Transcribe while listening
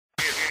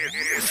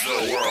It's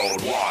the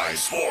Worldwide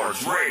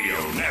Sports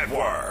Radio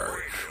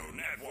Network.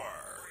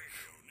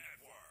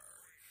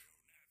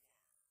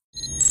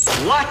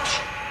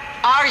 What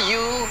are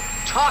you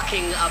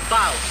talking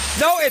about?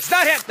 No, it's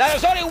not him.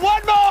 There's only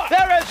one more.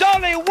 There is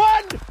only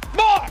one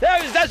more.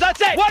 That's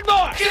it. One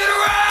more. Get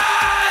a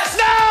rest!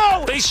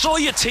 No! They saw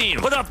your team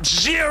put up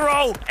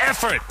zero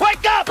effort.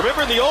 Wake up!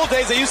 Remember in the old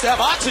days they used to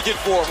have oxygen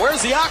for them.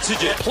 Where's the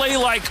oxygen? Play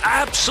like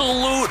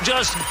absolute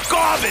just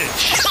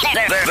garbage.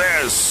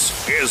 This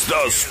is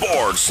the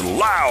Sports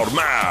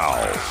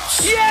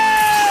Loudmouths.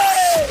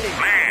 Yay!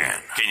 Man,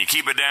 can you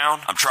keep it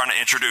down? I'm trying to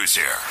introduce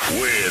here.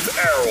 With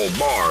Errol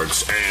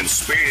Marks and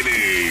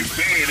Speedy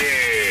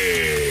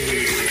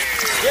Beatty.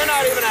 You're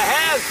not even a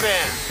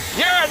has-been.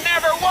 You're a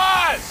never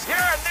was. You're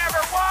a never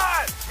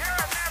was. You're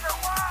a never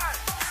was.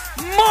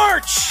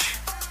 March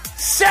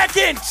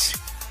 2nd.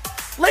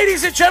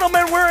 Ladies and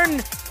gentlemen, we're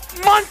in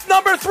month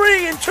number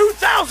 3 in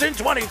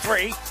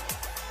 2023.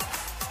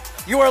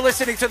 You are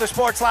listening to the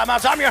Sports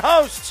Loudmouths. I'm your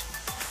host,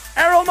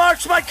 Errol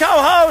Marks, my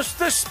co-host,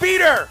 the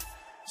Speeder,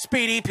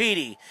 Speedy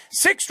Petey.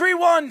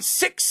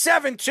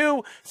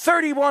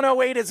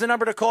 631-672-3108 is the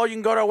number to call. You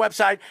can go to our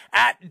website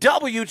at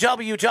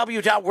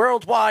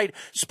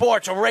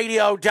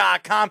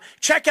www.worldwidesportsradio.com.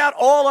 Check out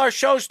all our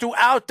shows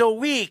throughout the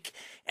week,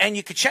 and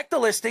you can check the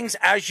listings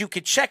as you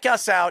can check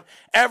us out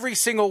every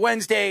single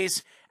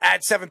Wednesdays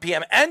at 7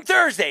 p.m. and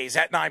Thursdays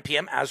at 9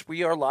 p.m. as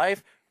we are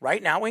live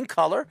right now in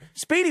color.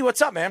 Speedy, what's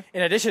up, man?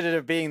 In addition to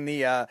it being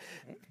the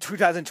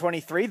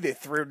 2023, the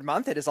third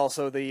month, it is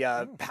also the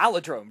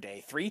Palindrome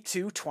Day,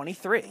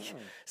 3/2/23.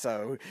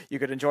 So you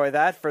could enjoy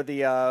that for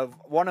the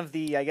one of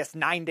the, I guess,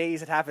 9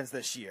 days it happens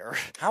this year.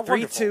 How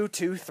wonderful.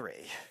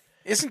 3/2/23.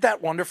 Isn't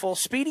that wonderful?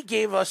 Speedy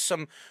gave us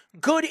some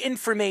good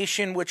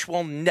information which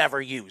we'll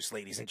never use,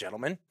 ladies and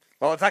gentlemen.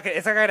 Well, it's not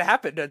going to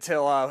happen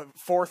until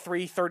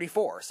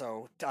 4/3/34,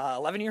 so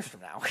 11 years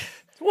from now.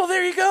 Well,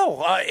 there you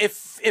go.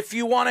 If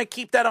you want to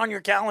keep that on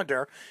your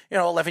calendar,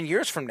 11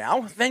 years from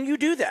now, then you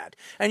do that.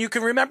 And you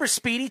can remember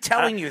Speedy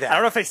telling you that. I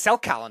don't know if they sell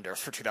calendars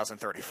for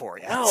 2034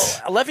 yet.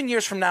 Oh, 11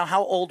 years from now,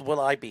 how old will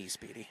I be,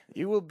 Speedy?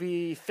 You will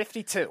be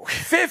 52.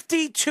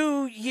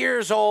 52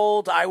 years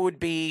old. I would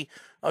be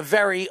a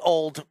very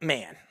old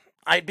man.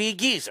 I'd be a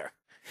geezer.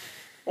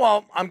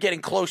 Well, I'm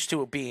getting close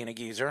to being a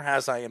geezer,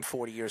 as I am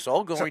 40 years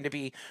old, going to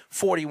be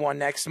 41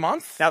 next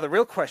month. Now, the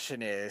real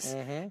question is,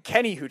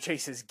 Kenny, who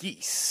chases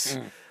geese,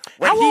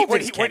 How old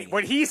is Kenny?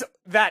 when he's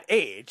that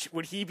age,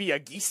 would he be a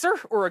geezer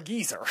or a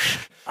geezer?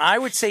 I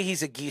would say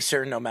he's a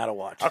geezer no matter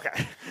what.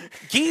 Okay.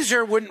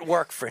 Geezer wouldn't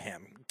work for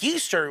him.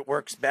 Geezer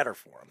works better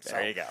for him. So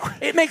There you go.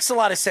 It makes a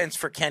lot of sense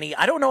for Kenny.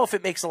 I don't know if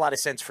it makes a lot of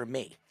sense for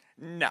me.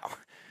 No,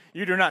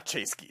 you do not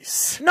chase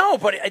geese. No,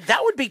 but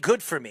that would be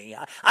good for me.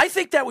 I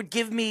think that would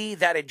give me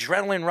that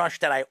adrenaline rush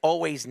that I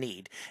always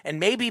need. And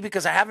maybe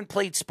because I haven't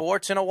played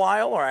sports in a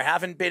while, or I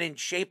haven't been in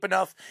shape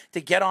enough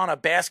to get on a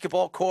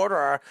basketball court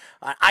or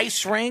an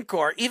ice rink,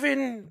 or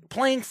even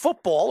playing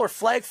football or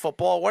flag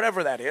football,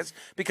 whatever that is,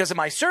 because of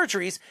my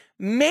surgeries,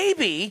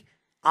 maybe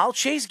I'll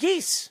chase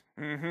geese.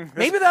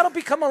 Maybe that'll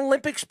become an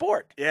Olympic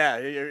sport. Yeah,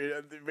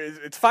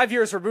 it's 5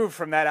 years removed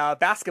from that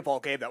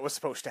basketball game that was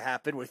supposed to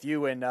happen with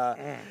you and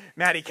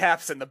Matty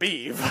Caps and the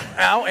Beeve.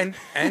 Now, and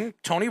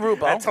Tony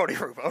Rubo. And Tony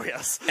Rubo,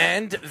 yes.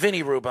 And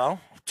Vinny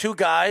Rubo, two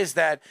guys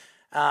that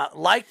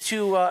like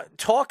to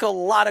talk a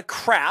lot of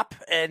crap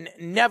and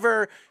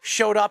never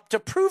showed up to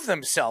prove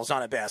themselves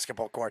on a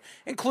basketball court,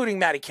 including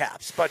Matty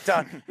Caps. But,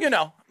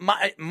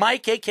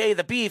 Mike, a.k.a.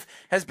 The Beef,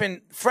 has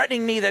been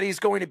threatening me that he's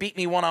going to beat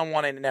me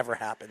one-on-one, and it never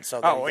happened.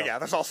 So yeah,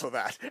 there's also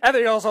that. And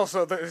there's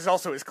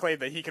also his claim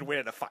that he can win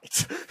in a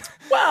fight.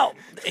 Well,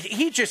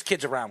 he just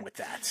kids around with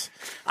that.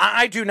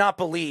 I do not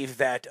believe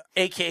that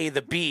a.k.a.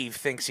 The Beef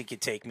thinks he could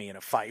take me in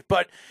a fight.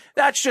 But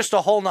that's just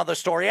a whole nother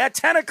story. At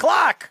 10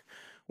 o'clock,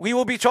 we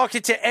will be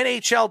talking to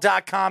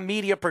NHL.com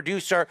media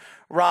producer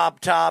Rob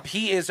Taub.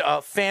 He is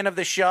a fan of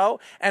the show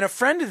and a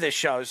friend of the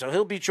show, so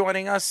he'll be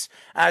joining us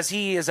as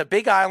he is a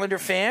big Islander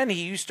fan.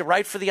 He used to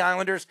write for the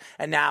Islanders,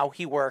 and now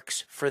he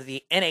works for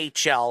the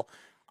NHL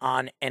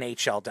on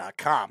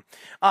NHL.com.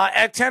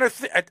 At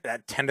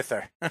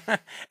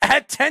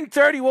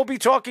 10:30, we'll be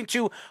talking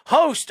to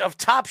host of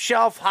Top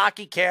Shelf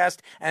Hockey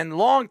Cast and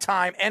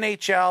longtime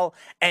NHL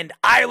and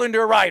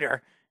Islander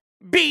writer,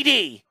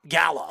 BD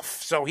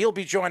Galloff. So he'll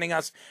be joining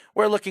us.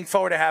 We're looking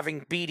forward to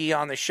having BD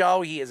on the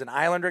show. He is an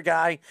Islander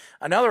guy,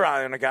 another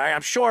Islander guy.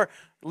 I'm sure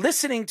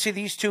listening to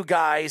these two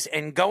guys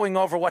and going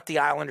over what the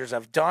Islanders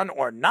have done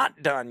or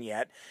not done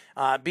yet,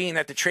 being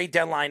that the trade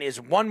deadline is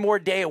one more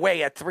day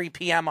away at 3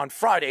 p.m. on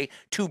Friday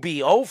to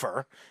be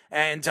over,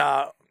 and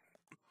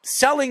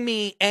selling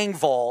me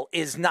Engvall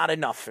is not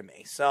enough for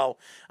me. So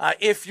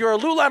if you're a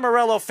Lou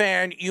Lamoriello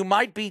fan, you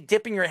might be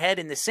dipping your head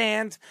in the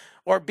sand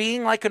or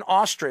being like an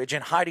ostrich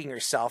and hiding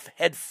yourself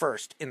head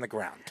first in the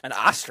ground. An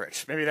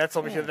ostrich? Maybe that's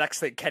the next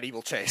thing Kenny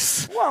will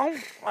chase. Well,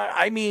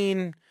 I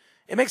mean,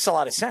 it makes a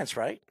lot of sense,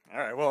 right? All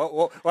right,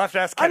 well, we'll have to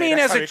ask Kenny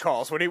next time he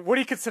calls. What do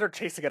you consider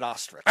chasing an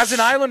ostrich? As an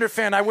Islander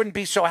fan, I wouldn't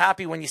be so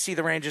happy when you see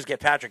the Rangers get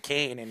Patrick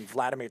Kane and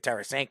Vladimir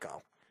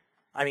Tarasenko.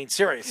 I mean,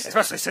 seriously.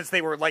 Especially since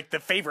they were like the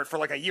favorite for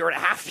like a year and a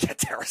half to get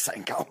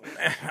Tarasenko.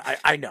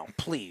 I know,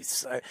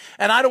 please.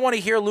 And I don't want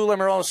to hear Lou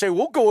Lamoriello say,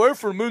 we'll go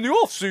after him in the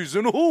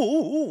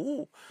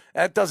offseason.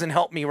 That doesn't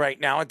help me right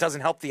now. It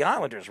doesn't help the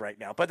Islanders right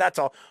now. But that's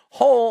a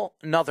whole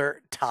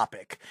nother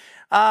topic.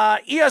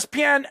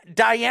 ESPN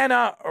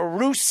Diana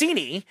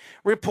Russini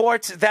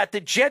reports that the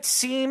Jets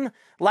seem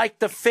like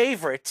the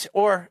favorite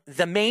or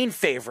the main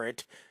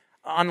favorite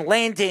on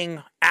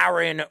landing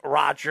Aaron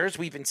Rodgers.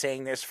 We've been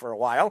saying this for a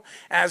while.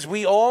 As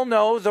we all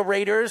know, the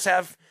Raiders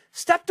have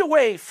stepped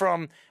away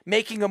from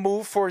making a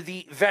move for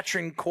the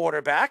veteran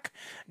quarterback.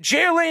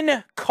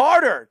 Jalen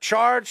Carter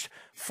charged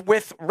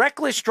with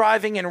reckless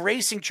driving and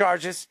racing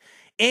charges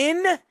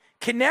in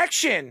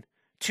connection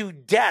to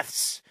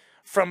deaths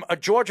from a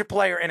Georgia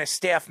player and a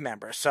staff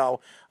member.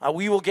 So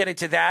we will get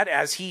into that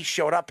as he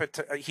showed up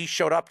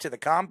to the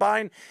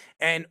combine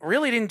and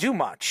really didn't do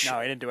much.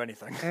 No, he didn't do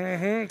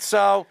anything.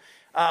 So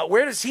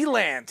where does he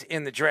land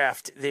in the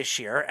draft this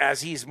year,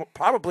 as he's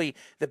probably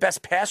the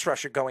best pass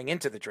rusher going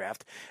into the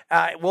draft?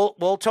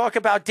 We'll talk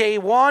about day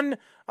one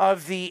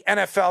of the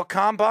NFL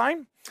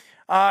Combine.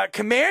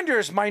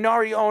 Commanders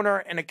minority owner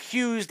and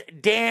accused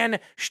Dan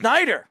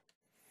Schneider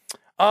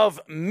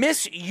of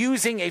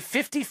misusing a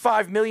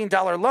 $55 million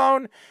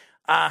loan.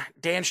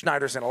 Dan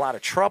Schneider's in a lot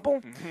of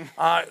trouble.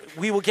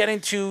 We will get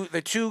into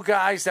the two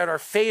guys that are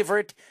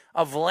favorite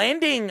of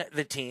landing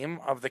the team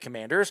of the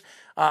Commanders.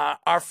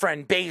 Our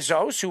friend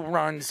Bezos, who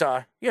runs,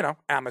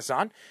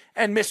 Amazon,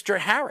 and Mr.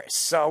 Harris.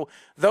 So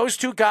those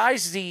two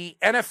guys, the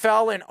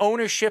NFL and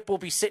ownership will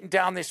be sitting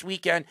down this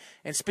weekend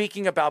and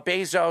speaking about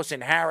Bezos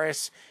and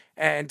Harris.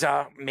 And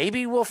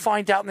maybe we'll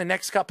find out in the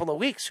next couple of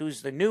weeks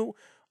who's the new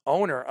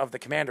owner of the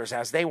Commanders,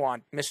 as they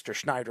want Mr.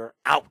 Schneider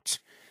out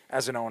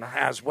as an owner,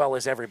 as well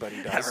as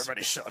everybody does.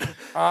 Everybody should.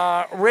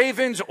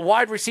 Ravens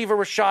wide receiver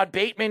Rashad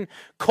Bateman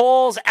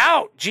calls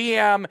out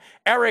GM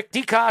Eric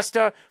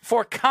DeCosta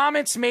for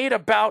comments made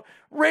about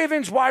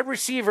Ravens wide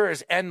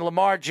receivers and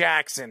Lamar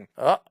Jackson.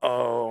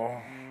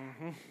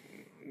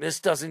 This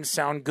doesn't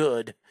sound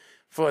good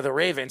for the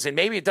Ravens, and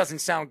maybe it doesn't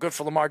sound good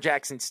for Lamar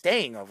Jackson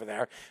staying over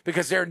there,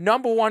 because their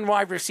number one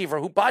wide receiver,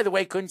 who, by the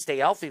way, couldn't stay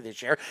healthy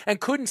this year and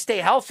couldn't stay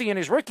healthy in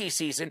his rookie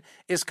season,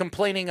 is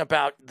complaining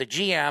about the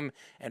GM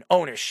and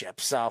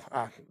ownership. So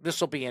this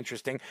will be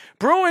interesting.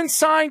 Bruins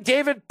signed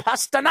David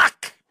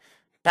Pastrnak.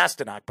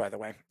 Pastrnak, by the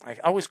way. I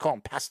always call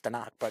him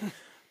Pastrnak, but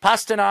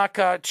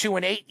Pastrnak to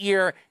an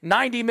 8-year,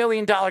 $90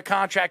 million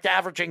contract,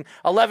 averaging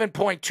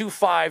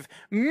 $11.25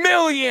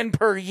 million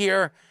per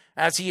year,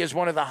 as he is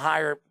one of the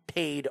higher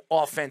paid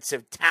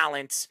offensive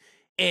talents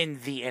in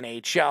the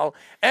NHL.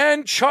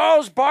 And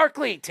Charles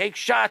Barkley takes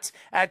shots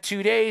at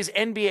today's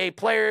NBA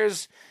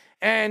players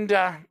and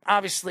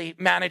obviously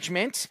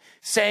management,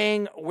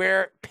 saying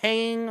we're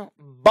paying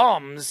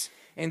bums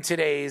in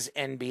today's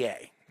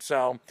NBA.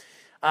 So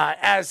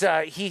as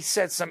he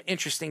said some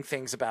interesting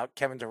things about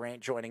Kevin Durant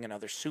joining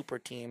another super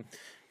team,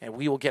 and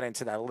we will get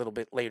into that a little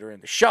bit later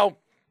in the show.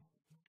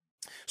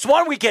 So why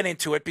don't we get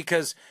into it,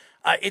 because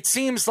it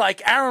seems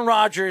like Aaron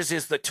Rodgers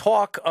is the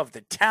talk of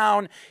the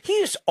town. He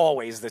is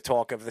always the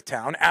talk of the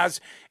town.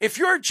 As if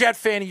you're a Jet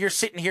fan and you're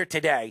sitting here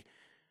today,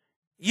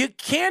 you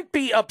can't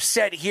be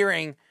upset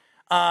hearing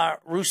Diana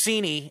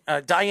Russini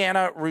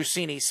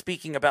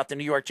speaking about the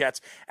New York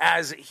Jets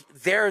as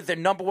they're the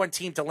number one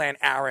team to land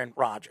Aaron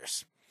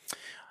Rodgers.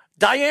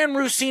 Diane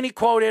Russini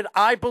quoted,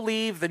 "I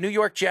believe the New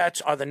York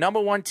Jets are the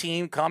number one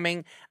team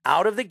coming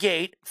out of the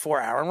gate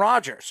for Aaron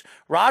Rodgers."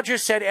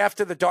 Rodgers said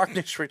after the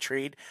darkness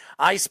retreat,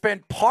 "I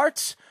spent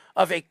parts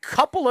of a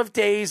couple of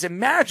days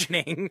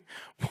imagining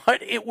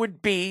what it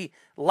would be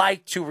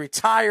like to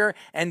retire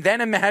and then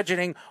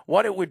imagining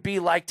what it would be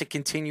like to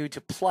continue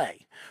to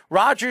play."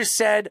 Rodgers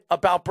said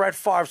about Brett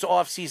Favre's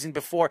offseason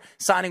before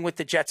signing with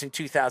the Jets in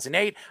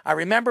 2008, "I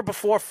remember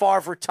before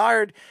Favre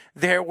retired,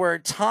 there were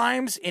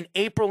times in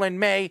April and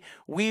May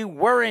we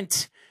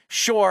weren't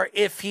sure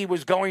if he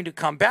was going to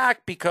come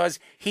back because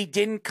he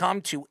didn't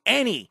come to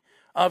any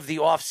of the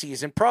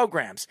offseason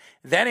programs.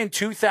 Then in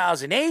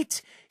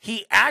 2008,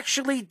 he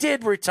actually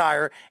did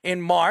retire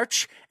in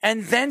March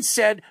and then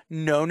said,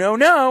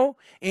 no.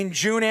 In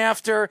June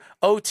after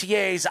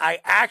OTAs,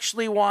 I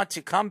actually want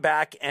to come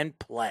back and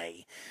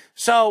play."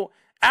 So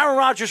Aaron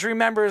Rodgers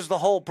remembers the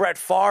whole Brett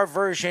Favre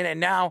version, and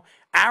now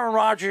Aaron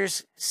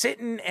Rodgers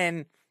sitting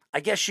and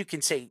I guess you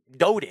can say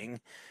doting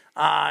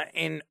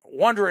in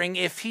wondering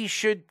if he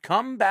should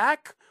come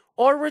back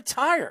or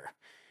retire.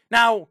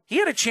 Now, he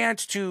had a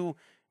chance to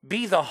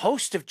be the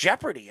host of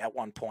Jeopardy at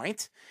one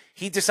point.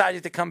 He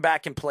decided to come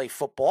back and play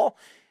football.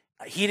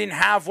 He didn't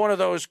have one of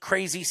those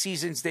crazy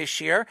seasons this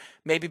year,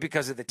 maybe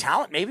because of the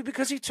talent, maybe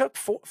because he took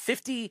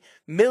 $50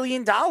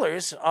 million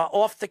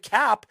off the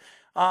cap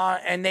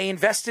and they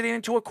invested it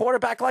into a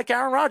quarterback like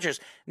Aaron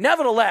Rodgers.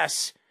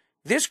 Nevertheless,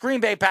 this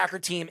Green Bay Packer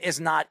team is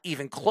not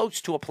even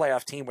close to a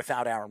playoff team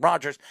without Aaron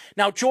Rodgers.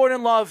 Now,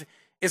 Jordan Love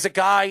is a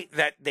guy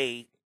that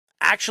they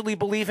actually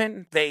believe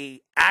in.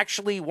 They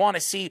actually want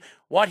to see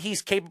what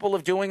he's capable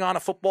of doing on a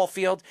football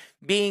field,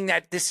 being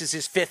that this is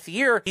his 5th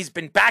year. He's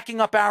been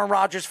backing up Aaron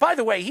Rodgers. By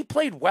the way, he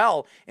played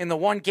well in the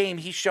one game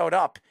he showed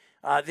up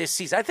this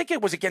season. I think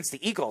it was against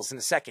the Eagles in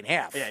the second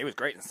half. Yeah, he was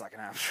great in the second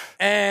half.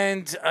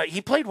 And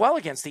he played well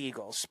against the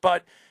Eagles.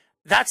 But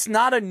that's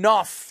not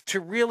enough to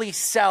really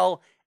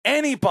sell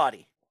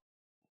anybody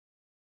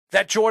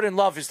that Jordan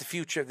Love is the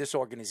future of this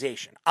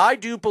organization. I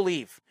do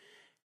believe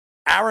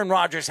Aaron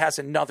Rodgers has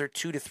another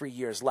 2 to 3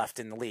 years left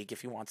in the league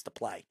if he wants to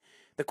play.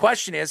 The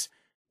question is,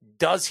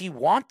 does he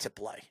want to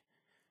play?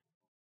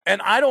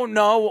 And I don't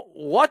know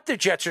what the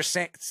Jets are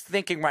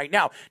thinking right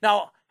now.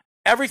 Now,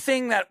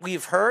 everything that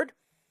we've heard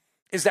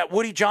is that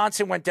Woody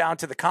Johnson went down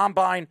to the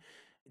combine.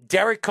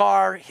 Derek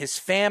Carr, his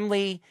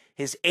family,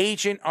 his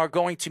agent are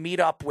going to meet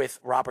up with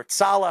Robert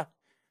Saleh,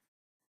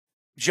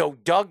 Joe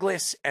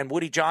Douglas, and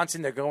Woody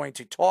Johnson. They're going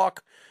to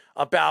talk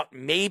about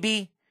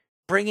maybe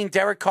bringing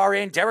Derek Carr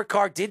in. Derek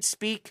Carr did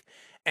speak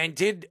and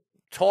did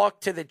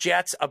talk to the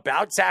Jets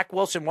about Zach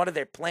Wilson, one of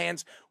their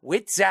plans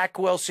with Zach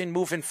Wilson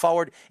moving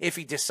forward if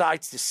he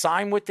decides to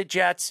sign with the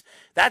Jets.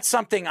 That's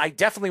something I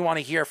definitely want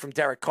to hear from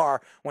Derek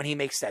Carr when he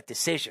makes that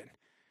decision,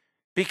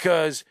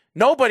 because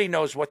nobody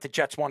knows what the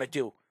Jets want to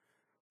do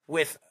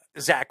with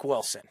Zach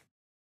Wilson.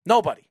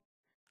 Nobody.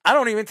 I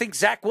don't even think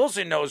Zach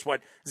Wilson knows what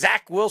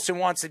Zach Wilson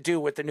wants to do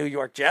with the New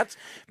York Jets,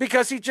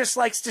 because he just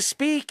likes to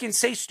speak and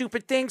say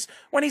stupid things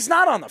when he's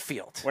not on the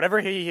field.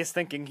 Whatever he is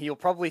thinking, he'll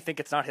probably think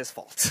it's not his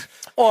fault.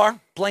 Or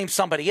blame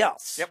somebody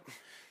else. Yep.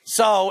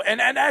 So, and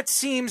that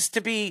seems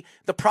to be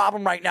the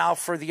problem right now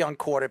for the young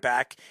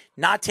quarterback,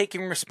 not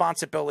taking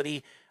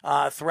responsibility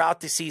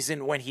throughout the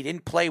season when he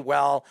didn't play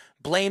well,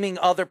 blaming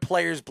other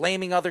players,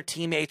 blaming other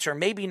teammates, or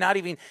maybe not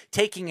even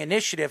taking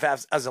initiative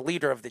as a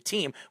leader of the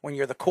team when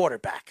you're the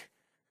quarterback.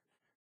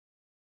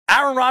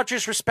 Aaron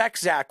Rodgers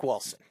respects Zach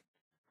Wilson.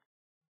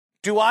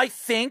 Do I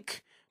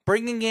think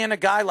bringing in a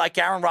guy like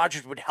Aaron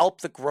Rodgers would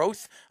help the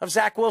growth of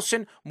Zach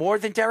Wilson more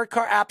than Derek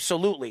Carr?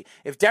 Absolutely.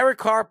 If Derek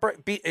Carr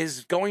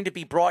is going to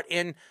be brought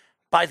in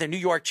by the New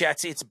York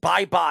Jets, it's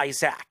bye-bye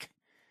Zach.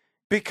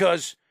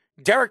 Because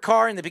Derek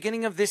Carr in the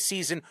beginning of this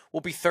season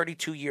will be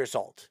 32 years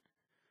old.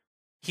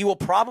 He will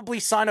probably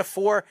sign a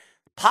 4,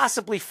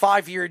 possibly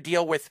 5-year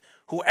deal with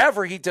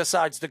whoever he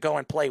decides to go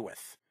and play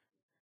with.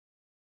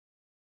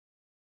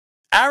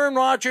 Aaron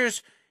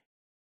Rodgers,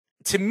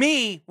 to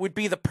me, would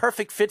be the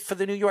perfect fit for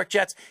the New York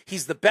Jets.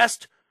 He's the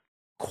best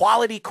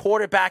quality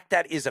quarterback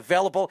that is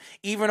available,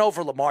 even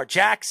over Lamar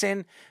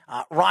Jackson,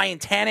 Ryan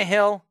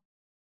Tannehill,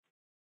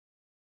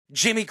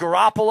 Jimmy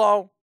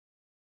Garoppolo,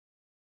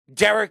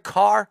 Derek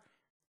Carr.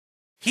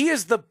 He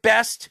is the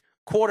best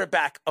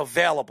quarterback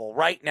available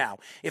right now.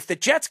 If the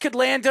Jets could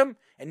land him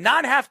and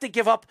not have to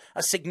give up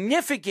a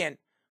significant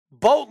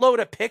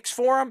boatload of picks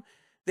for him,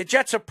 the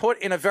Jets are put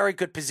in a very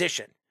good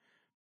position.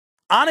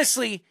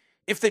 Honestly,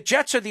 if the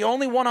Jets are the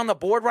only one on the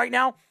board right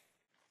now,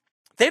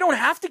 they don't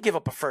have to give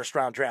up a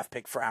first-round draft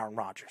pick for Aaron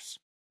Rodgers.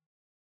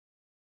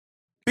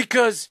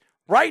 Because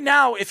right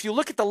now, if you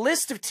look at the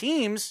list of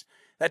teams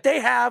that they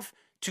have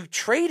to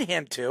trade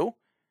him to,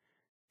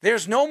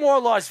 there's no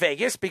more Las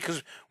Vegas,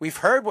 because we've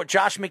heard what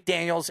Josh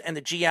McDaniels and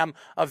the GM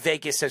of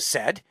Vegas has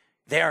said.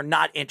 They are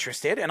not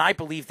interested, and I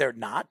believe they're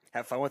not.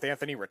 Have fun with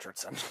Anthony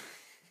Richardson.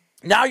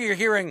 Now you're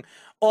hearing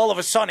all of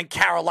a sudden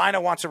Carolina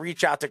wants to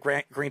reach out to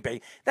Green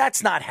Bay.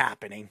 That's not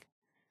happening.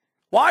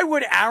 Why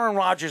would Aaron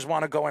Rodgers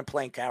want to go and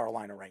play in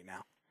Carolina right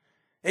now?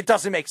 It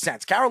doesn't make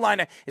sense.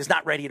 Carolina is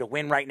not ready to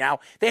win right now.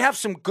 They have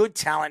some good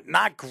talent,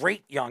 not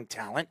great young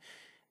talent.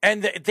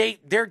 And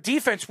their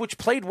defense, which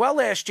played well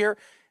last year,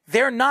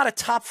 they're not a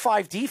top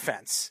 5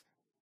 defense.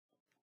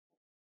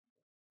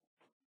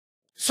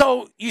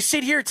 So you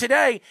sit here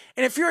today,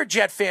 and if you're a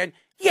Jet fan,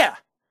 yeah,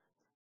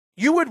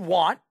 you would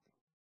want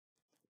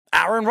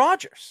Aaron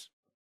Rodgers.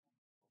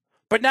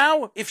 But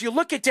now, if you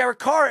look at Derek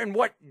Carr and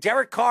what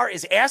Derek Carr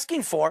is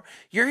asking for,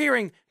 you're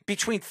hearing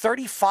between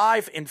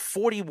 $35 and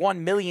 $41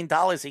 million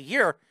a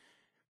year.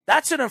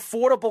 That's an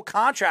affordable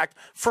contract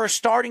for a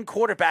starting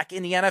quarterback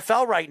in the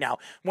NFL right now,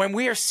 when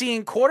we are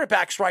seeing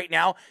quarterbacks right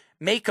now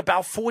make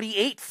about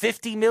 $48,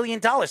 $50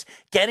 million,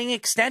 getting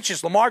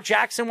extensions. Lamar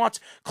Jackson wants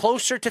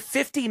closer to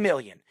 $50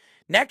 million.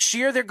 Next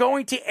year, they're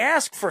going to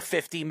ask for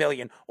 $50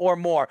 million or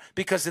more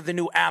because of the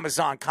new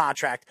Amazon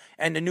contract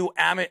and the new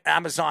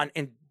Amazon,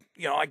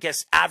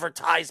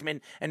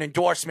 advertisement and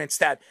endorsements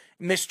that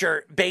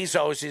Mr.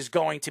 Bezos is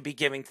going to be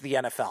giving to the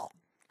NFL.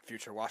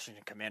 Future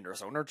Washington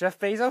Commanders owner Jeff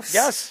Bezos?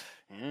 Yes.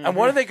 Mm-hmm. And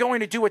what are they going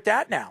to do with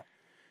that now?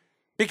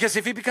 Because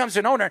if he becomes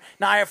an owner,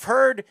 now I have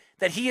heard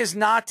that he is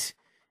not,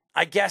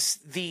 I guess,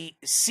 the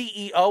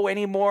CEO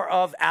anymore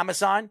of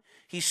Amazon.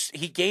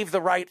 He gave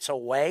the rights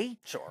away.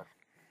 Sure.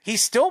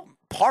 He's still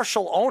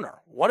partial owner.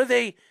 What are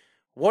they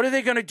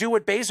going to do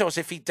with Bezos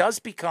if he does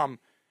become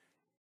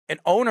an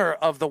owner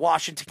of the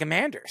Washington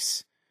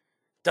Commanders?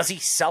 Does he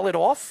sell it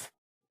off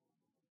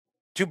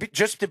to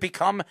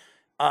become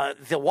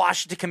the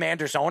Washington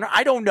Commanders owner?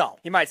 I don't know.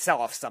 He might sell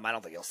off some. I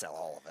don't think he'll sell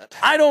all of it.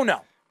 I don't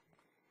know.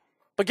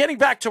 But getting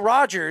back to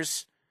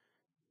Rodgers,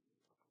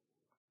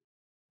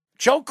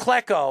 Joe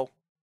Klecko,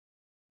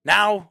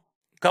 now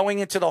going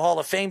into the Hall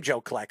of Fame,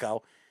 Joe Klecko,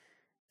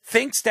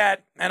 thinks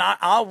that, and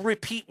I'll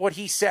repeat what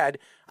he said,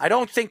 I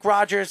don't think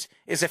Rodgers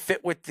is a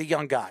fit with the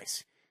young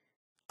guys.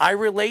 I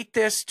relate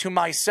this to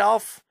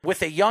myself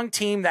with a young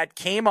team that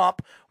came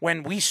up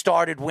when we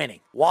started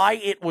winning. Why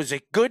it was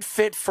a good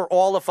fit for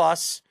all of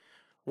us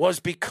was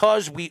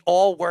because we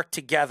all worked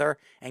together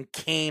and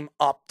came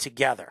up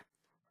together.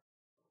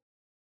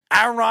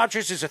 Aaron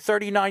Rodgers is a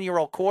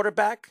 39-year-old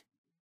quarterback.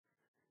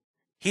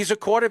 He's a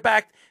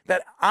quarterback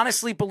that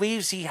honestly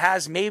believes he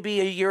has maybe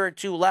a year or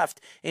two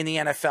left in the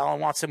NFL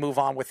and wants to move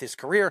on with his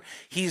career.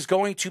 He's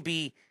going to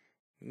be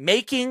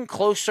making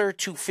closer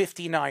to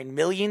 $59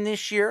 million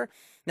this year.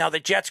 Now,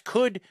 the Jets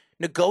could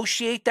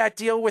negotiate that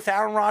deal with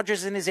Aaron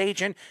Rodgers and his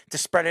agent to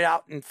spread it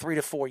out in 3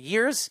 to 4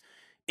 years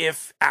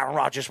if Aaron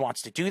Rodgers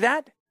wants to do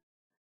that.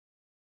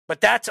 But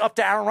that's up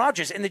to Aaron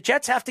Rodgers. And the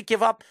Jets have to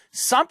give up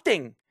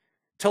something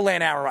to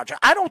land Aaron Rodgers.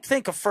 I don't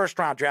think a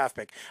first-round draft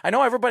pick. I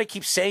know everybody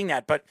keeps saying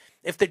that, but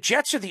if the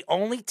Jets are the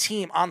only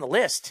team on the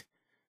list,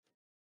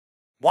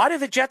 why do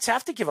the Jets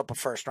have to give up a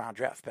first-round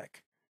draft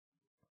pick?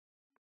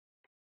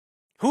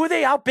 Who are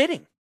they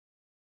outbidding?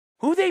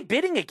 Who are they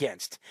bidding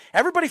against?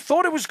 Everybody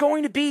thought it was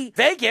going to be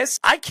Vegas.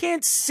 I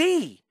can't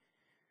see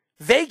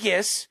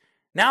Vegas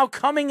now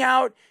coming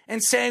out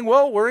and saying,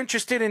 well, we're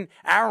interested in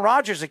Aaron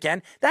Rodgers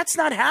again. That's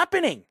not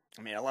happening.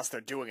 I mean, unless they're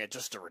doing it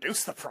just to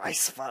reduce the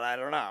price, but I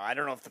don't know. I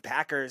don't know if the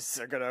Packers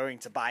are going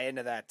to buy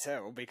into that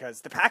too,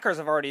 because the Packers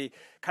have already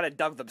kind of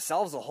dug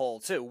themselves a hole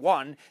too.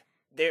 One,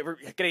 they were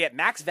going to get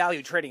max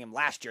value trading him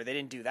last year. They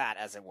didn't do that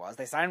as it was.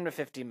 They signed him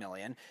to $50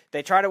 million.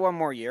 They tried it one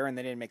more year, and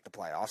they didn't make the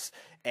playoffs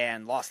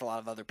and lost a lot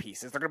of other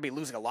pieces. They're going to be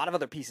losing a lot of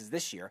other pieces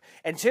this year.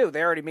 And two,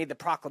 they already made the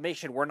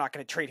proclamation, we're not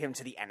going to trade him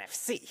to the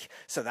NFC.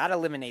 So that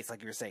eliminates,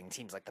 like you were saying,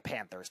 teams like the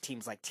Panthers,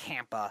 teams like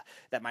Tampa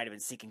that might have been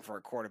seeking for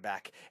a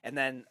quarterback. And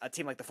then a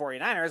team like the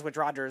 49ers, which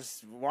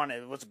Rodgers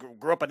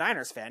grew up a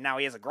Niners fan. Now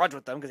he has a grudge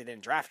with them because he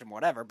didn't draft him,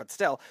 whatever. But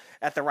still,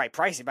 at the right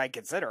price, he might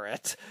consider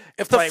it.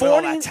 If the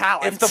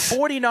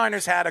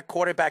 49ers had a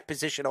quarterback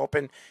position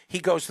open, he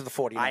goes to the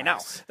 49ers. I know.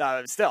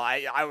 Still,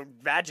 I would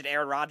imagine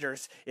Aaron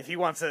Rodgers, if he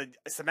wants to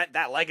cement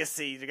that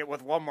legacy to get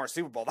with one more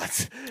Super Bowl,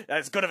 that's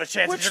as good of a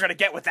chance as you're going to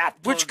get with that.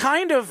 Which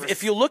kind of,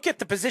 if you look at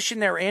the position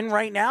they're in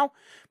right now,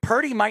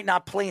 Purdy might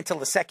not play until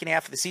the second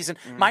half of the season,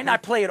 might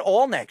not play at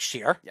all next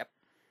year. Yep.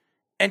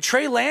 And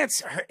Trey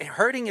Lance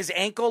hurting his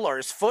ankle or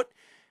his foot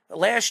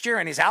last year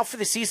and is out for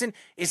the season.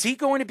 Is he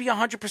going to be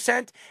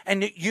 100%?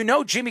 And you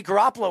know Jimmy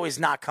Garoppolo is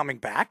not coming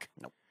back.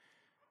 Nope.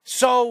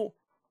 So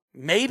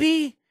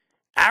maybe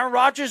Aaron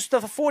Rodgers to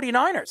the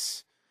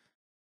 49ers.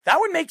 That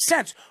would make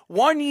sense.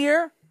 1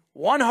 year,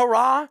 one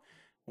hurrah,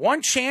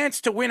 one chance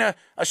to win a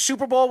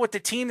Super Bowl with the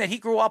team that he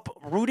grew up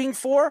rooting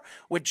for,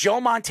 with Joe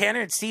Montana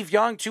and Steve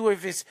Young, two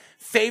of his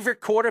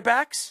favorite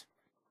quarterbacks.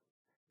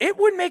 It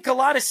would make a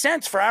lot of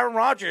sense for Aaron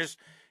Rodgers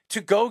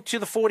to go to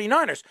the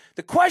 49ers.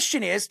 The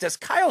question is, does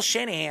Kyle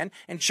Shanahan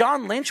and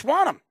John Lynch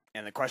want him?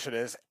 And the question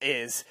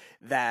is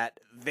that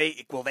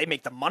they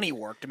make the money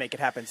work to make it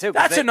happen too?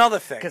 That's another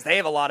thing. Because they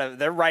have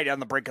they're right on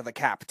the brink of the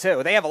cap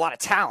too. They have a lot of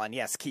talent.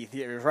 Yes, Keith,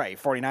 you're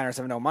right. 49ers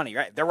have no money,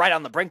 right? They're right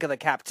on the brink of the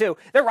cap too.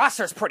 Their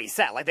roster's pretty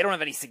set. Like, they don't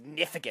have any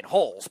significant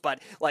holes,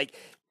 but like,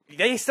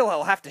 they still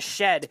will have to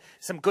shed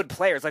some good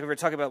players, like we were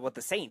talking about with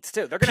the Saints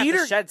too. They're going to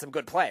have to shed some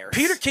good players.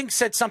 Peter King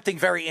said something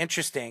very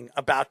interesting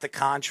about the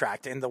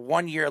contract and the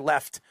 1 year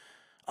left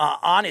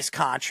on his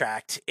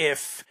contract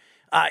if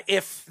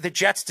the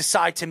Jets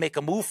decide to make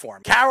a move for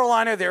him.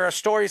 Carolina, there are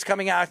stories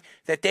coming out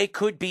that they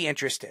could be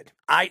interested.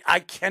 I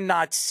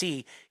cannot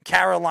see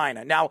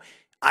Carolina. Now,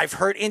 I've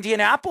heard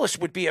Indianapolis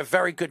would be a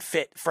very good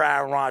fit for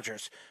Aaron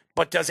Rodgers.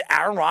 But does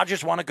Aaron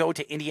Rodgers want to go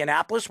to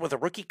Indianapolis with a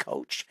rookie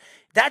coach?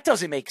 That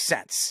doesn't make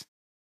sense.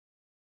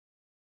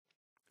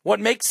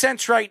 What makes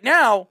sense right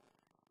now,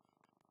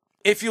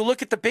 if you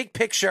look at the big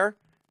picture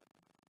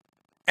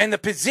and the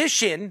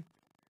position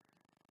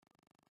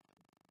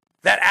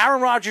that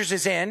Aaron Rodgers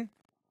is in,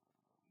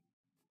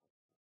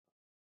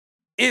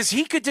 is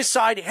he could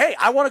decide, hey,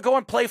 I want to go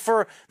and play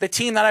for the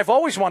team that I've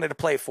always wanted to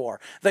play for,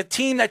 the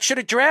team that should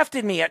have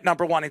drafted me at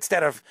number one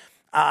instead of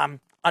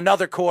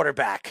another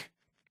quarterback.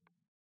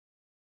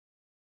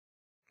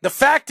 The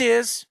fact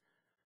is,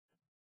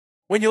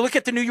 when you look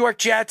at the New York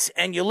Jets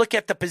and you look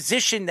at the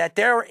position that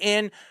they're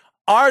in,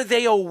 are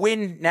they a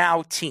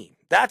win-now team?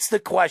 That's the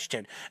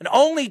question. And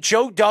only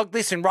Joe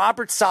Douglas and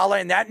Robert Saleh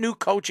and that new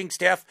coaching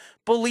staff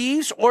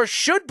believes or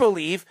should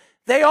believe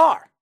they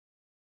are.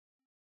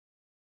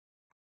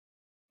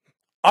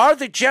 Are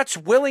the Jets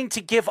willing to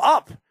give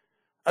up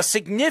a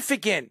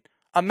significant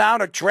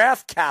amount of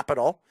draft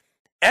capital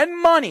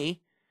and money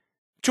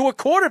to a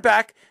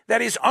quarterback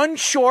that is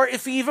unsure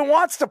if he even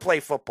wants to play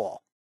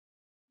football?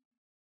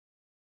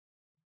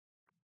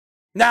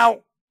 Now,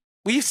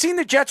 we've seen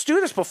the Jets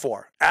do this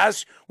before.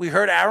 As we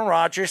heard Aaron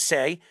Rodgers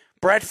say,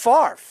 Brett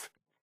Favre,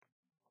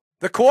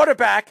 the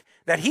quarterback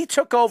that he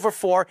took over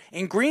for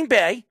in Green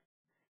Bay,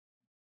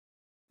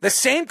 The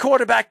same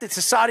quarterback that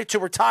decided to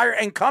retire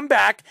and come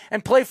back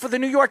and play for the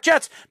New York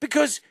Jets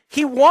because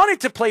he wanted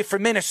to play for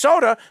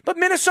Minnesota, but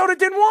Minnesota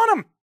didn't want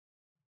him.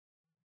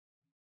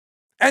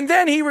 And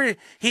then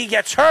he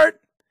gets hurt,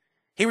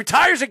 he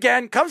retires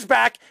again, comes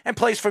back, and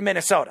plays for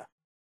Minnesota.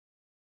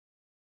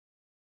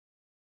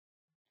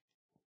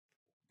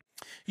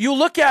 You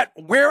look at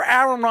where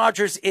Aaron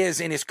Rodgers is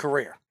in his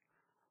career.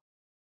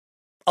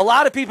 A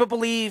lot of people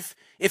believe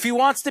if he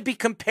wants to be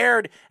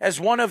compared as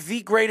one of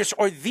the greatest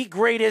or the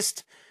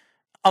greatest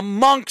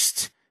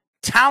amongst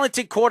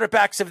talented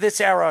quarterbacks of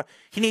this era,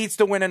 he needs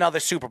to win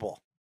another Super Bowl.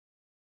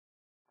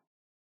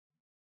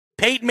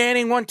 Peyton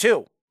Manning won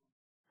 2.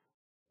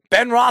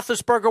 Ben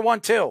Roethlisberger won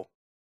 2.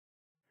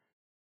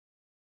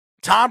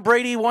 Tom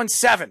Brady won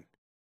 7.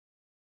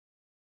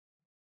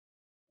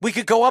 We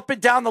could go up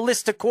and down the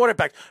list of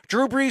quarterbacks.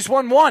 Drew Brees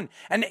won 1.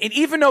 And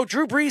even though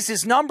Drew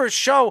Brees' numbers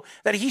show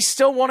that he's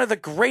still one of the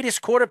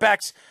greatest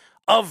quarterbacks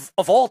of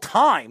all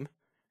time,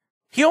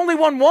 he only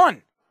won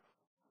 1.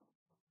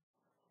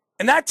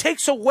 And that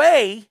takes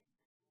away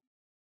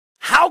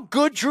how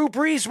good Drew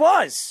Brees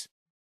was.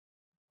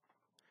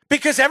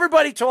 Because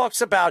everybody talks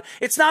about,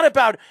 it's not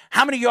about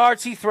how many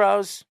yards he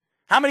throws,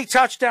 how many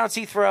touchdowns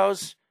he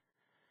throws,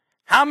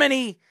 how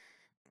many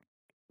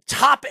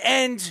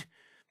top-end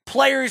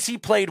players he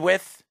played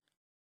with.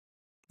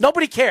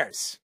 Nobody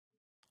cares.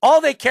 All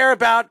they care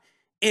about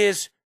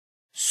is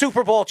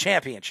Super Bowl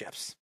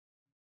championships.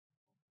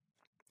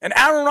 And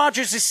Aaron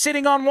Rodgers is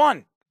sitting on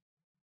 1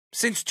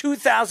 since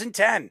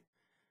 2010.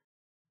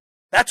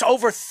 That's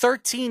over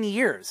 13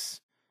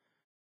 years.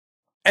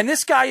 And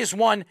this guy has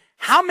won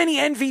how many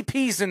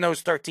MVPs in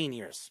those 13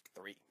 years?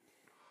 3.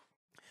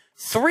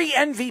 3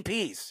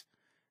 MVPs.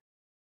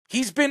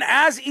 He's been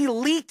as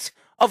elite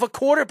of a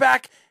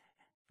quarterback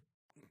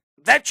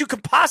that you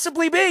could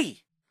possibly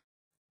be.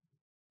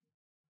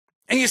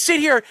 And you sit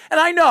here, and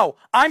I know,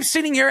 I'm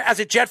sitting here as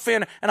a Jet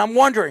fan, and I'm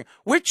wondering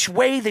which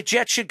way the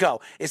Jets should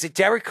go. Is it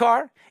Derek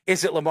Carr?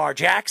 Is it Lamar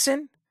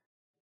Jackson?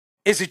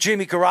 Is it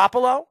Jimmy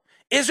Garoppolo?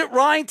 Is it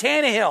Ryan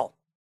Tannehill?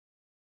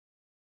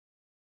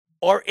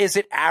 Or is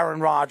it Aaron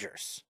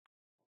Rodgers?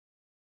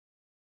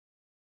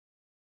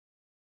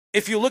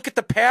 If you look at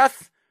the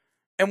path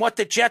and what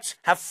the Jets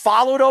have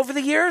followed over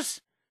the years,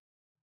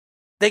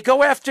 they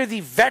go after the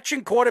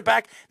veteran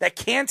quarterback that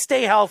can't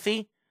stay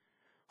healthy,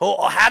 who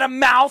had a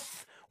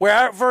mouth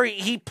wherever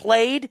he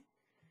played,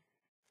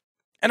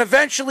 and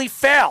eventually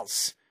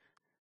fails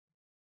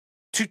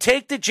to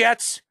take the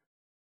Jets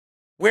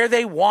where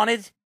they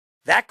wanted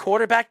that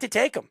quarterback to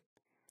take them.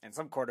 And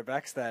some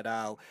quarterbacks that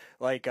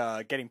like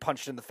getting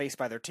punched in the face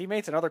by their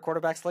teammates, and other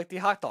quarterbacks like the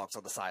hot dogs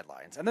on the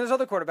sidelines. And there's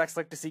other quarterbacks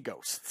like to see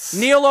ghosts.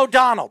 Neil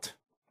O'Donnell,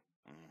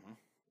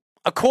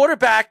 a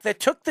quarterback that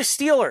took the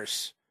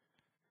Steelers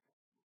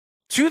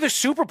to the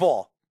Super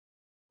Bowl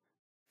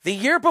the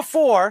year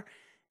before,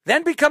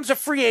 then becomes a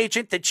free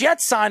agent. The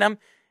Jets sign him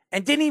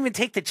and didn't even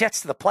take the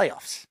Jets to the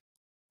playoffs.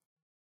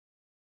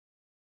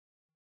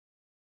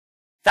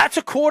 That's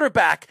a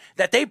quarterback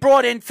that they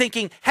brought in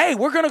thinking, hey,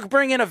 we're going to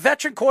bring in a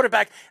veteran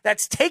quarterback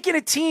that's taken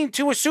a team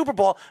to a Super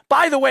Bowl.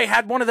 By the way,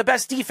 had one of the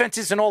best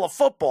defenses in all of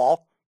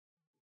football.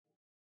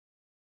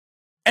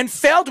 And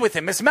failed with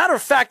him. As a matter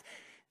of fact,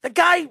 the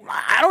guy,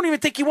 I don't even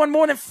think he won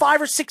more than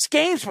 5 or 6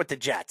 games with the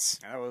Jets.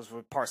 That was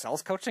with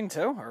Parcells coaching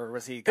too? Or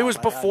was he? It was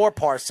before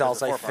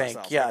Parcells, I think.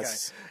 Parcells.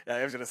 Yes. Okay.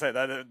 Yeah, I was going to say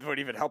that would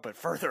even help it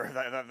further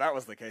if that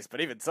was the case. But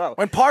even so.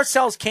 When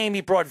Parcells came,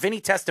 he brought Vinny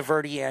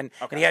Testaverde in,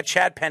 and he had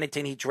Chad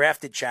Pennington. He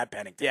drafted Chad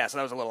Pennington. Yeah, so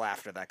that was a little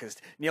after that because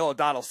Neil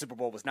O'Donnell's Super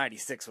Bowl was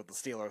 96 with the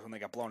Steelers when they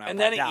got blown out and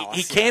by then Dallas.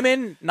 He came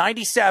in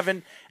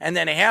 97, and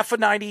then a half of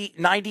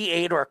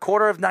 98 or a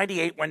quarter of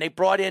 98 when they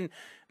brought in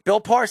Bill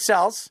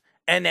Parcells.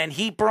 And then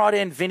he brought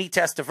in Vinny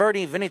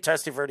Testaverde. Vinny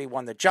Testaverde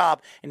won the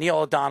job, and Neil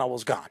O'Donnell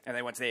was gone. And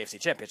they went to the AFC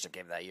Championship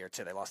game that year,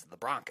 too. They lost to the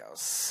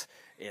Broncos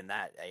in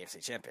that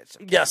AFC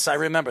Championship game. Yes, I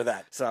remember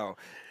that. So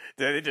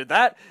they did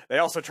that. They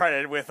also tried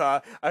it with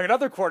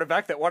another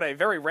quarterback that won a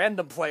very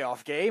random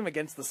playoff game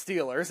against the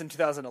Steelers in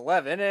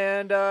 2011,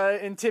 and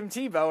in Tim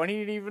Tebow, and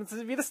he didn't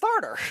even be the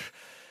starter.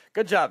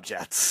 Good job,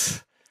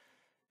 Jets.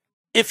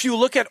 If you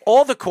look at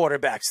all the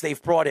quarterbacks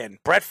they've brought in,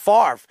 Brett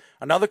Favre,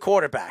 another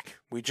quarterback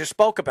we just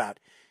spoke about,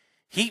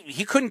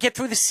 He couldn't get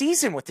through the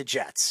season with the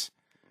Jets.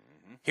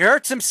 He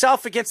hurts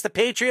himself against the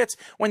Patriots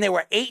when they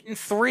were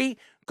 8-3,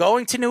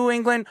 going to New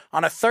England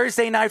on a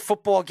Thursday night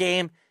football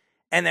game,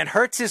 and then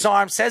hurts his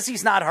arm, says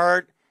he's not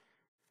hurt,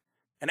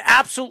 and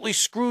absolutely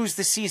screws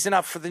the season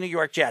up for the New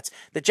York Jets.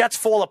 The Jets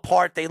fall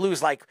apart. They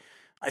lose I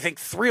think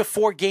 3 or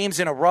 4 games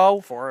in a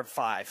row. 4 or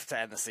 5 to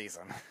end the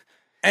season.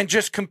 And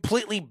just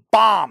completely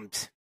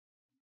bombed.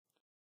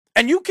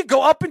 And you could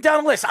go up and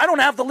down the list. I don't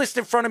have the list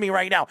in front of me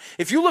right now.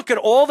 If you look at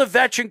all the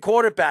veteran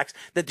quarterbacks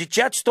that the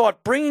Jets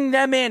thought bringing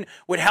them in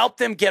would help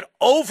them get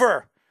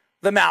over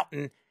the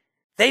mountain,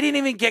 they didn't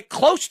even get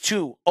close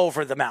to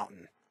over the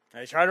mountain.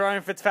 They tried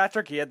Ryan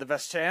Fitzpatrick. He had the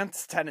best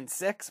chance,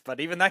 10-6, but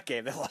even that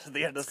game, they lost at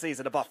the end of the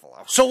season to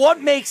Buffalo. So what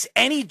makes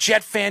any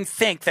Jet fan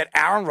think that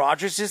Aaron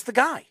Rodgers is the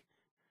guy?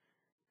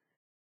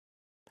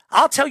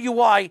 I'll tell you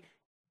why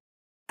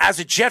as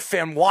a Jet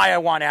fan, why I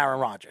want Aaron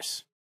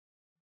Rodgers.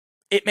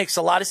 It makes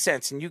a lot of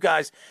sense, and you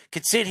guys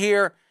could sit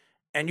here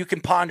and you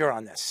can ponder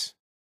on this.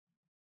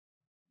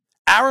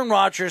 Aaron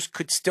Rodgers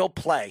could still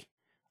play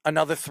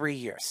another 3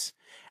 years.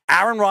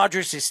 Aaron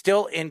Rodgers is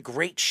still in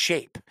great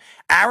shape.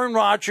 Aaron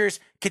Rodgers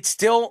could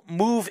still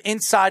move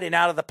inside and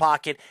out of the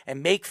pocket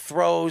and make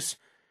throws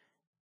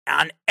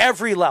on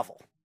every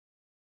level.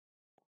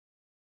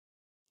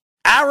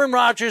 Aaron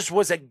Rodgers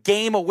was a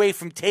game away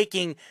from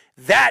taking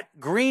that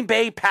Green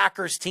Bay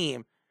Packers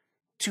team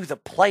to the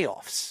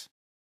playoffs.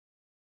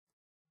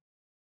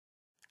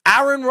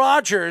 Aaron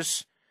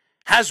Rodgers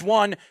has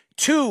won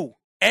 2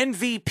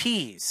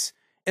 MVPs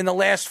in the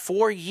last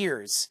 4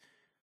 years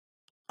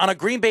on a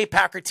Green Bay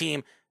Packer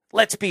team,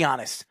 let's be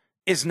honest,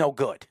 is no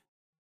good.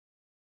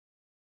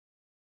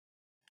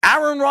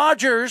 Aaron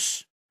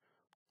Rodgers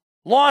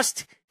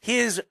lost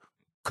his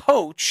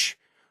coach,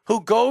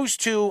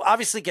 who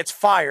obviously gets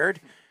fired,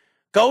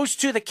 goes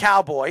to the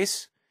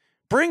Cowboys,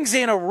 brings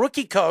in a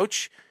rookie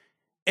coach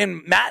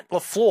in Matt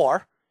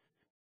LaFleur,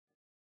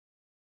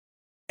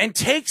 and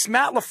takes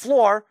Matt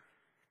LaFleur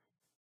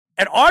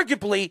and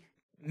arguably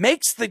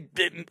makes Matt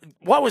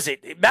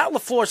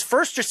LaFleur's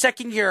first or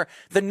second year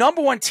the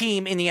number 1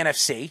 team in the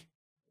NFC.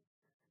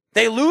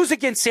 They lose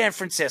against San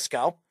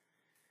Francisco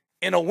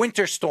in a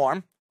winter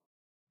storm.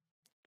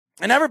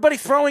 And everybody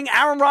throwing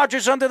Aaron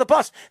Rodgers under the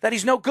bus, that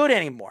he's no good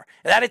anymore,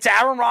 that it's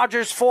Aaron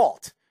Rodgers'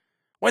 fault.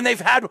 When they've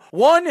had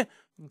one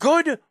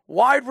good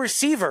wide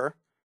receiver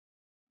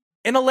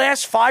in the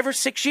last 5 or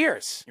 6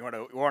 years. You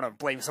want to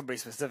blame somebody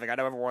specific. I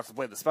know everyone wants to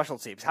blame the special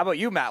teams. How about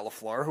you, Matt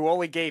LaFleur, who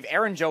only gave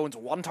Aaron Jones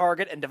 1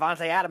 target and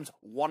Devontae Adams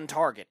 1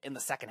 target in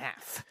the second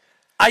half?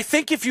 I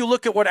think if you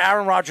look at what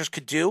Aaron Rodgers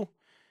could do,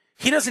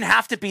 he doesn't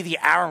have to be the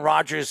Aaron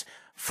Rodgers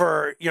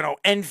for,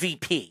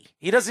 MVP.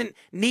 He doesn't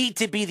need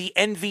to be the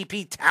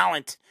MVP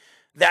talent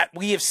that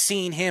we have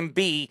seen him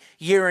be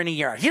year in and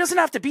year out. He doesn't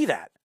have to be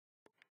that.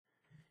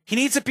 He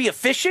needs to be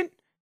efficient.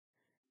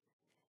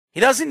 He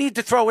doesn't need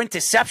to throw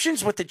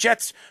interceptions, what the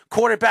Jets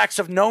quarterbacks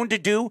have known to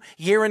do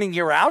year in and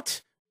year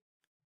out.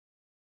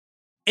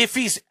 If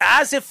he's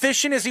as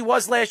efficient as he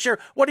was last year,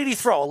 what did he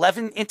throw?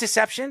 11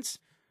 interceptions?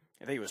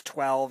 I think it was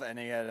 12, and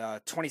he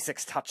had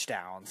 26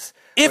 touchdowns.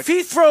 If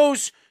he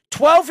throws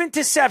 12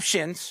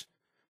 interceptions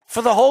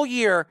for the whole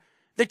year,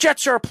 the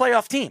Jets are a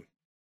playoff team.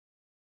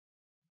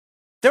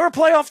 They're a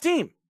playoff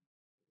team.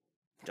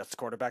 Jets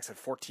quarterbacks had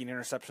 14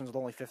 interceptions with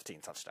only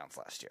 15 touchdowns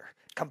last year,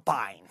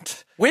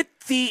 combined. With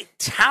the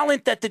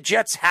talent that the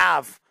Jets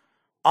have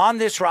on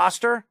this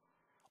roster,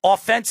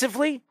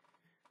 offensively,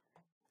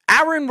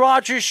 Aaron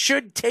Rodgers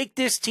should take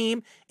this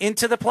team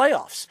into the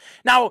playoffs.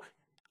 Now,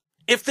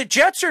 if the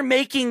Jets are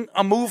making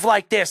a move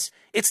like this,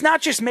 it's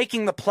not just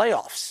making the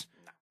playoffs.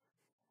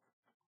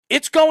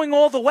 It's going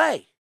all the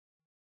way.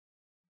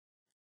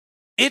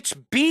 It's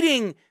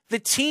beating the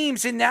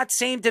teams in that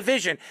same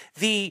division.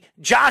 The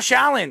Josh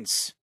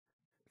Allens,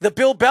 the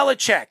Bill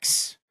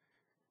Belichicks,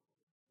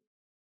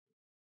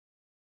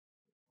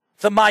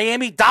 the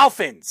Miami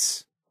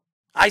Dolphins.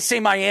 I say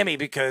Miami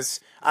because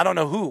I don't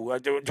know who.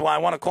 Do I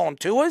want to call them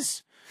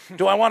Tuas?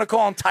 Do I want to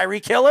call them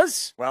Tyreek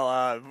Hills?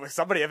 Well,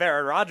 somebody that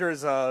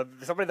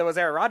was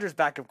Aaron Rodgers'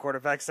 backup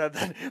quarterback said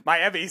that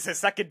Miami's his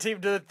second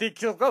team to think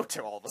he'll go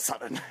to all of a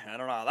sudden. I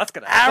don't know how that's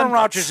going to happen. Aaron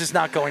Rodgers is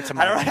not going to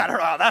Miami. I don't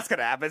know how that's going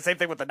to happen. Same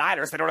thing with the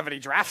Niners. They don't have any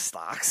draft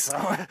stocks.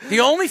 So. The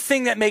only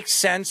thing that makes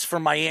sense for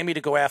Miami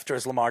to go after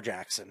is Lamar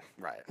Jackson.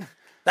 Right.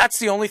 That's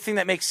the only thing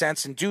that makes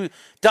sense. And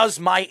does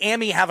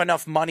Miami have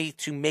enough money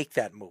to make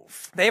that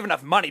move? They have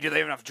enough money. Do they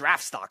have enough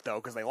draft stock, though?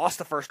 Because they lost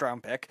the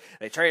first-round pick.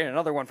 They traded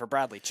another one for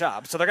Bradley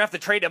Chubb. So they're going to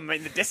have to trade him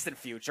in the distant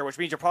future, which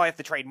means you'll probably have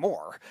to trade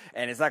more.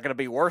 And it's not going to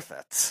be worth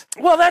it.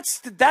 Well, that's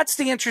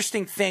the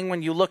interesting thing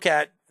when you look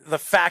at the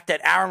fact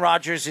that Aaron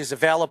Rodgers is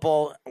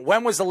available.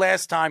 When was the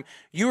last time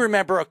you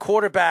remember a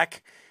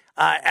quarterback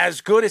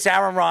as good as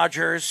Aaron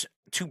Rodgers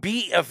to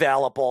be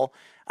available?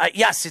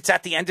 Yes, it's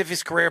at the end of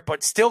his career,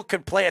 but still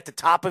could play at the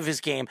top of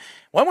his game.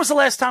 When was the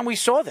last time we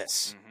saw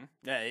this?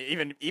 Mm-hmm. Yeah,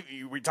 even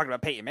we were talking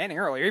about Peyton Manning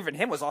earlier. Even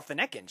him was off the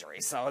neck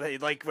injury. So when he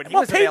was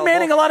Peyton available,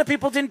 Manning, a lot of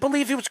people didn't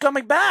believe he was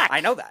coming back.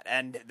 I know that,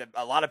 and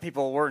a lot of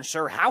people weren't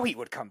sure how he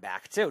would come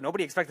back too.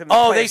 Nobody expected him to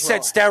play they as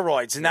said well.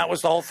 Steroids, and that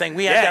was the whole thing.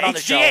 We had that on the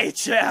show.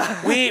 HGH,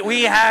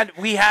 yeah.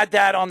 we had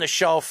that on the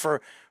show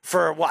for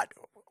what?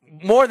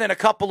 More than a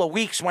couple of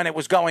weeks when it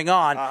was going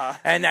on,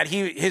 and that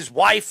his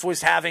wife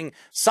was having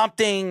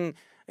something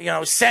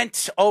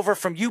sent over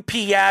from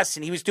UPS,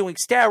 and he was doing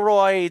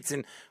steroids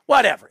and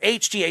whatever,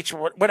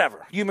 HGH,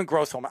 whatever, human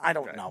growth hormone. I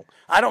don't know.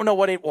 I don't know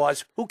what it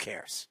was. Who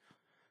cares?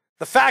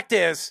 The fact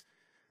is,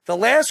 the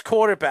last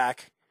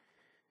quarterback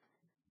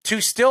to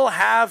still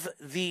have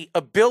the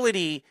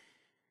ability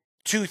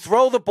to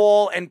throw the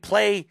ball and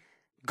play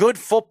good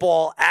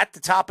football at the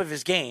top of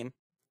his game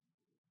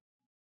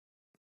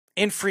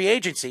in free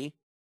agency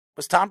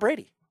was Tom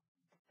Brady.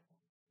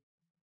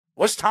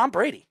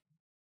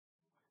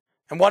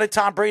 And what did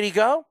Tom Brady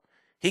go?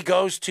 He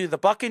goes to the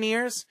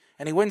Buccaneers,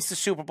 and he wins the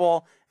Super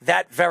Bowl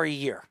that very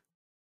year.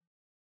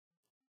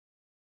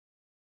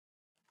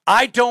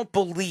 I don't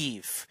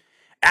believe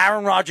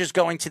Aaron Rodgers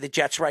going to the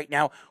Jets right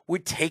now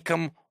would take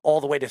him all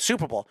the way to the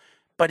Super Bowl.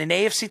 But an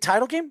AFC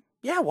title game?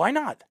 Yeah, why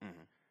not?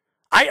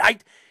 I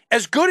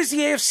as good as the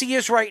AFC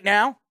is right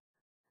now,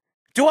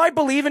 do I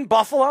believe in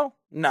Buffalo?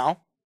 No.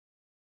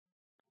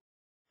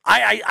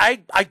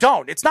 I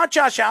don't. It's not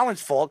Josh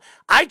Allen's fault.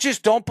 I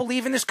just don't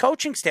believe in this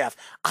coaching staff.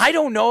 I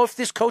don't know if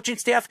this coaching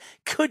staff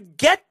could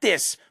get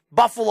this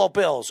Buffalo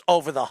Bills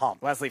over the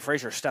hump. Leslie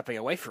Frazier stepping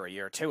away for a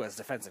year, too, as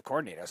defensive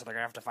coordinator, so they're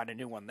going to have to find a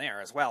new one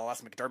there as well,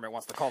 unless McDermott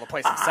wants to call the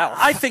place himself.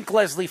 I think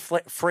Leslie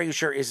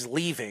Frazier is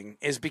leaving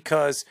is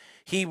because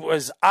he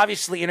was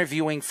obviously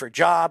interviewing for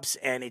jobs,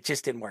 and it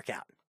just didn't work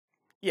out.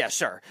 Yeah,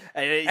 sure.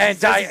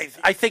 And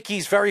I think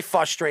he's very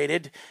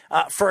frustrated.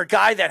 For a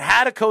guy that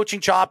had a coaching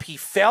job, he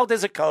failed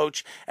as a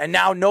coach, and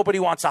now nobody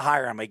wants to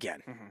hire him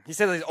again. He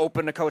said he's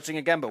open to coaching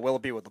again, but will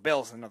it be with the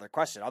Bills? Another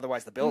question.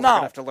 Otherwise, the Bills are going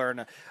to have to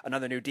learn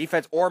another new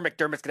defense, or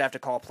McDermott's going to have to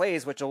call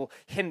plays, which will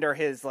hinder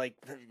his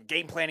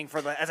game planning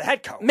as a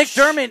head coach.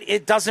 McDermott,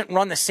 it doesn't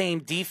run the same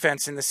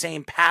defense and the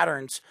same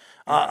patterns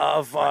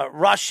of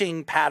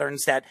rushing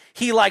patterns that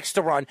he likes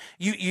to run.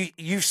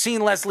 You've seen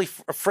Leslie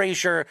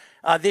Frazier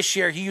this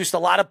year. He used a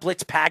lot of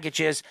blitz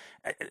packages.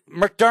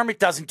 McDermott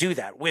doesn't do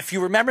that. If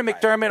you remember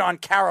McDermott on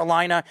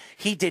Carolina,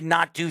 he did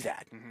not do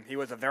that. He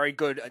was a very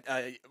good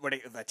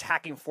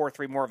attacking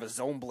 4-3, more of a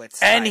zone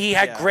blitz. And he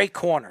had great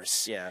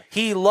corners. Yeah.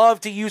 He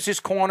loved to use his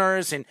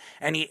corners,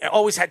 and he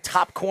always had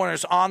top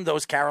corners on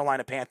those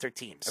Carolina Panther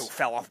teams. Who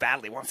fell off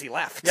badly once he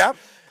left. Yep.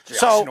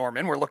 Josh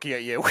Norman, we're looking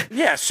at you.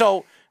 Yeah,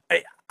 so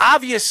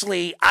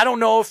obviously, I don't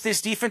know if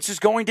this defense is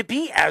going to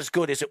be as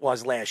good as it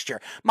was last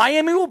year.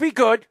 Miami will be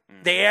good.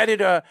 They added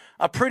a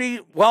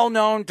pretty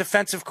well-known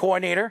defensive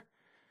coordinator.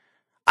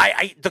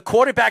 The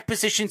quarterback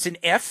position's an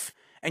if,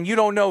 and you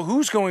don't know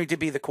who's going to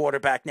be the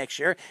quarterback next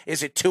year.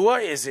 Is it Tua?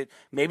 Is it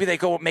maybe they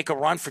go make a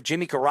run for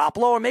Jimmy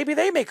Garoppolo, or maybe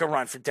they make a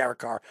run for Derek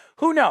Carr?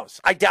 Who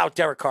knows? I doubt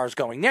Derek Carr is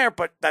going there,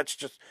 but that's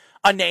just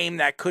a name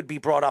that could be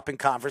brought up in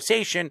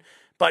conversation.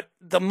 But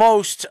the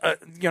most,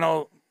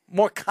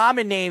 more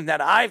common name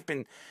that I've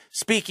been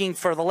speaking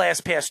for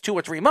the past 2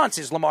 or 3 months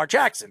is Lamar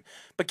Jackson.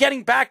 But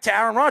getting back to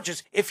Aaron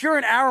Rodgers, if you're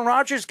an Aaron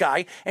Rodgers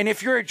guy and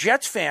if you're a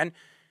Jets fan,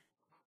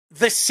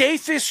 the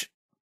safest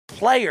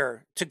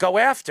player to go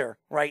after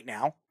right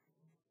now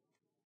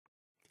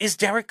is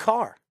Derek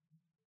Carr.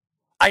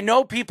 I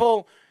know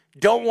people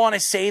don't want to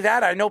say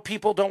that. I know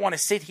people don't want to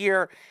sit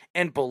here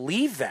and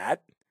believe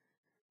that.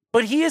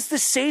 But he is the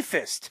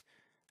safest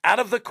out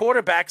of the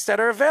quarterbacks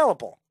that are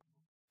available.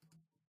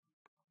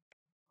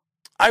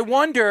 I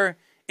wonder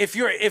if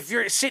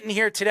you're sitting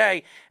here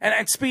today,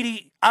 and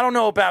Speedy, I don't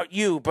know about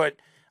you, but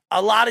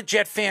a lot of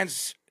Jet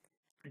fans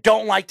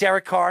don't like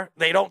Derek Carr.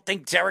 They don't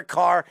think Derek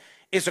Carr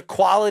is a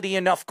quality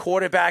enough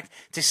quarterback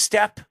to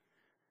step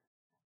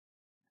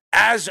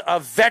as a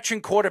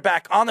veteran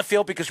quarterback on the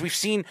field, because we've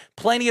seen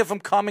plenty of them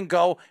come and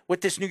go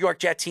with this New York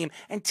Jet team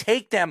and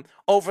take them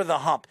over the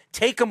hump,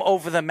 take them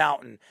over the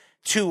mountain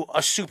to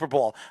a Super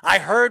Bowl. I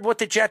heard what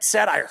the Jets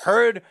said. I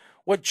heard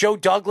what Joe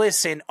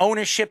Douglas and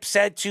ownership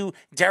said to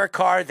Derek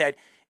Carr, that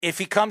if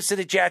he comes to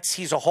the Jets,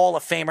 he's a Hall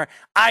of Famer.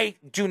 I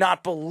do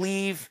not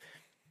believe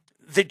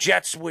the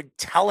Jets would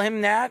tell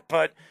him that,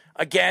 but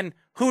again,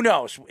 who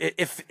knows?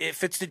 If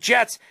it's the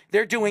Jets,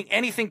 they're doing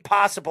anything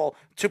possible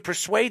to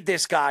persuade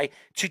this guy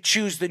to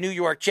choose the New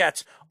York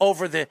Jets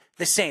over the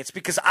Saints,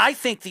 because I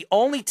think the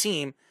only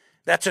team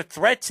that's a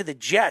threat to the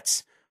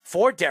Jets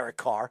for Derek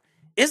Carr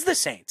is the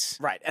Saints.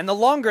 Right. And the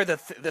longer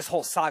this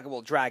whole saga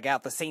will drag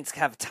out, the Saints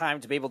have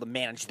time to be able to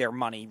manage their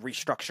money,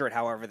 restructure it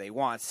however they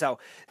want. So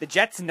the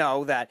Jets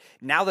know that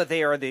now that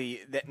they are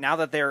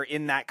they're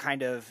in that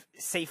kind of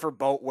safer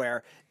boat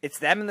where it's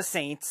them and the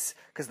Saints,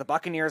 because the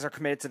Buccaneers are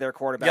committed to their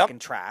quarterback in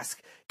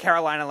Trask.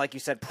 Carolina, like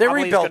you said,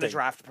 probably is going to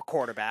draft a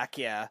quarterback.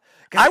 Yeah.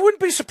 I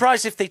wouldn't be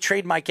surprised if they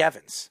trade Mike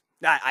Evans.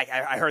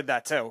 I heard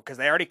that too, because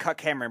they already cut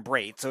Cameron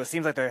Brate, so it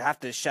seems like they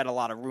have to shed a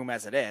lot of room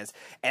as it is.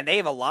 And they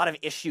have a lot of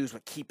issues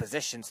with key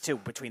positions too,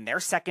 between their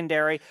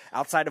secondary,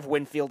 outside of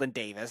Winfield and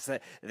Davis.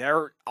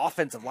 Their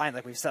offensive line,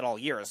 like we've said all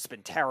year, has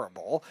been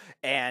terrible.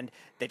 And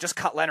they just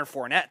cut Leonard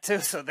Fournette too,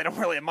 so they don't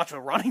really have much of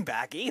a running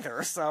back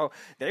either. So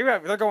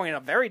they're going in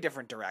a very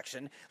different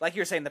direction. Like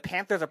you were saying, the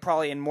Panthers are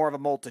probably in more of a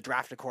mold to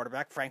draft a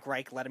quarterback. Frank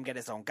Reich let him get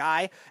his own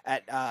guy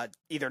at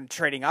either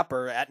trading up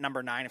or at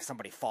number 9 if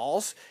somebody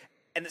falls.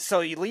 And so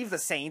you leave the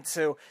Saints,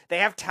 who they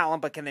have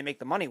talent, but can they make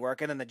the money work?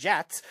 And then the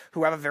Jets,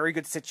 who have a very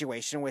good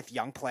situation with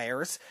young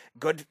players,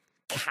 good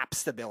cap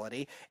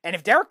stability. And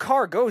if Derek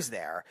Carr goes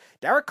there,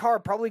 Derek Carr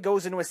probably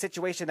goes into a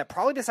situation that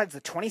probably decides the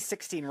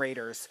 2016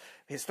 Raiders,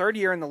 his third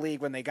year in the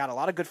league when they got a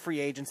lot of good free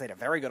agents, they had a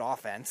very good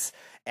offense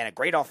and a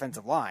great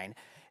offensive line.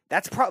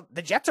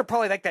 The Jets are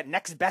probably like that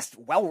next best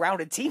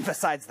well-rounded team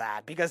besides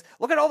that, because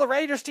look at all the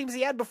Raiders teams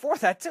he had before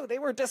that too. They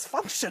were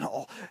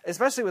dysfunctional,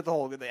 especially with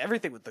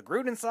everything with the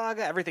Gruden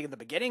saga, everything in the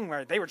beginning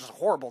where they were just a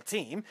horrible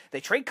team. They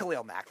trade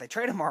Khalil Mack, they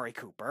trade Amari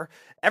Cooper,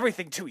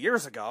 everything 2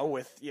 years ago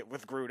with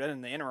Gruden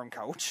and the interim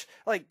coach.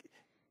 Like,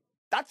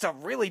 that's a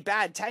really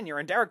bad tenure,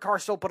 and Derek Carr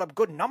still put up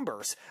good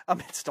numbers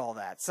amidst all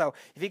that. So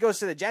if he goes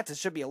to the Jets, it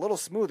should be a little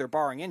smoother,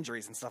 barring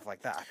injuries and stuff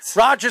like that.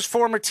 Rodgers'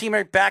 former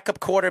teammate, backup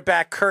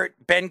quarterback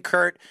Ben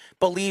Kurt,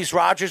 believes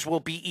Rodgers will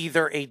be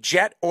either a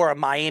Jet or a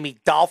Miami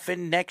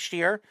Dolphin next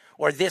year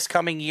or this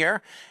coming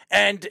year.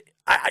 And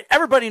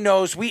everybody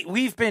knows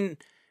we've been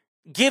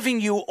giving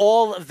you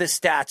all of the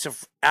stats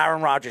of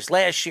Aaron Rodgers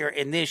last year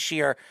and this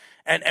year.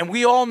 And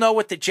we all know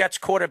what the Jets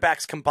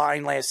quarterbacks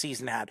combined last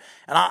season had.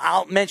 And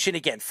I'll mention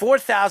again,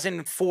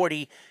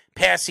 4,040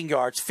 passing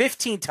yards,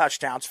 15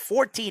 touchdowns,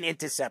 14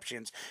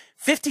 interceptions,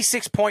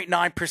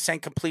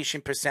 56.9%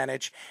 completion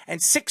percentage, and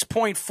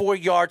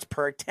 6.4 yards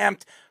per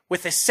attempt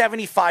with a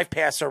 75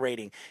 passer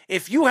rating.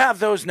 If you have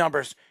those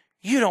numbers,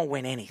 you don't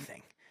win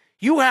anything.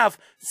 You have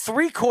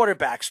 3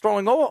 quarterbacks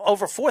throwing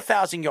over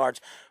 4,000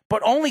 yards,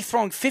 but only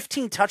throwing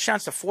 15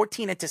 touchdowns to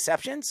 14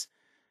 interceptions.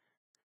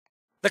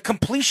 The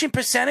completion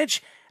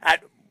percentage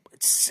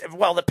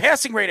the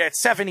passing rate at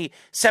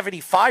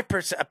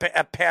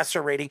 75%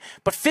 passer rating,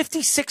 but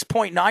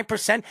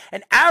 56.9%.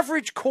 An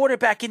average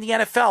quarterback in the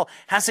NFL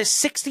has a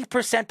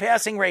 60%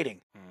 passing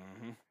rating.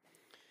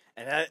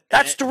 Mm-hmm.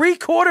 That's 3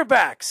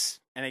 quarterbacks.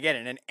 And again,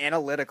 in an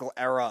analytical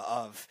era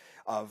of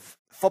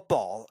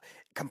football,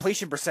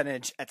 completion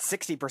percentage at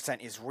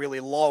 60% is really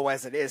low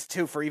as it is,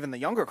 too, for even the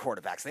younger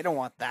quarterbacks. They don't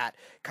want that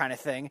kind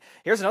of thing.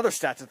 Here's another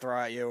stat to throw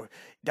at you.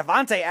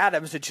 Davante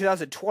Adams in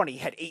 2020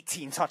 had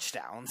 18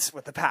 touchdowns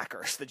with the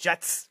Packers. The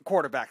Jets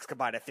quarterbacks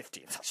combined at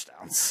 15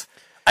 touchdowns.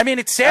 I mean,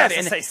 it's sad.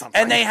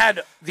 And they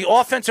had the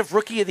offensive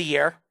rookie of the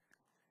year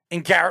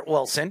in Garrett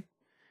Wilson.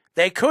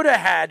 They could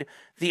have had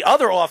the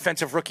other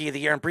offensive rookie of the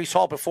year in Breece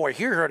Hall before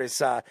he hurt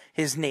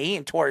his knee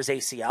and tore his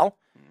ACL.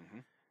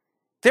 Mm-hmm.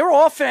 Their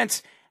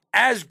offense,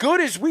 as good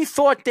as we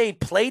thought they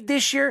played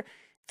this year,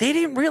 they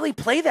didn't really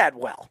play that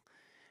well.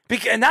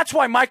 And that's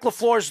why Mike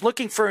LaFleur is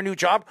looking for a new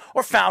job,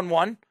 or found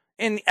one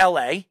in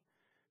L.A.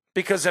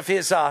 because of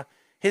his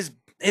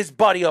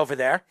buddy over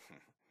there.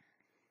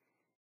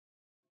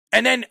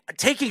 And then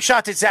taking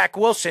shots at Zach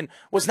Wilson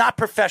was not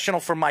professional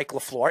for Mike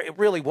LaFleur. It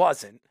really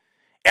wasn't.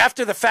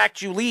 After the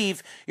fact you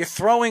leave, you're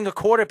throwing a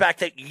quarterback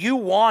that you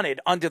wanted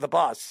under the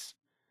bus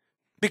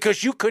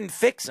because you couldn't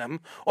fix him,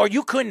 or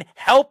you couldn't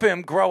help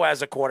him grow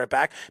as a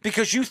quarterback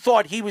because you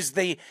thought he was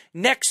the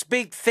next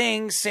big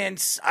thing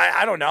since,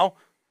 I don't know,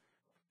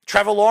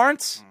 Trevor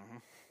Lawrence? Mm-hmm.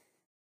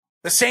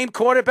 The same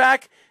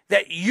quarterback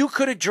that you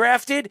could have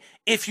drafted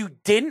if you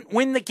didn't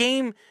win the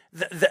game,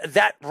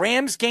 that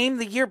Rams game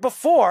the year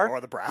before.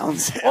 Or the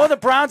Browns. Or the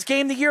Browns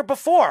game the year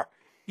before.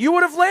 You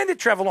would have landed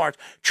Trevor Lawrence.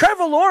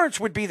 Trevor Lawrence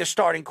would be the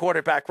starting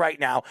quarterback right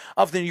now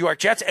of the New York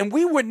Jets, and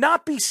we would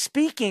not be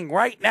speaking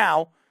right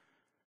now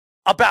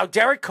about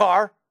Derek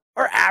Carr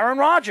or Aaron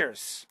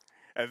Rodgers.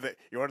 And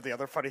you know what the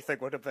other funny thing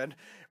would have been?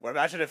 Well,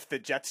 imagine if the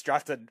Jets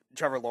drafted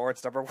Trevor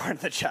Lawrence number 1 and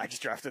the Jags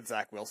drafted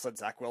Zach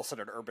Wilson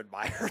and Urban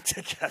Meyer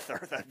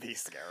together. That'd be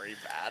scary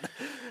bad.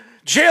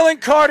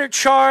 Jalen Carter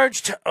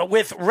charged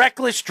with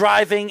reckless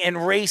driving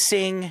and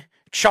racing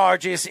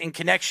charges in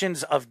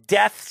connections of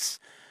deaths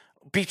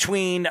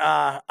between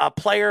a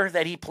player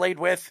that he played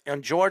with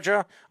in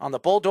Georgia on the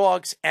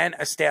Bulldogs and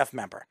a staff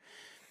member.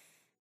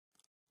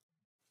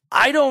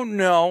 I don't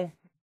know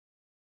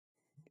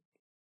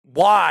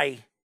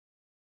why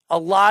a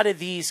lot of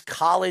these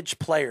college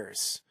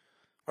players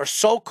or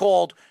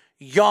so-called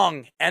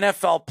young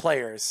NFL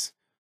players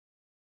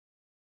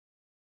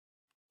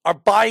are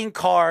buying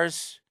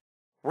cars,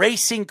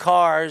 racing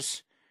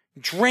cars,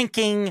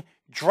 drinking,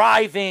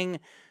 driving,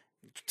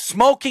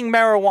 smoking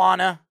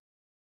marijuana,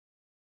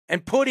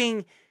 and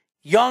putting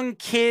young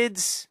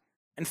kids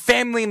and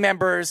family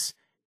members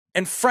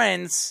and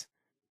friends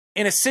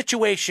in a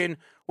situation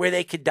where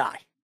they could die.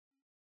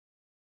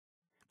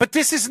 But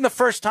this isn't the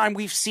first time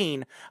we've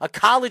seen a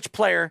college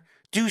player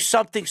do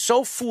something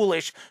so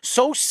foolish,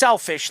 so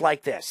selfish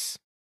like this.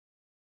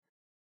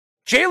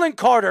 Jalen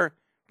Carter,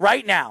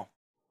 right now,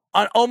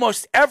 on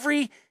almost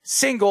every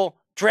single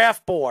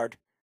draft board,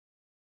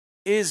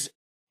 is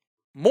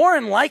more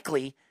than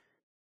likely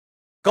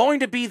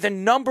going to be the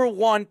number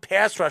 1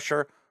 pass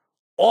rusher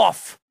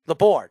off the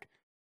board.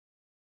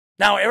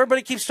 Now,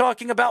 everybody keeps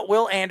talking about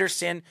Will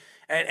Anderson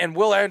and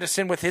Will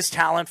Anderson with his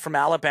talent from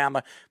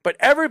Alabama, but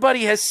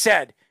everybody has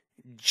said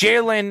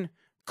Jalen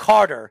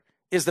Carter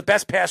is the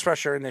best pass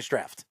rusher in this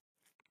draft.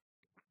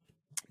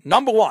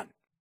 Number 1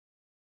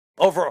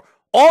 over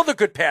all the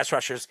good pass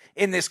rushers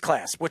in this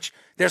class, which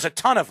there's a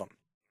ton of them.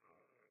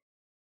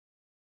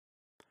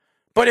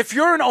 But if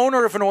you're an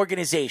owner of an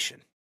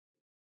organization,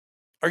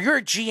 or you're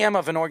a GM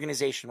of an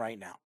organization right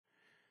now,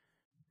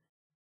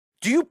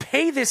 do you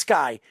pay this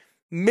guy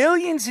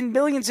millions and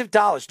millions of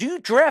dollars? Do you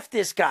draft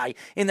this guy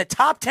in the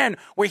top 10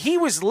 where he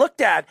was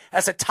looked at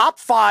as a top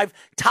 5,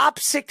 top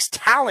 6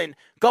 talent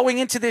going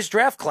into this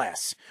draft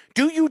class?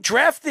 Do you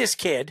draft this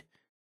kid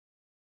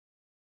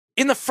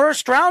in the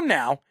first round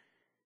now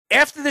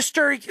after the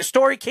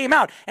story came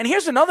out? And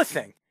here's another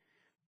thing.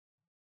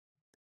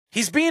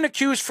 He's being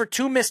accused for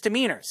 2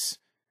 misdemeanors.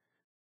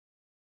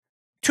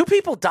 2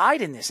 people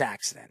died in this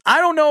accident. I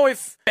don't know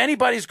if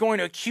anybody's going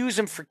to accuse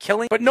him for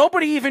killing, but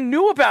nobody even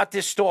knew about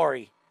this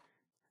story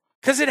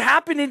because it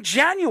happened in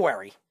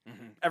January.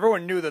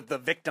 Everyone knew that the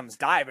victims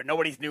died, but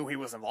nobody knew he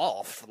was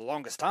involved for the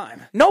longest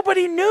time.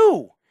 Nobody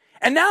knew.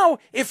 And now,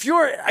 if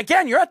you're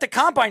at the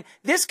combine,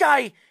 this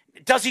guy,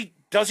 does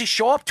he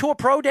show up to a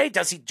pro day?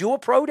 Does he do a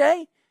pro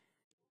day?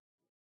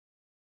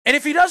 And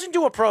if he doesn't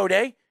do a pro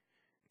day,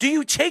 do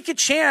you take a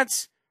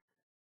chance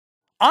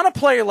on a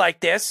player like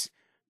this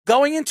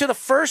going into the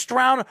first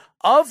round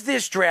of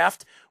this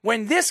draft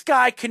when this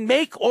guy can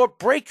make or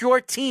break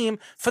your team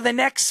for the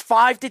next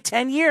 5 to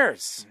 10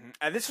 years?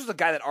 And this was a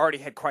guy that already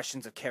had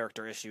questions of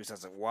character issues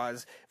as it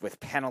was,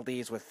 with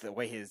penalties, with the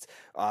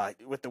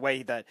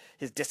way that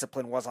his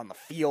discipline was on the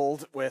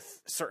field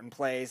with certain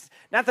plays.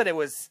 Not that it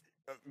was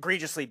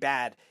egregiously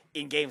bad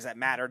in games that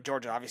mattered.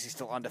 Georgia obviously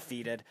still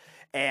undefeated,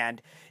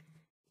 and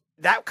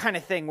that kind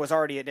of thing was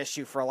already an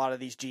issue for a lot of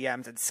these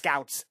GMs and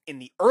scouts in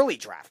the early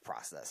draft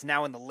process.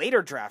 Now, in the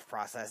later draft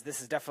process, this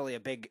is definitely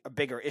a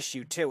bigger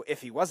issue, too,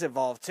 if he was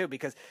involved, too,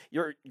 because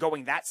you're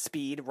going that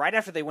speed right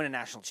after they win a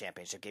national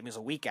championship game. It was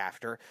a week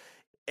after.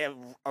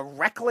 A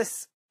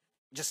reckless,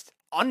 just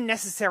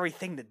unnecessary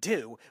thing to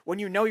do when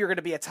you know you're going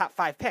to be a top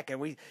 5 pick. And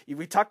we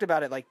talked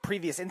about it, like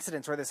previous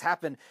incidents where this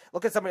happened.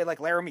 Look at somebody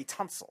like Laramie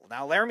Tunsil.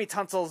 Now, Laramie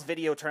Tunsil's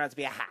video turned out to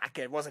be a hack.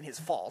 It wasn't his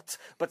fault,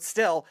 but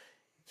still,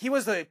 he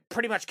was the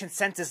pretty much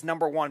consensus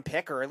number 1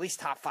 pick, or at least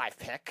top 5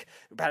 pick,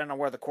 depending on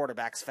where the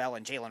quarterbacks fell,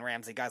 and Jalen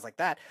Ramsey, guys like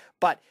that.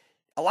 But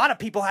a lot of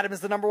people had him as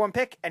the number 1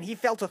 pick, and he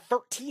fell to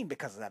 13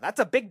 because of that. That's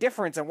a big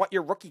difference in what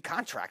your rookie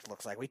contract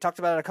looks like. We talked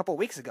about it a couple of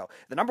weeks ago.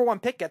 The number 1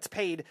 pick gets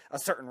paid a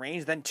certain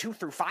range, then 2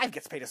 through 5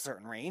 gets paid a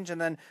certain range, and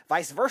then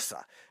vice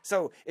versa.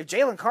 So if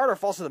Jalen Carter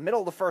falls to the middle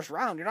of the first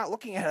round, you're not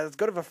looking at as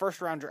good of a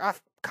first-round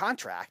draft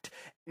contract.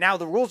 Now,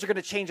 the rules are going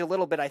to change a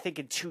little bit, I think,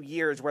 in 2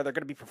 years, where they're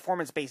going to be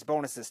performance-based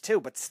bonuses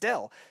too, but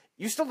still,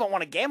 you still don't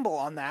want to gamble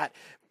on that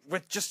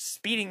with just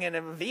speeding in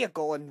a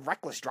vehicle and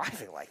reckless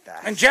driving like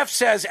that. And Jeff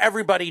says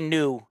everybody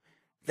knew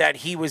that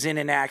he was in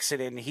an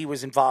accident and he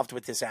was involved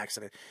with this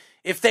accident.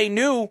 If they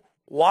knew,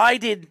 why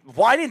didn't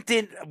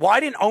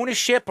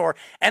ownership or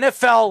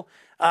NFL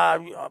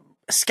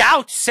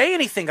scouts say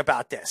anything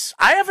about this?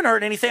 I haven't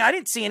heard anything. I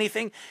didn't see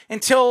anything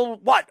until,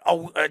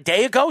 a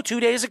day ago, 2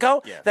 days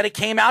ago, that it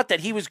came out that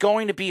he was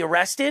going to be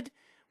arrested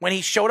when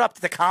he showed up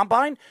to the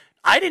combine.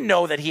 I didn't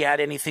know that he had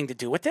anything to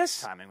do with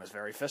this. Timing was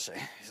very fishy,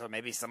 so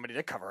maybe somebody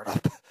did cover it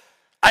up.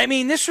 I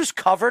mean, this was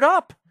covered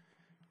up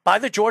by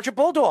the Georgia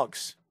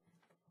Bulldogs.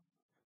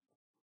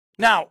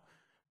 Now,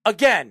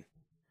 again,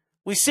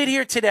 we sit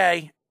here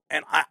today,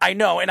 and I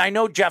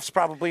know Jeff's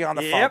probably on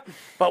the phone,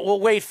 but we'll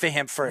wait for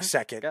him for a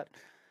second. Good.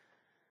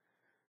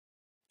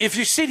 If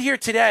you sit here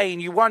today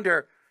and you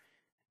wonder,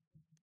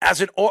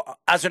 as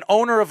an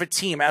owner of a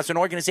team, as an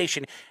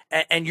organization,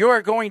 and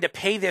you're going to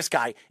pay this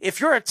guy, if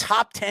you're a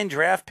top 10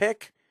 draft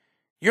pick,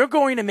 you're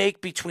going to make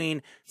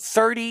between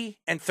 $30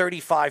 and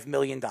 $35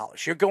 million.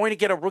 You're going to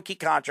get a rookie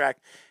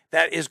contract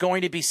that is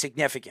going to be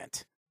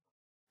significant.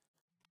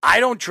 I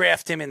don't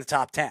draft him in the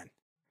top 10.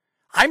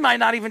 I might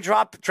not even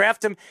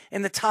draft him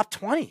in the top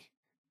 20.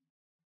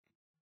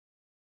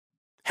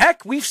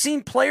 Heck, we've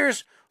seen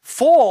players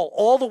fall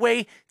all the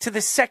way to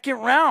the second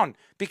round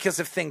because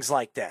of things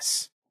like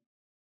this.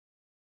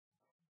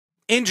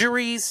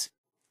 Injuries,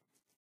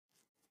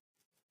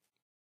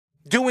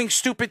 doing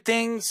stupid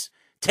things,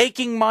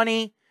 taking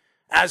money,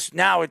 as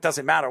now it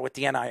doesn't matter with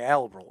the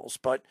NIL rules,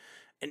 but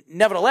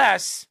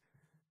nevertheless,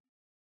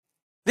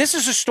 this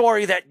is a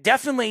story that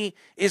definitely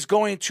is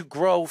going to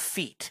grow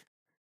feet.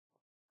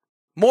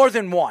 More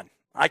than one,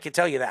 I can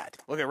tell you that.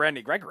 Look at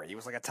Randy Gregory. He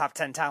was like a top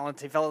 10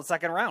 talent. He fell in the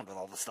second round with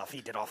all the stuff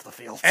he did off the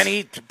field.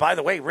 And by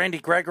the way, Randy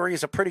Gregory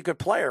is a pretty good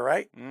player,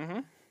 right? Mm-hmm.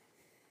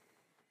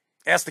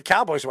 Ask the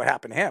Cowboys what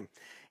happened to him.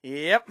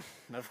 Yep.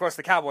 And of course,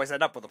 the Cowboys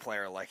end up with a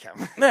player like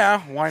him.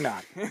 Yeah, why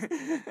not?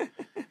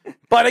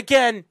 But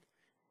again,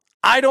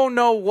 I don't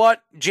know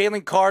what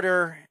Jalen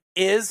Carter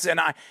is, and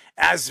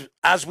as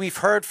we've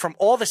heard from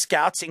all the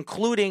scouts,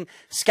 including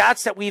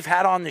scouts that we've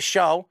had on the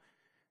show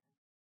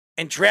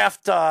and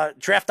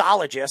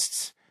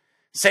draftologists,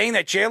 saying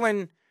that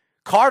Jalen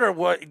Carter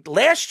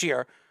last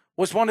year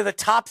was one of the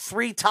top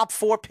 3, top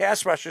 4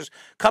 pass rushers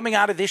coming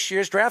out of this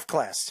year's draft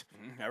class.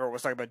 Everyone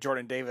was talking about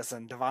Jordan Davis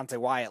and Devontae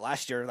Wyatt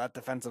last year, that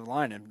defensive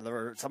line, and there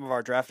were some of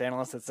our draft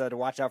analysts that said to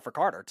watch out for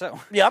Carter too.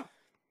 Yep.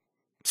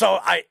 So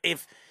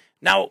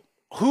now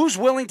who's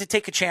willing to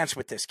take a chance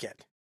with this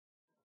kid?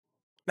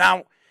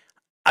 Now,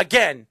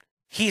 again,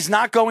 he's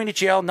not going to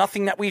jail.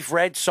 Nothing that we've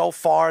read so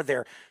far. There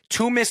are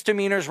 2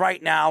 misdemeanors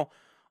right now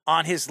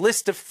on his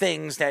list of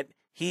things that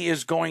he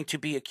is going to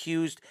be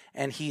accused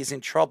and he is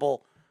in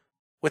trouble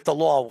with the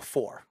law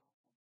for.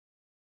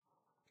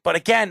 But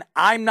again,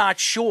 I'm not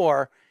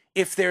sure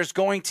if there's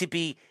going to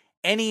be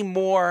any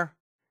more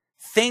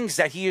things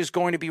that he is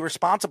going to be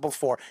responsible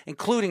for,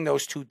 including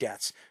those 2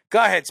 deaths.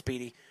 Go ahead,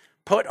 Speedy.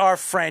 Put our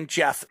friend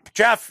Jeff.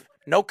 Jeff,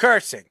 no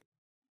cursing.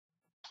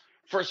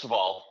 First of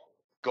all,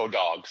 go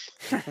Dogs.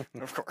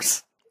 Of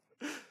course.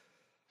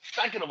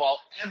 Second of all,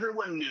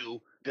 everyone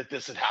knew that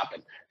this had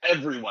happened.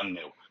 Everyone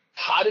knew.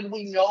 How did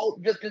we know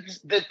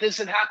that this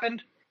had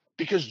happened?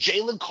 Because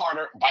Jalen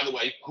Carter, by the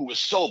way, who was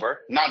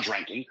sober, not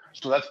drinking,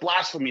 so that's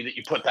blasphemy that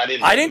you put that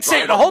in. I didn't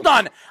say. No, hold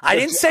on. I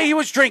didn't say he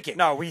was drinking.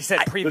 No, we said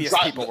previous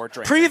people were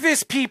drinking.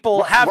 Previous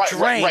people have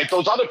drank. Right.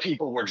 Those other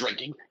people were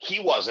drinking. He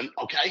wasn't.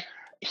 Okay.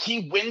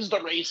 He wins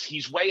the race.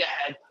 He's way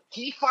ahead.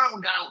 He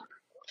found out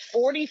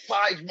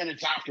 45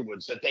 minutes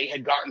afterwards that they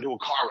had gotten into a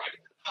car wreck.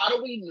 How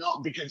do we know?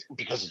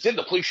 Because it's in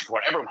the police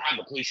report. Everyone had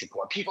the police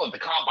report. People at the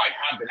combine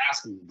have been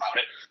asking about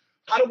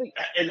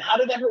it. How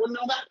did everyone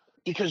know that?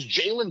 Because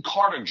Jalen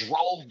Carter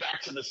drove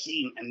back to the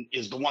scene and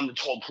is the one that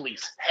told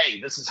police, hey,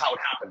 this is how it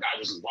happened. I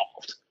was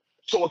involved.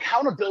 So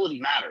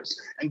accountability matters,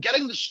 and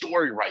getting the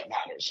story right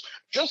matters.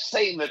 Just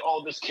saying that,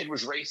 oh, this kid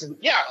was racing.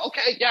 Yeah,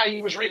 okay, yeah,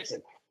 he was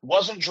racing.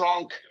 Wasn't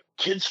drunk.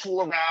 Kids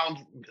fool around.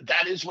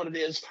 That is what it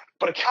is.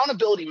 But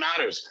accountability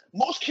matters.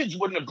 Most kids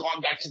wouldn't have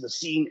gone back to the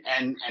scene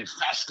and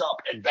fessed up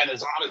and been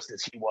as honest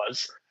as he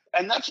was.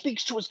 And that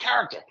speaks to his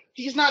character.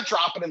 He's not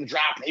dropping in the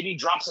draft. Maybe he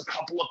drops a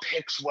couple of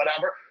picks,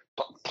 whatever.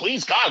 But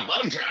please, God,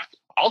 let him draft.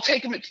 I'll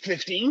take him at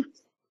 15.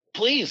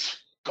 Please,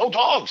 go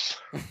Dogs.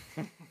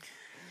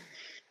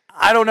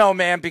 I don't know,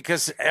 man,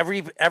 because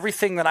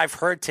everything that I've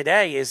heard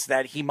today is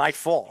that he might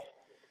fall.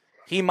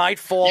 He might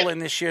fall in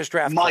this year's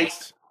draft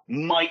class.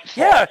 Might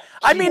fall. Yeah,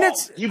 I mean,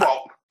 He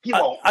won't. He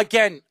won't.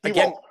 Again.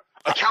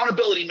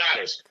 Accountability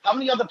matters. How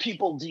many other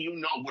people do you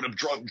know would have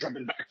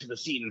driven back to the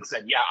scene and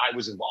said, yeah, I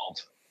was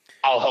involved.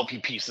 I'll help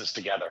you piece this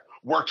together.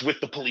 Worked with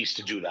the police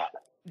to do that.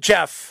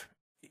 Jeff,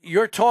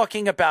 you're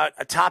talking about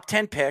a top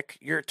 10 pick.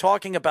 You're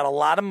talking about a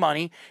lot of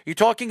money. You're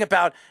talking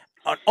about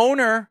an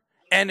owner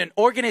and an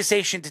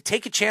organization to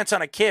take a chance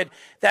on a kid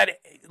that,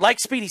 like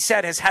Speedy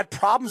said, has had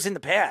problems in the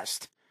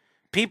past.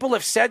 People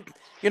have said,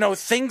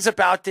 things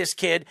about this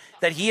kid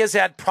that he has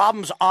had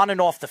problems on and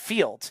off the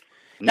field.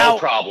 No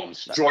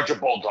problems. Georgia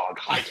Bulldog,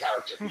 high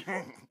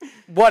character.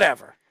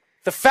 Whatever.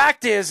 The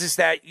fact is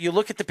that you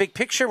look at the big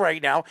picture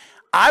right now.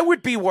 I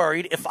would be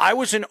worried if I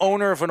was an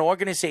owner of an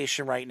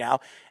organization right now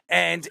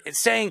and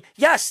saying,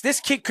 yes, this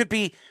kid could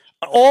be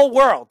all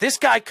world. This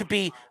guy could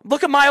be,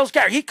 look at Myles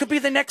Garrett. He could be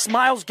the next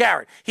Myles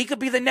Garrett. He could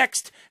be the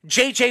next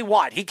J.J.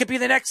 Watt. He could be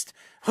the next,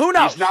 who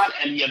knows? He's not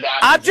any of that.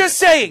 I'm just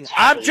saying,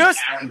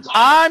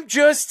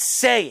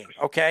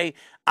 okay?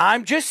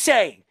 I'm just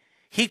saying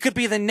he could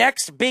be the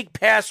next big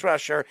pass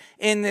rusher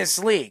in this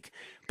league.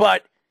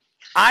 But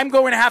I'm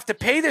going to have to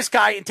pay this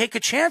guy and take a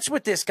chance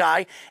with this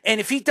guy. And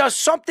if he does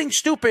something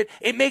stupid,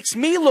 it makes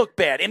me look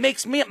bad. It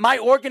makes my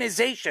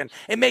organization,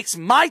 it makes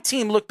my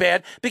team look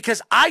bad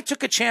because I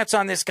took a chance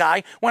on this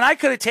guy when I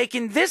could have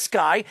taken this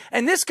guy.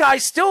 And this guy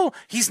still,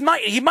 he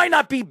might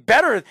not be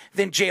better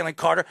than Jalen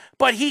Carter,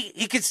 but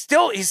he's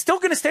still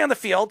going to stay on the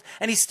field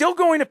and he's still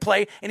going to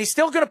play and he's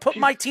still going to put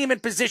my team in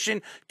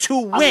position to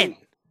win.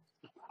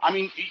 I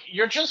mean,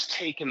 you're just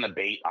taking the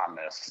bait on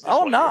this.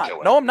 No, I'm not.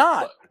 No, I'm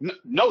not.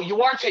 No,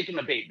 you are taking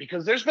the bait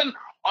because there's been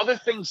other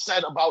things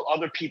said about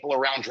other people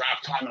around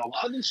draft time, and a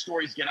lot of these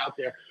stories get out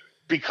there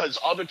because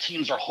other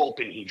teams are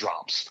hoping he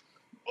drops.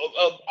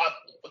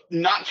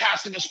 Not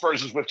casting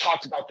aspersions, we've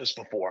talked about this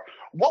before.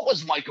 What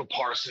was Micah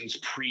Parsons'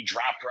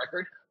 pre-draft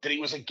record? That he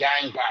was a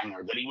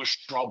gangbanger, that he was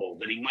trouble,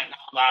 that he might not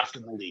last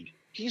in the league.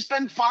 He's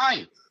been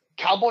fine.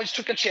 Cowboys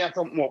took a chance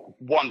on, well,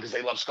 one, because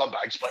they love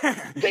scumbags,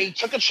 but they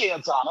took a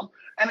chance on him,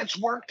 and it's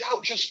worked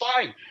out just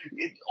fine.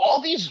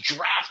 All these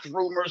draft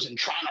rumors and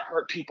trying to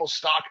hurt people's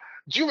stock.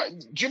 Do you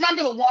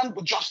remember the one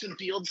with Justin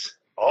Fields?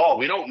 Oh,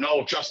 we don't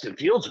know if Justin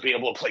Fields would be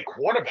able to play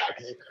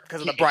quarterback.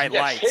 Because of the bright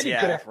lights,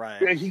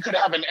 right. He could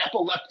have an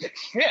epileptic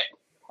fit.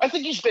 I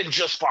think he's been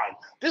just fine.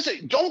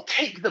 Don't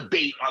take the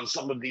bait on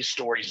some of these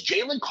stories.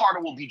 Jalen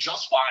Carter will be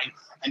just fine,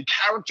 and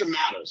character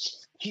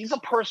matters. He's a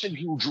person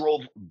who drove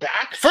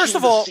back to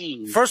the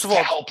scene to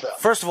help them.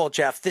 First of all,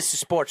 Jeff, this is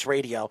sports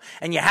radio,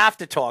 and you have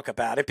to talk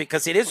about it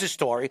because it is a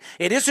story.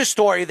 It is a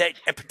story that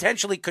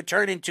potentially could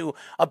turn into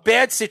a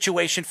bad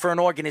situation for an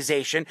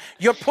organization.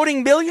 You're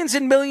putting millions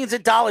and millions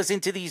of dollars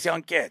into these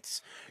young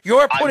kids.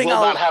 You're putting I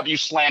will not have you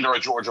slander a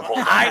Georgia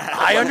Bulldog.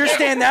 I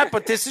understand that,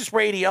 but this is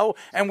radio,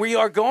 and we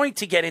are going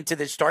to get into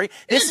this story.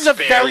 This is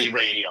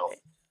radio.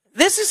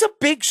 This is a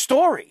big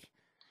story.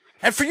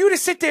 And for you to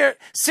sit there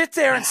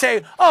and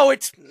say, "Oh,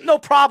 it's no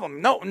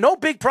problem, no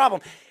big problem,"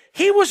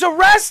 he was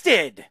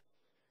arrested.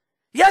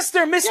 Yes,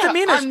 they're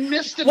misdemeanors.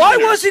 Why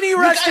wasn't he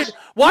arrested?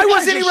 Why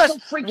wasn't he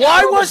arrested?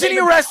 Why wasn't he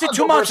arrested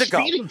 2 months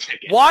ago?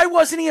 Why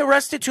wasn't he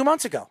arrested 2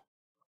 months ago?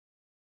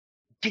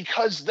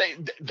 Because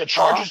the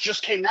charges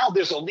just came out.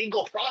 There's a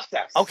legal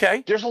process.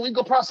 Okay. There's a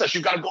legal process.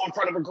 You've got to go in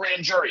front of a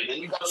grand jury. Then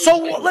you got to So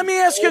let me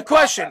ask you a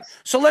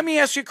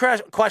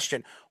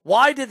question.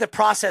 Why did the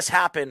process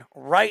happen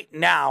right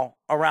now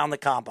around the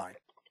combine?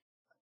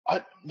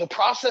 The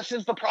process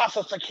is the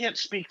process. I can't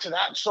speak to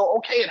that. So,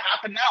 okay, it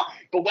happened now.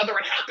 But whether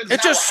it happens now,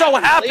 it just so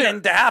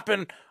happened to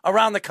happen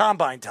around the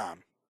combine,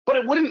 Tom. But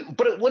it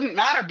wouldn't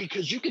matter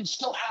because you can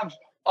still have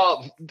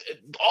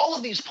all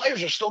of these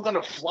players are still going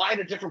to fly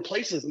to different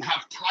places and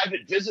have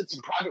private visits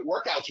and private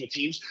workouts with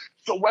teams.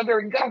 So whether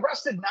he got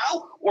arrested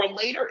now or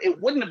later,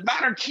 it wouldn't have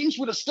mattered. Teams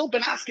would have still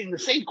been asking the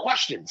same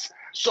questions.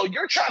 So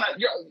you're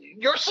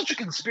such a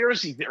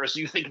conspiracy theorist.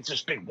 You think it's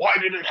this big. Why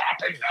did it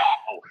happen?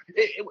 No,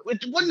 it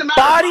wouldn't have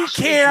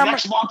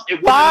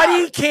mattered.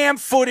 Body cam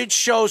footage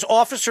shows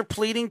officer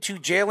pleading to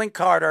Jalen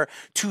Carter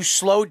to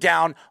slow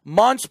down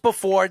months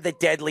before the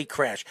deadly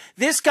crash.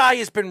 This guy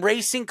has been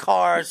racing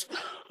cars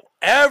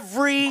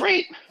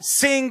every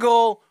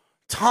single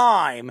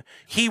time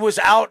he was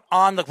out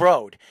on the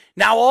road.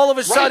 Now, all of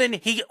a sudden,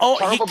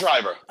 terrible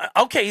driver.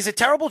 Okay, he's a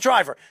terrible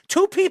driver.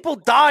 2 people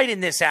died in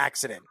this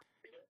accident.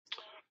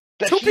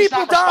 That 2 he's people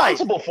not died.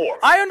 responsible for.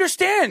 I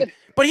understand,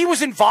 but he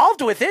was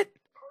involved with it.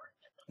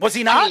 Was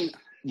he not? I mean,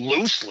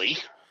 loosely.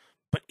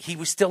 But he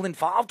was still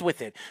involved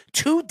with it.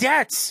 2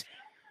 deaths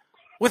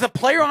with a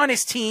player on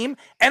his team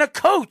and a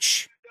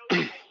coach.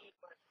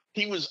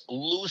 He was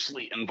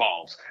loosely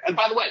involved. And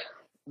by the way,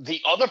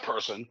 the other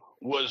person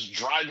was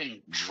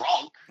driving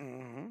drunk,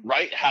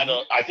 right? Had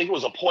I think it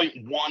was a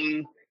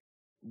 0.115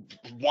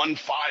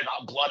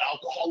 blood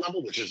alcohol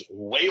level, which is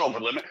way over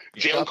the limit.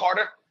 Jalen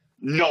Carter,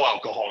 no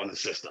alcohol in the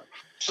system.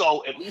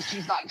 So at least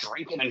he's not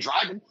drinking and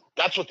driving.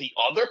 That's what the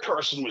other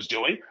person was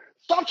doing.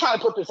 Stop trying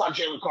to put this on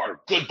Jalen Carter.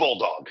 Good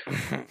bulldog.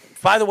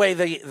 By the way,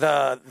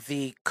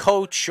 the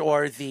coach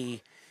or the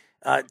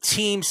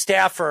team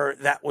staffer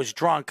that was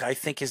drunk, I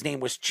think his name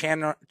was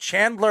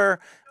Chandler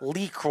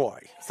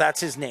LeCroy. That's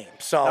his name.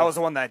 So that was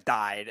the one that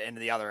died in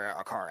the other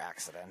car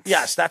accident.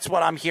 Yes, that's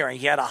what I'm hearing.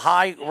 He had a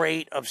high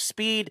rate of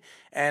speed,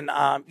 and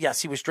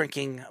yes, he was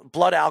drinking.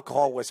 Blood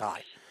alcohol was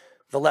high.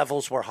 The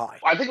levels were high.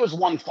 I think it was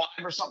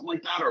 1.5 or something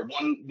like that, or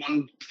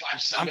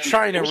 1.57. I'm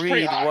trying to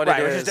read what it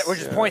is. Which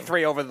is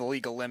 0.3 over the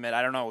legal limit.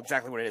 I don't know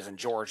exactly what it is in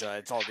Georgia.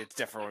 It's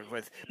different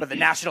but the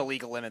national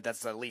legal limit,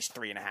 that's at least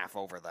 3.5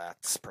 over that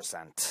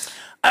percent.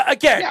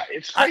 Again, yeah,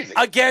 it's crazy.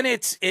 Again,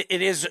 it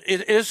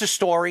is a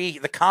story.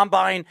 The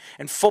combine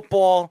and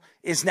football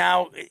is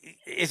now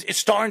is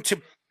starting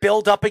to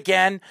build up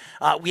again.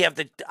 We have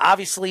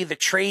obviously the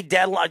trade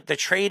deadline. The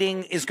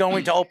trading is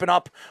going to open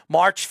up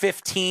March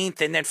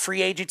 15th, and then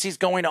free agency is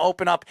going to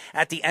open up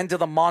at the end of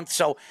the month.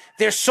 So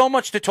there's so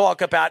much to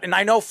talk about. And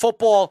I know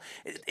football,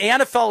 the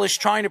NFL is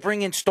trying to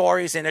bring in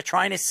stories, and they're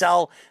trying to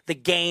sell the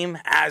game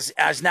as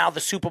now the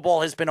Super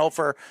Bowl has been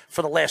over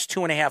for the last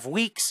 2.5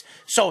 weeks.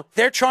 So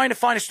they're trying to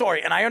find a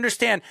story. And I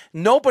understand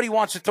nobody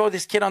wants to throw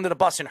this kid under the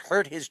bus and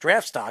hurt his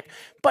draft stock,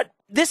 but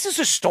this is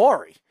a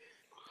story.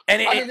 And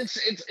I mean,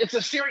 it's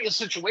a serious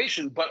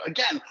situation, but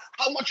again,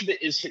 how much of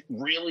it is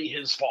really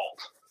his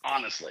fault?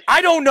 Honestly,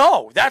 I don't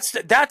know. That's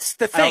the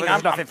thing. There's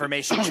enough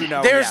information to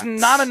know. There's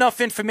not enough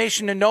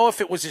information to know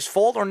if it was his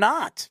fault or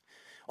not.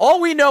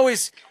 All we know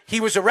is he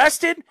was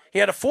arrested. He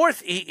had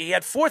he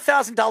had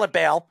 $4,000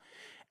 bail,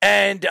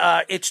 and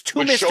it's two.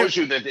 Which shows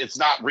you that it's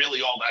not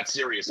really all that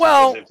serious.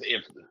 Well,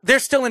 if they're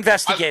still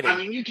investigating. I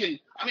mean,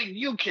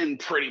 you can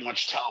pretty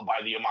much tell by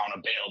the amount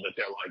of bail that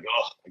they're like,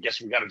 oh, I guess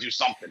we got to do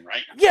something,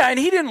 right? Yeah, and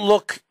he didn't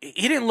look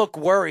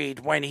worried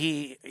when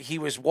he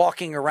was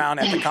walking around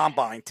at the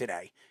combine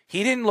today.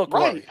 He didn't look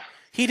worried.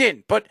 He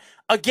didn't. But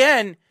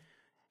again,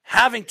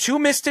 having 2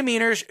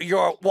 misdemeanors,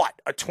 you're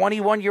what, a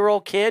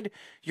 21-year-old kid?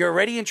 You're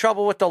already in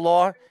trouble with the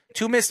law.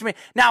 2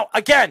 misdemeanors. Now,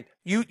 again,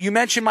 you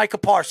mentioned Micah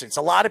Parsons.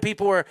 A lot of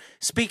people were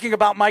speaking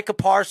about Micah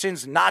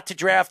Parsons, not to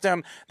draft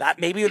him.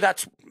 Maybe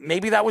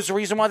that was the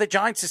reason why the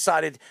Giants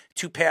decided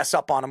to pass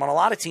up on him, and a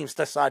lot of teams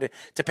decided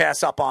to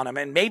pass up on him.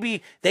 And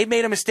maybe they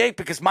made a mistake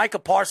because Micah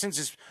Parsons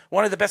is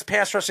one of the best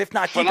pass rushers, if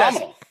not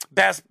the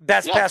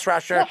best pass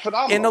rusher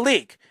in the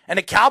league. And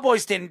the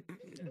Cowboys didn't.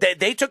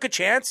 They took a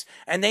chance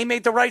and they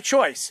made the right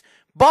choice.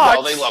 But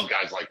well, they love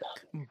guys like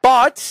that.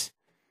 But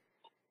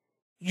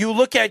you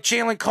look at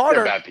Jalen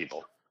Carter. They're bad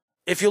people.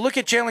 If you look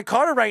at Jalen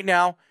Carter right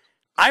now,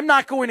 I'm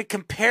not going to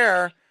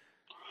compare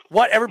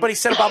what everybody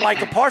said about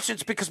Micah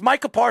Parsons because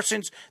Micah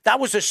Parsons, that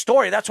was a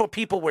story. That's what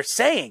people were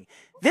saying.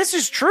 This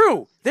is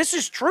true. This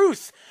is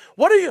truth.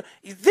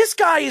 This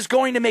guy is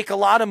going to make a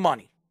lot of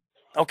money.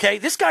 Okay?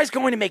 This guy's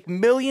going to make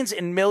millions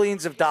and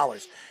millions of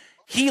dollars.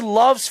 He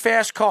loves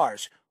fast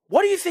cars.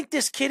 What do you think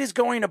this kid is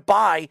going to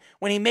buy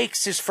when he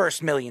makes his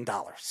first $1 million?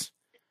 What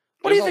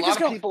do you think is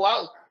going? People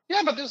out.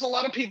 Yeah, but there's a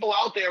lot of people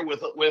out there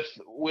with bad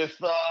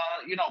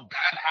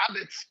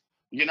habits.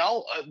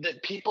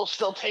 That people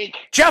still take.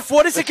 Jeff,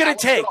 what is it going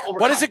to take?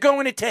 What is it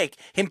going to take?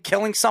 Him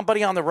killing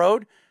somebody on the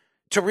road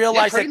to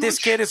realize that this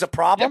kid is a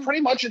problem? Yeah,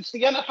 pretty much. It's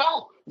the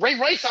NFL. Ray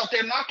Rice out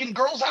there knocking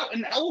girls out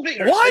in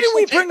elevators. Why do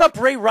we bring up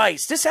Ray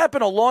Rice? This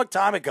happened a long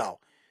time ago.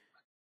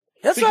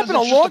 This happened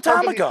a long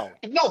time ago.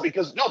 No,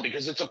 because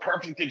it's a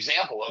perfect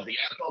example of the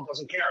NFL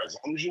doesn't care. As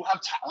long as you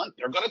have talent,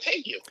 they're going to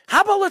take you.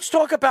 How about let's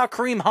talk about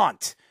Kareem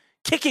Hunt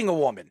kicking a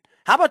woman?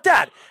 How about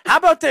that? How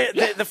about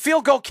the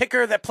field goal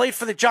kicker that played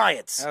for the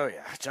Giants? Oh,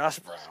 yeah, Josh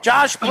Brown.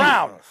 Josh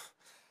Brown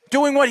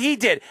doing what he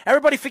did.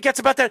 Everybody forgets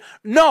about that.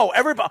 No,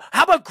 everybody.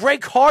 How about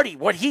Greg Hardy,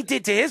 what he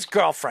did to his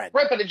girlfriend?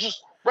 Right,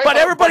 but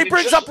everybody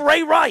brings up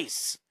Ray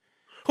Rice.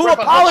 who Right,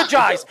 but-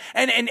 apologized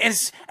and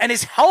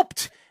has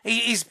helped.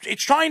 He's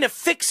trying to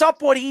fix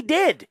up what he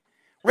did,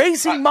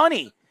 raising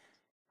money.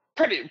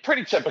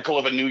 Pretty typical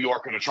of a New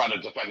Yorker to try to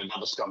defend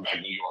another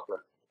scumbag New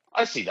Yorker.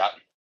 I see that.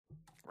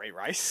 Ray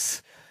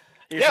Rice.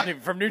 He's Yeah,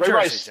 from New Ray Jersey,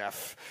 Rice.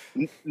 Jeff.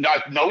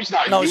 No, he's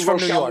not. No, he's from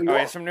New Rochelle, York. Oh,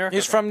 he's from New York.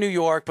 He's Okay. from New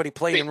York, but he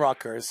played in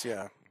Rutgers.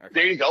 Yeah.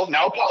 There you go.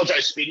 Now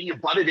apologize, Speedy. You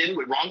butted in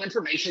with wrong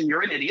information.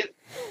 You're an idiot.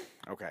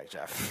 Okay,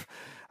 Jeff.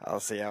 I'll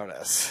see how it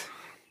is.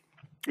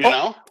 You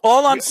know.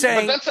 All I'm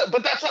saying.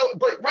 But that's how.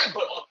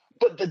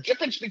 But the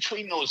difference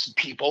between those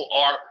people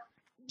are.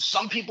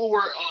 Some people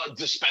were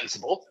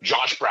dispensable.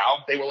 Josh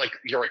Brown, they were like,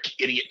 "You're an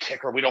idiot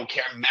kicker. We don't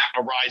care." Matt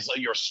Ariza,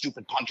 you're a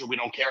stupid puncher. We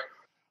don't care.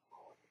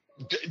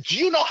 Do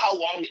you know how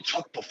long it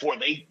took before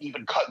they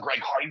even cut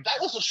Greg Hardy? That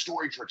was a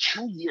story for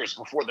 2 years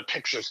before the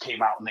pictures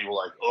came out, and they were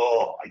like,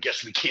 "Oh, I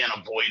guess we can't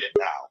avoid it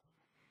now,"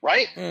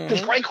 right?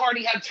 Because Greg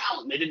Hardy had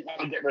talent, and they didn't want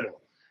to get rid of him.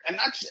 And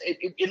that's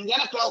in the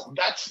NFL.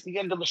 That's the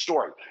end of the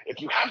story.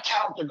 If you have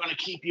talent, they're going to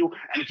keep you.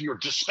 And if you're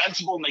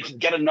dispensable and they can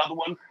get another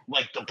one,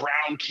 like the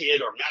Brown kid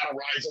or Matt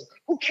Ariza,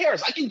 who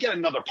cares? I can get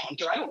another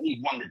punter. I don't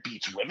need one that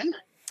beats women.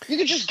 You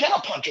can just get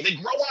a punter. They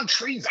grow on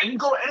trees. I can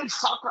go to any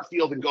soccer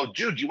field and go,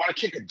 "Dude, do you want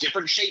to kick a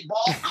different shaped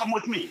ball? Come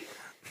with me."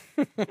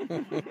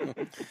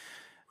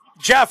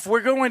 Jeff, we're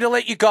going to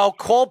let you go.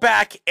 Call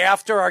back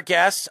after our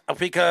guests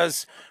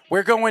because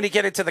we're going to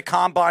get into the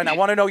Combine. I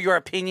want to know your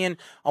opinion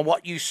on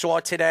what you saw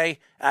today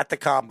at the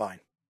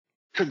Combine.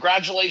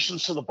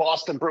 Congratulations to the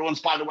Boston Bruins,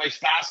 by the way,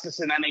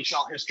 fastest in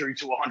NHL history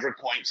to 100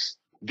 points.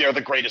 They're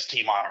the greatest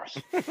team on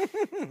earth.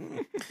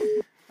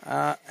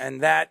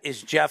 And that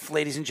is Jeff,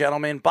 ladies and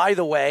gentlemen. By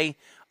the way,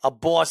 a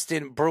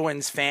Boston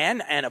Bruins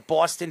fan and a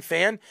Boston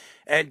fan.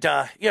 And,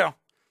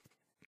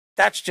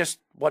 that's just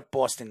what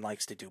Boston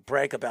likes to do,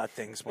 brag about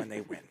things when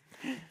they win.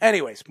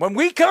 Anyways, when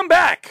we come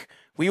back,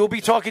 we will be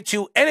talking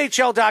to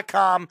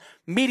NHL.com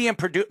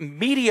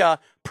media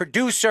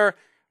producer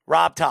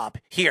Rob Top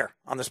here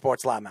on the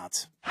Sports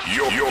Loudmouths.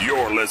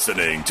 You're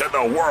listening to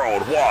the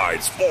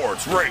Worldwide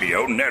Sports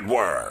Radio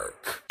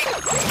Network.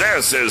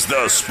 This is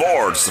the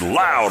Sports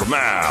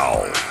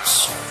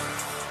Loudmouths.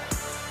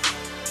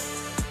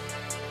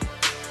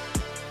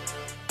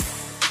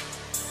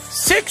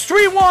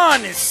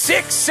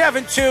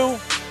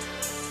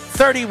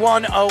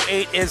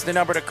 631-672-3108 is the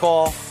number to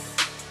call.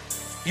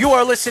 You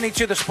are listening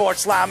to the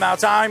Sports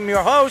Loudmouths. I'm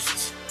your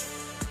host,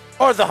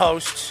 or the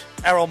host,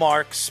 Errol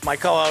Marks, my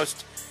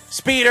co-host,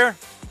 Speeder,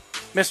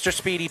 Mr.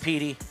 Speedy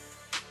Petey.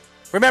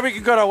 Remember, you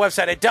can go to our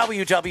website at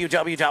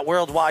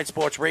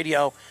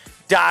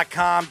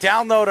www.worldwidesportsradio.com.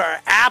 Download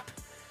our app,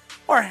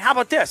 or how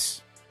about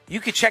this? You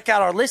can check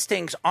out our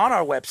listings on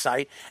our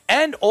website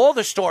and all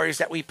the stories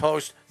that we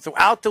post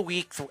throughout the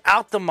week,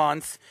 throughout the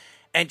month,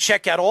 and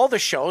check out all the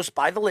shows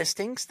by the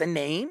listings, the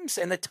names,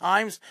 and the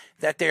times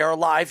that they are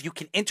live. You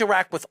can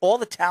interact with all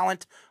the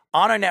talent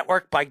on our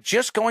network by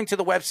just going to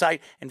the website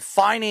and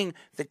finding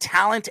the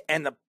talent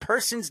and the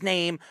person's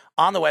name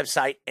on the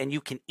website, and you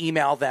can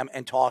email them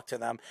and talk to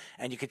them.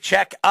 And you can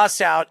check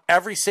us out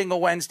every single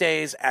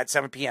Wednesdays at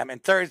 7 p.m.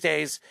 and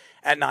Thursdays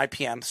at 9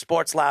 p.m.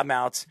 Sports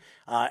Loudmouths,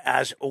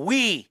 as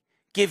we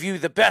give you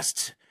the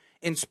best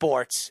in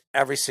sports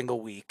every single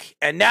week.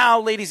 And now,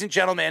 ladies and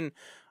gentlemen,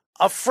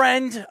 a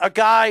friend, a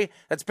guy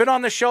that's been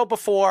on the show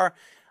before,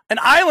 an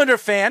Islander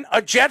fan,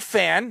 a Jet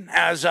fan,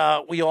 as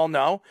we all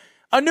know,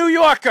 a New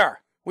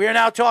Yorker. We are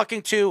now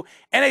talking to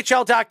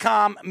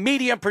NHL.com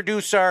media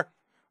producer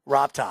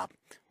Rob Top.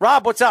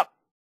 Rob, what's up?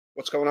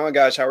 What's going on,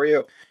 guys? How are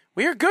you?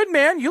 We are good,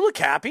 man. You look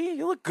happy.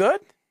 You look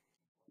good.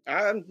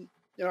 I'm,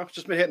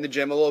 just been hitting the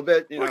gym a little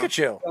bit. Look at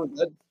you. Feeling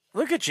good.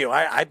 Look at you.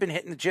 I've been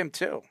hitting the gym,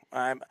 too.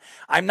 I'm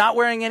not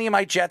wearing any of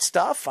my Jet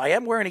stuff. I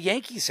am wearing a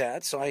Yankees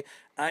hat, so I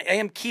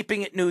am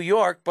keeping it New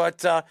York.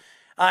 But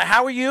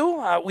how are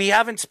you? We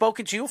haven't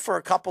spoken to you for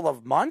a couple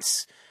of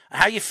months.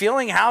 How you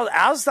feeling?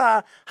 How's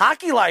the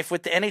hockey life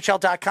with the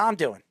NHL.com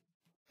doing?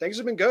 Things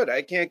have been good.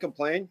 I can't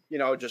complain.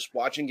 Just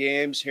watching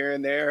games here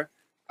and there.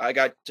 I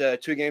got 2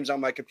 games on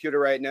my computer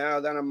right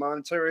now that I'm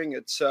monitoring.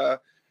 It's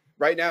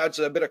right now it's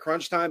a bit of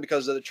crunch time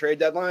because of the trade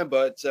deadline,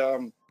 but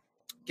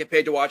get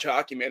paid to watch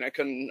hockey, man. I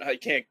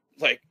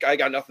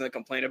got nothing to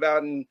complain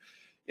about, and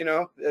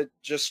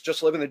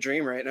just living the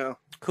dream right now.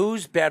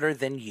 Who's better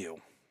than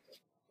you?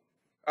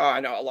 Oh,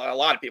 I know a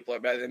lot of people are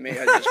better than me.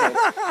 I just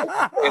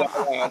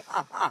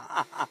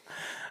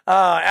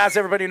as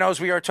everybody knows,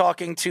 we are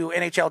talking to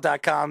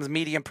NHL.com's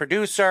media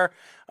producer,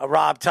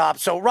 Rob Top.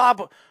 So,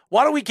 Rob,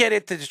 why don't we get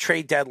into the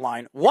trade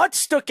deadline? What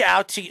stuck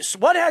out to you?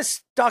 What has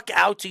stuck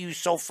out to you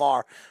so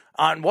far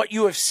on what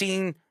you have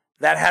seen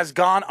that has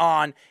gone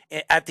on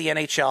at the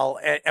NHL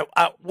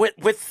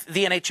with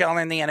the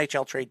NHL and the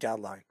NHL trade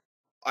deadline?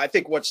 I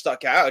think what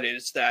stuck out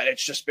is that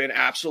it's just been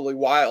absolutely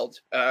wild.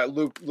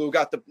 Lou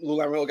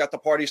Lamoriello got the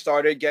party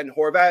started, getting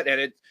Horvat,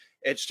 and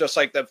it's just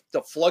like the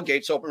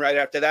floodgates open right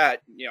after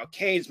that.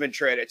 Kane's been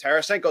traded,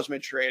 Tarasenko's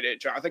been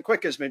traded, Jonathan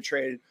Quick has been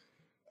traded.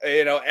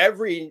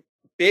 Every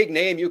big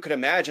name you could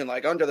imagine,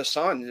 like under the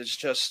sun, it's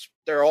just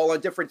they're all on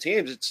different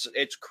teams.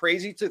 It's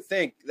crazy to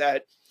think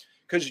that,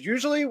 because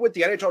usually with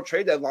the NHL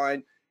trade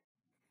deadline,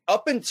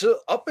 up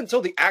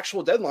until the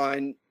actual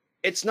deadline,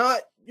 it's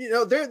not,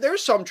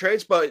 there's some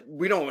trades, but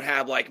we don't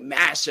have like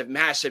massive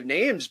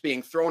names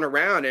being thrown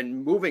around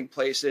and moving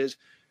places.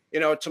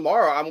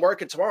 Tomorrow I'm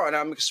working tomorrow and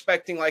I'm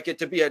expecting like it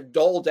to be a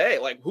dull day.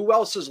 Like who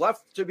else is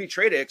left to be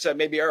traded except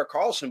maybe Erik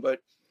Karlsson, but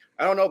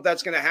I don't know if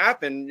that's going to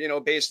happen,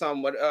 based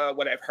on what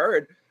I've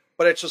heard.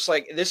 But it's just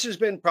like this has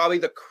been probably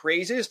the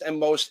craziest and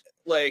most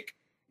like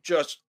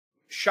just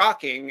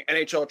shocking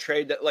NHL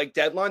trade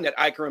deadline that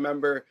I can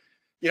remember.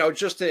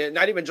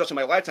 Not even just in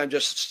my lifetime,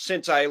 just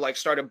since I like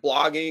started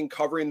blogging,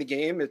 covering the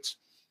game. It's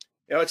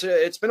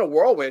been a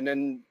whirlwind,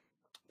 and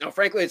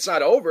frankly, it's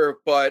not over.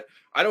 But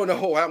I don't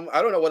know.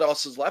 I don't know what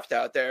else is left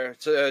out there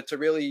to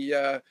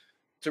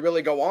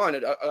really go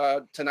on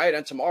tonight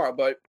and tomorrow.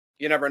 But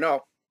you never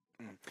know.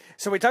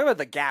 So we talk about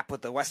the gap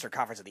with the Western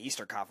Conference and the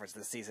Eastern Conference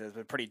this season has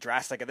been pretty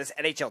drastic, and this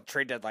NHL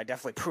trade deadline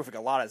definitely proving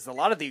a lot. As a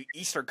lot of the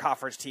Eastern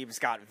Conference teams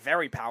got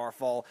very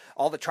powerful.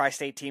 All the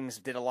tri-state teams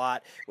did a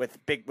lot with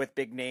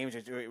big names.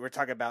 We're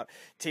talking about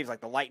teams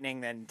like the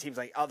Lightning and teams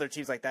like other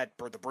teams like that,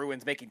 the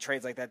Bruins making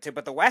trades like that too.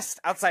 But the West,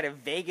 outside of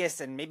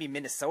Vegas and maybe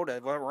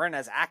Minnesota, weren't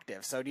as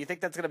active. So do you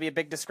think that's going to be a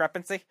big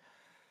discrepancy?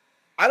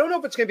 I don't know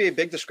if it's going to be a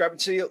big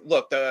discrepancy.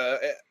 Look,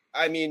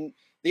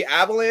 the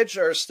Avalanche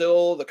are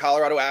still the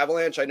Colorado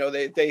Avalanche. I know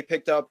they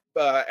picked up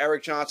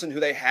Erik Johnson, who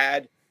they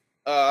had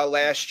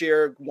last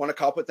year, won a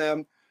cup with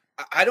them.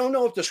 I don't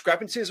know if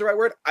discrepancy is the right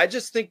word. I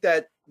just think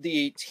that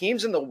the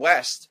teams in the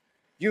West,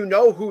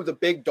 who the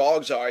big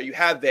dogs are. You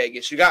have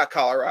Vegas, you got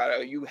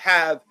Colorado, you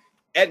have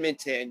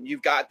Edmonton,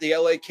 you've got the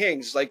LA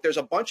Kings. Like there's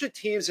a bunch of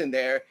teams in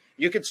there.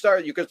 You could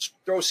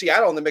throw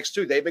Seattle in the mix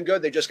too. They've been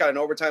good. They just got an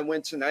overtime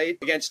win tonight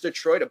against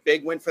Detroit, a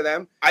big win for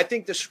them. I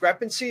think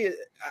discrepancy,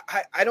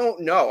 I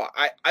don't know.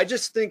 I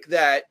just think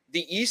that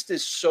the East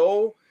is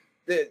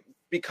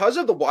because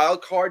of the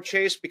wild card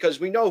chase, because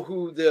we know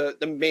who the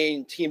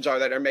main teams are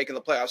that are making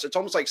the playoffs. It's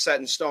almost like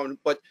set in stone.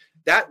 But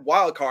that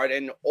wild card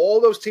and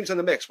all those teams in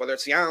the mix, whether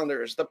it's the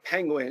Islanders, the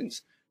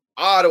Penguins,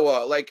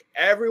 Ottawa, like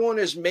everyone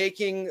is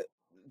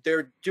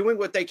they're doing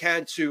what they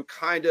can to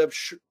kind of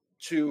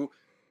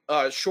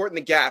shorten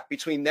the gap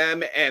between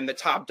them and the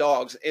top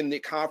dogs in the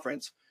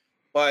conference.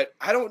 But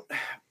I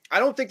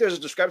don't think there's a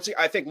discrepancy.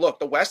 I think, look,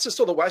 the West is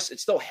still the West.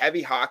 It's still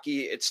heavy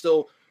hockey.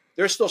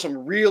 There's still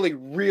some really,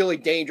 really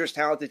dangerous,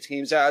 talented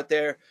teams out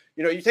there.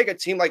 You take a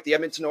team like the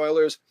Edmonton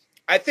Oilers.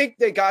 I think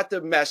they got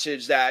the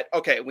message that,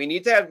 okay, we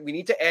need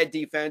to add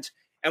defense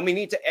and we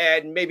need to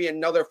add maybe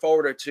another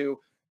forward or two,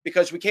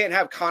 because we can't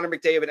have Connor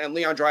McDavid and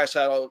Leon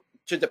Draisaitl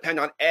to depend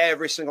on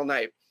every single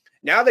night.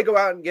 Now they go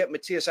out and get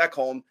Matthias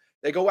Ekholm.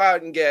 They go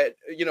out and get,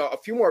 a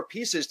few more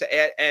pieces to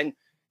add, and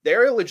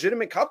they're a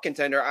legitimate cup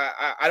contender.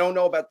 I don't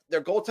know about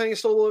their goaltending is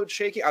still a little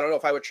shaky. I don't know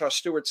if I would trust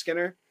Stuart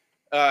Skinner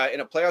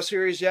in a playoff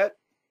series yet,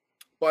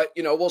 but,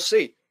 we'll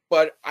see.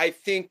 But I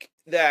think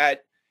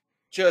that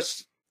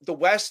just the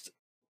West,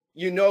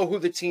 who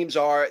the teams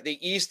are. The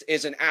East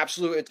is it's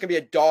going to be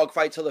a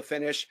dogfight till the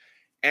finish.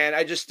 And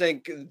I just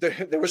think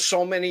there were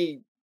so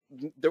many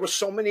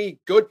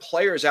good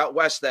players out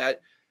West that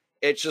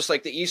it's just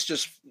like the East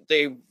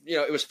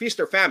it was feast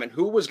or famine.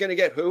 Who was going to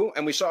get who?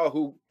 And we saw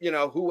who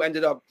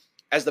ended up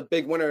as the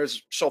big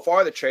winners so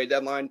far the trade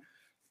deadline.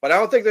 But I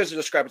don't think there's a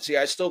discrepancy.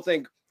 I still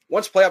think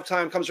once playoff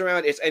time comes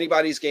around, it's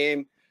anybody's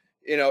game.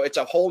 It's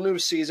a whole new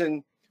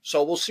season.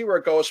 So we'll see where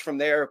it goes from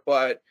there.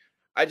 But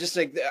I just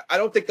think I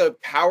don't think the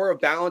power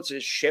of balance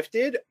is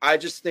shifted. I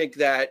just think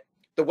that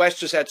the West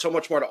just had so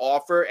much more to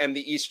offer, and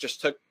the East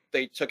just took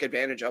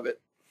advantage of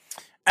it.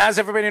 As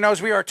everybody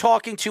knows, we are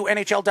talking to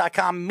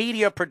NHL.com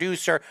media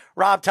producer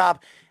Rob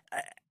Top.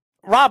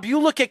 Rob, you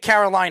look at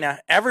Carolina.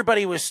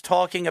 Everybody was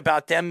talking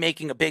about them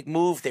making a big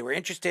move. They were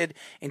interested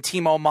in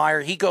Timo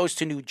Meier. He goes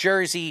to New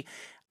Jersey.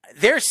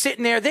 They're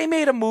sitting there. They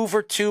made a move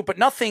or two, but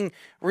nothing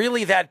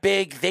really that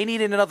big. They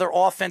needed another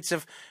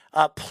offensive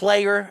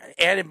player,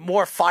 added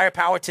more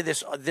firepower to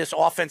this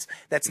offense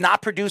that's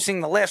not producing.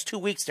 The last 2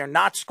 weeks, they're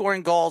not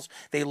scoring goals.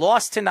 They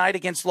lost tonight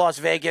against Las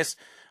Vegas.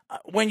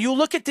 When you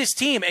look at this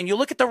team and you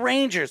look at the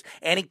Rangers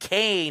adding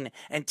Kane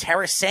and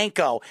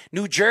Tarasenko,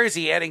 New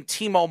Jersey adding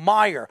Timo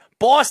Meier,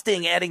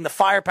 Boston adding the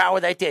firepower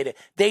that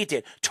they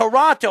did,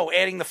 Toronto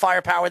adding the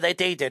firepower that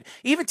they did,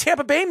 even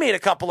Tampa Bay made a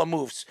couple of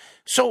moves.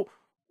 So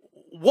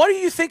what do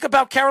you think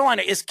about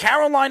Carolina? Is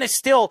Carolina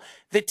still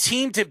the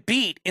team to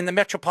beat in the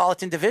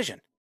Metropolitan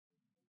Division?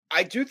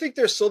 I do think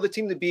they're still the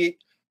team to beat.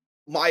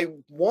 My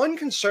one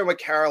concern with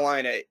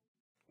Carolina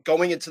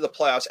going into the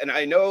playoffs, and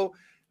I know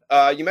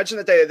you mentioned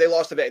that they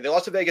lost to Vegas. They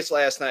lost to Vegas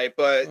last night,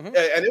 but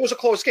and it was a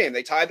close game.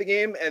 They tied the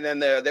game, and then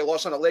they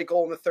lost on a late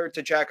goal in the third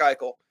to Jack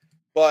Eichel.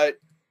 But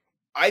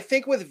I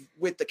think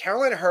with the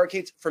Carolina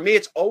Hurricanes, for me,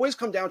 it's always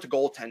come down to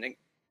goaltending.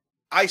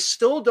 I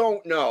still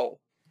don't know,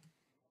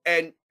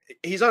 and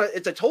it's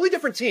a totally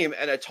different team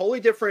and a totally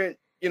different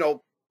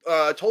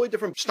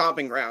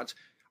stomping grounds.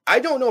 I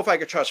don't know if I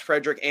could trust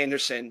Frederik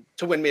Andersen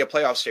to win me a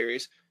playoff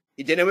series.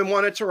 He didn't even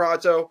want it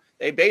Toronto.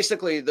 They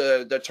basically,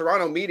 the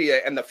Toronto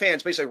media and the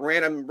fans basically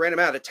ran him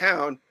out of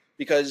town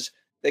because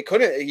he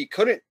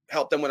couldn't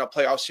help them win a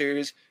playoff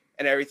series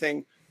and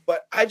everything.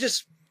 But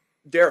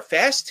they're a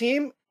fast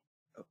team,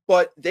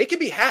 but they can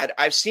be had.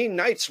 I've seen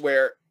nights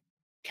where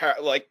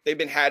like they've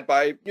been had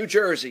by New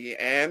Jersey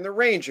and the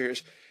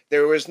Rangers.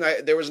 There was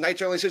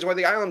nights early season where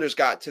the Islanders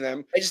got to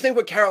them. I just think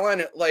with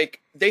Carolina,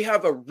 like they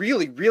have a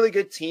really, really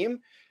good team.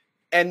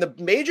 And the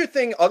major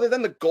thing other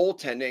than the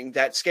goaltending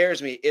that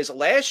scares me is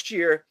last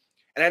year,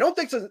 and I don't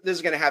think this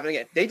is going to happen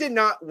again, they did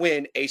not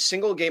win a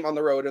single game on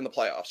the road in the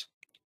playoffs.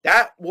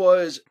 That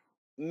was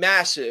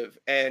massive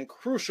and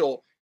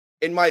crucial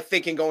in my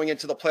thinking going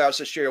into the playoffs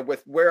this year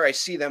with where I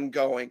see them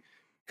going.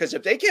 Because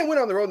if they can't win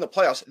on the road in the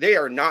playoffs, they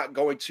are not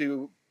going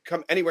to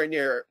come anywhere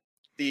near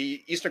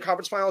the Eastern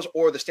Conference Finals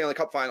or the Stanley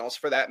Cup Finals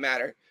for that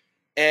matter.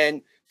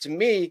 And to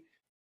me,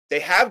 they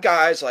have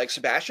guys like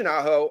Sebastian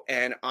Aho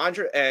and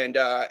Andrei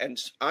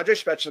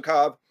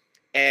Svechnikov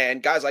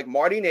and guys like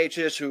Marty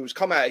Necas, who's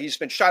he's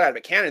been shot out of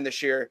a cannon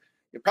this year.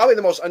 You're probably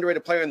the most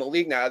underrated player in the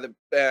league now.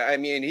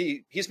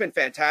 He's been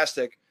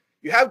fantastic.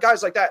 You have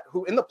guys like that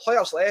who in the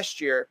playoffs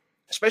last year,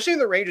 especially in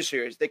the Rangers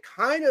series, they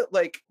kind of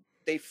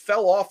they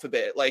fell off a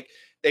bit. Like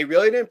they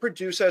really didn't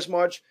produce as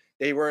much.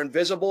 They were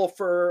invisible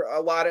for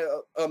a lot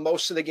of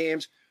most of the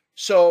games.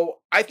 So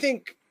I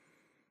think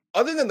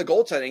other than the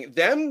goaltending,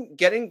 them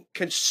getting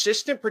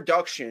consistent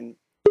production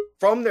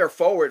from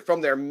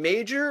their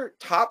major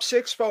top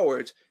six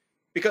forwards,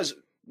 because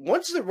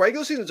once the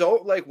regular season's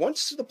over,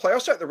 once the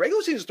playoffs start, the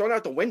regular season's thrown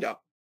out the window.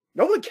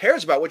 No one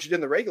cares about what you did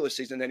in the regular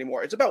season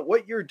anymore. It's about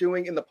what you're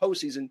doing in the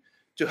postseason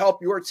to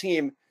help your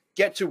team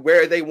get to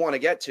where they want to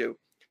get to.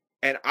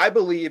 And I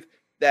believe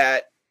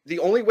that the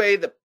only way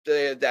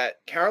that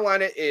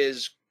Carolina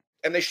is,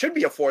 and they should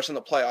be a force in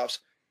the playoffs,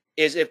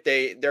 is if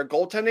their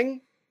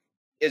goaltending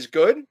is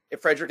good,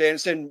 if Frederik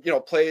Andersen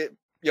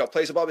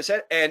plays above his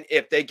head, and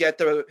if they get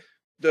the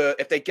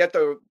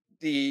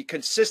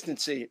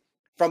consistency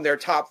from their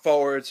top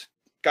forwards,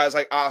 guys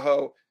like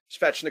Aho,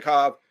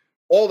 Svechnikov,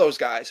 all those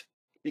guys,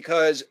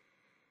 because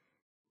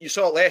you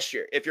saw it last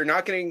year. If you're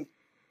not getting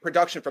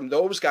production from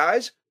those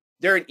guys,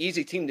 they're an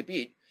easy team to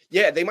beat.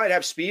 Yeah, they might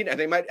have speed and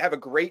they might have a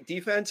great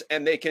defense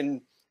and they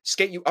can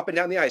skate you up and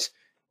down the ice.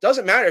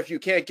 Doesn't matter if you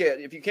can't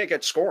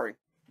get scoring.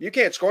 You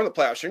can't score in the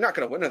playoffs. You're not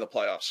going to win in the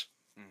playoffs.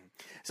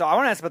 So I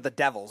want to ask about the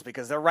Devils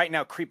because they're right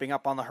now creeping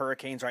up on the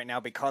Hurricanes right now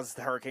because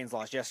the Hurricanes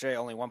lost yesterday,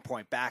 only 1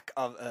 point back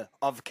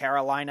of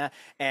Carolina,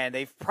 and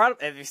they've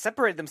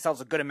separated themselves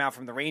a good amount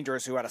from the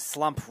Rangers, who had a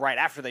slump right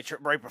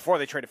before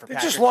they traded for. They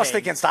Patrick just lost Kane.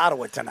 against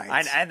Ottawa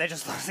tonight, and they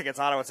just lost against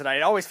Ottawa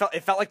tonight.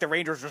 It felt like the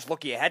Rangers were just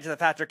looking ahead to the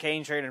Patrick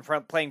Kane trade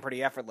and playing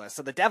pretty effortless.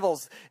 So the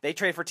Devils, they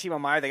traded for Timo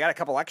Meier. They got a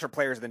couple extra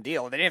players in the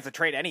deal. They didn't have to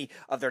trade any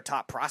of their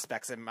top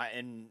prospects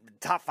in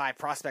top 5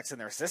 prospects in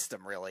their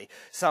system, really.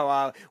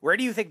 So where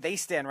do you think they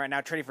stand right now,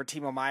 trading for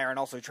Timo Meier and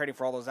also trading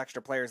for all those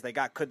extra players they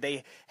got? Could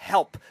they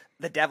help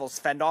the Devils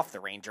fend off the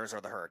Rangers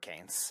or the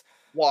Hurricanes?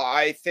 Well,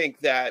 I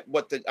think that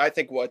what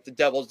the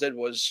Devils did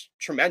was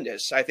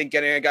tremendous. I think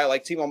getting a guy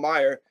like Timo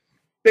Meier,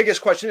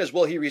 biggest question is,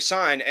 will he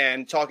resign?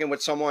 And talking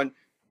with someone,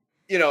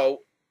 the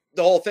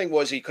whole thing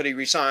was could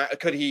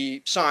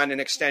he sign an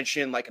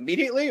extension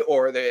immediately,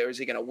 or is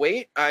he going to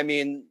wait? I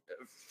mean,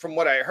 from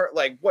what I heard,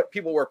 what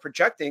people were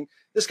projecting,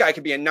 this guy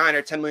could be a $9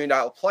 or $10 million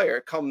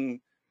player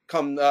come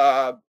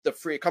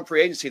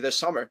free agency this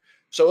summer.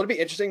 So it'll be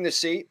interesting to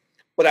see.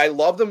 But I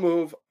love the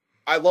move.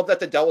 I love that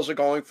the Devils are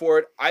going for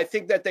it. I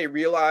think that they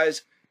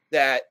realize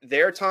that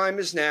their time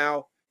is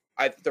now.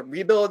 The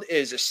rebuild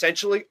is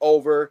essentially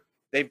over.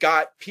 They've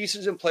got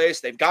pieces in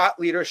place. They've got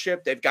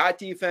leadership. They've got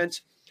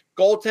defense.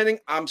 Goaltending,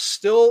 I'm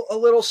still a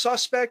little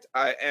suspect,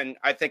 and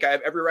I think I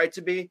have every right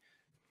to be.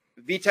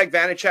 Vitek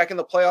Vanacek in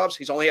the playoffs,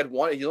 he's only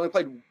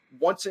played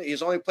once.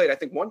 He's only played, I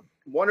think,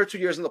 one or 2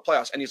 years in the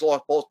playoffs, and he's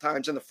lost both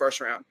times in the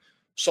first round.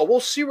 So we'll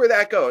see where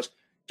that goes.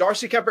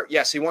 Darcy Kemper,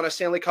 yes, he won a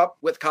Stanley Cup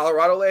with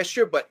Colorado last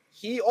year, but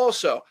he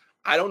also,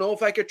 I don't know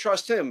if I could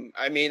trust him.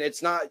 I mean,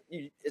 it's not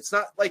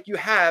like you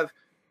have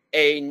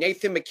a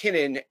Nathan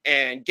McKinnon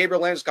and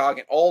Gabriel Landeskog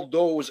and all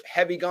those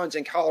heavy guns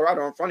in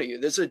Colorado in front of you.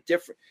 It's a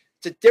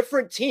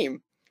different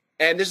team,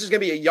 and this is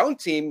going to be a young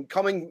team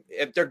coming.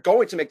 If they're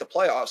going to make the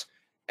playoffs,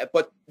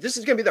 but this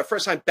is going to be their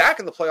first time back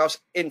in the playoffs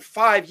in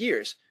 5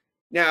 years.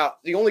 Now,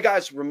 the only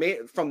guys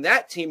remain from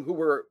that team who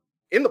were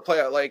in the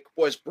playoff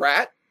was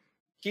Bratt,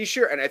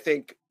 Keisher, and I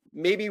think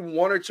maybe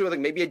one or two,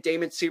 maybe a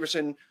Damon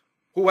Severson,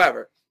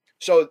 whoever.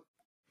 So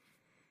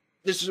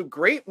this is a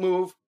great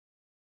move.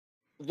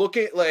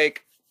 Looking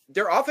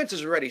their offense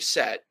is already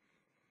set,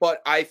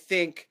 but I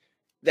think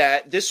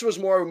that this was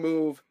more a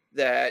move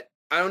that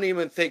I don't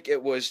even think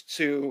it was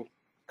to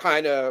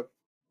kind of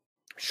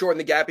shorten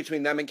the gap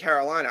between them and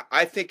Carolina.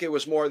 I think it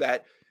was more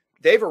that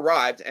they've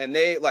arrived and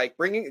they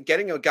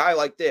getting a guy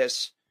like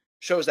this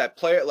shows that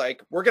player,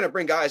 we're going to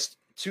bring guys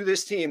to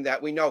this team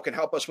that we know can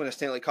help us win a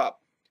Stanley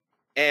Cup.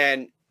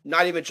 And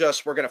not even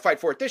just we're going to fight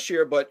for it this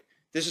year, but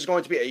this is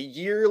going to be a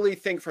yearly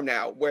thing from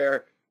now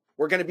where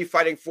we're going to be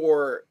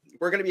we're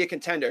going to be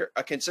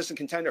a consistent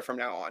contender from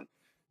now on.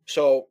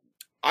 So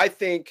I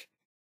think,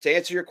 to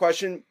answer your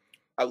question,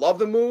 I love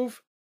the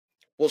move.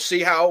 We'll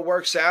see how it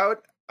works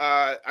out.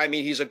 I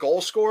mean, he's a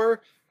goal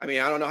scorer. I mean,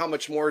 I don't know how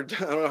much more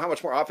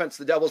offense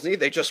the Devils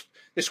need. They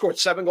scored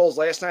 7 goals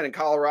last night in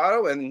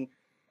Colorado, and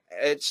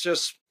it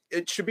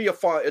should be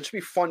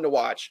fun to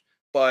watch.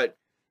 But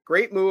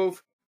great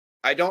move.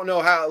 I don't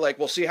know how,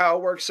 we'll see how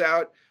it works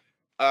out.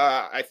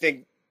 I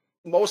think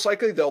most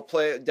likely Devils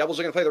are going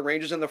to play the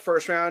Rangers in the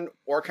first round,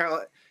 or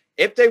Carolina.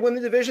 If they win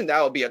the division,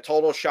 that would be a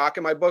total shock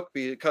in my book,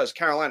 because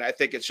Carolina, I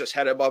think it's just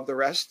head above the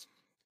rest.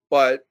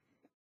 But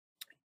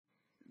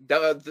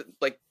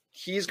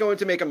he's going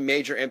to make a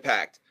major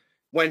impact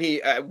when he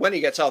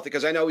gets healthy,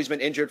 because I know he's been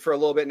injured for a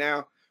little bit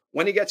now.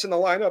 When he gets in the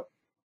lineup,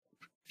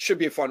 should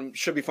be fun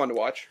to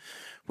watch.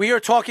 We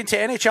are talking to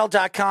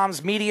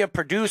NHL.com's media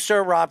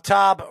producer, Rob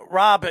Taub.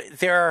 Rob,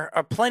 there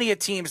are plenty of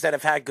teams that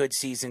have had good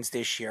seasons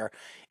this year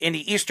in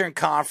the Eastern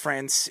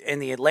Conference, in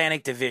the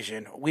Atlantic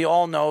Division. We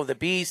all know the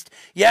Beast.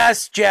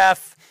 Yes,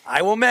 Jeff,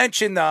 I will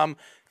mention them.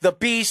 The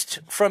Beast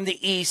from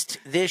the East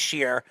this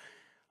year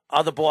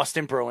are the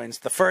Boston Bruins,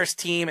 the first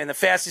team and the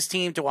fastest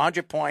team to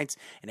 100 points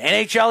in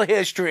NHL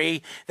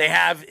history. They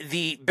have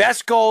the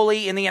best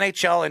goalie in the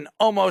NHL in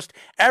almost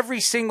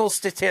every single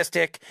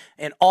statistic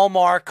in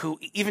Ullmark, who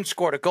even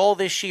scored a goal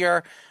this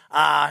year.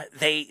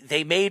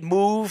 They made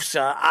moves,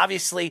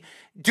 obviously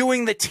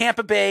doing the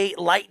Tampa Bay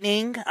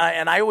Lightning,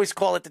 and I always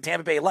call it the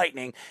Tampa Bay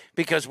Lightning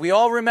because we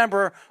all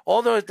remember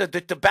all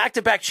the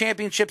back-to-back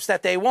championships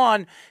that they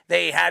won.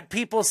 They had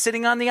people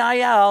sitting on the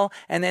IL,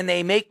 and then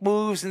they make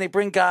moves and they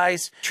bring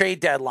guys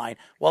trade deadline.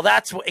 Well,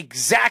 that's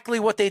exactly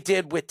what they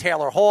did with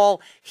Taylor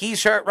Hall.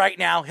 He's hurt right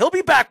now. He'll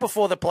be back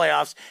before the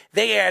playoffs.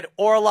 They had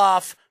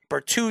Orlov,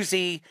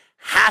 Bertuzzi,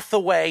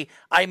 Hathaway.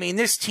 I mean,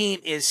 this team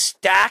is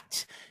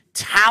stacked,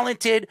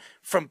 talented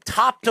from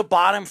top to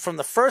bottom, from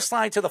the first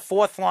line to the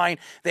fourth line.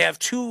 They have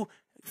 2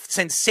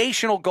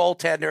 sensational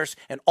goaltenders,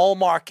 and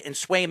Ullmark and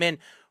Swayman.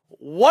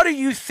 What do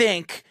you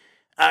think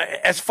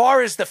as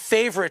far as the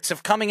favorites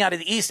of coming out of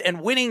the East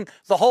and winning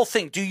the whole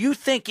thing? Do you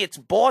think it's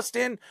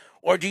Boston,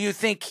 or do you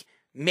think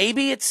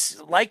maybe it's,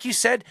 like you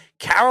said,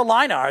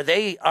 Carolina?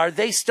 Are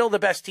they still the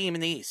best team in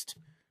the East?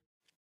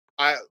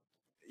 I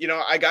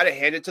got to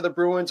hand it to the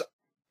Bruins.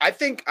 I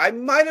think I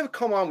might have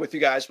come on with you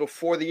guys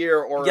before the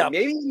year, or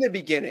maybe in the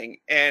beginning,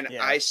 and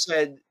I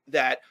said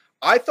that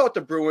I thought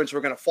the Bruins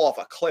were going to fall off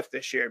a cliff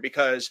this year,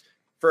 because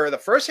for the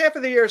first half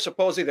of the year,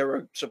 supposedly they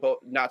were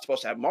not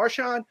supposed to have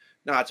Marchand,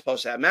 not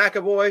supposed to have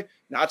McAvoy,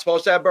 not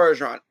supposed to have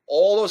Bergeron,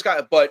 all those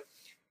guys. But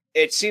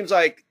it seems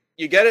like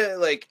you get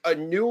a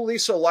new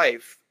lease of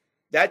life.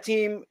 That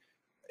team,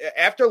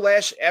 after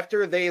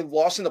they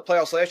lost in the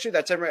playoffs last year,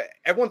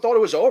 everyone thought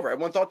it was over.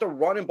 Everyone thought the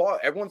run and ball.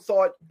 Everyone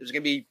thought it was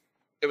going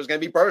to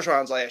be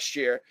Bergeron's last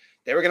year.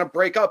 They were going to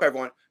break up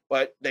everyone,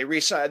 but they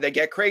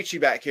get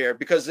Krejci back here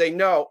because they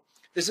know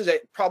this is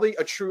probably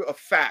a true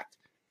fact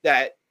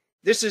that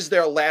this is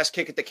their last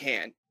kick at the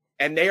can,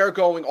 and they are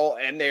going all,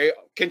 and they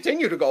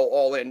continue to go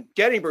all in,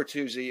 getting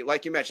Bertuzzi,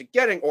 like you mentioned,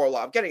 getting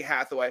Orlov, getting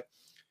Hathaway.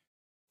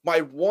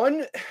 My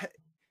one,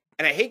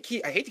 and I hate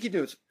to keep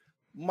doing this,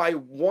 my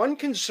one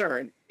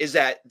concern is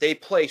that they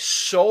play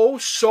so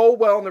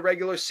well in the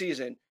regular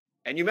season,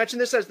 and you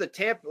mentioned this as the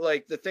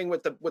the thing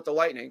with the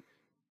Lightning,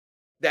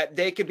 that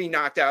they could be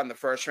knocked out in the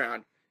first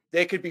round.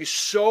 They could be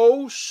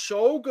so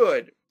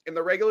good in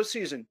the regular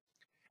season,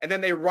 and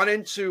then they run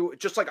into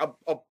just like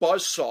a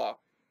buzzsaw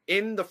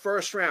in the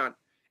first round.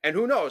 And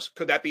who knows?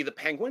 Could that be the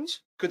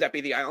Penguins? Could that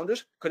be the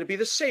Islanders? Could it be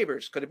the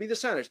Sabres? Could it be the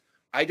Senators?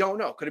 I don't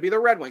know. Could it be the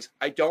Red Wings?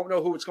 I don't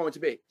know who it's going to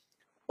be.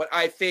 But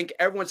I think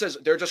everyone says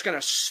they're just going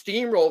to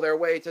steamroll their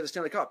way to the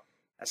Stanley Cup.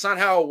 That's not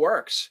how it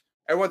works.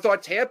 Everyone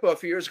thought Tampa a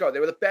few years ago, they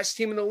were the best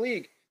team in the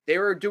league. They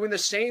were doing the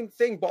same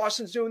thing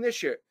Boston's doing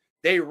this year.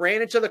 They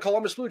ran into the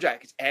Columbus Blue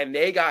Jackets, and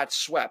they got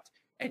swept.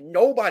 And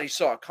nobody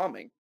saw it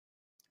coming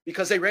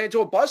because they ran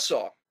into a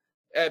buzzsaw.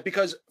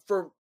 Because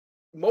for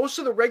most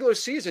of the regular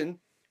season,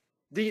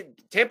 the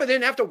Tampa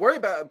didn't have to worry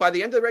about, by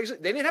the end of the regular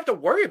season, they didn't have to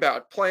worry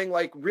about playing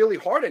really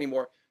hard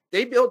anymore.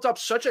 They built up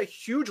such a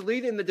huge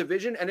lead in the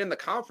division and in the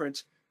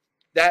conference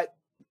that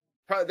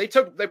they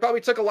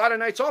probably took a lot of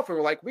nights off and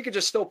were like, we could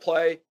just still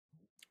play.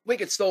 We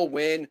could still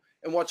win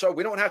and whatsoever.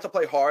 We don't have to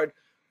play hard.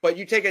 But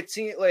you take a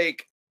team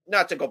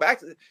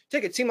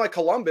take a team like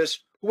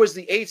Columbus, who was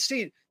the 8th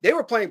seed. They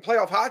were playing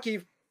playoff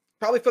hockey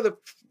probably for the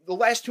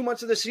last 2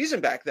 months of the season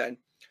back then.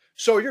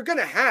 So you're going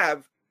to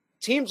have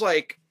teams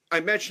like I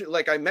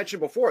mentioned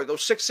before,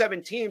 those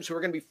 6-7 teams who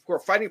are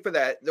fighting for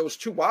those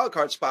 2 wild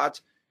card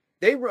spots.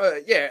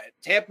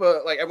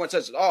 Tampa, like everyone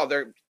says,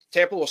 Boston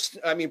will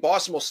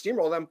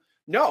steamroll them.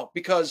 No,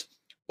 because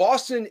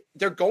Boston,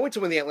 they're going to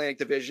win the Atlantic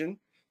Division.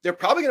 They're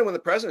probably going to win the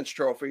President's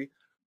Trophy,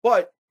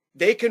 but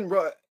they can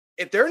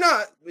if they're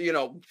not,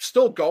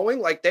 still going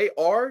like they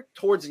are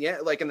towards the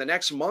end, like in the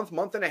next month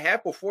and a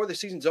half before the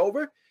season's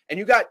over, and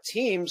you got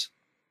teams,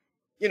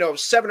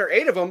 7 or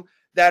 8 of them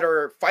that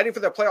are fighting for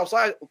their playoff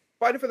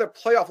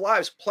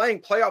lives,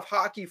 playing playoff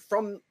hockey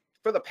for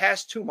the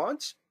past 2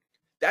 months.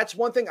 That's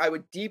one thing I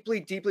would deeply,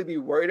 deeply be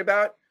worried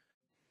about.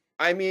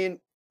 I mean,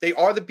 they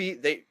are the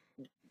beast.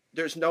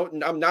 There's no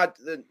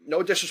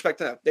disrespect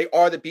to them. They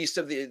are the beast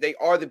of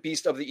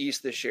the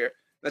East this year.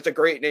 That's a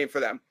great name for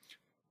them.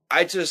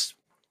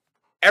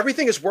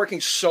 everything is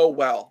working so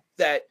well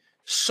that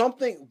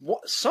something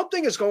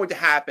is going to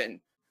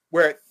happen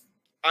where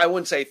I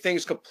wouldn't say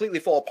things completely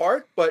fall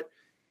apart, but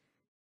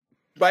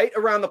right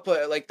around the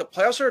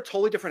playoffs are a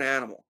totally different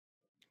animal.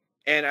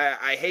 And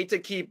I hate to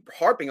keep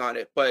harping on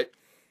it, but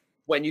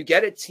when you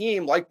get a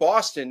team like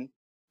Boston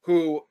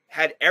who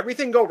had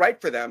everything go right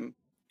for them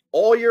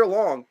all year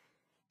long,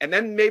 and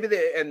then maybe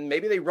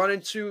they run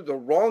into the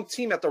wrong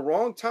team at the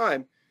wrong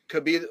time,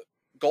 could be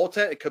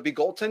goaltending, it could be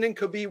goaltending,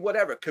 could be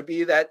whatever, it could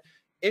be that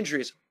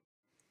injuries,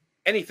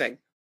 anything.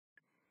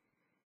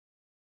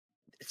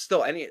 It's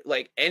still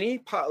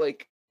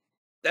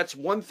that's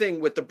one thing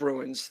with the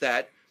Bruins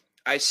that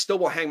I still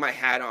will hang my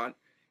hat on,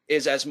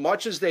 is as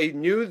much as they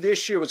knew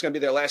this year was going to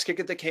be their last kick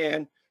at the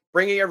can,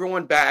 bringing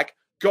everyone back,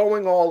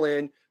 going all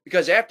in,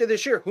 because after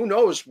this year, who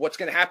knows what's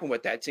going to happen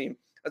with that team.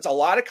 That's a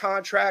lot of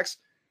contracts,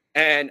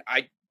 and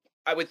I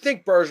would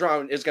think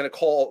Bergeron is going to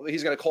call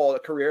it a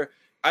career.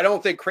 I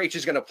don't think Krejci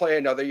is going to play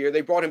another year.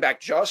 They brought him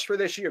back just for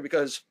this year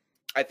because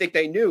I think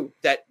they knew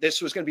that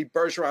this was going to be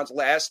Bergeron's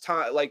last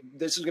time. Like,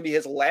 this is going to be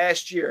his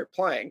last year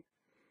playing.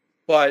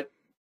 But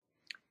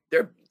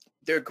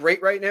they're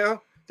great right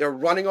now. They're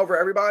running over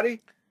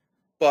everybody.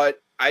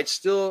 But I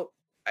still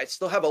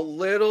have a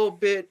little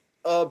bit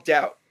of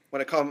doubt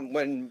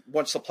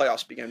once the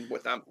playoffs begin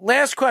with them.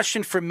 Last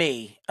question for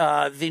me.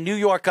 The New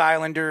York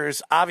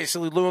Islanders,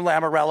 obviously Lou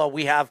Lamoriello.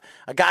 We have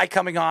a guy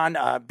coming on,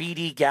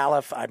 BD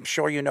Gallup. I'm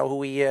sure you know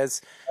who he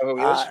is. Oh,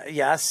 he is?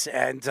 Yes,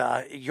 and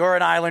you're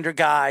an Islander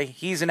guy.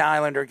 He's an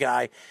Islander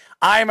guy.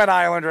 I'm an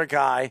Islander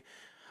guy.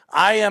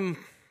 I am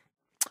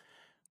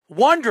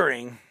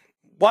wondering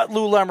what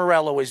Lou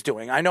Lamoriello is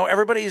doing. I know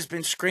everybody has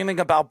been screaming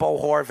about Bo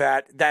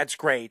Horvat. That's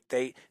great.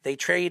 They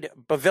trade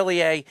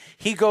Beauvillier.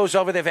 He goes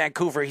over to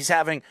Vancouver. He's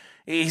having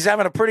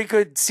a pretty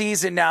good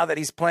season now that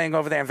he's playing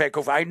over there in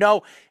Vancouver. I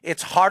know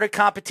it's harder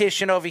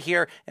competition over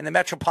here in the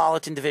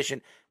Metropolitan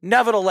Division.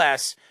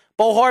 Nevertheless,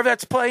 Bo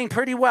Horvat's playing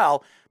pretty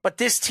well, but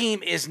this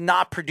team is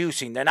not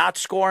producing. They're not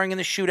scoring in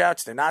the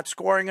shootouts. They're not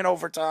scoring in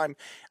overtime.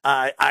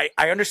 I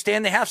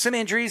understand they have some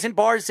injuries in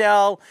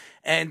Barzell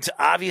and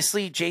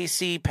obviously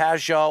JC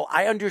Pajot.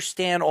 I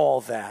understand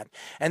all that.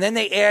 And then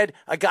they add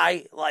a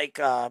guy like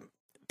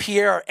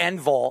Pierre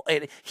Envol.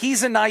 And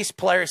he's a nice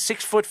player,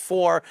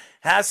 6'4",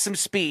 has some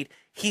speed.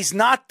 He's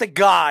not the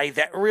guy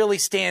that really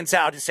stands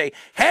out and say,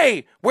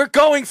 hey, we're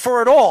going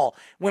for it all,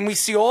 when we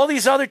see all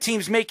these other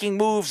teams making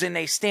moves and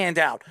they stand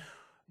out.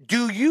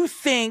 Do you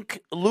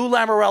think Lou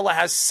Lamoriello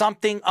has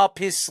something up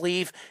his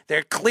sleeve?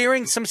 They're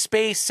clearing some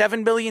space,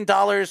 $7 million.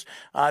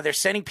 They're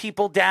sending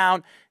people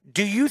down.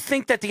 Do you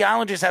think that the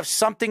Islanders have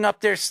something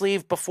up their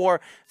sleeve before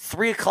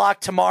 3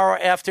 o'clock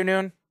tomorrow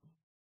afternoon?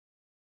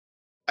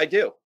 I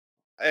do.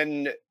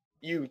 And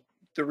the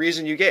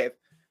reason you gave,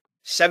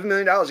 $7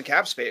 million in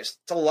cap space.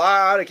 It's a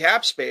lot of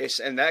cap space,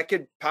 and that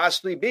could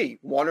possibly be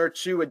one or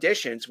two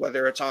additions,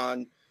 whether it's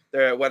a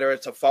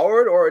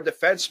forward or a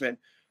defenseman.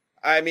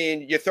 I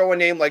mean, you throw a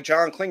name like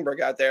John Klingberg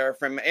out there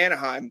from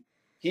Anaheim.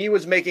 He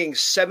was making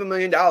 $7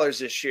 million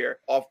this year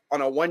on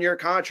a one-year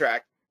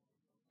contract.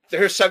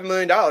 There's $7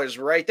 million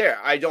right there.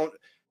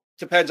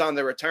 Depends on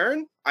the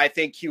return. I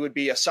think he would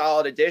be a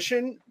solid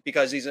addition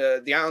because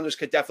the Islanders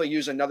could definitely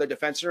use another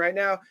defenseman right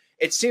now.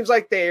 It seems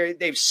like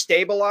they've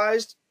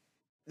stabilized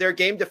their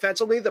game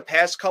defensively the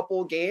past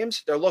couple of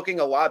games. They're looking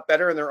a lot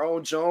better in their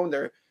own zone.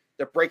 They're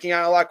breaking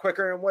out a lot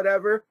quicker and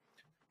whatever.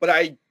 But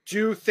I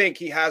do think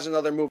he has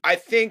another move. I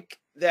think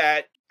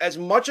that as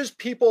much as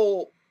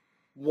people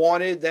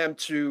wanted them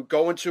to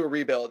go into a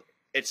rebuild,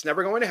 it's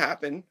never going to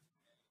happen.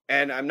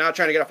 And I'm not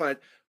trying to get off on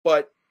it,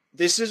 but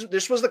this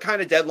was the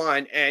kind of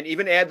deadline, and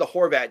even add the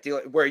Horvat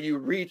deal where you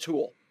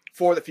retool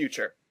for the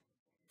future,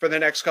 for the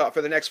next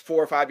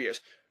 4 or 5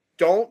 years.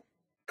 Don't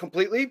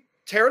completely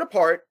tear it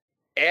apart.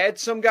 Add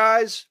some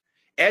guys,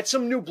 add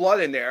some new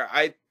blood in there.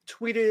 I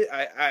tweeted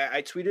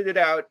it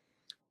out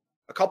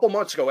a couple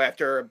months ago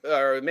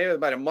or maybe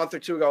about a month or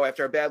two ago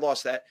after a bad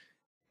loss, that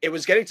it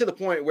was getting to the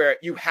point where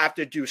you have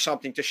to do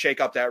something to shake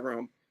up that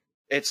room.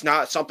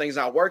 Something's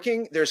not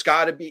working. There's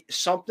got to be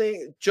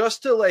something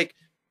just to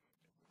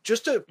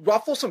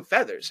ruffle some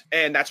feathers.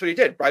 And that's what he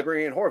did by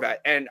bringing in Horvat.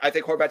 And I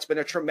think Horvat's been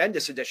a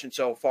tremendous addition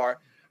so far.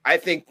 I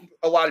think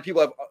a lot of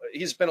people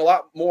he's been a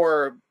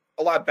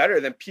lot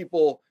better than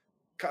people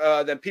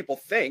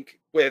think,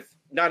 with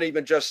not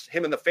even just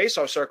him in the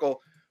faceoff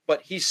circle,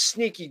 but he's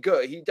sneaky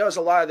good. He does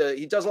a lot of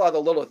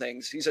the little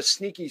things. He's a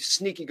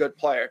sneaky good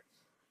player.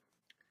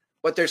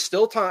 But there's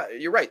still time.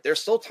 You're right. There's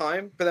still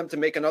time for them to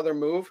make another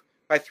move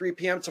by 3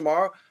 p.m.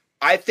 tomorrow.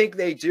 I think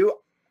they do.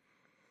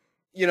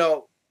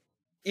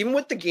 Even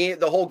with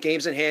the whole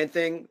games in hand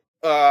thing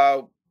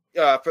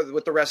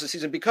with the rest of the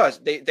season, because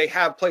they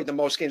have played the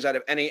most games out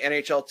of any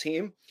NHL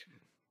team.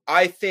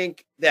 I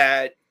think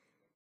that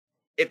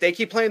if they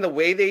keep playing the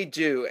way they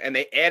do and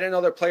they add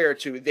another player or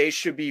two, they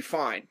should be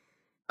fine.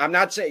 I'm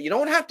not saying you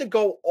don't have to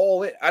go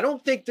all in. I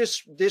don't think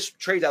this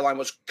trade deadline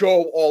was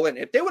go all in.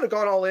 If they would have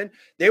gone all in,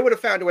 they would have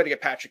found a way to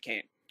get Patrick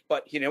Kane.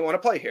 But he didn't want to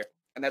play here.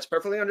 and that's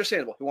perfectly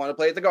understandable. You want to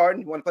play at the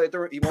Garden. You want to play at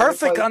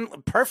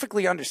the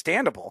Perfectly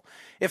understandable.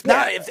 If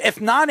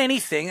not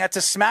anything, that's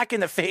a smack in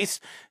the face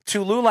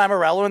to Lou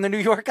Lamoriello and the New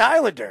York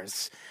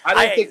Islanders.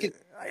 I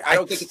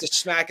don't think it's a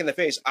smack in the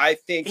face. I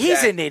think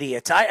he's an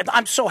idiot.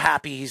 I'm so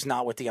happy he's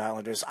not with the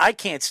Islanders. I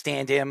can't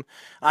stand him.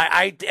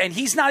 And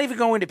he's not even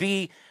going to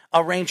be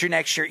a Ranger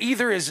next year.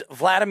 Either is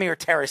Vladimir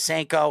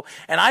Tarasenko,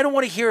 and I don't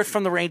want to hear it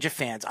from the Ranger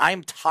fans.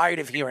 I'm tired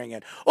of hearing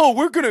it. Oh,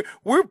 we're gonna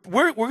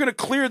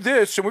clear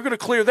this and we're gonna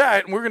clear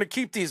that and we're gonna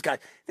keep these guys.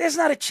 There's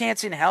not a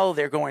chance in hell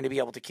they're going to be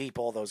able to keep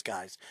all those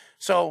guys.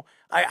 So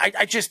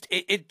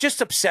it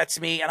just upsets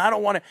me, and I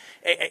don't want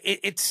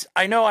to.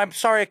 I know I'm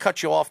sorry I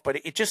cut you off, but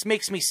it just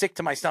makes me sick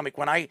to my stomach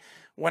when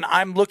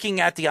I'm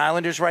looking at the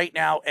Islanders right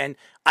now, and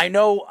I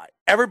know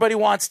everybody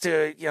wants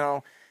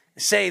to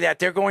say that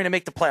they're going to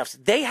make the playoffs.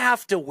 They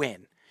have to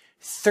win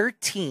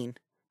 13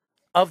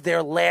 of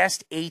their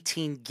last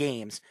 18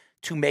 games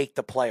to make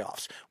the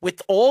playoffs.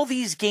 With all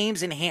these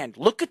games in hand,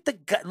 look at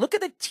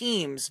the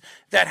teams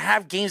that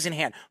have games in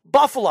hand.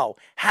 Buffalo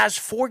has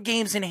 4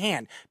 games in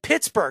hand.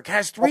 Pittsburgh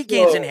has 3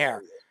 games in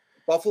hand.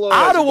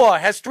 Ottawa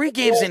has 3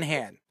 games in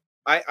hand.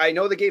 I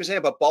know the games in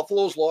hand, but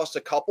Buffalo's lost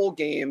a couple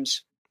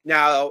games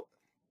now.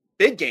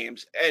 Big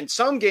games, and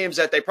some games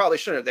that they probably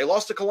shouldn't have. They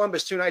lost to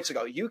Columbus 2 nights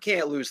ago. You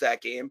can't lose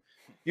that game.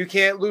 You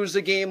can't lose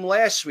the game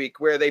last week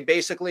where they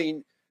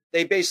basically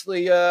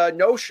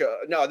no-show.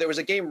 No, there was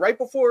a game right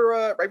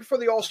before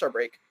the All-Star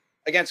break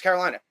against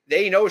Carolina.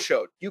 They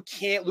no-showed. You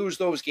can't lose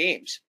those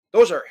games.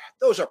 Those are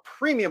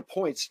premium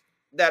points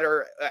that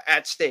are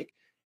at stake,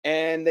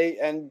 and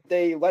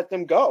they let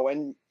them go,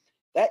 and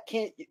that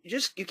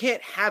you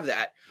can't have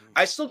that.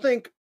 I still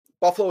think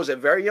Buffalo is a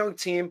very young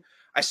team.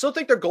 I still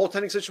think their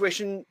goaltending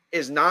situation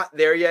is not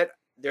there yet.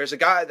 There's a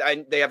guy,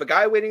 they have a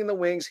guy waiting in the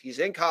wings. He's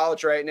in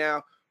college right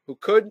now who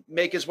could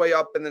make his way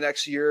up in the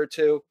next year or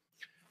two.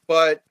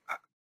 But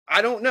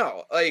I don't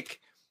know.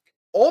 Like,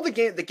 all the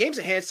games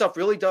at hand stuff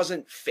really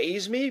doesn't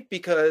faze me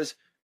because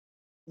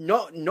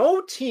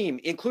no team,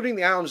 including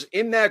the Islanders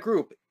in that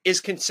group,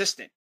 is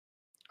consistent.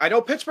 I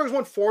know Pittsburgh's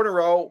won 4 in a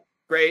row.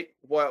 Great.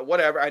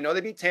 Whatever. I know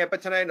they beat Tampa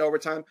tonight in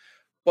overtime.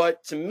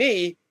 But to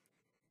me,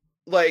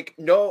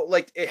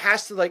 it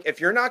has to,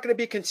 if you're not going to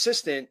be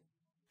consistent,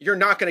 you're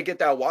not going to get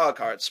that wild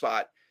card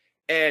spot.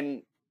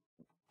 And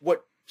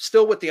with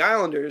the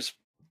Islanders,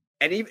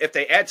 and even if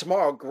they add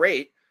tomorrow,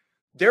 great.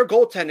 Their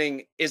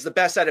goaltending is the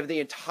best out of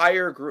the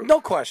entire group. No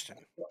question.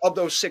 Of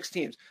those 6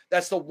 teams.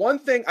 That's the one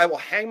thing I will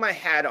hang my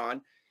hat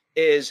on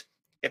is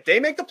if they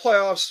make the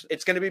playoffs,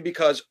 it's going to be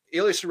because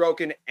Ilya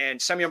Sorokin and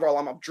Semyon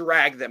Varlamov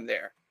drag them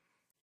there.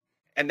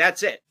 And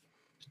that's it.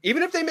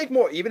 Even if they make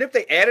more, even if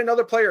they add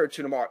another player or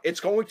 2 tomorrow,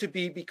 it's going to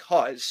be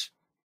because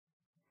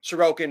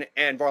Sorokin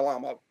and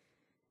Varlamov.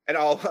 And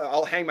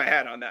I'll hang my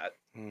hat on that.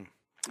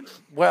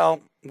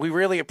 Well, we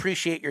really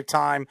appreciate your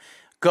time.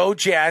 Go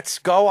Jets.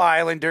 Go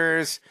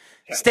Islanders.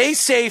 Yes. Stay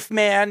safe,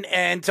 man,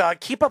 and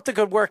keep up the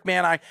good work,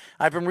 man.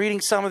 I've been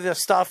reading some of the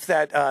stuff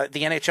that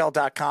the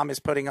NHL.com is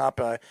putting up.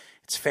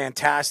 It's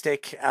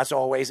fantastic, as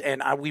always,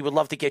 and we would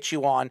love to get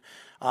you on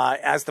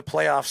as the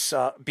playoffs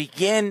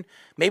begin.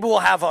 Maybe we'll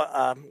have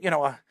I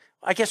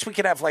guess we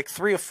could have like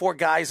 3 or 4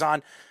 guys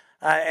on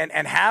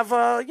and have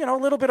a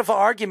little bit of an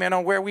argument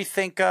on where we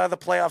think the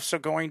playoffs are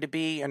going to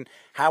be and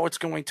how it's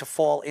going to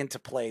fall into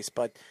place.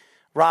 But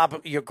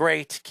Rob, you're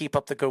great. Keep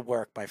up the good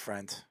work, my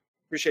friend.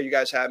 Appreciate you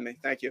guys having me.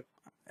 Thank you.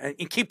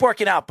 And keep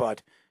working out,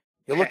 bud.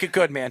 You're looking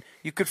good, man.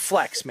 You could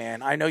flex,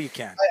 man. I know you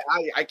can.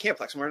 I can't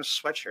flex. I'm wearing a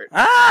sweatshirt.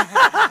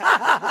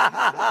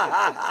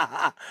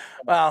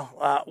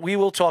 Well, we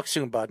will talk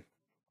soon, bud.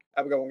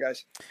 Have a good one,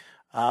 guys.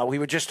 We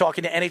were just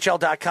talking to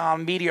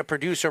NHL.com media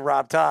producer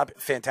Rob Taub.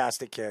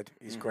 Fantastic kid.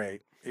 He's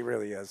great. He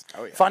really is.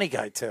 Oh, yeah. Funny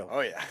guy, too. Oh,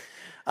 yeah.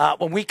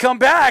 When we come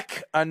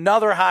back,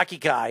 another hockey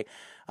guy,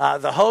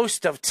 the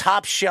host of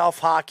Top Shelf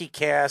Hockey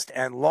Cast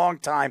and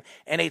longtime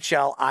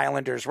NHL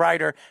Islanders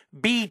writer,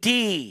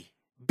 BD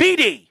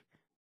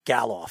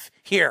Galoff,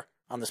 here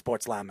on the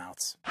Sports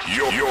Loudmouths.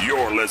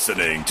 You're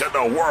listening to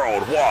the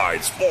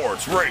Worldwide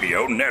Sports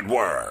Radio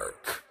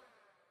Network.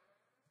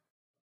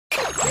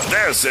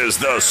 This is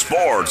the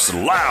Sports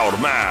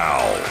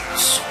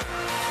Loudmouths.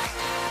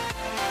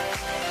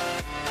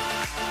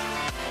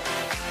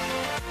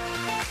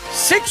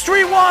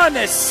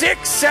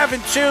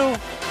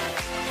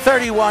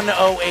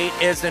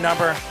 (631-672-3108) is the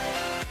number.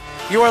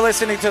 You are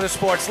listening to the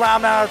Sports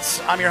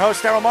Loudmouths. I'm your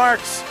host, Errol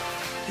Marks.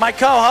 My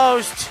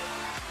co-host,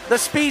 the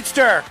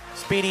Speedster,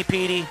 Speedy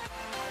Petey.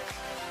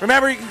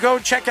 Remember, you can go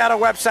check out our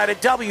website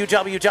at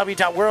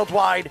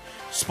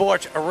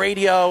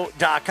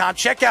www.worldwidesportsradio.com.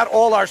 Check out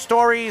all our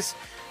stories,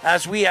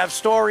 as we have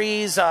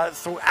stories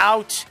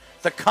throughout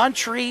the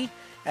country.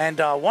 And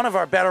one of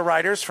our better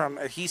writers,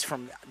 he's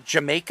from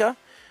Jamaica.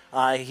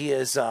 He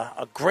is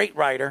a great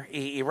writer.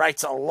 He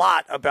writes a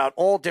lot about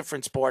all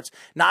different sports,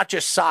 not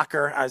just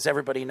soccer, as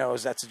everybody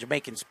knows. That's a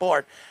Jamaican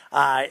sport.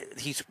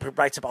 He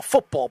writes about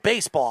football,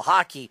 baseball,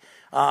 hockey,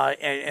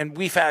 and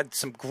we've had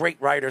some great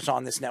writers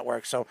on this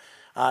network. So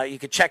You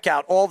can check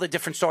out all the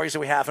different stories that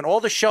we have, and all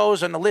the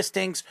shows and the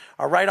listings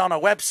are right on our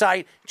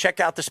website. Check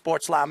out the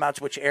Sports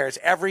Loudmouths, which airs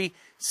every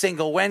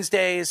single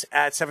Wednesdays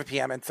at 7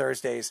 p.m. and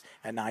Thursdays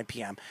at 9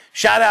 p.m.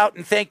 Shout out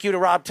and thank you to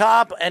Rob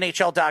Top,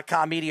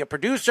 NHL.com media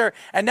producer,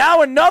 and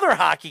now another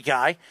hockey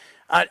guy,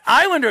 an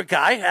Islander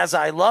guy, as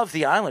I love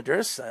the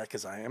Islanders,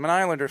 because I am an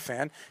Islander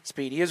fan.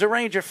 Speedy is a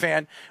Ranger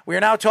fan. We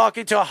are now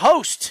talking to the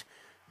host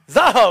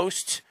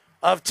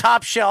of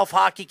Top Shelf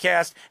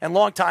HockeyCast and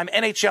longtime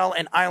NHL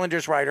and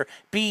Islanders writer,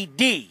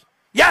 BD.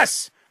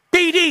 Yes,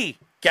 BD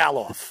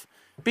Galoff.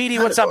 BD,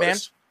 what's up, man?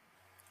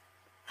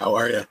 How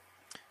are you?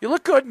 You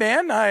look good,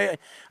 man.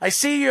 I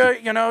see you're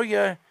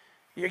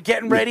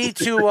getting ready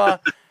to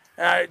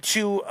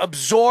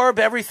absorb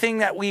everything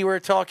that we were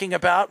talking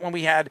about when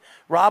we had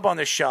Rob on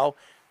the show.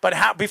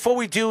 But before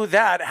we do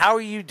that, how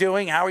are you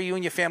doing? How are you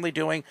and your family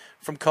doing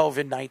from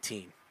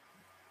COVID-19?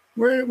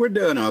 We're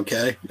doing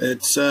okay.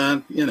 It's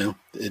well,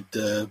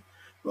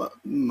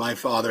 my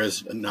father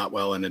is not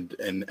well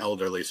and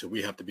elderly, so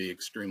we have to be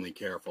extremely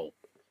careful.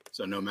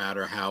 So no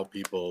matter how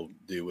people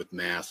do with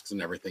masks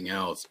and everything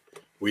else,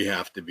 we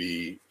have to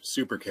be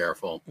super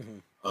careful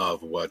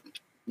of what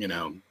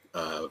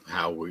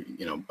how we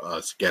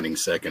us getting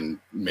sick and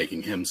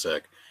making him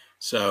sick.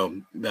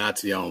 So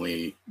that's the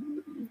only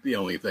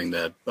thing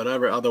that, but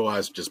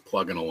otherwise just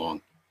plugging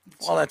along.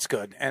 Well, that's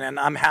good, and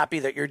I'm happy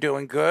that you're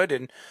doing good,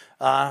 and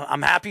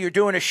I'm happy you're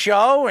doing a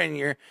show, and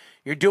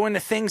you're doing the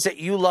things that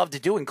you love to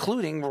do,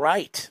 including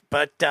write.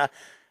 But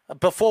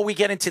before we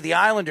get into the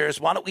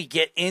Islanders, why don't we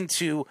get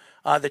into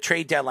the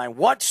trade deadline?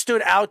 What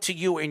stood out to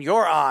you in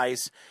your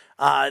eyes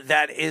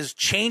that is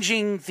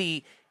changing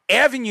the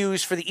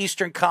avenues for the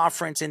Eastern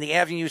Conference and the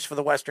avenues for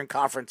the Western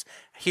Conference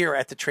here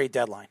at the trade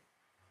deadline?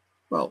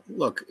 Well,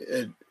 look,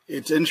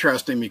 it's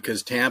interesting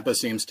because Tampa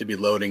seems to be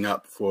loading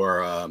up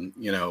for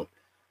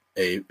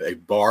a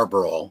bar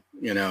brawl,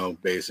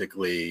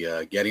 basically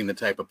getting the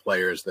type of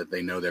players that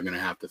they know they're going to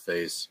have to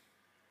face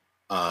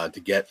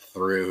to get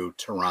through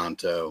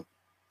Toronto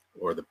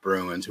or the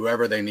Bruins,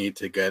 whoever they need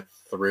to get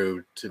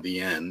through to the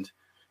end.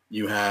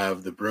 You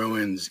have the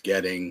Bruins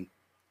getting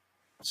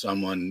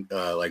someone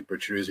like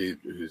Bertuzzi,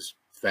 who's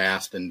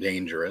fast and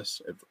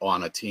dangerous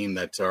on a team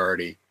that's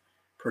already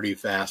pretty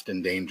fast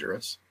and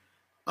dangerous.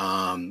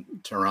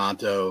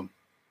 Toronto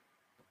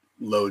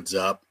loads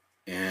up,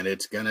 and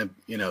it's going to,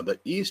 the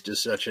East is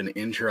such an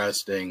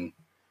interesting,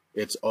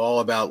 it's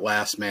all about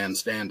last man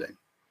standing.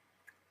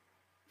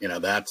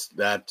 That's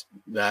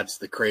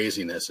the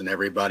craziness, and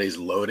everybody's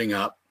loading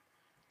up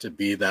to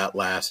be that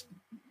last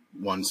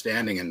one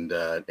standing. And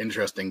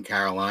interesting,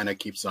 Carolina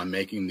keeps on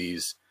making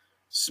these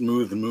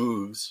smooth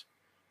moves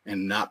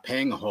and not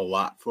paying a whole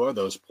lot for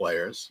those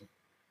players,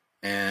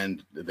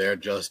 and they're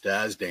just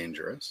as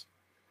dangerous.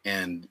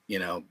 And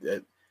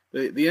the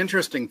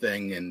interesting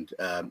thing, and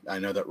I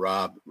know that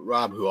Rob,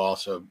 who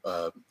also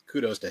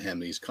kudos to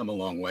him, he's come a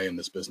long way in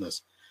this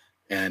business,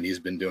 and he's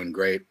been doing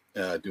great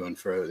doing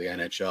for the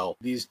NHL.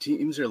 These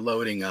teams are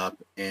loading up,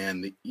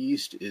 and the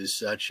East is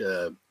such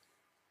an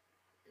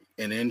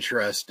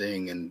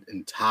interesting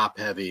and top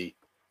heavy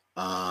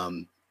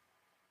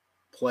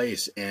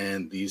place,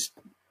 and these,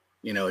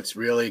 it's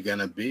really going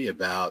to be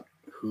about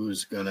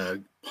who's going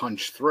to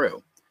punch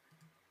through.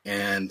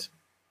 And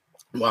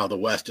while the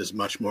West is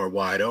much more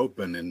wide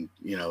open, and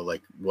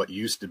like what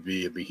used to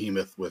be a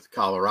behemoth with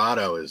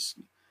Colorado is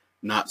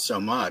not so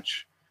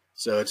much.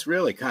 So it's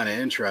really kind of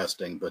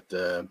interesting, but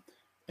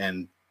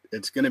and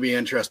it's going to be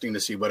interesting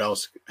to see what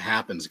else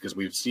happens, because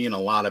we've seen a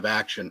lot of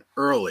action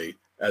early,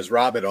 as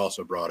Rob had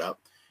also brought up.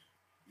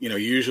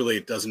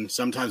 Usually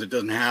sometimes it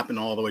doesn't happen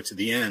all the way to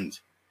the end.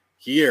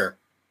 Here,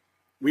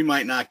 we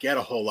might not get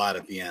a whole lot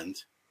at the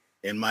end.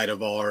 It might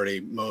have already,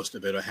 most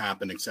of it have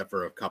happened except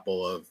for a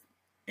couple of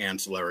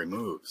ancillary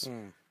moves.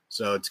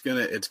 So it's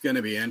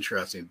gonna be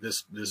interesting.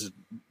 This is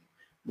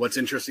what's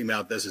interesting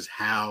about this is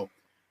how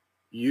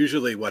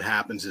usually what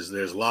happens is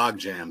there's log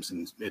jams,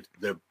 and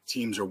the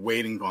teams are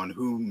waiting on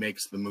who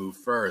makes the move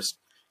first.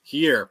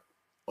 Here,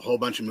 a whole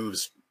bunch of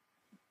moves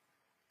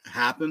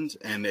happened,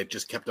 and it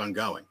just kept on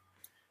going,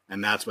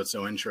 and that's what's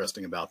so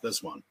interesting about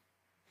this one.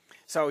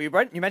 So you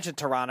mentioned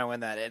Toronto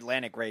in that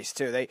Atlantic race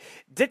too. They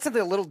did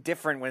something a little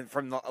different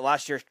from the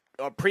last year's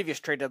previous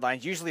trade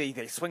deadlines. Usually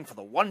they swing for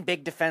the one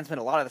big defenseman.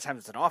 A lot of the times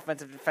it's an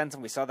offensive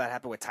defenseman. We saw that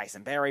happen with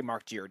Tyson Barrie,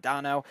 Mark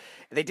Giordano.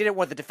 They did it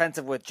with the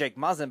defensive with Jake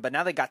Muzzin, but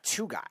now they got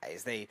two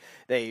guys. They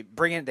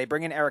bring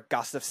in Eric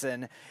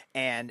Gustafsson,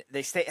 and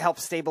they help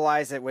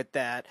stabilize it with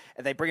that.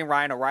 And they bring in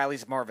Ryan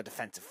O'Reilly's more of a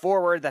defensive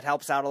forward that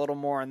helps out a little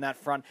more on that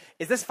front.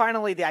 Is this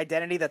finally the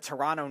identity that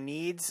Toronto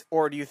needs,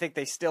 or do you think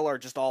they still are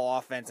just all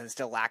offense and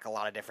still lack a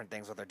lot of different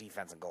things with their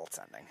defense and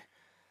goaltending?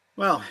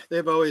 Well,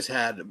 they've always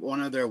had,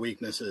 one of their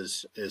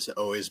weaknesses has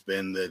always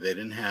been that they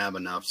didn't have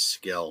enough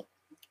skill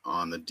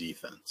on the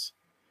defense.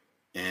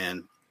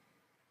 And,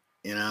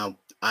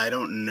 I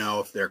don't know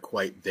if they're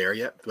quite there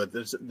yet, but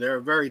they're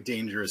a very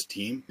dangerous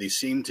team. They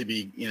seem to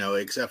be,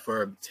 except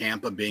for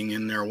Tampa being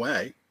in their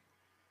way,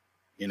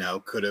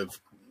 could have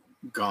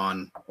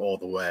gone all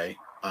the way.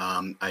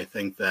 I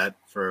think that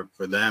for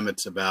them,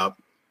 it's about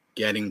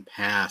getting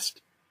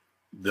past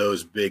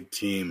those big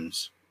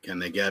teams. Can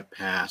they get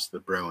past the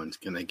Bruins?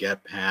 Can they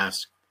get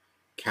past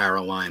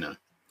Carolina?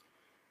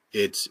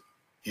 It's,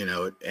 you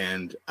know,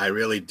 and I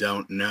really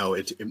don't know.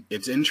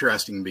 It's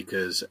interesting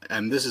because,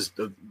 and this is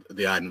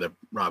the item that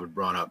Robert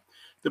brought up,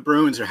 the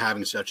Bruins are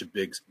having such a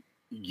big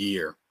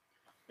year,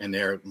 and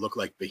they look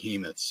like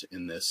behemoths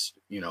in this,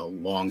 you know,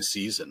 long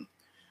season.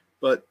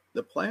 But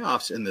the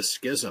playoffs in the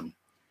schism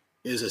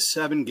is a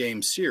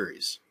 7-game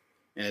series,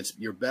 and it's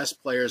your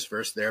best players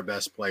versus their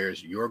best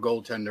players, your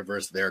goaltender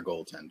versus their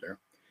goaltender.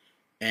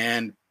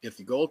 And if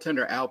the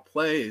goaltender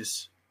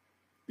outplays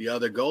the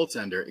other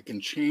goaltender, it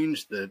can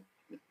change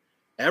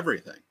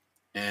everything.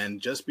 And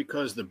just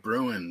because the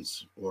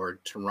Bruins or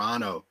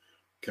Toronto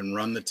can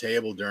run the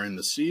table during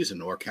the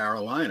season, or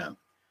Carolina,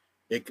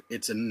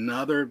 it's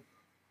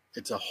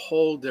a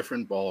whole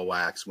different ball of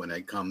wax when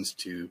it comes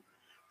to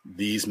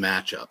these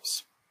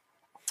matchups,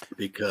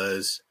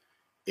 because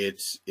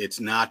it's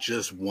not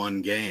just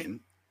one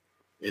game,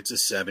 it's a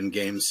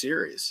 7-game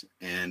series.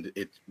 And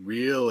it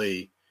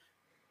really,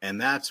 and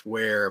that's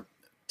where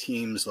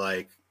teams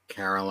like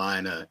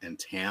Carolina and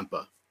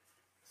Tampa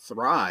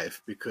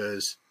thrive,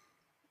 because,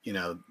 you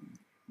know,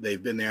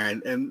 they've been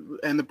there,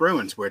 and the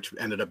Bruins, which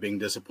ended up being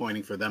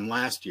disappointing for them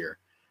last year.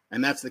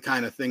 And that's the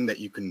kind of thing that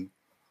you can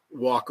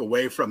walk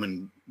away from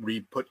and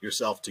re-put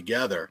yourself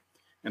together,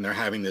 and they're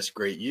having this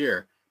great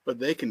year, but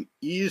they can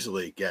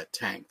easily get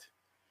tanked,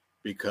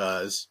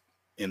 because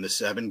in the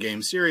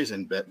 7-game series,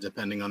 and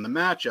depending on the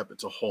matchup,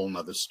 it's a whole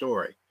nother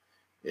story.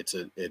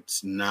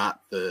 It's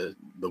not the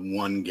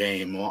one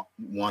game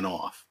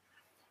one-off.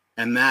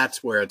 And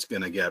that's where it's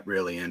going to get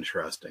really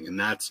interesting. And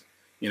that's,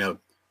 you know,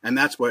 and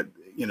that's what,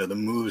 you know, the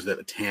moves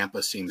that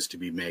Tampa seems to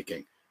be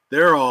making.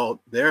 They're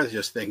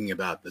just thinking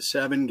about the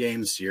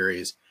 7-game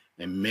series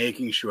and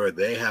making sure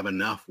they have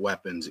enough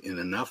weapons in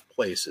enough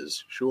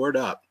places shored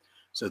up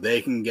so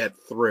they can get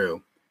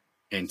through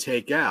and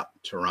take out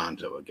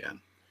Toronto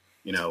again.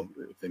 You know,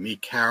 if they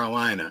meet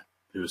Carolina,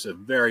 who's a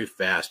very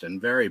fast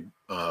and very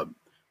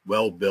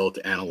well-built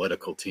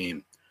analytical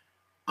team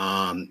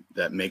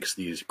that makes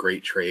these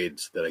great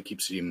trades that I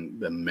keep seeing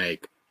them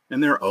make,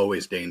 and they're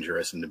always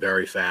dangerous and a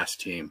very fast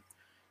team.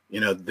 You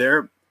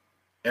know,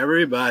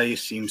 everybody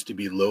seems to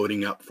be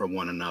loading up for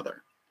one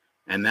another.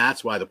 And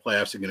that's why the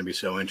playoffs are going to be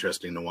so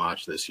interesting to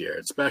watch this year,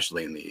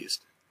 especially in the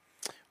East.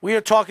 We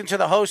are talking to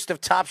the host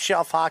of Top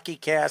Shelf Hockey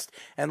Cast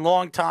and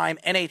longtime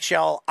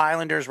NHL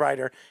Islanders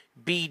writer,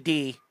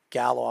 B.D.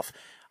 Galoff.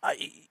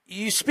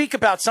 You speak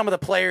about some of the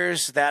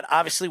players that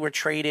obviously were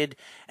traded,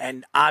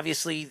 and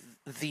obviously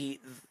the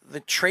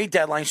trade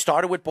deadline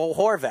started with Bo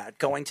Horvat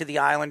going to the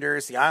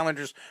Islanders. The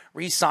Islanders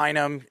re-sign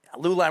him.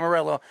 Lou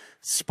Lamoriello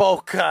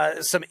spoke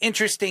some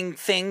interesting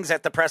things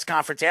at the press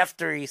conference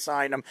after he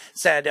signed him.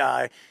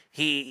 Said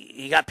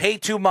he got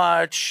paid too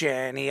much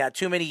and he had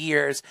too many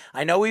years.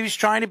 I know he was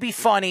trying to be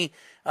funny,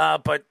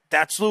 but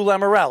that's Lou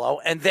Lamoriello.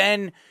 And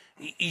then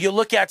you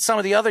look at some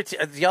of the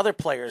other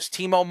players.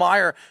 Timo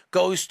Meier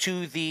goes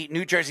to the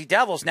New Jersey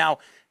Devils. Now,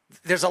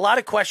 there's a lot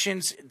of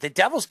questions. The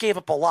Devils gave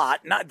up a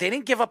lot. They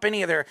didn't give up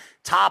any of their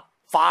top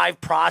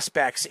 5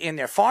 prospects in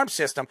their farm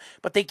system,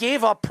 but they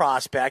gave up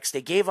prospects.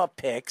 They gave up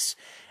picks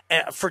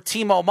for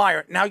Timo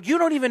Meier. Now, you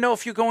don't even know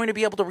if you're going to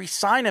be able to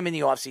re-sign him in the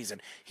offseason.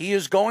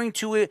 He's going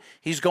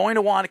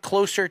to want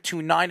closer to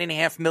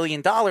 $9.5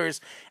 million.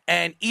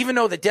 And even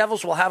though the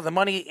Devils will have the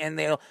money and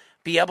they'll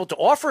be able to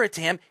offer it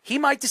to him, he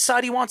might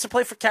decide he wants to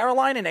play for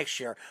Carolina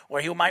next year, or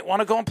he might want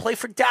to go and play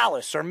for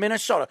Dallas or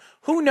Minnesota.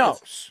 Who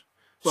knows?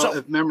 Well,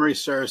 if memory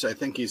serves, I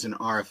think he's an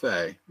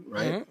RFA,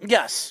 right? Mm-hmm.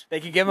 Yes. They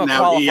could give him a now,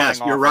 qualifying yes,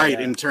 you're offer, right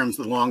yeah. in terms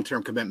of the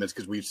long-term commitments,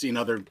 because we've seen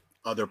other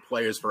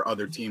players for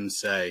other teams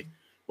say,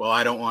 well,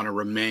 I don't want to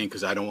remain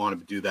because I don't want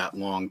to do that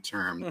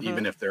long-term. Mm-hmm.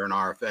 Even if they're an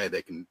RFA,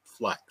 they can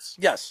flex.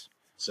 Yes.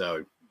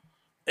 So,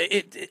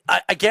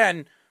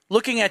 again,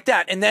 looking at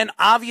that, and then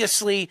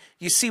obviously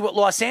you see what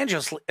Los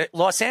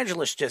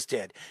Angeles just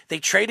did. They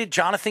traded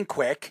Jonathan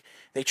Quick.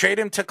 They trade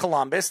him to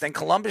Columbus. Then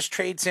Columbus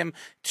trades him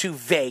to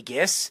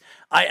Vegas.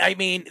 I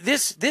mean,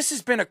 this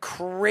has been a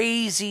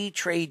crazy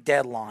trade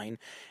deadline.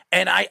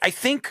 And I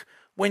think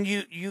when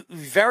you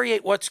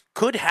variate what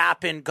could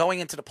happen going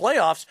into the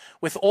playoffs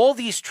with all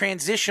these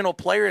transitional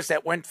players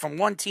that went from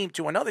one team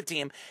to another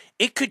team,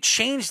 it could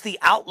change the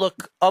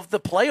outlook of the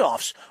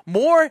playoffs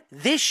more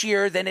this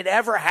year than it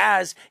ever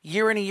has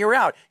year in and year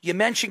out. You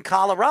mentioned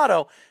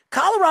Colorado.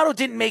 Colorado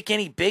didn't make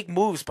any big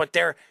moves, but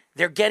they're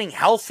getting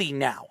healthy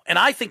now. And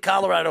I think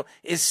Colorado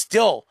is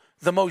still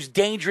the most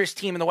dangerous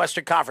team in the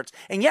Western Conference.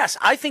 And yes,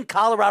 I think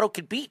Colorado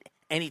could beat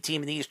any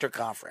team in the Eastern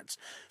Conference.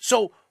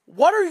 So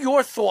what are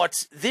your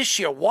thoughts this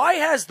year? Why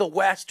has the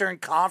Western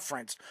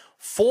Conference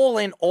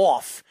fallen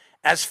off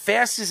as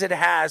fast as it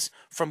has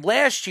from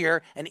last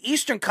year? And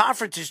Eastern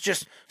Conference is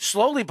just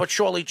slowly but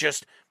surely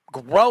just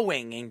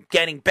growing and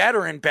getting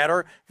better and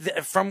better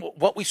from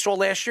what we saw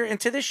last year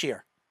into this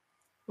year.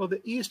 well,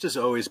 the East has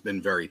always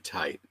been very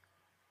tight.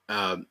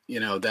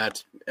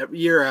 That's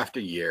year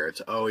after year.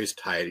 It's always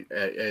tight,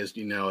 as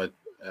you know,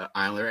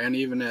 Islander and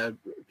even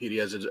PD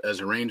as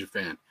a Ranger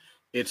fan.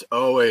 It's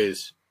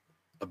always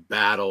a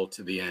battle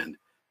to the end.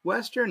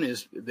 Western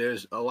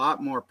there's a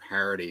lot more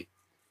parity,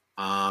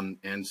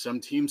 and some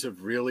teams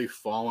have really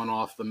fallen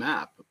off the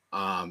map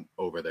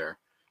over there.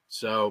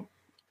 So,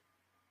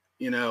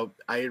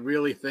 I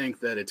really think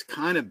that it's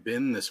kind of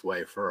been this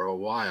way for a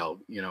while.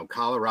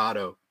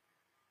 Colorado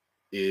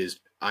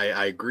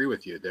I agree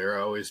with you.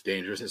 They're always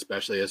dangerous,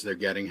 especially as they're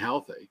getting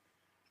healthy.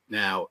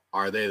 Now,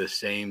 are they the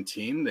same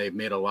team? They've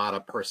made a lot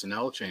of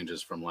personnel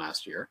changes from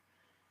last year,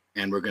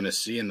 and we're going to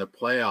see in the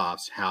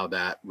playoffs how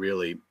that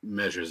really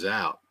measures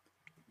out.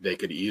 They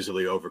could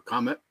easily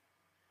overcome it,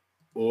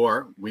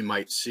 or we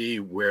might see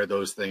where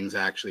those things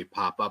actually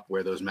pop up,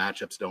 where those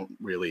matchups don't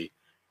really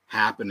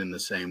happen in the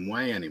same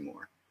way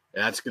anymore.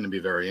 That's going to be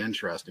very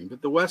interesting.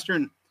 But the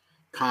Western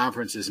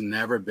Conference has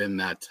never been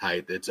that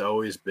tight. It's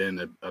always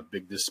been a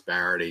big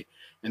disparity,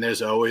 and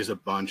there's always a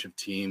bunch of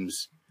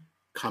teams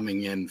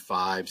coming in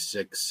 5,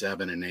 6,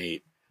 7, and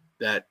 8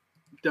 that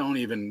don't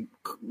even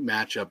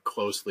match up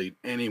closely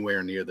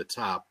anywhere near the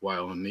top,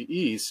 while in the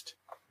East,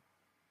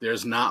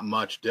 there's not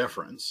much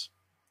difference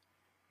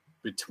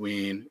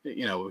between,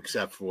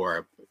 except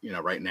for,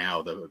 right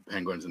now the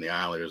Penguins and the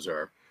Islanders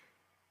are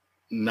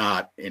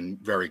not in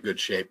very good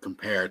shape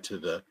compared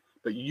to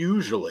but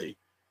usually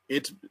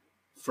it's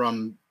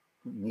from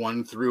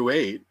 1 through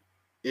 8,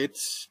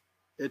 it's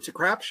a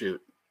crapshoot.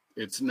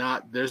 It's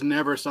not, there's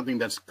never something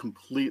that's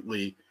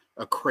completely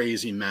a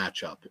crazy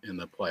matchup in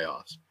the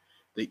playoffs.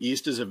 The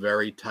East is a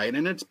very tight,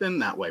 and it's been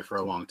that way for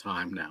a long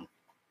time now.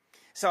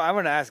 So I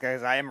want to ask,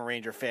 guys, I am a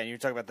Ranger fan. You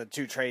talk about the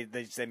 2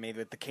 trades they made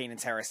with the Kane and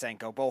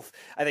Tarasenko, both,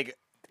 I think,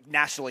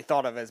 nationally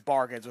thought of as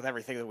bargains with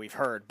everything that we've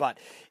heard. But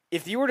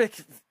if you were to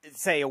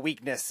say a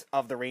weakness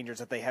of the Rangers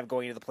that they have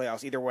going into the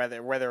playoffs, either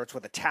whether it's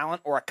with a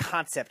talent or a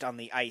concept on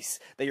the ice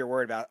that you're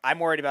worried about, I'm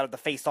worried about it. The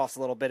face-offs a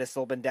little bit has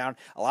still been down.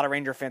 A lot of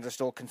Ranger fans are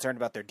still concerned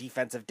about their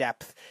defensive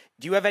depth.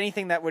 Do you have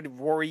anything that would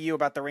worry you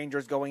about the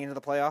Rangers going into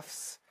the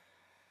playoffs?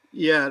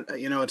 Yeah,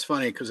 it's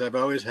funny because I've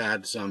always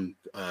had some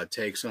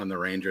takes on the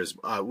Rangers.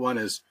 One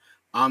is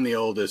I'm the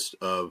oldest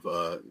of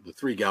the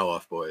 3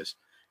 Galoff boys,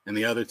 and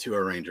the other 2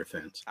 are Ranger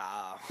fans.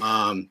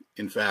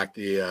 In fact,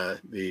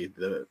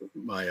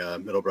 my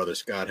middle brother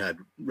Scott had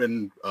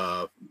written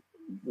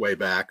way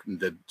back and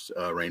did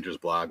Rangers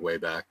blog way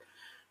back,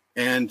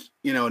 and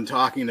in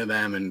talking to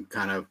them and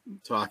kind of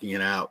talking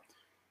it out,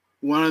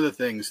 one of the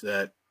things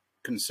that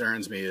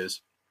concerns me is,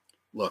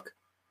 look,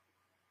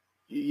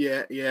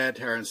 yeah,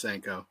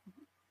 Tarasenko,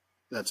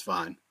 that's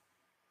fine.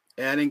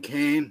 Adding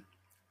Kane,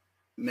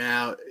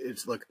 now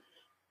it's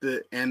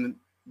the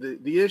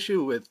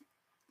issue with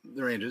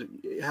the Rangers,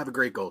 you have a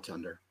great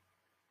goaltender,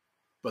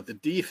 but the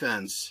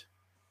defense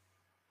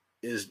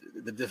is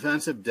the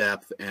defensive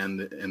depth and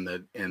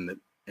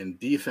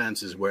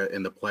defense is where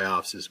in the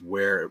playoffs is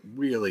where it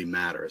really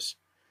matters,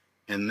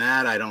 and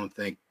that I don't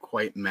think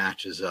quite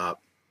matches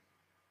up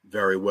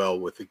very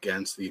well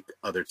against the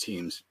other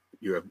teams.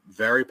 You have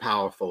very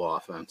powerful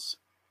offense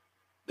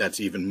that's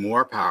even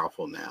more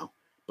powerful now,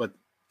 but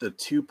the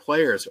 2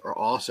 players are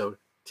also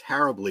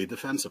terribly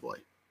defensively.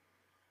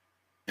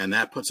 And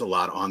that puts a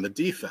lot on the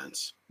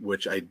defense,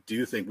 which I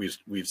do think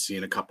we've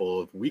seen a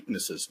couple of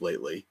weaknesses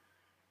lately.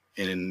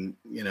 And,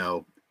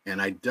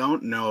 and I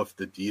don't know if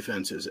the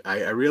defense is,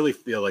 I really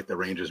feel like the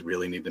Rangers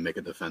really need to make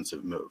a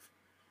defensive move.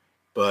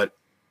 But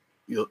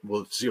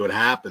we'll see what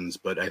happens.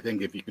 But I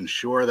think if you can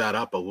shore that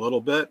up a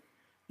little bit,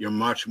 you're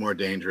much more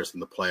dangerous in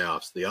the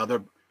playoffs.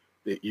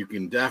 You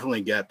can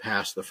definitely get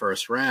past the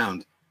first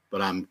round,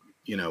 but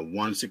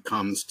once it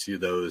comes to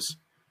those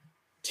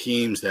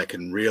teams that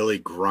can really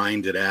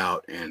grind it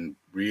out and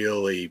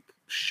really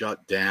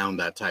shut down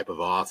that type of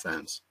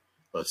offense,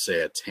 let's say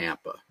a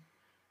Tampa,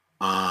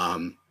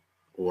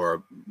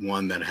 or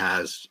one that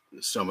has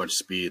so much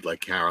speed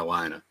like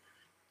Carolina,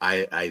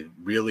 I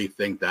really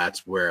think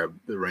that's where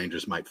the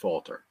Rangers might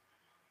falter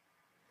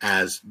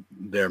as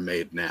they're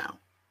made now.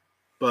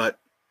 But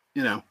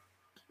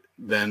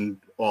then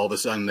all of a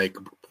sudden they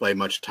could play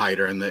much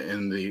tighter in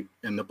the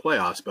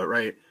playoffs.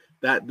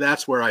 But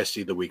that's where I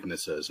see the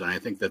weaknesses, and I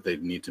think that they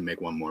need to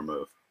make one more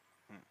move.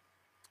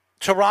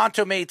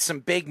 Toronto made some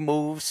big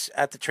moves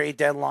at the trade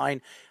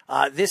deadline.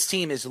 This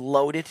team is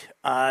loaded.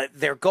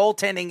 Their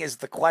goaltending is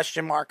the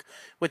question mark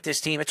with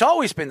this team. It's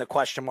always been the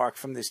question mark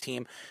from this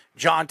team.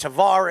 John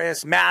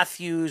Tavares,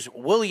 Matthews,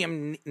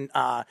 William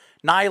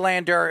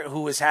Nylander,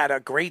 who has had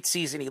a great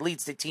season. He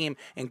leads the team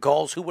in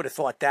goals. Who would have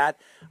thought that?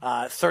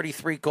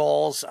 33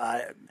 goals.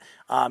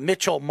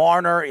 Mitchell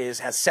Marner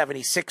has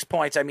 76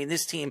 points. I mean,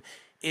 this team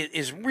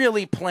is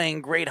really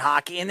playing great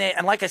hockey.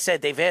 And like I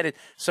said, they've added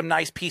some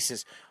nice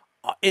pieces.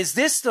 Is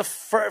this the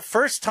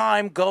first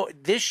time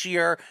this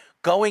year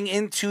going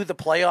into the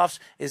playoffs?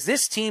 Is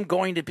this team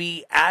going to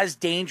be as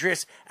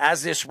dangerous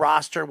as this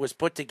roster was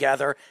put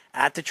together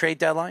at the trade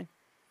deadline?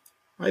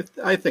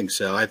 I think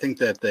so. I think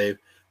that they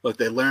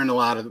learned a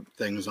lot of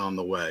things on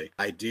the way.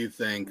 I do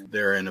think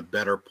they're in a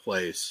better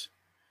place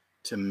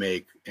to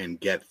make and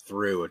get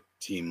through a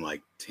team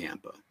like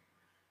Tampa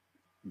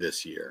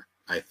this year.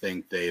 I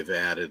think they've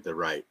added the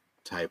right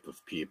type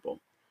of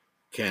people.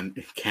 Can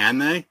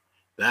they?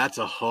 That's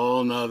a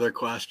whole nother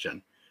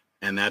question.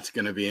 and that's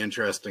going to be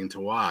interesting to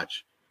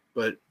watch.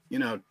 But, you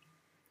know,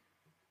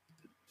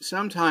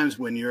 sometimes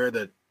when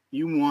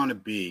you want to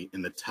be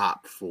in the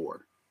top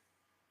 4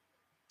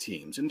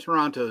 teams, and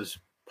Toronto's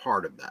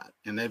part of that,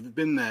 and they've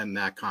been in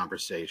that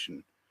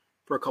conversation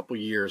for a couple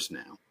years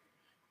now.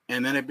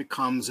 And then it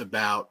becomes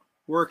about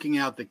working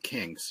out the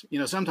kinks. You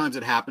know, sometimes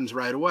it happens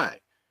right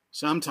away.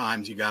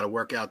 Sometimes you got to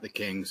work out the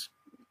kinks,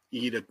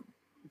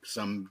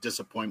 some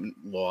disappointment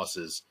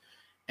losses,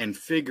 and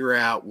figure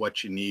out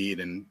what you need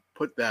and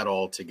put that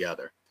all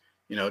together.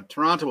 You know,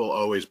 Toronto will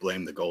always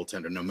blame the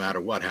goaltender no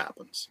matter what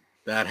happens.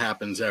 That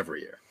happens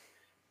every year,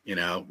 you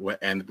know,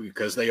 and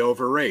because they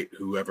overrate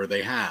whoever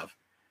they have.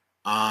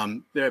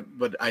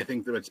 But I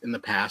think that in the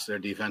past, their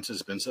defense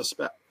has been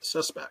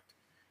suspect.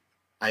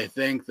 I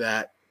think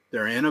that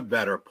they're in a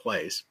better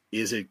place.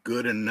 Is it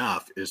good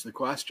enough is the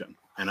question.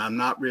 And I'm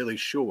not really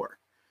sure,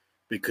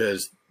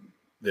 because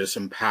there's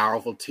some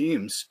powerful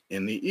teams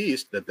in the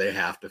East that they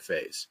have to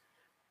face.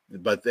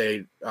 But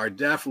they are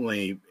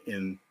definitely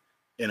in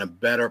a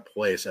better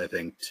place, I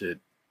think, to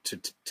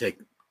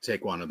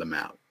take one of them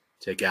out.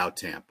 Take out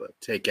Tampa,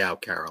 take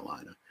out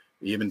Carolina,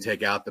 even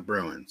take out the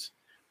Bruins.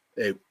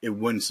 It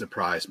wouldn't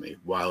surprise me.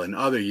 While in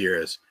other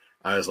years,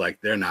 I was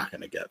like, they're not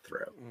going to get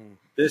through.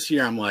 This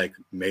year, I'm like,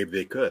 maybe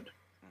they could.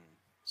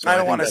 So I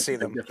don't want to see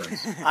them.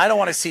 I don't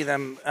want to see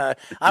them.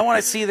 I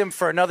want to see them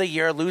for another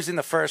year losing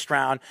the first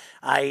round.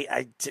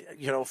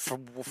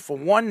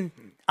 From one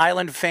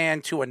Island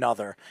fan to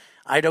another,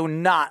 I do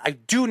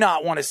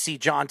not want to see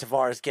John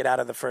Tavares get out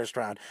of the first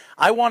round.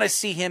 I want to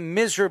see him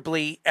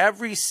miserably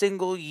every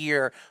single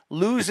year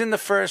lose in the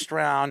first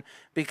round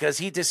because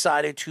he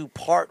decided to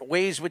part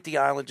ways with the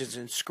Islanders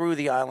and screw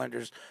the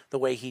Islanders the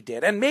way he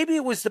did. And maybe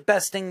it was the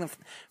best thing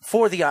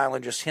for the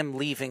Islanders, him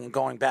leaving and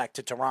going back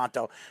to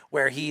Toronto,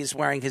 where he's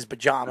wearing his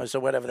pajamas or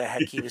whatever the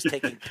heck he was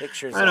taking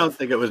pictures of. I don't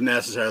think it was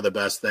necessarily the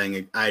best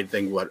thing. I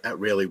think what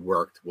really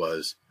worked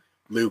was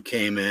Lou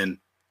came in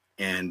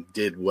and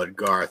did what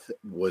Garth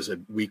was a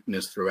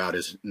weakness throughout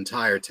his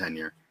entire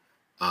tenure.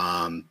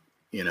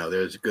 You know,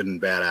 there's good and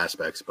bad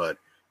aspects, but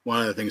one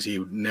of the things he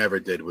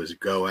never did was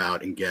go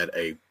out and get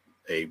a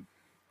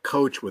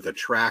coach with a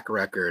track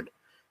record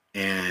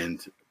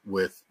and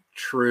with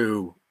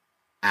true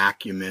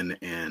acumen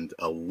and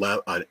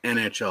an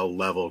NHL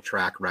level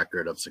track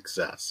record of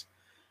success.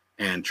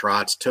 And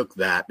Trotz took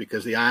that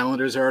because the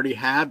Islanders already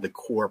had the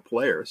core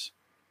players,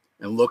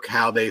 and look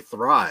how they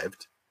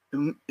thrived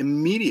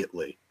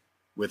immediately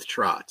with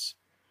Trotz.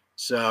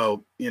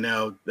 So, you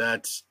know,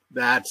 that's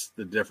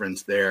the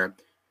difference there.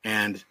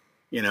 And,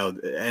 you know,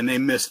 and they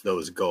missed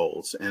those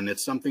goals. And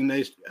it's something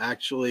they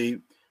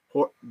actually,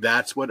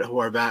 that's what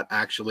Horvat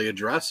actually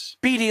addressed.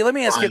 BD, let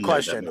me ask you a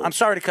question. I'm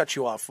sorry to cut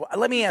you off.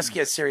 Let me ask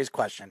you a serious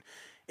question.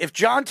 If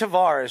John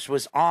Tavares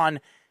was on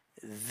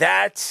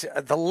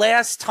the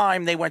last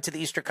time they went to the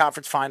Eastern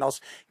Conference Finals,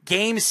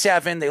 Game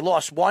 7, they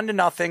lost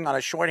 1-0 on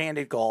a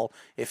shorthanded goal,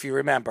 if you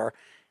remember.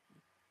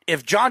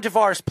 If John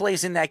Tavares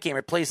plays in that game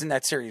or plays in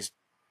that series,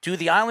 do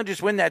the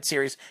Islanders win that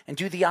series, and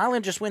do the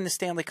Islanders win the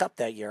Stanley Cup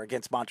that year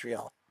against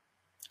Montreal?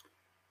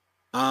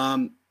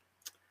 I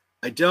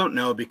don't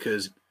know,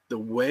 because the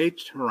way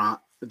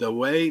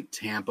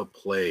Tampa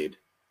played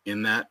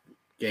in that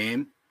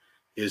game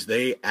is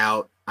they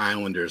out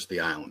Islanders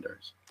the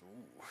Islanders.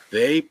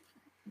 They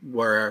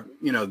were,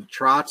 you know,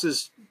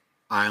 Trotz's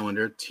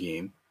Islander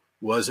team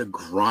was a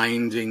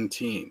grinding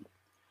team,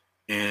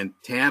 and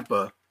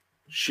Tampa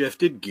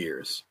shifted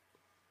gears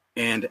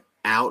and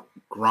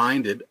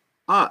out-grinded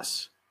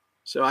us.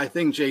 So I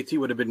think JT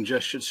would have been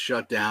just as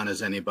shut down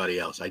as anybody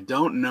else. I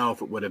don't know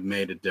if it would have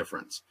made a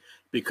difference,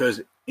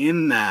 because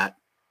in that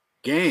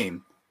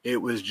game,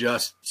 it was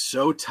just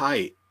so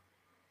tight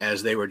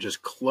as they were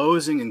just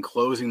closing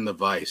the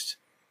vice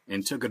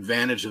and took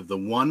advantage of the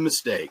one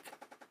mistake,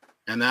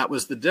 and that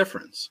was the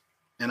difference.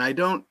 And I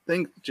don't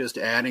think just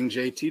adding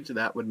JT to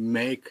that would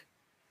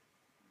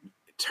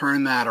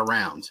turn that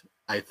around.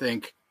 I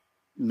think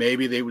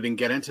maybe they wouldn't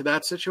get into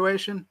that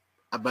situation,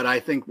 but I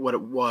think what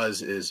it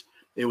was is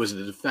it was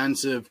a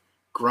defensive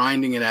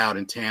grinding it out,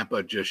 and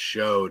Tampa just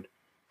showed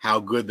how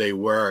good they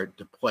were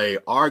to play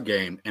our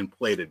game and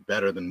played it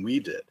better than we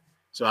did.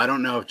 So I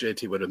don't know if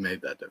JT would have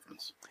made that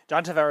difference.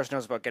 John Tavares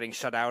knows about getting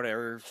shut out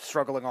or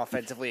struggling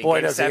offensively in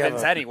Boy, Game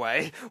 7s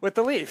anyway with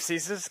the Leafs.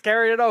 He's just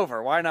carried it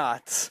over. Why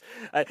not?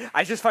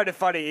 I just find it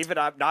funny, even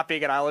I'm not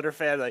being an Islander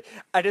fan, like,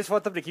 I just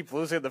want them to keep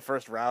losing in the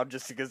first round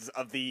just because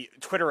of the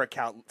Twitter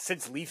account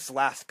since Leafs'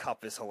 last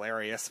cup is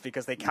hilarious,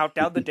 because they count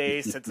down the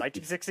days since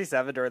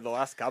 1967 during the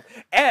last cup,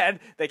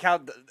 and they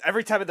count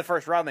every time in the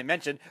first round they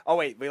mention, oh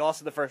wait, we lost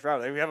in the first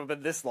round. We haven't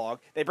been this long.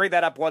 They bring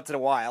that up once in a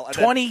while. And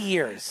 20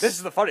 years. This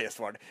is the funniest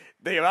one.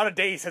 The amount of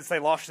days since they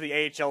lost to the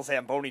AHL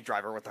Zamboni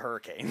driver with the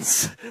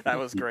Hurricanes. That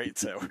was great,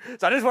 too.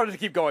 So I just wanted to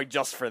keep going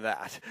just for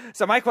that.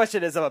 So my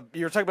question is,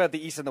 you were talking about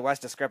the East and the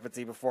West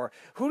discrepancy before.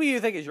 Who do you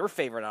think is your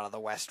favorite out of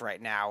the West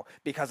right now,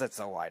 because it's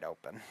so wide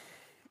open?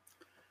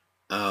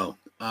 Oh,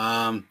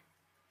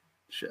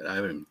 shit, I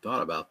haven't even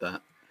thought about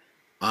that.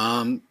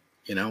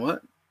 You know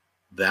what?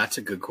 That's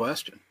a good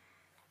question.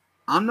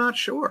 I'm not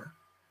sure.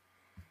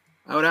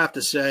 I would have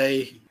to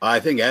say I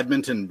think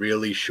Edmonton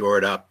really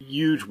shored up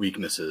huge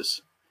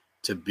weaknesses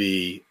to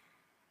be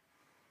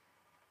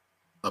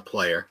a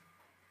player.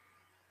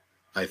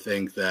 I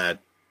do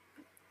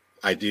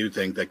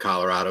think that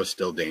Colorado's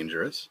still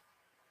dangerous.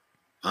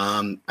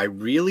 I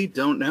really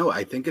don't know.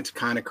 I think it's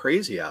kind of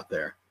crazy out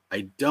there.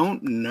 I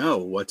don't know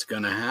what's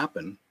going to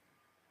happen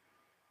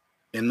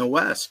in the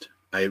West.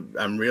 I'm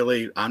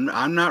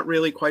not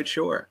really quite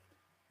sure.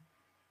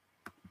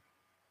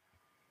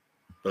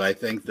 But I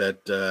think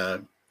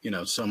that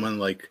someone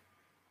like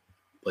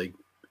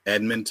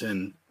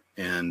Edmonton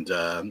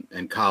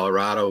and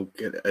Colorado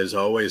is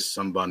always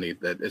somebody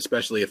that,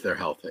 especially if they're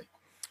healthy.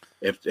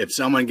 If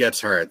someone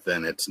gets hurt,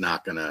 then it's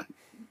not going to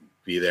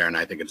be there, and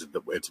I think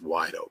it's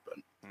wide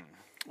open.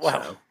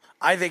 Well, so.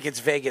 I think it's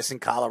Vegas and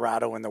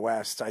Colorado in the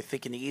West. I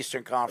think in the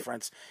Eastern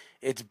Conference,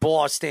 it's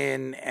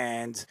Boston,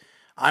 and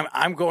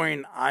I'm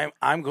going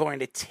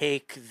to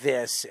take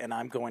this and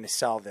I'm going to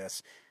sell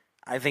this.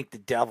 I think the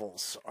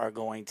Devils are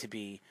going to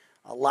be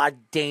a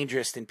lot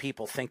dangerous than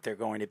people think they're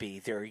going to be.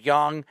 They're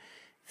young.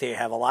 They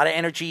have a lot of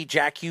energy.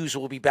 Jack Hughes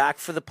will be back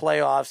for the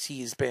playoffs.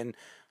 He's been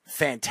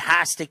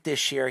fantastic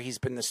this year. He's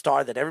been the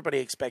star that everybody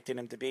expected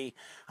him to be.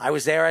 I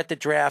was there at the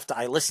draft.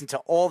 I listened to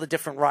all the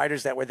different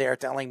writers that were there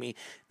telling me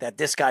that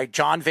this guy,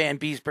 John Van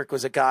Beesbrook,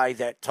 was a guy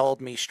that told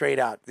me straight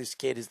out, this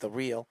kid is the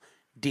real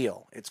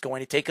deal. It's going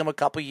to take him a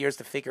couple years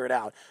to figure it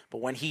out.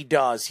 But when he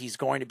does, he's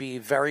going to be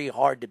very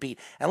hard to beat.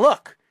 And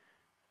look,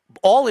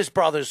 all his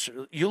brothers,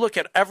 you look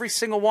at every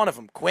single one of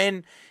them.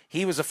 Quinn,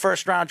 he was a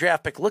first-round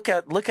draft pick. Look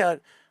at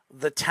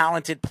the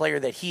talented player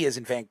that he is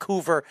in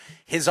Vancouver.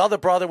 His other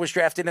brother was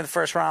drafted in the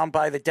first round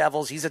by the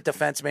Devils. He's a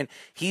defenseman.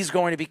 He's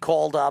going to be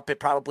called up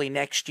probably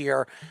next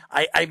year.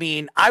 I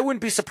mean, I wouldn't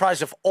be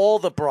surprised if all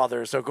the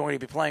brothers are going to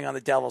be playing on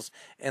the Devils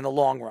in the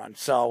long run.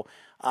 So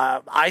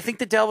I think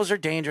the Devils are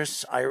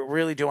dangerous. I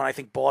really do, and I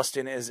think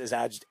Boston is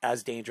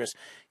as dangerous.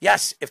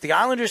 Yes, if the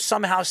Islanders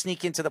somehow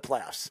sneak into the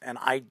playoffs, and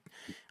I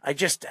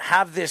just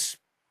have this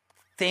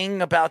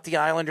thing about the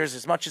Islanders,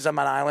 as much as I'm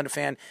an Islander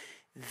fan,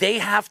 they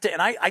have to,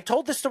 and I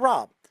told this to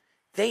Rob,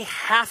 they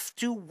have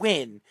to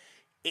win.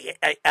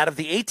 Out of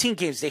the 18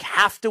 games, they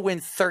have to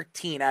win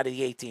 13 out of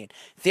the 18.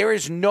 There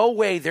is no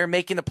way they're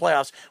making the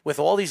playoffs with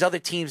all these other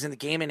teams in the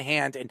game in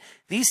hand. And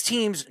these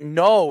teams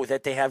know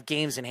that they have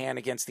games in hand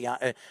against the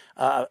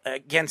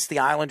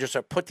Islanders,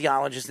 or put the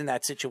Islanders in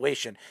that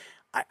situation.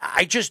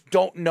 I just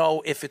don't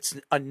know if it's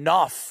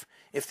enough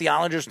if the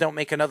Islanders don't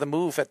make another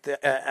move at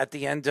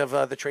the end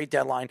of the trade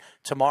deadline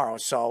tomorrow.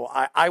 So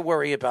I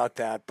worry about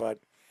that, but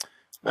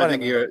whatever. I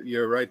think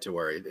you're right to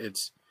worry.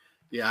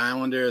 The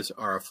Islanders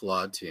are a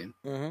flawed team.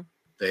 Mm-hmm.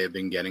 They have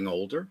been getting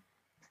older,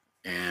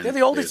 and they're the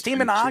oldest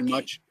team in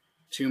hockey.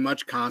 Too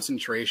much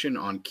concentration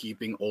on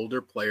keeping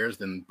older players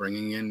than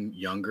bringing in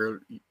younger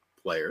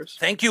players.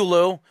 Thank you,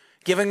 Lou.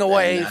 Giving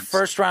away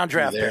first-round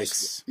draft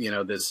picks.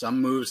 There's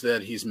some moves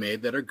that he's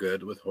made that are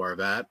good with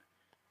Horvat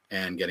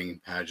and getting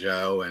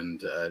Pajot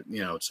and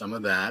some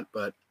of that,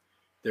 but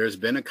there's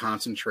been a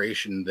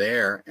concentration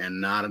there and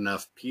not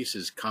enough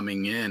pieces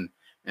coming in.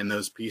 And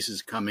those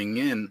pieces coming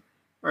in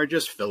are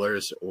just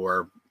fillers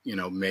or,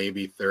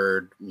 maybe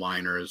third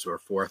liners or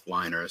fourth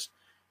liners.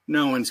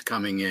 No one's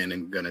coming in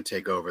and going to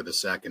take over the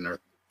second or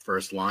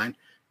first line.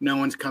 No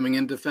one's coming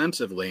in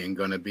defensively and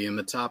going to be in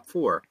the top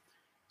four.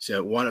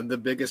 So one of the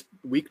biggest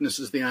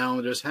weaknesses the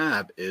Islanders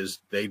have is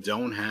they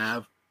don't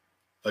have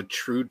a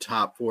true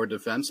top four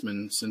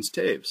defenseman since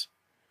Taves.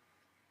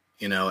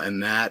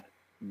 And that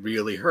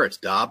really hurts.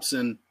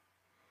 Dobson,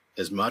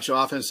 as much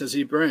offense as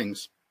he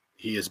brings,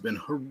 he has been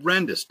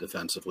horrendous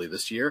defensively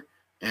this year.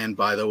 And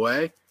by the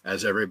way,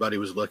 as everybody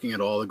was looking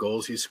at all the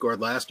goals he scored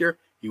last year,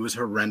 he was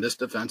horrendous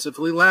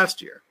defensively last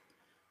year.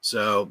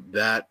 So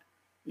that,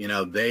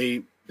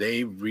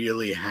 they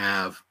really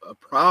have a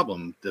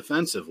problem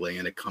defensively,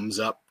 and it comes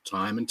up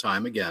time and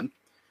time again.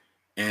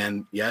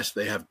 And yes,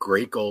 they have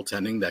great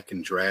goaltending that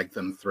can drag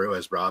them through,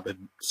 as Rob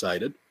had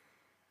cited.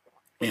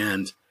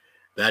 And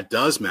that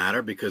does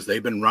matter because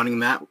they've been running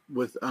that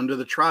under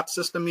the Trotz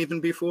system even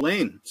before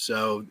Lane.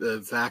 So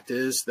the fact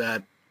is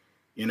that,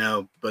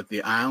 but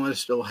the Islanders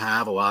still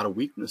have a lot of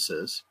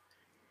weaknesses,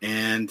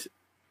 and,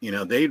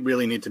 they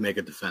really need to make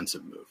a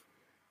defensive move.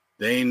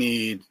 They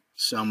need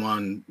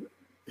someone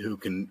who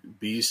can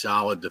be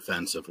solid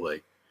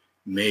defensively,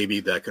 maybe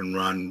that can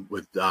run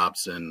with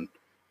Dobson,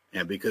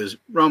 and because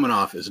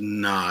Romanov is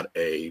not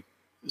a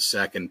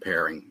second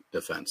pairing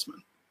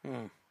defenseman.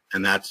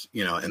 And that's,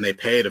 and they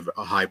paid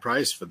a high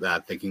price for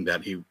that, thinking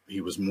that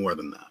he was more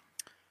than that.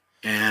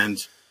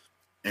 And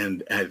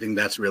I think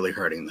that's really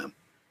hurting them.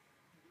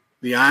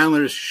 The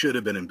Islanders should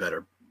have been in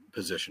better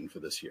position for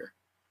this year,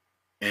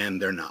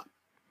 and they're not.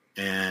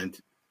 And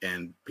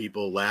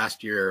people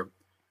last year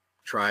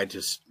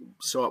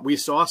we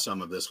saw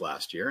some of this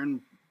last year,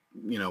 and,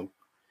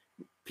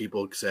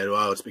 people said,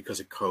 oh, it's because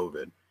of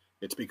COVID.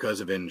 It's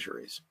because of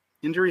injuries.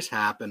 Injuries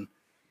happen,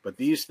 but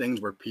these things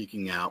were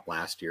peaking out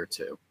last year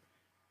too.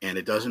 And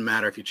it doesn't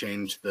matter if you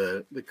change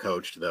the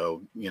coach,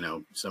 though,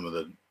 some of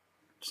the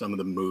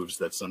moves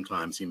that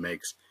sometimes he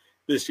makes.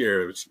 This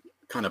year it was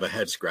kind of a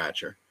head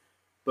scratcher.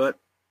 But,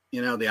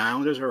 the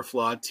Islanders are a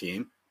flawed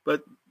team,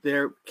 but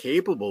they're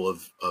capable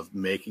of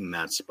making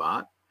that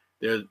spot.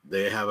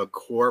 They have a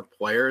core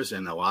players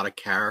and a lot of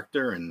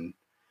character and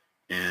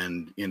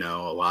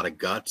a lot of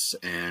guts,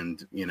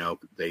 and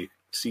they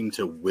seem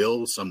to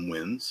will some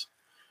wins.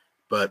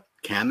 But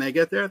can they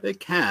get there? They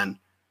can,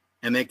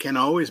 and they can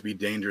always be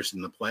dangerous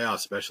in the playoffs,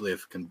 especially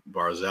if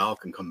Barzal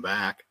can come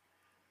back,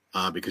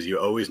 because you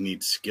always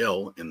need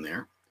skill in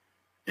there.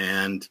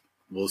 And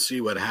we'll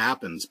see what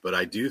happens. But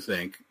I do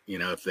think,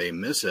 if they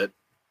miss it,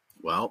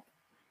 well,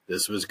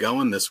 this was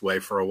going this way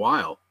for a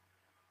while,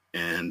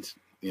 and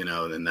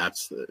then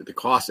that's the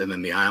cost. And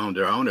then the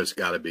Islander owners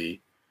got to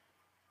be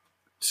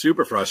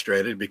super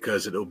frustrated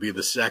because it'll be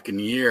the second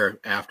year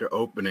after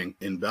opening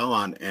in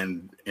Bellon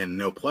and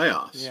no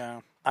playoffs.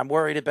 Yeah, I'm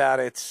worried about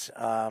it.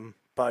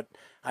 But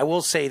I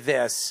will say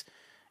this.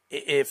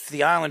 If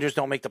the Islanders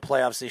don't make the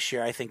playoffs this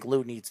year, I think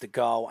Lou needs to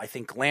go. I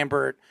think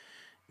Lambert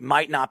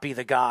might not be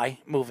the guy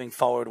moving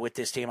forward with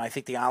this team. I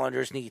think the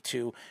Islanders need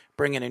to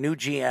bring in a new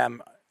GM,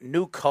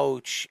 new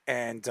coach,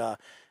 and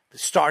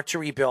start to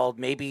rebuild,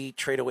 maybe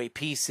trade away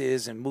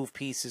pieces and move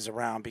pieces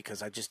around,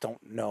 because I just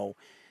don't know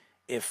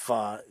if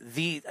Bo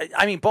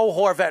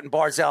Horvat and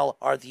Barzal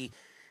are the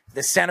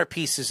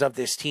centerpieces of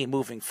this team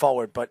moving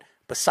forward. But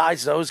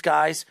besides those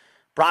guys,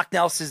 Brock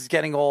Nelson is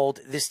getting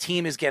old. This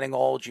team is getting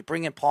old. You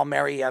bring in Paul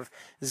Murray, you have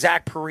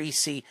Zach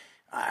Parise.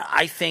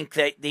 I think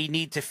that they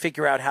need to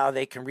figure out how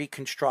they can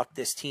reconstruct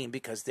this team,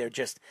 because they're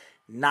just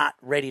not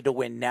ready to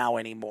win now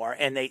anymore.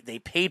 And they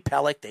paid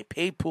Pelech. They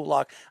paid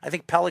Pulak. I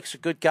think Pelech's a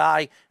good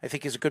guy. I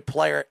think he's a good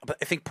player. But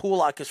I think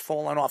Pulak has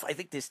fallen off. I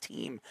think this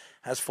team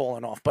has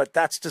fallen off. But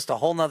that's just a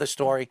whole nother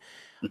story.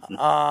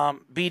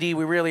 BD,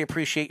 we really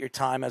appreciate your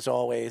time, as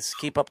always.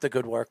 Keep up the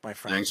good work, my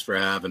friend. Thanks for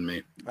having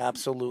me.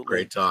 Absolutely.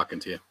 Great talking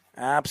to you.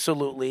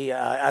 Absolutely.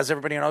 As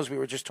everybody knows, we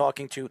were just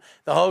talking to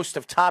the host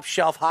of Top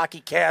Shelf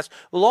Hockey Cast,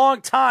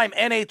 longtime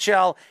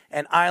NHL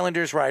and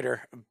Islanders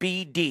writer,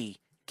 BD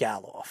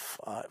Galoff.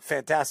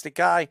 Fantastic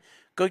guy,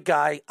 good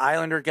guy,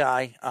 Islander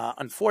guy.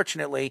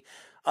 Unfortunately,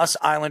 us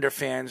Islander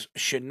fans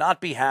should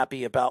not be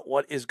happy about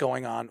what is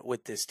going on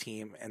with this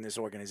team and this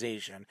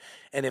organization.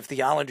 And if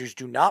the Islanders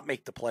do not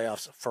make the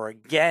playoffs for,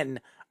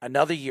 again,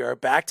 another year,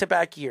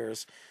 back-to-back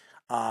years,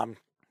 I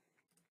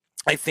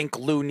think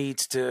Lou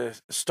needs to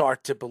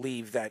start to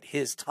believe that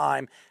his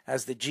time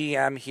as the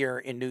GM here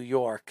in New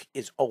York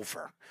is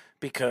over,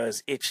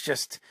 because it's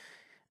just,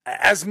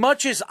 as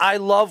much as I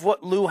love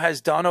what Lou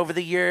has done over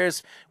the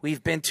years,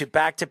 we've been to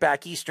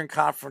back-to-back Eastern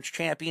Conference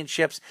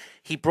championships.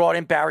 He brought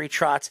in Barry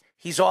Trotz.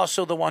 He's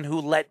also the one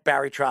who let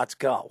Barry Trotz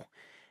go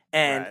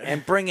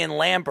and bring in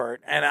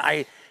Lambert. And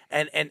I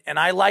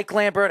like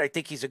Lambert. I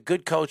think he's a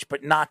good coach,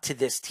 but not to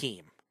this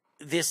team.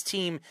 This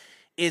team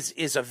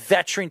is a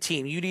veteran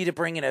team. You need to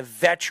bring in a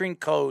veteran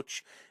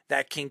coach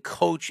that can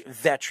coach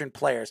veteran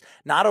players,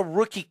 not a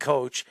rookie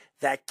coach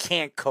that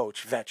can't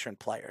coach veteran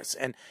players.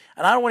 And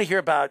I don't want to hear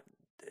about,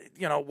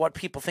 what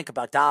people think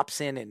about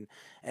Dobson and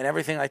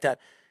everything like that.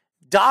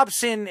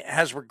 Dobson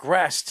has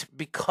regressed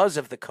because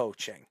of the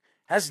coaching.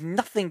 Has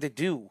nothing to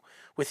do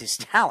with his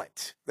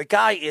talent. The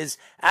guy is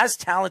as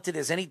talented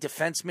as any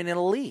defenseman in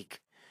the league.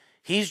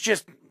 He's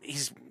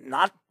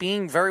not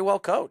being very well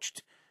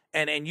coached.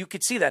 And you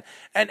could see that.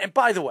 And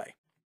by the way,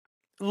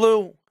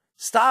 Lou,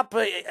 stop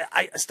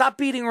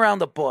beating around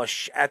the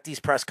bush at these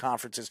press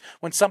conferences.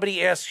 When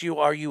somebody asks you,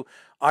 are you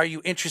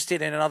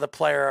interested in another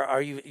player?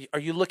 Are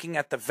you looking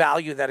at the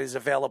value that is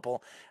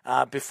available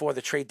before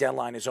the trade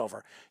deadline is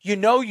over?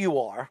 You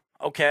are,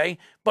 okay?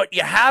 But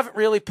you haven't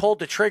really pulled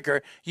the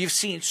trigger. You've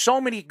seen so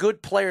many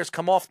good players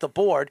come off the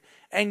board,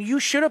 and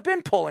you should have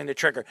been pulling the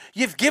trigger.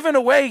 You've given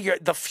away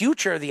the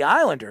future of the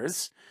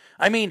Islanders.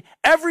 I mean,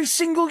 every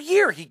single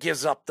year he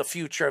gives up the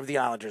future of the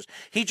Islanders.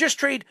 He just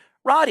traded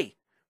Roddy.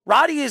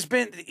 Roddy has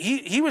been,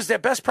 he was their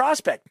best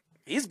prospect.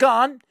 He's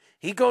gone.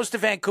 He goes to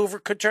Vancouver,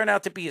 could turn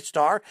out to be a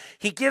star.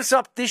 He gives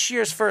up this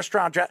year's first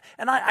round draft.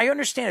 And I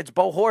understand it's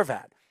Bo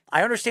Horvat.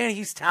 I understand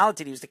he's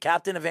talented. He was the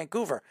captain of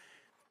Vancouver.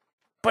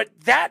 But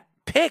that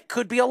pick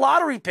could be a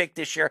lottery pick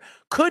this year.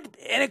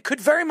 And it could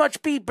very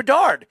much be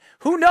Bedard.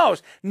 Who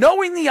knows?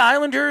 Knowing the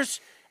Islanders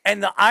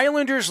and the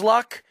Islanders'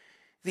 luck,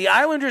 the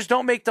Islanders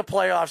don't make the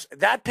playoffs.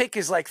 That pick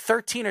is like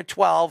 13 or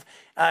 12.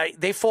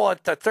 They fall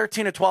at the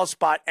 13 or 12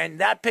 spot, and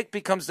that pick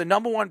becomes the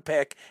number one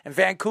pick, and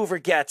Vancouver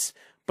gets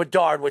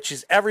Bedard, which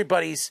is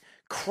everybody's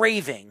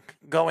craving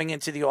going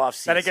into the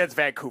offseason. And against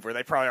Vancouver,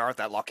 they probably aren't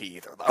that lucky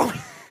either, though.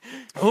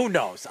 Who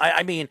knows?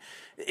 I mean,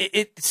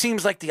 it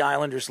seems like the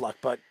Islanders' luck,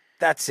 but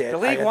that's it. The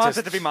league wants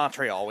it to be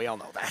Montreal. We all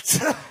know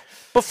that.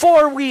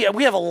 Before we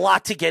have a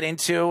lot to get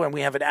into, and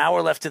we have an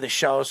hour left of the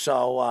show.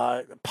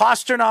 So David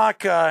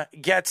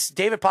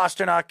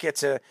Pastrnak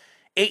gets a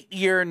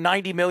 8-year,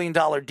 $90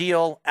 million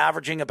deal,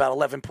 averaging about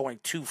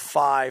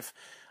 11.25.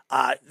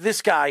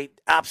 This guy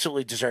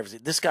absolutely deserves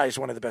it. This guy is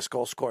one of the best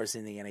goal scorers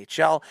in the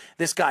NHL.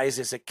 This guy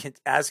is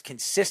as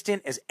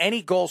consistent as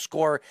any goal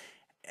scorer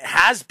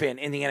has been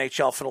in the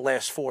NHL for the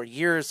last 4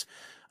 years.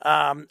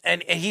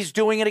 And he's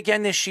doing it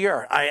again this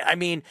year. I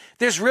mean,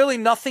 there's really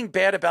nothing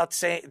bad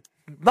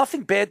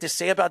to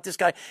say about this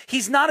guy.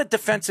 He's not a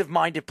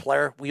defensive-minded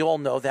player. We all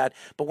know that.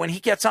 But when he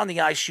gets on the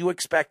ice, you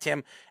expect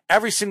him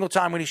every single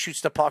time when he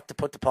shoots the puck to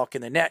put the puck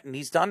in the net, and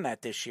he's done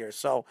that this year.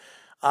 So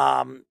I've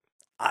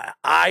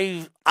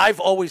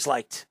always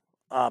liked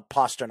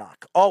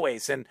Pastrnak,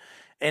 always. And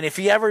if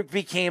he ever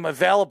became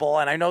available,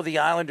 and I know the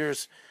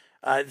Islanders,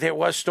 there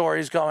was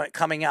stories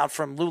coming out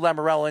from Lou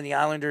Lamoriello and the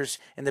Islanders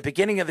in the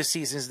beginning of the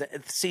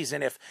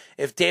season.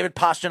 If David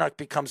Pastrnak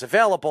becomes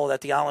available,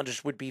 that the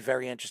Islanders would be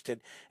very interested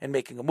in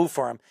making a move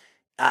for him.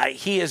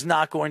 He is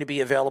not going to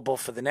be available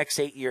for the next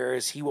 8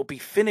 years. He will be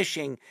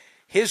finishing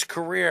his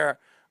career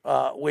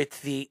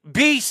with the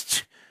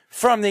beast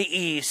from the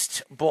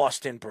East,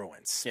 Boston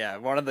Bruins. Yeah,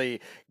 one of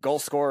the goal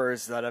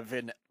scorers that have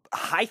been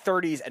high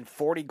 30s and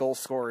 40 goal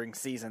scoring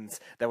seasons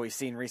that we've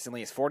seen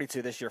recently is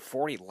 42 this year,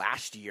 40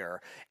 last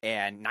year,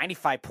 and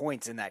 95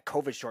 points in that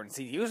COVID shortened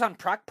season. He was on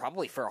track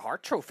probably for a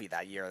Hart Trophy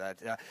that year.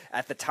 That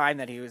at the time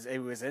that he was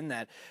in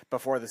that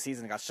before the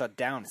season got shut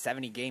down,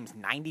 70 games,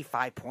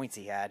 95 points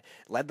he had,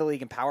 led the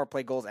league in power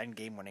play goals and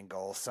game winning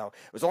goals. So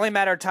it was only a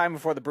matter of time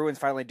before the Bruins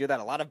finally do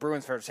that. A lot of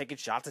Bruins were taking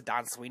shots at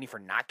Don Sweeney for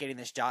not getting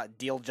this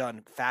deal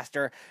done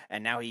faster,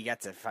 and now he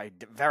gets it.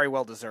 Very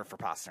well deserved for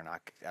Pastrnak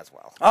as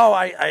well. Oh,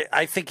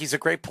 I think he's a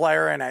great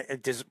player, and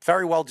it is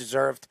very well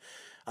deserved.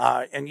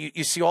 And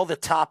you see all the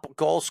top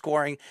goal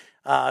scoring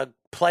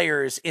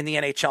players in the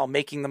NHL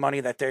making the money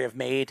that they have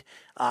made,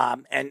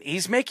 and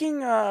he's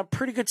making a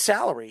pretty good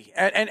salary.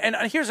 And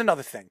here's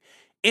another thing: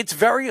 it's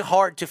very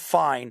hard to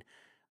find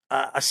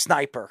a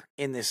sniper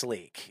in this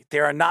league.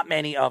 There are not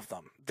many of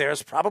them.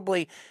 There's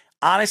probably,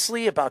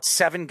 honestly, about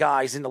 7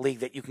 guys in the league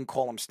that you can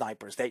call them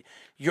snipers.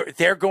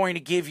 They're going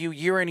to give you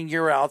year in and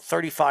year out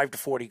 35 to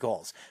 40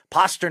 goals.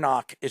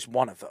 Pastrnak is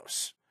one of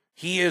those.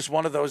 He is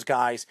one of those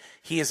guys.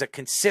 He is a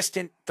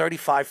consistent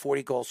 35,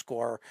 40 goal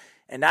scorer.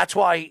 And that's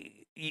why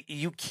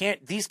you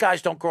can't, these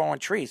guys don't grow on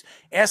trees.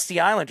 Ask the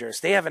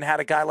Islanders. They haven't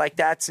had a guy like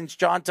that since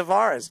John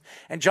Tavares.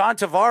 And John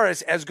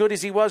Tavares, as good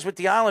as he was with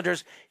the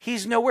Islanders,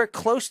 he's nowhere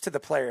close to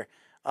the player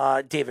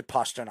David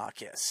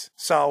Pastrnak is.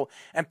 So,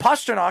 and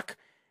Pastrnak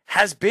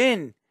has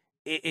been,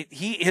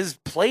 he has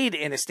played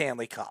in a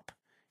Stanley Cup.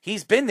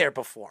 He's been there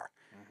before.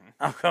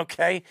 Mm-hmm.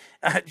 Okay?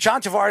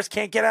 John Tavares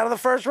can't get out of the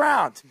first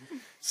round.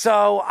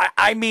 So,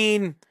 I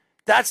mean,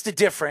 that's the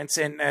difference.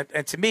 And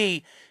to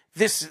me,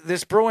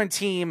 this Bruin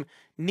team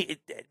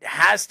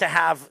has to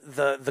have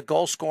the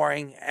goal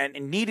scoring and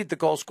needed the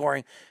goal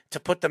scoring to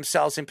put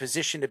themselves in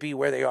position to be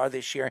where they are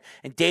this year.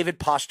 And David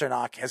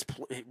Pastrnak has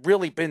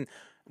really been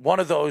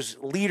one of those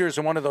leaders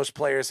and one of those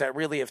players that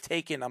really have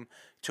taken them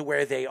to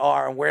where they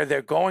are and where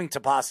they're going to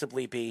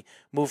possibly be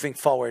moving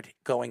forward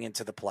going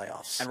into the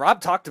playoffs. And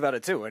Rob talked about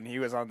it too, and he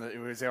was on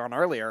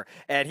earlier,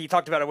 and he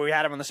talked about it when we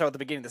had him on the show at the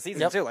beginning of the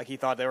season too. Like he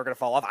thought they were going to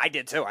fall off. I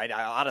did too. I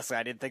honestly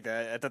didn't think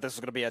that. I thought this was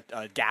going to be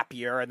a gap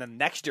year, and then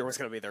next year was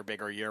going to be their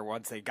bigger year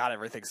once they got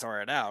everything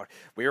sorted out.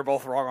 We were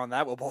both wrong on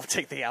that. We'll both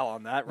take the L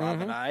on that, Rob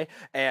and I.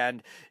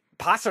 And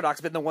Pasternak's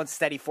been the one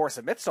steady force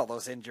amidst all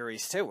those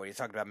injuries, too, when you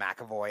talked about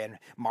McAvoy and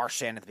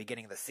Marchand at the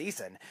beginning of the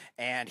season.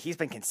 And he's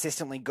been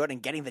consistently good in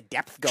getting the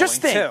depth going,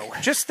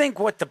 Just think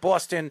what the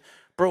Boston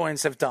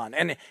Bruins have done.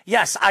 And,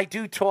 yes, I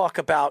do talk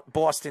about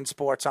Boston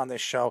sports on this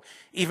show,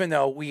 even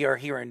though we are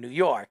here in New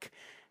York.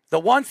 The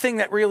one thing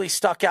that really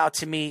stuck out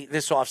to me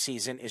this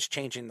offseason is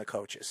changing the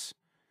coaches.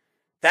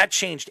 That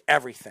changed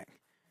everything.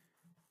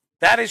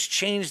 That has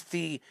changed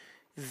the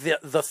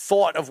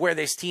thought of where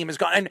this team has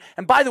gone.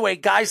 And by the way,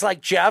 guys like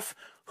Jeff,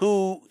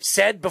 who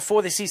said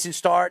before the season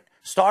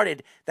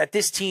started that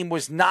this team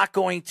was not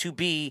going to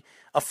be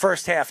a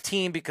first half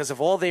team because of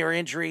all their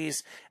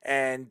injuries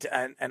and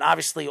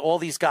obviously all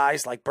these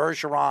guys like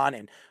Bergeron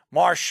and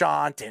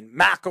Marchand and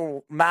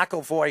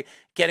McAvoy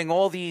getting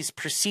all these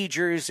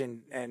procedures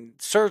and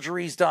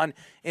surgeries done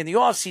in the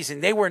offseason,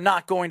 they were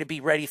not going to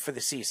be ready for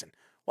the season.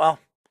 Well,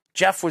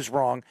 Jeff was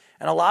wrong,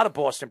 and a lot of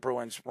Boston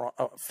Bruins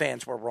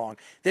fans were wrong.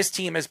 This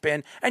team has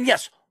been, and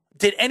yes,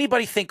 did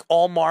anybody think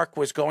Allmark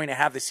was going to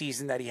have the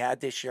season that he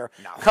had this year?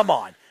 No. Come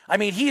on. I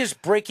mean, he is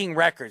breaking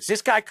records.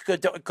 This guy could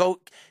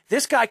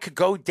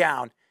go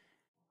down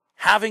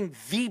having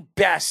the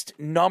best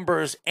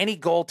numbers any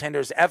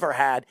goaltender's ever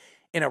had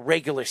in a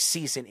regular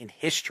season in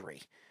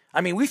history. I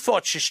mean, we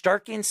thought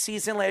Shesterkin's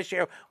season last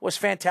year was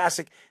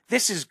fantastic.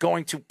 This is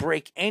going to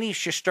break any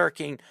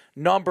Shesterkin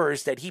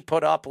numbers that he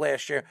put up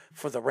last year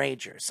for the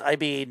Rangers. I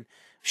mean,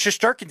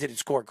 Shesterkin didn't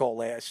score a goal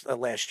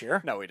last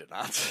year. No, he did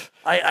not.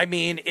 I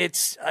mean,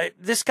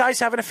 this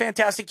guy's having a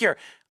fantastic year.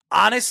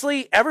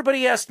 Honestly,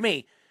 everybody asked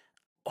me,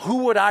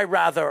 who would I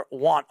rather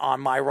want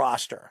on my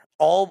roster,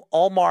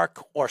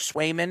 Allmark or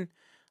Swayman?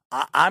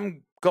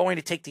 I'm going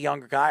to take the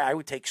younger guy. I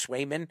would take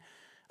Swayman.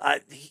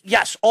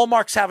 Yes,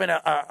 Allmark's having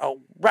a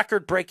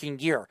record-breaking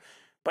year,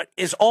 but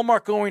is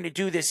Allmark going to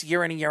do this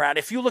year in and year out?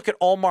 If you look at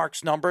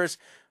Allmark's numbers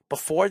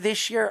before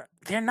this year,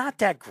 they're not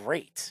that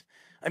great.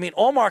 I mean,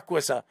 Allmark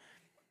was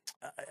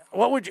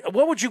What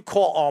would you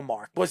call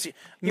Allmark? Was he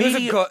was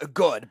a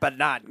good, but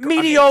not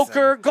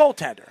mediocre amazing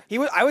goaltender? He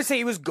was. I would say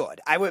he was good.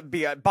 I would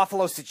be a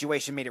Buffalo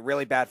situation made it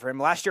really bad for him.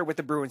 Last year with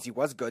the Bruins, he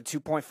was good.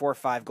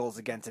 2.45 goals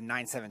against and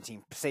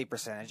 .917 save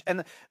percentage.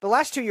 And the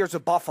last 2 years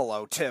of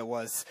Buffalo too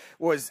was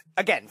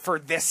again for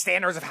the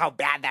standards of how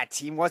bad that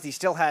team was. He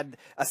still had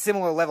a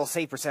similar level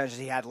save percentage as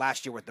he had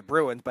last year with the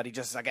Bruins, but he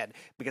just again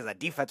because that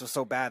defense was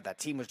so bad, that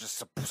team was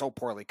just so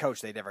poorly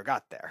coached they never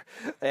got there.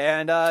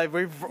 And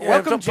we've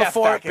welcomed Jeff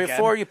back again.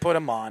 Before you put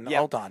him on,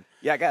 hold on.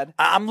 Yeah, go ahead.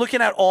 I'm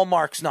looking at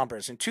Allmark's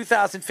numbers. In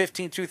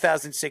 2015,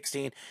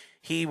 2016,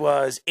 he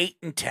was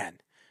 8-10.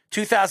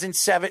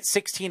 2007,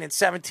 16 and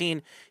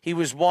 17, he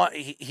was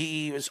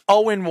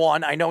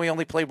 0-1. I know he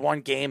only played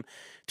one game.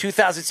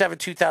 2007,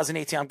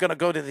 2018, I'm going to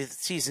go to the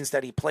seasons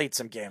that he played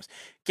some games.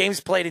 Games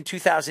played in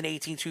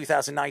 2018,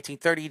 2019,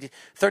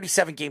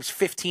 37 games,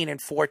 15 and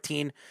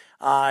 14.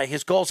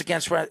 His goals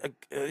against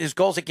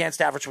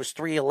average was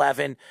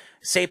 .311.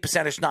 Save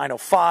percentage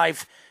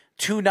 .905.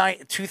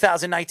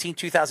 2019,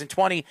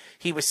 2020,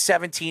 he was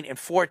 17 and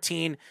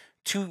 14,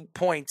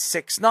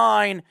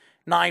 2.69,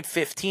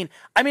 .915.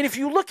 I mean, if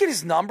you look at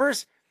his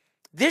numbers,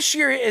 this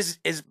year is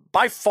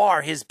by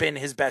far been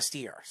his best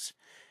years.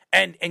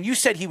 And you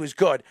said he was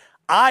good.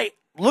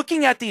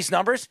 Looking at these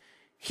numbers,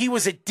 he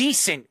was a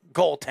decent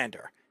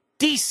goaltender.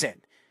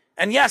 Decent.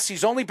 And yes,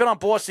 he's only been on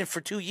Boston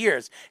for 2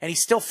 years, and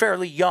he's still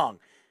fairly young.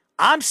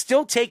 I'm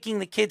still taking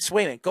the kid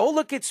Swayman. Go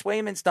look at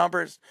Swayman's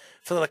numbers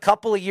for the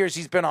couple of years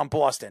he's been on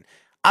Boston.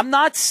 I'm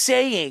not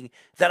saying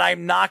that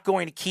I'm not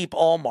going to keep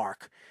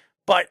Allmark,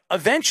 but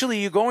eventually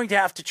you're going to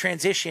have to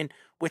transition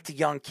with the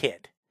young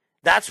kid.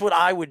 That's what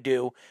I would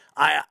do.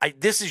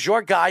 This is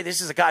your guy. This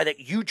is a guy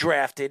that you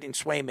drafted in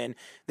Swayman.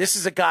 This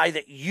is a guy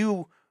that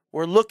you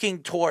were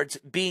looking towards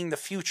being the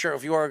future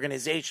of your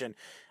organization.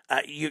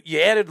 You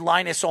added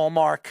Linus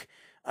Allmark.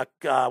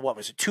 What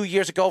was it, 2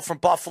 years ago from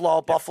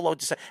Buffalo? Buffalo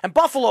decided, and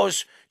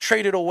Buffalo's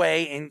traded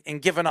away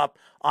and given up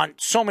on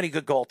so many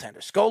good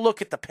goaltenders. Go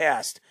look at the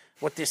past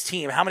with this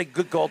team. How many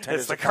good goaltenders?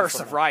 It's the curse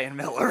of Ryan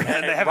Miller.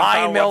 And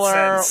Ryan Miller,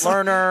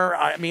 Lerner.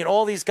 I mean,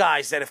 all these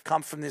guys that have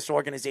come from this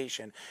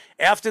organization.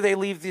 After they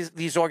leave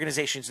these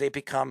organizations, they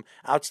become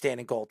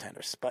outstanding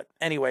goaltenders. But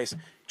anyways,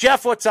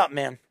 Jeff, what's up,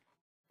 man?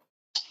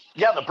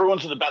 Yeah, the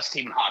Bruins are the best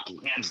team in hockey,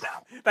 hands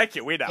down. Thank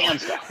you. We know.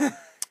 Hands down.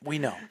 We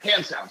know.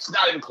 Hands down. It's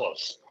not even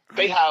close.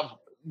 They have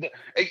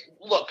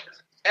look,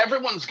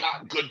 everyone's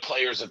got good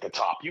players at the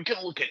top. You can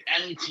look at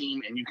any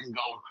team and you can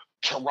go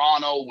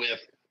Toronto with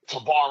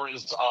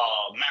Tavares,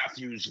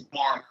 Matthews,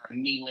 Marner,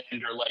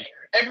 Nylander. Like,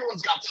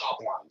 everyone's got top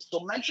lines.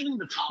 So mentioning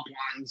the top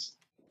lines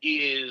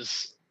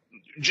is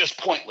just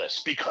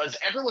pointless because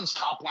everyone's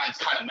top lines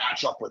kind of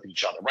match up with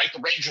each other, right? The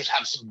Rangers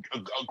have some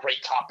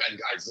great top end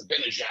guys,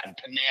 Zibanejad,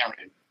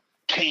 Panarin,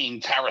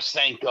 Kane,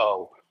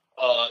 Tarasenko,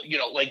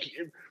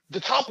 the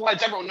top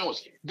lines, everyone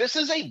knows. This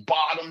is a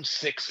bottom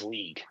six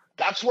league.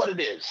 That's what it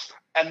is.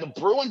 And the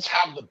Bruins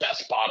have the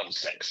best bottom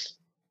six.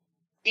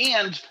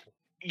 And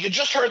you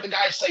just heard the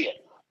guy say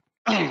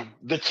it.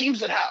 The teams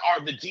that are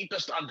the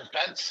deepest on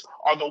defense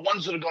are the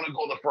ones that are going to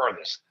go the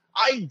furthest.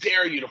 I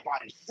dare you to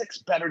find six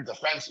better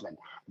defensemen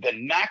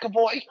than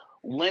McAvoy,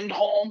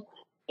 Lindholm,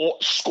 or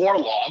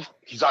Skorlov.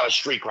 He's on a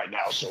streak right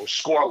now, so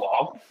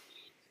Skorlov,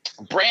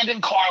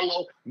 Brandon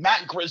Carlo,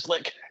 Matt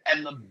Grzelcyk,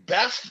 and the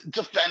best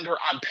defender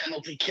on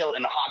penalty kill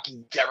in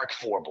hockey, Derek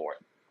Forbort.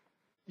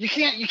 You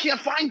can't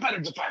find better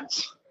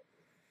defense.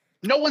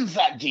 No one's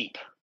that deep.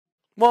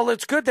 Well,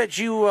 it's good that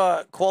you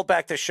called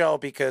back the show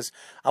because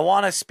I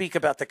want to speak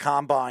about the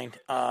Combine.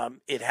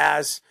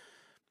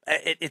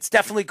 It's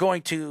definitely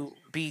going to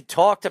be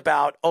talked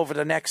about over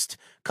the next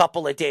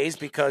couple of days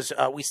because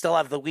we still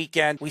have the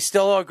weekend. We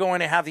still are going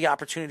to have the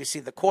opportunity to see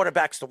the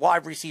quarterbacks, the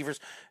wide receivers,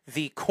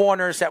 the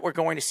corners that we're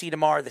going to see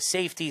tomorrow, the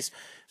safeties.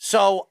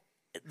 So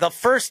the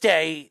first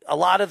day, a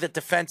lot of the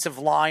defensive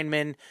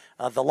linemen,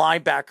 the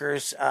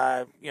linebackers,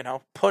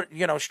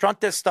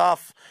 strunt this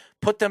stuff,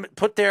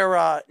 put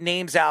their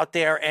names out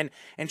there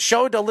and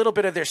showed a little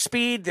bit of their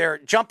speed, their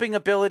jumping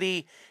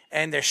ability,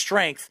 and their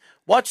strength.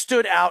 What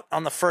stood out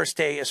on the first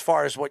day as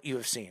far as what you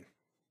have seen?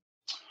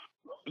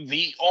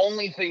 The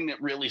only thing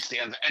that really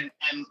stands, and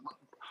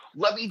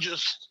let me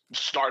just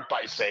start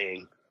by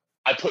saying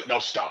I put no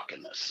stock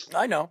in this.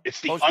 I know.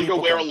 It's the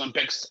underwear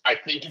Olympics. I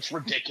think it's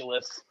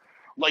ridiculous.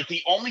 Like,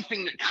 the only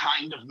thing that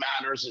kind of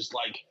matters is,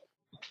 like,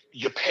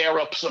 you pair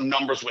up some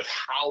numbers with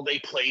how they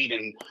played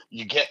and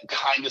you get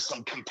kind of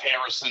some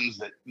comparisons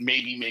that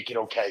maybe make it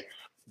okay.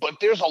 But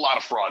there's a lot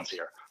of frauds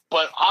here.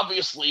 But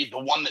obviously the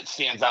one that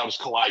stands out is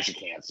Kalijah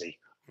Kancey.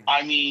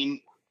 I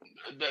mean,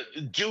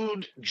 the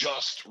dude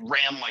just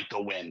ran like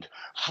the wind.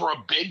 For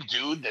a big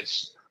dude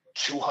that's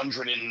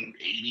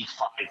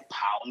 285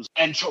 pounds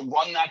and to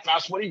run that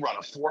fast, what did he run, a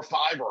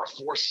 4.5 or a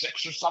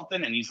 4.6 or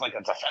something? And he's like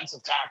a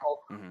defensive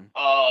tackle.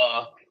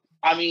 Mm-hmm.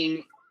 I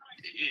mean,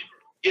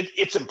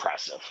 it's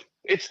impressive.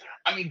 It's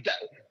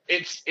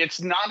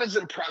not as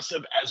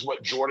impressive as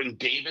what Jordan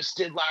Davis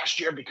did last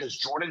year because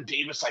Jordan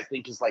Davis, I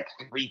think, is like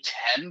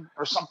 310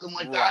 or something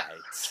like that.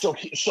 So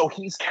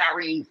he's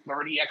carrying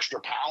 30 extra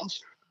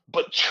pounds.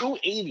 but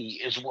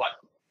 280 is what?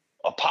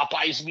 A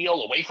Popeye's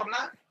meal away from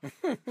that?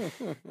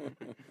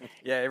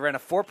 Yeah, he ran a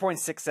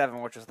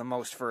 4.67, which was the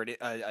most for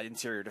an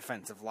interior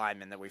defensive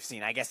lineman that we've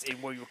seen. I guess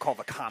what you would call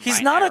the combine.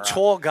 He's not era. a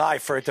tall guy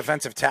for a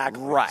defensive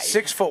tackle. Right.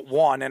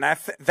 6'1", and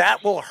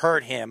that will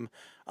hurt him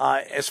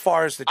as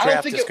far as the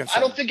draft is concerned. I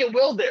don't think it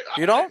will. There,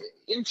 you don't?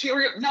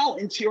 Interior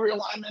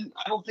lineman.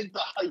 I don't think the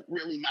height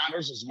really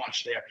matters as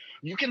much there.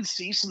 You can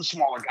see some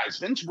smaller guys.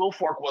 Vince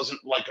Wilfork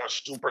wasn't like a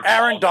super tall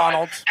Aaron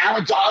Donald. guy.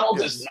 Aaron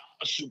Donald is not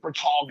a super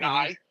tall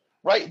guy,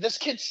 right? This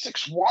kid's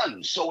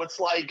 6'1", so it's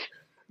like,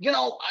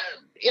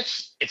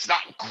 it's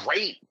not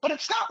great, but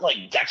it's not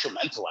like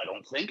detrimental. I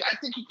don't think. I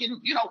think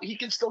he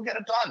can still get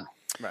it done.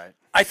 Right.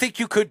 I think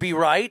you could be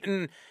right,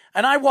 and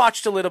I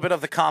watched a little bit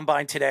of the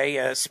combine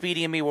today.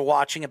 Speedy and me were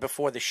watching it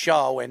before the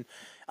show, and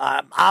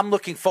I'm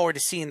looking forward to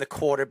seeing the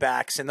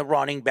quarterbacks and the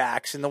running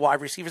backs and the wide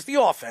receivers, the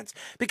offense,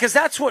 because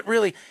that's what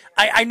really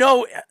I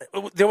know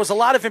there was a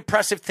lot of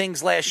impressive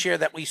things last year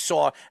that we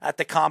saw at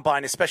the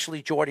combine,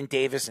 especially Jordan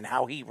Davis and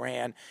how he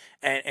ran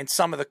and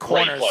some of the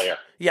corners. Great player.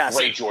 Yes.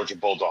 Great Georgia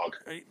Bulldog.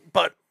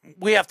 But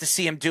we have to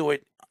see him do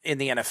it in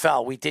the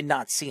NFL. We did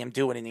not see him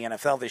do it in the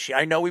NFL this year.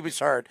 I know he was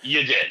hurt.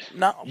 You did.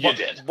 No, you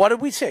did. What did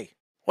we see?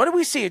 What did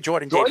we see at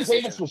Jordan Davis?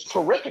 Jordan Davis was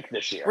terrific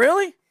this year.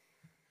 Really?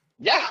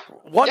 Yeah.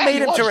 What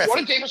made him terrific?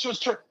 Jordan Davis was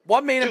terrific.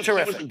 What made him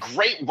terrific? He was a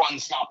great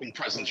run-stopping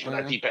presence for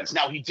that defense.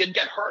 Now, he did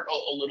get hurt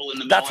a little in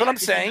the middle. That's what I'm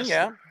saying,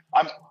 yeah.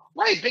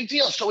 Right, big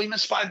deal. So he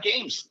missed 5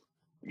 games.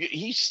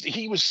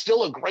 He was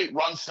still a great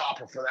run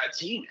stopper for that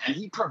team, and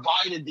he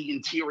provided the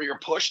interior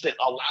push that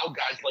allowed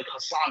guys like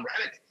Hassan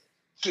Reddick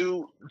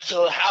to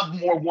have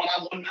more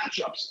one-on-one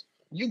matchups.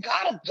 You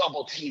got to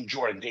double-team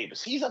Jordan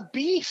Davis. He's a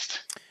beast.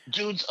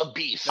 Dude's a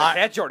beast. I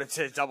can't Jordan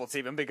to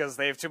double-team him because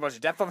they have too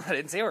much depth on that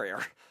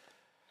interior.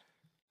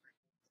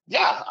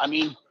 Yeah, I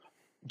mean,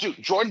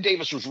 dude, Jordan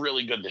Davis was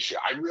really good this year.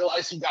 I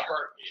realized he got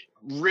hurt.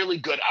 Really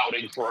good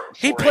outing for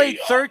he played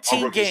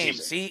 13 a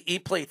games. Season. He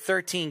played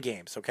 13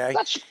 games, okay?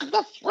 That's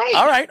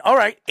right. All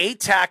right. 8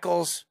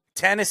 tackles,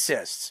 10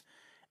 assists,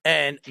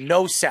 and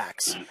no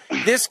sacks.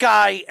 This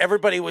guy,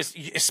 everybody was,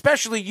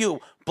 especially you,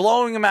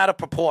 blowing him out of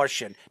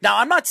proportion. Now,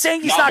 I'm not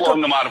saying he's not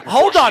blowing going. him out of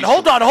proportion.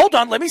 Hold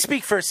on. Let me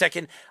speak for a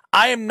second.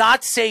 I am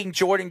not saying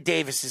Jordan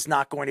Davis is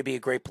not going to be a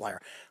great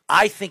player.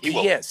 I think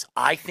he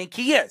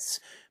is.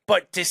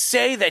 But to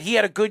say that he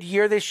had a good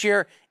year this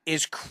year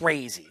is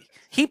crazy.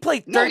 He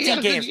played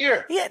 13 games.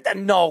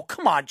 No,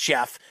 come on,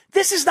 Jeff.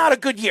 This is not a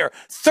good year.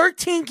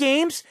 13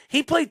 games.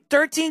 He played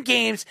 13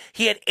 games.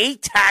 He had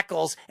 8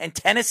 tackles and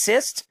 10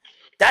 assists.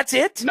 That's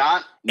it?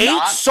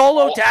 8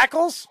 solo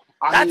tackles?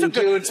 That's a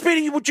good. Dude,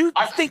 Speedy, would you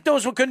think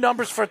those were good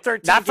numbers for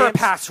 13 Not for games? a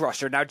pass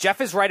rusher. Now, Jeff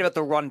is right about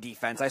the run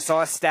defense. I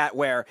saw a stat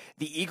where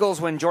the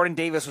Eagles, when Jordan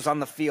Davis was on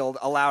the field,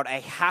 allowed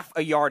a half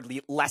a yard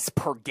less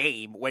per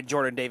game when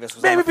Jordan Davis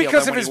was on the field. Maybe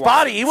because of his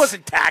body. He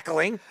wasn't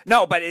tackling.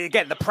 No, but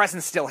again, the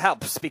presence still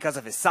helps because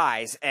of his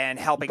size and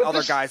helping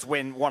other guys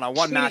win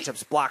one-on-one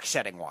matchups block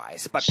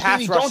shedding-wise. But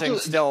pass rushing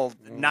still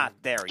not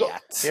there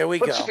yet. Here we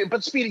go.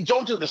 But Speedy,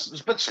 don't do this.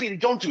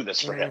 Don't do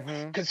this for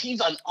him because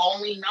he's an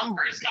only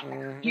numbers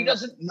guy. He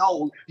doesn't know.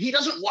 He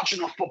doesn't watch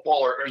enough football,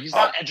 or he's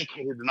not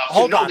educated enough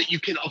to know that you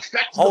can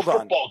affect the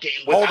football game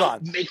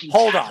without making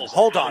tackles.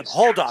 Hold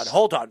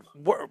on.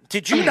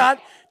 Did you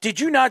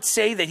not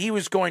say that he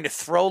was going to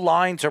throw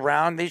lines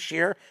around this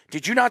year?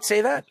 Did you not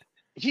say that?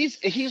 He's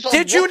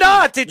Did you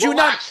not?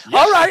 Yes,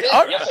 All right.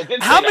 Yes, I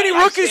did. How many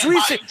rookies we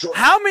seen?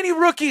 How many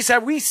rookies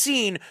have we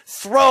seen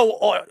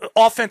throw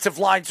offensive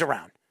lines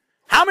around?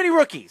 How many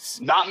rookies?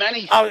 Not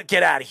many. Oh,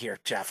 get out of here,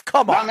 Jeff.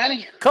 Come on. Not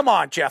many. Come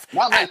on, Jeff.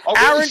 Not many.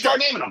 Start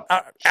naming them.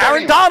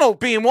 Aaron Donald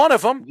being one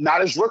of them.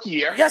 Not his rookie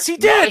year. Yes, he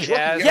did.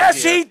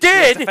 Yes, he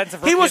did.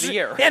 He was,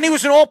 and he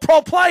was an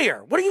all-pro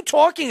player. What are you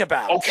talking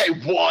about? Okay,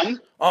 one.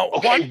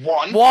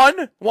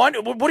 One.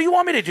 What do you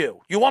want me to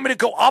do? You want me to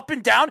go up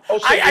and down? Oh,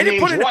 so I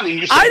didn't put him.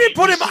 I didn't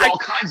put him. All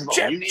kinds of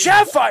them.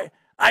 Jeff,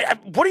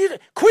 what do you?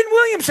 Quinn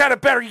Williams had a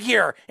better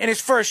year in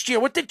his first year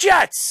with the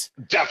Jets.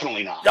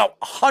 Definitely not. No,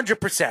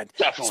 100%.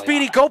 Definitely.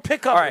 Speedy, not. Go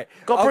pick up. All right,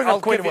 go bring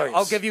up Quinn Williams.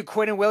 I'll give you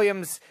Quinn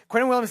Williams.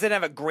 Quinn Williams didn't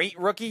have a great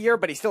rookie year,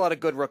 but he still had a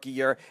good rookie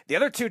year. The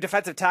other 2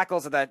 defensive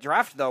tackles of that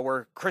draft, though,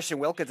 were Christian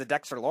Wilkins and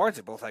Dexter Lawrence,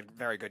 who both had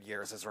very good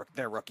years as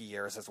their rookie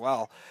years as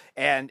well.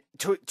 And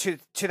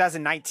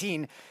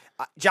 2019.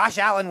 Josh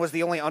Allen was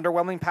the only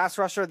underwhelming pass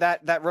rusher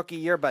that rookie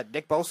year, but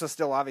Nick Bosa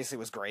still obviously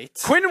was great.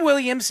 Quinn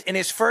Williams in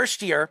his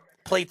first year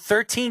played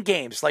 13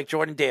 games like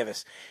Jordan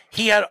Davis.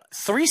 He had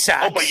 3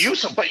 sacks.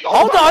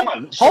 Hold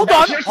on.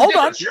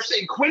 You're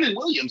saying Quinn and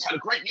Williams had a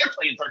great year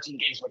playing 13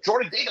 games, but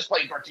Jordan Davis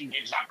playing 13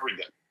 games not very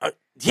good.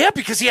 Yeah,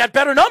 because he had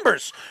better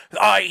numbers.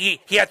 He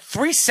had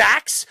 3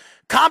 sacks.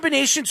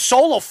 Combination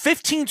solo,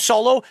 15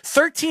 solo,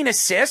 13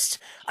 assists.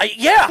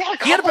 He had a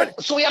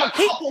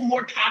couple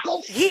more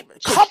tackles.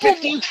 Couple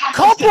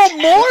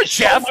more,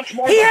 Jeff.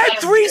 He had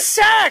 3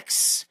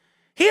 sacks.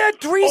 He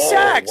had 3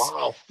 sacks.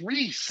 Wow,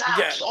 3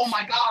 sacks. Yeah. Oh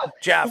my God,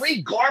 Jeff.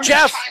 3 garbage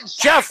time sacks.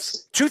 Jeff.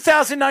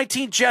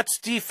 2019 Jets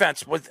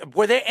defense.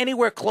 Were they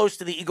anywhere close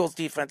to the Eagles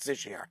defense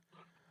this year?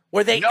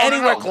 Were they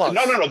anywhere close?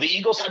 No. The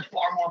Eagles had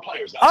far more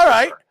players. That's all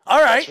right. Sure.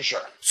 All right. That's for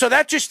sure. So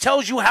that just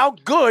tells you how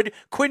good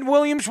Quinn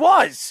Williams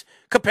was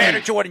compared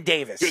to Jordan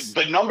Davis.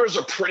 The numbers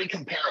are pretty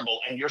comparable,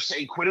 and you're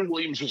saying Quinn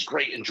Williams was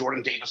great and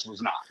Jordan Davis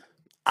was not.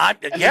 No,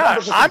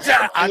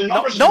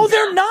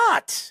 they're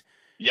not.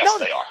 Yes,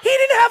 they are. He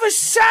didn't have a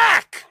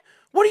sack.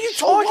 What are you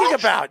talking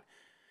about?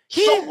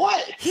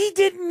 What? He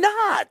did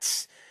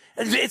not.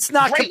 It's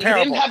not Great,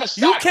 comparable.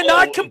 You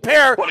cannot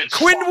compare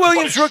Quinn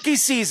Williams' rookie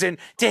season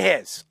to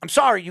his. I'm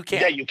sorry, you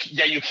can't. Yeah,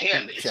 you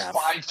can. It's Jeff.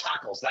 5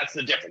 tackles. That's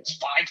the difference.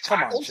 5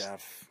 tackles.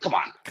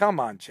 Come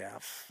on,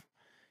 Jeff.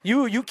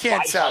 You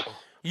can't sell. Tackles.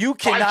 You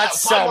cannot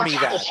sell me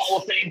that. Hall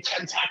of Fame,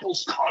 10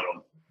 tackles, caught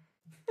him.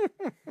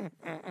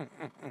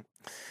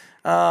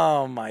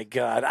 Oh my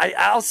God!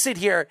 I'll sit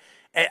here.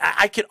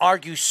 I could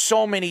argue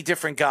so many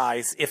different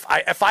guys. If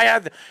I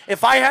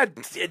had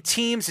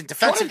teams and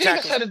defensive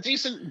tackles.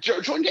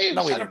 Jordan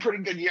Davis had a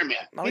pretty good year, man.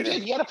 No, he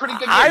did. He had a pretty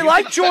good year. I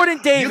like Jordan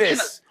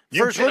Davis.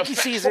 First rookie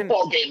season.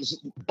 Football games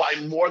by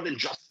more than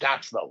just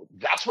stats, though.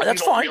 That's what you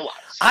don't fine. realize.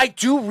 I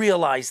do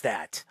realize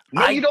that.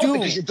 No, you don't,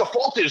 because your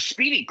default is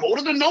Speedy. Go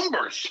to the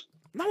numbers.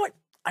 No,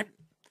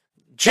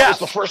 Jeff,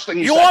 the first thing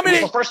you want me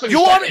to?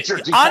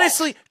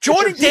 Honestly,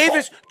 Jordan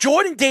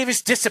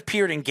Davis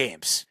disappeared in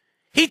games.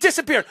 He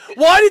disappeared.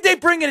 Why did they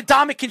bring in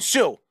Ndamukong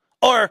Suh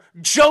or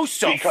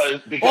Joseph?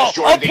 Because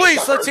Jordan Davis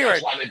please, let's hear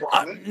it.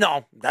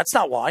 No, that's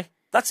not why.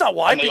 That's not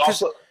why.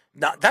 That's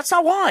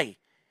not why.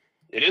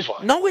 It is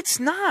why. No, it's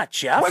not,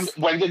 Jeff.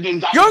 When did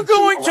You're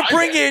going to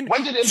bring in?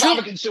 When did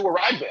Ndamukong Suh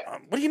arrive there?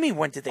 What do you mean?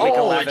 When did they?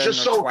 11 or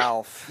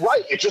 12.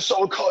 Right. It just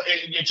so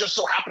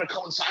happened to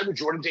coincide with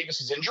Jordan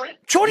Davis's injury.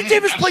 Jordan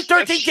Davis played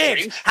 13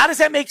 games. How does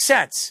that make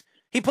sense?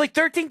 He played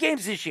 13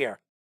 games this year.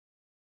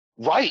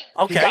 Right.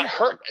 Okay.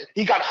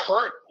 He got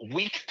hurt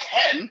week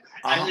 10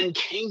 and then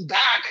came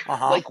back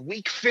like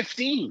week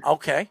 15.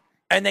 Okay.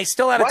 And they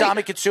still had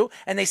Ndamukong Suh,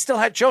 and they still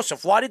had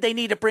Joseph. Why did they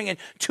need to bring in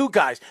 2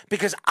 guys?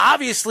 Because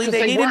obviously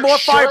they needed more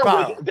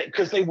firepower.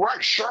 Because they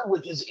weren't sure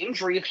with his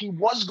injury if he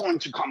was going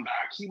to come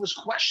back. He was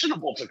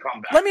questionable to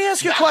come back. Let me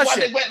ask you a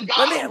question. Why they went and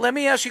got him. Let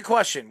me ask you a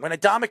question. When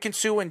Ndamukong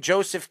Suh and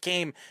Joseph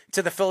came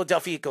to the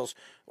Philadelphia Eagles,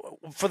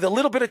 for the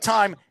little bit of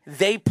time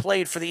they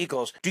played for the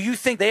Eagles, do you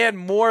think they had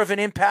more of an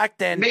impact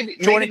than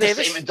Jordan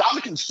Davis?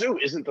 Ndamukong Suh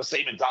isn't the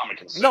same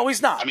Ndamukong Suh. No, he's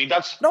not. I mean,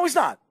 no, he's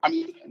not. I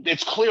mean,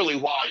 it's clearly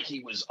why he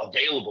was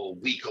available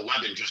week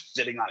 11, just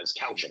sitting on his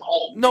couch at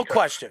home. No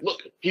question.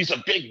 Look, he's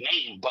a big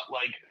name, but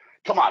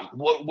come on,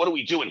 what are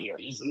we doing here?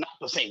 He's not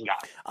the same guy.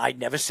 I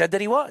never said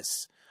that he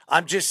was.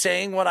 I'm just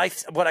saying what I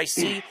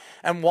see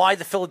and why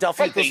the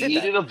Philadelphia Eagles did that. They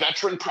needed a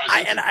veteran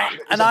presence.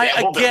 There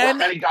weren't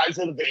many guys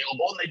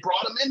available, and they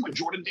brought him in when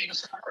Jordan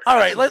Davis got hurt. All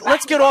right,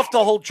 let's get off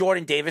the whole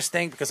Jordan Davis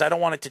thing because I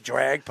don't want it to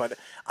drag, but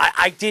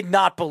I did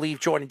not believe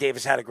Jordan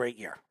Davis had a great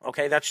year.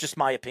 Okay, that's just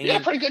my opinion. He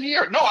had a pretty good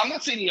year. No, I'm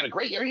not saying he had a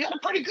great year. He had a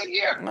pretty good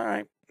year. All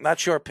right,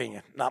 that's your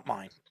opinion, not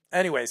mine.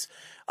 Anyways,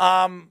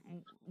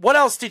 what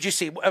else did you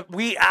see?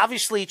 We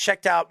obviously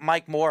checked out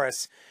Mike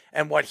Morris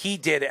and what he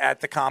did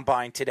at the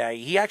Combine today.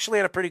 He actually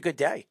had a pretty good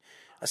day.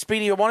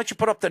 Speedy, why don't you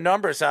put up the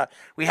numbers?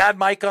 We had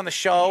Mike on the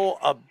show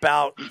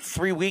about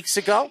 3 weeks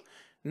ago.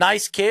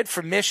 Nice kid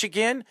from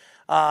Michigan,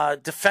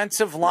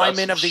 defensive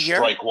lineman of the year.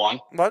 Strike one.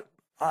 What?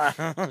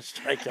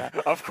 Strike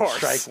of course.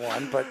 Strike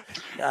one, but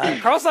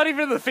Carl's not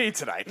even in the feed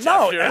tonight. Jeff.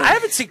 No, I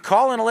haven't seen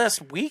Carl in the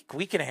last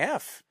week and a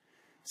half.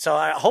 So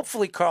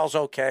hopefully Carl's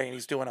okay and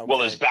he's doing okay.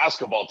 Well, his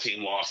basketball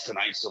team lost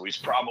tonight, so he's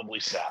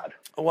probably sad.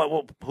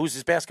 Well, who's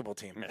his basketball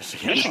team?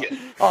 Michigan.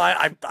 Oh,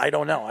 I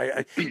don't know.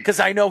 Because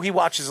I know he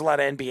watches a lot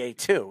of NBA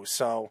too.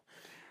 So,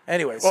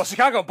 anyways. Well,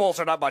 Chicago Bulls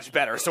are not much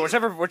better. So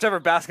whichever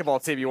basketball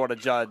team you want to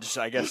judge,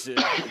 I guess.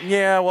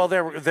 Yeah, well,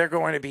 they're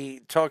going to be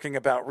talking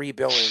about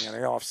rebuilding in the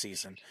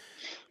offseason.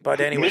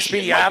 But anyway,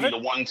 Michigan Speedy, might be the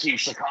one team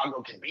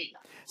Chicago can beat.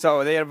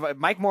 So they have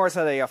Mike Morris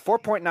had a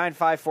 4.95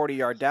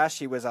 40-yard dash.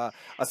 He was a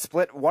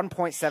split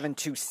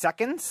 1.72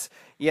 seconds.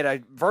 He had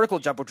a vertical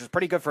jump, which was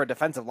pretty good for a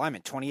defensive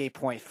lineman,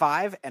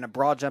 28.5, and a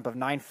broad jump of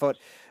 9 foot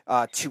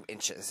 2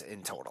 inches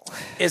in total.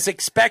 Is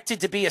expected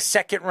to be a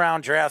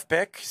second-round draft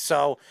pick.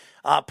 So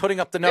putting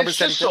up the numbers.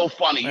 It's just so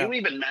funny. Yeah. You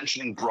even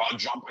mentioning broad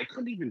jump. I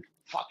couldn't even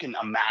fucking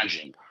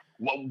imagine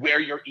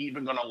where you're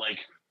even going to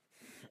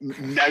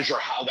measure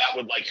how that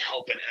would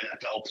help an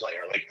NFL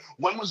player.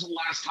 When was the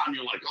last time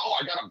you're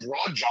I got a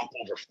broad jump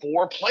over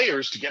 4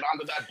 players to get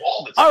onto that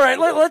ball? All right,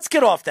 let's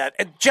get off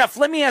that. Jeff,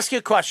 let me ask you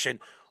a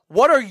question.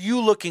 What are you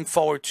looking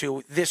forward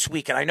to this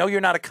weekend? I know you're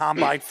not a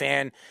Combine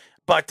fan,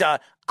 but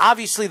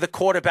obviously the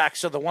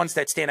quarterbacks are the ones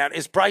that stand out.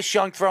 Is Bryce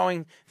Young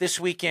throwing this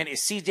weekend?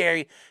 Is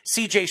C.J.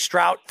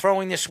 Stroud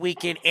throwing this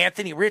weekend?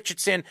 Anthony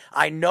Richardson,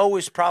 I know,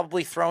 is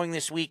probably throwing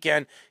this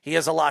weekend. He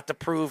has a lot to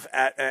prove.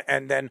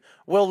 And then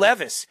Will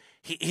Levis.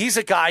 He's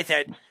a guy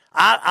that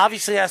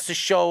obviously has to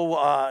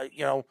show,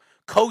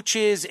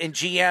 coaches and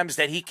GMs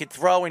that he could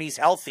throw and he's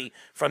healthy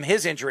from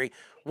his injury.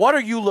 What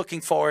are you looking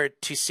forward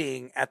to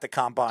seeing at the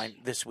Combine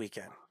this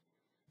weekend?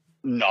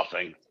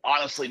 Nothing.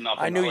 Honestly,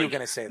 nothing. I knew you were going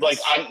to say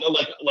this. I'm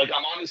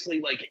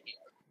honestly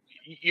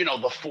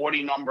the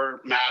 40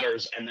 number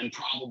matters, and then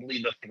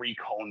probably the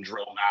 3-cone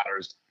drill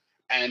matters,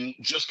 and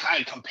just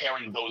kind of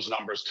comparing those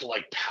numbers to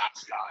like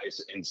past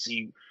guys and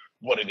see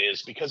what it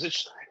is, because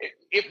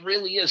it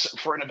really is,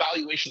 for an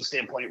evaluation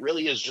standpoint, it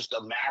really is just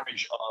a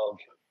marriage of,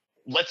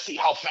 let's see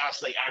how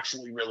fast they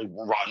actually really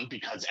run,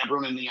 because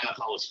everyone in the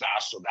NFL is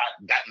fast, so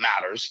that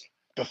matters.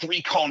 The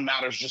 3-cone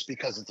matters just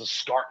because it's a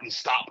start and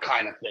stop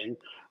kind of thing,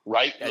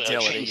 right?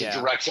 Agility, change of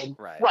direction,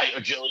 right?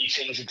 Agility,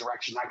 change of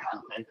direction, that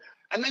kind of thing.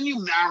 And then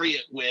you marry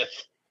it with,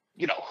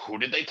 who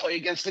did they play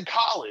against in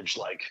college?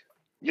 Like,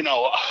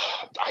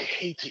 I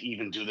hate to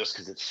even do this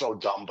because it's so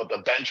dumb, but the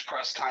bench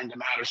press kind of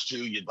matters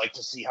too. You'd like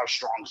to see how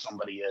strong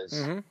somebody is.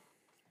 Mm-hmm.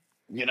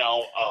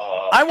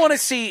 I want to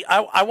see.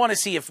 I want to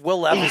see if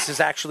Will Levis is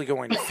actually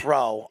going to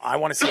throw. I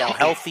want to see how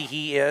healthy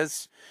he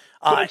is.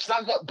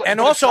 And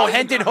also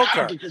Hendon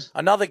Hooker,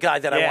 another guy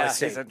that I want to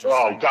see.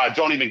 Oh, God,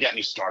 don't even get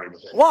me started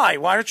with it. Why?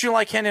 Why don't you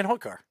like Hendon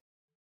Hooker?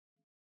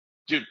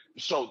 Dude,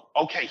 so,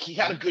 okay, he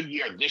had a good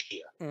year this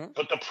year,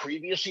 but the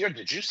previous year,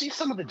 did you see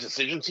some of the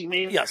decisions he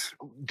made? Yes.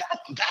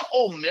 That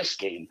Ole Miss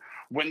game,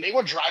 when they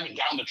were driving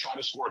down to try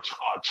to score a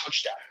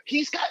touchdown,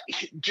 he's got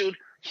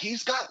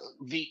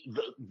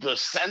the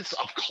sense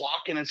of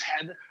clock in his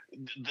head,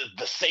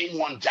 the same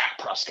one Dak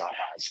Prescott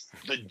has.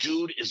 The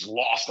dude is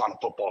lost on a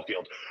football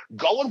field.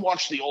 Go and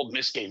watch the Ole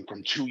Miss game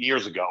from 2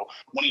 years ago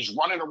when he's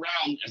running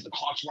around as the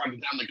clock's running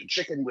down like a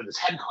chicken with his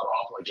head cut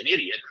off like an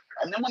idiot.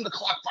 And then when the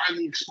clock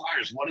finally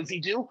expires, what does he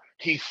do?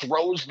 He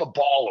throws the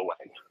ball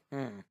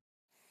away.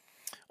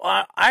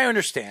 Well, I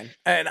understand.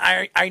 And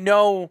I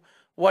know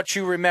what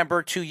you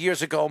remember 2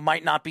 years ago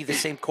might not be the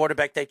same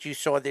quarterback that you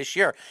saw this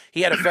year.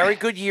 He had a very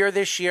good year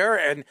this year,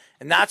 and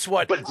that's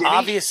what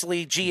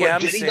obviously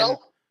GMs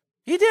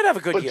he did have a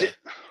good year.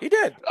 He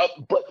did.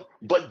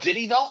 But did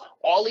he, though?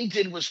 All he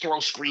did was throw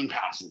screen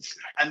passes.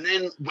 And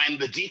then when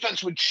the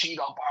defense would cheat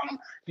up on him,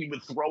 he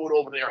would throw it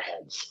over their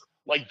heads.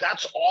 Like,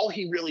 that's all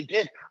he really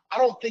did. I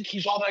don't think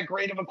he's all that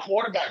great of a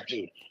quarterback,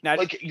 dude. Now,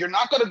 like, you're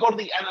not going to go to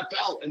the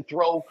NFL and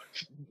throw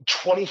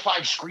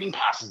 25 screen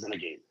passes in a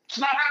game. It's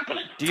not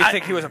happening. Do you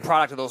think he was a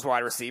product of those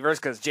wide receivers?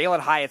 Because Jalen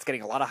Hyatt's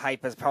getting a lot of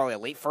hype as probably a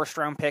late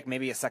first-round pick,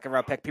 maybe a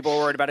second-round pick. People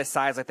were worried about his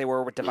size like they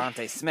were with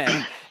Devontae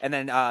Smith. And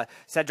then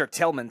Cedric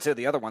Tillman, too,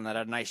 the other one that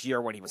had a nice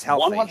year when he was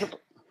healthy.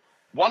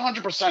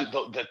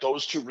 100% that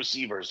those two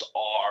receivers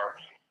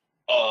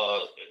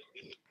are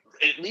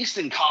at least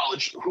in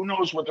college, who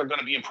knows what they're going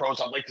to be in pros.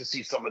 I'd like to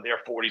see some of their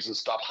 40s and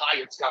stuff.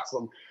 Hyatt's got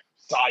some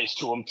size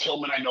to him.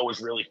 Tillman, I know,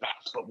 is really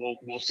fast, but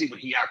we'll see what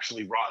he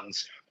actually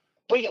runs.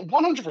 But yeah,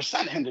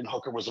 100% Hendon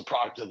Hooker was a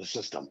product of the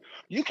system.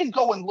 You can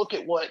go and look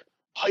at what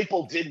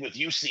Heupel did with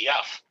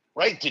UCF,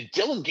 right? Did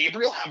Dylan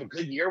Gabriel have a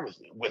good year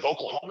with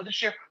Oklahoma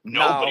this year?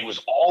 No, but he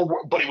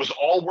was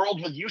all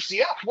world with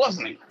UCF,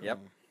 wasn't he? Yep.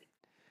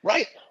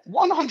 Right?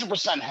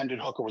 100% Hendon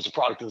Hooker was a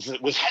product of this.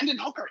 Was Hendon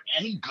Hooker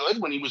any good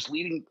when he was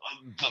leading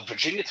the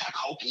Virginia Tech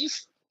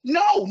Hokies?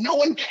 No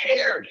one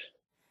cared.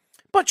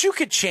 But you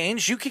could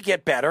change. You could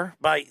get better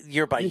by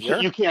year.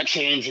 You can't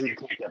change and you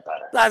can't get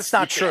better. That's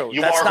not true.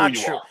 That's not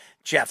true. Are.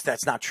 Jeff,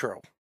 that's not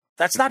true.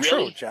 That's not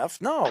true, Jeff.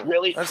 No.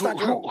 Really? That's not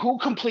true. Who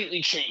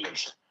completely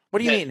changed? What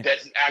do you mean? That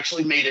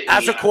actually made it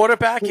as a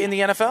quarterback in the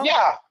NFL?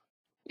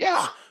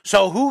 Yeah.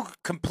 So who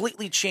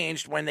completely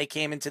changed when they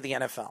came into the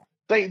NFL?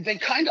 They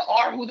kind of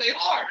are who they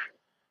are.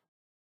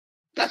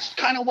 That's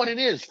kind of what it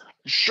is.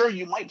 Sure,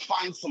 you might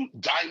find some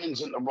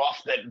diamonds in the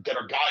rough that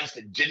are guys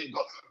that didn't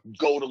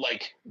go to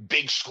like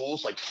big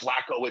schools like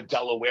Flacco at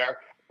Delaware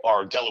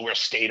or Delaware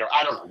State or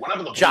I don't know,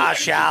 whatever the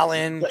Josh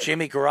Allen,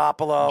 Jimmy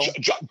Garoppolo.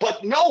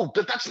 But no,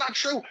 that's not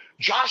true.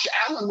 Josh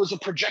Allen was a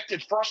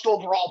projected first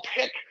overall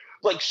pick.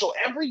 Like, so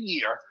every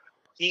year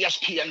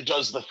ESPN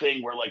does the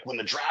thing where like when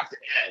the draft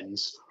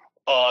ends,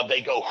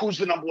 they go, who's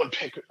the number one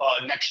pick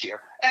next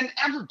year? And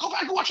go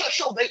back and watch that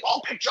show. They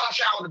all picked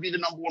Josh Allen to be the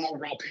number one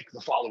overall pick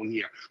the following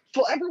year.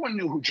 So everyone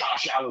knew who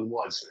Josh Allen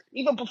was,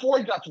 even before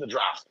he got to the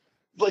draft.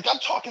 Like, I'm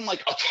talking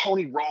like a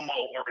Tony Romo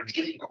or a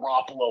Jimmy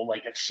Garoppolo,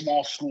 like at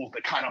small schools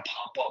that kind of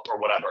pop up or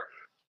whatever.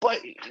 But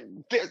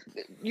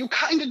you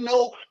kind of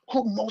know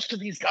who most of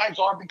these guys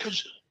are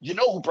because you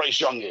know who Bryce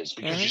Young is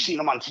because you've seen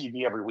him on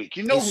TV every week.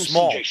 You know who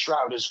CJ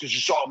Stroud is because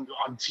you saw him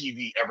on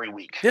TV every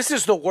week. This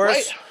is the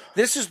worst. Right?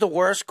 This is the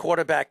worst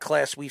quarterback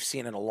class we've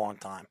seen in a long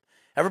time.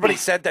 Everybody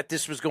said that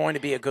this was going to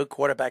be a good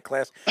quarterback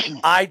class. That's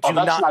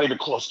not even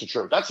close to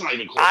true. That's not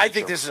even close. I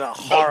think this is a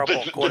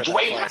horrible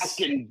quarterback class.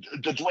 The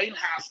Dwayne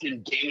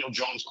Haskins, Daniel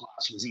Jones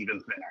class was even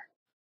thinner.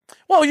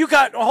 Well,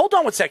 hold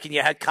on one second.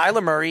 You had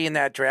Kyler Murray in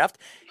that draft.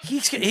 He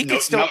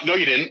could still. No,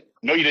 you didn't.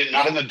 No, you didn't.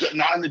 Not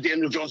in the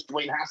Daniel Jones,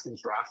 Dwayne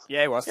Haskins draft.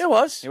 Yeah, he was. It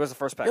was. He was the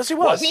first pick. Yes, he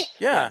was. Was he?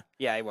 Yeah.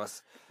 Yeah, he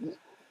was.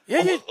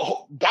 Yeah,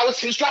 that was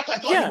his draft. I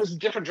thought he was a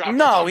different draft.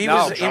 No, he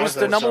was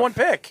the number one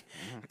pick.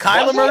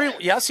 Kyler Murray,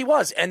 yes, he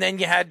was. And then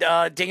you had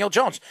Daniel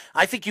Jones.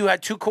 I think you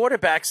had two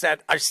quarterbacks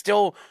that are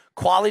still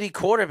quality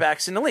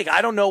quarterbacks in the league.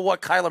 I don't know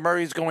what Kyler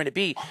Murray is going to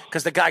be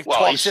because the guy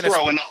talks he's in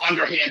throwing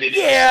underhanded.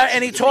 Yeah,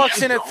 and he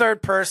talks in a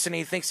third person.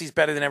 He thinks he's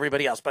better than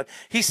everybody else, but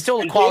he's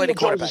still a quality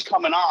quarterback. Is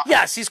coming on.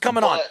 Yes, he's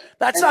coming on.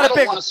 That's not a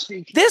big.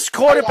 This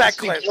quarterback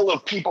class. Ill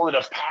of people that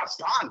have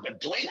passed on,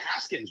 but Dwayne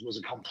Haskins was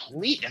a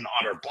complete and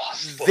utter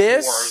bust before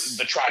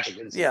the tragic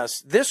incident.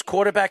 Yes, this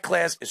quarterback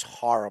class is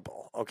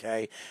horrible.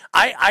 Okay,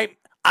 I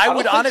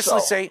would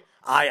honestly say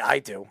I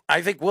do.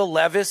 I think Will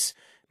Levis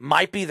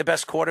might be the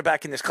best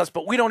quarterback in this class,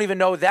 but we don't even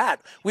know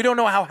that. We don't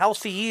know how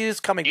healthy he is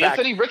coming back.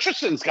 Anthony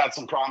Richardson's got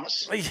some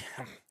promise.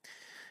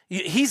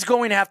 He's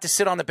going to have to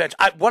sit on the bench.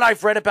 What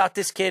I've read about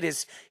this kid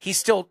is he's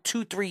still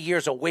 2-3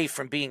 years away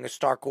from being a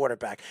star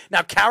quarterback.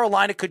 Now,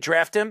 Carolina could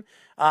draft him.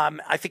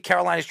 I think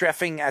Carolina's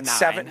drafting at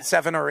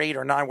 7 or 8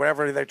 or 9,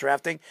 whatever they're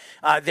drafting.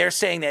 They're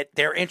saying that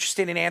they're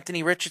interested in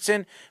Anthony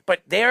Richardson,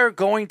 but they're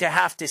going to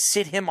have to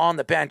sit him on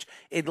the bench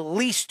at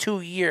least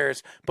 2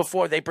 years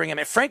before they bring him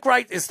in. Frank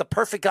Reich is the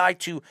perfect guy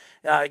to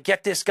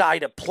get this guy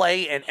to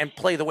play and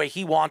play the way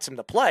he wants him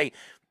to play,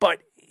 but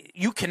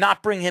you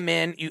cannot bring him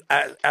in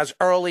as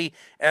early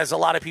as a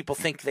lot of people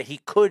think that he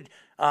could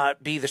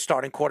be the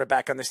starting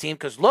quarterback on this team.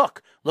 Because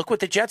look what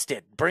the Jets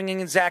did,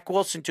 bringing in Zach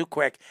Wilson too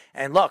quick.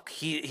 And look,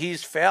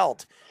 he's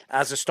failed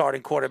as a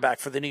starting quarterback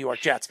for the New York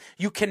Jets.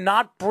 You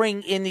cannot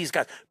bring in these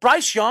guys.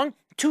 Bryce Young,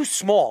 too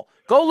small.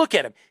 Go look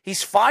at him.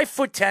 He's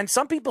 5'10".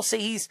 Some people say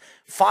he's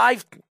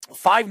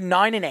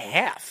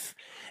 5'9.5".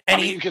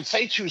 And you could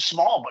say too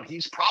small, but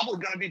he's probably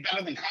going to be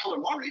better than Kyler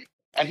Murray.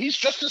 And he's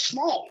just as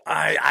small.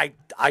 I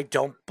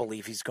don't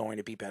believe he's going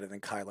to be better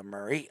than Kyler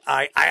Murray.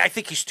 I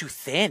think he's too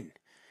thin.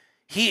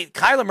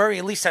 Kyler Murray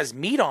at least has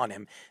meat on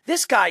him.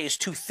 This guy is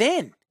too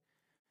thin.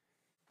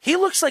 He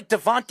looks like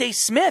Devontae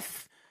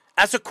Smith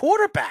as a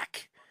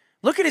quarterback.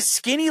 Look at his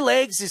skinny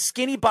legs, his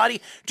skinny body.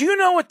 Do you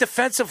know what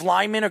defensive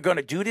linemen are going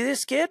to do to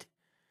this kid?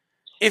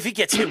 If he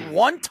gets hit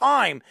one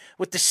time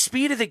with the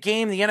speed of the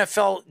game the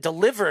NFL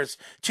delivers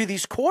to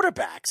these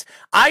quarterbacks,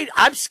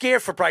 I'm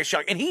scared for Bryce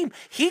Young. And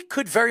he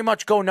could very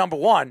much go number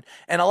one.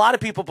 And a lot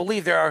of people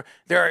believe there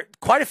are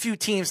quite a few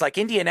teams like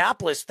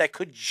Indianapolis that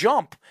could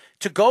jump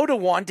to go to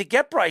one to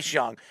get Bryce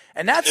Young.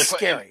 And that's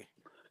scary.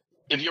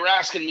 If you're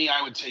asking me,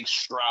 I would take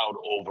Stroud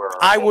over.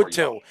 I would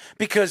too,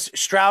 because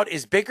Stroud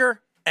is bigger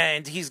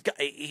and he's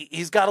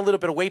got a little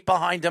bit of weight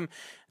behind him.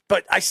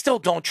 But I still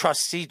don't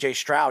trust C.J.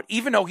 Stroud,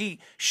 even though he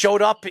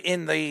showed up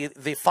in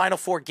the Final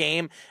Four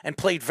game and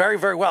played very,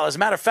 very well. As a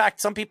matter of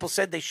fact, some people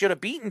said they should have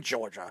beaten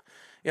Georgia,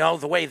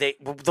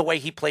 the way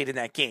he played in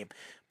that game.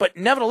 But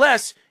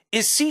nevertheless,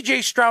 is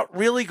C.J. Stroud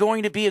really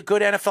going to be a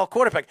good NFL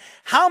quarterback?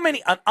 How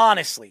many,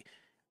 honestly,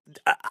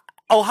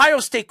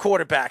 Ohio State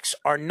quarterbacks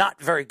are not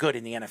very good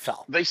in the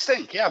NFL. They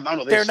stink. Yeah,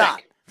 they're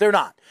not. They're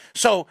not.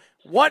 So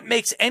what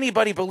makes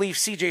anybody believe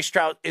C.J.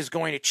 Stroud is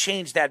going to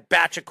change that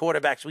batch of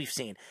quarterbacks we've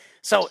seen?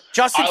 So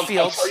Justin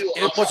Fields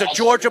was a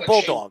Georgia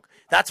Bulldog.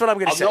 That's what I'm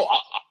going to say.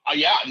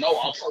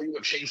 I'll tell you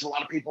what changed a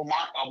lot of people's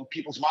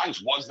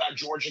minds was that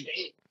Georgia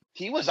game.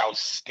 He was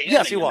outstanding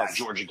in that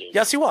Georgia game.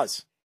 Yes, he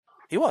was.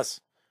 He was.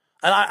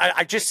 And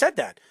I just said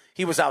that.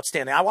 He was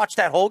outstanding. I watched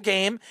that whole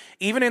game,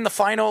 even in the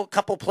final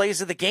couple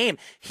plays of the game.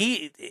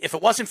 If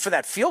it wasn't for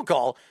that field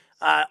goal,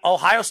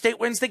 Ohio State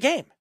wins the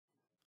game.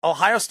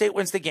 Ohio State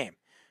wins the game.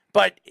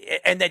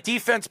 And that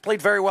defense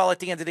played very well at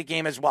the end of the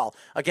game as well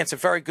against a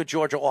very good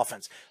Georgia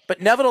offense.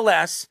 But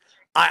nevertheless,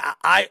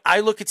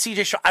 I look at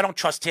C.J. Stroud. I don't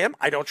trust him.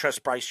 I don't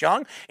trust Bryce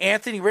Young.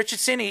 Anthony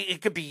Richardson,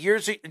 it could be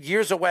years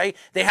away.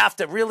 They have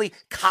to really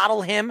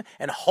coddle him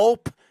and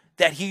hope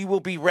that he will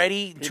be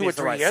ready in 2 or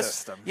 3 years.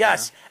 System,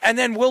 yes. Yeah. And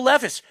then Will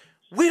Levis.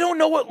 We don't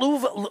know what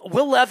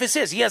Will Levis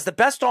is. He has the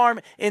best arm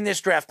in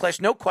this draft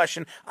class, no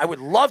question. I would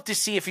love to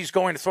see if he's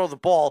going to throw the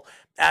ball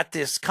at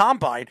this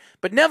combine.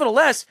 But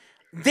nevertheless,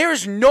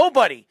 there's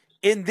nobody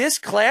in this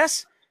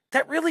class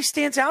that really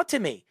stands out to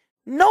me.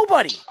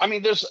 Nobody.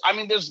 There's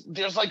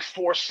like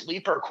 4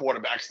 sleeper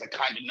quarterbacks that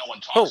kind of no one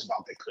talks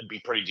about that could be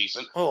pretty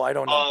decent. Oh, I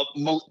don't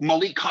know.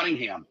 Malik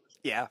Cunningham.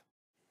 Yeah.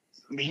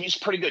 He's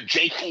pretty good.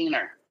 Jake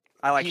Haener.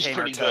 I like He's Haener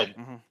pretty too. good.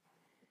 Mm-hmm.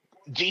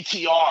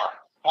 DTR.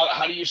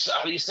 How do you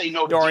say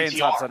no to Dorian DTR?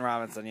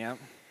 Thompson-Robinson, yeah.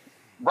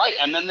 Right,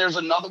 and then there's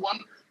another one,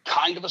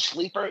 kind of a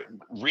sleeper,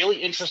 really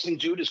interesting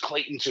dude is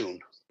Clayton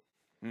Tune.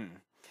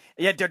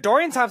 Yeah,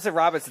 Dorian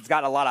Thompson-Robinson's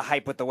gotten a lot of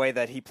hype with the way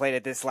that he played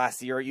it this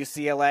last year at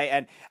UCLA,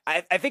 and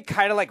I think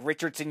kind of like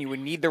Richardson, you would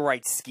need the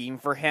right scheme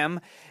for him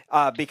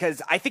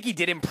because I think he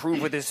did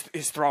improve with his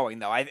throwing,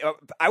 though.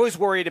 I was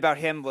worried about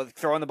him with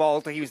throwing the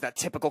ball. He was that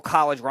typical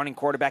college running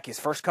quarterback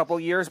his first couple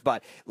of years,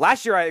 but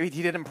last year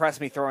he did impress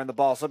me throwing the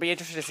ball, so it'll be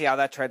interesting to see how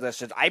that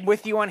transitions. I'm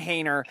with you on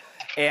Haener,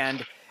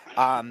 and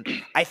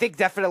I think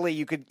definitely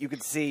you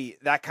could see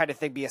that kind of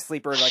thing be a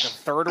sleeper in like a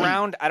 3rd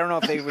round. I don't know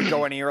if they would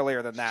go any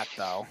earlier than that,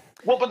 though.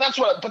 Well, but that's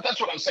what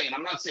I'm saying.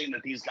 I'm not saying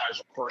that these guys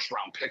are 1st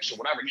round picks or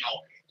whatever.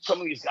 Some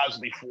of these guys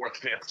will be 4th,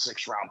 5th,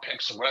 6th round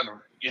picks or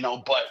whatever.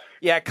 But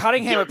yeah,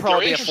 Cunningham would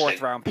probably be a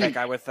 4th round pick,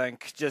 I would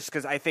think, just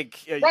because I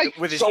think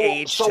with his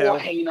age so too. will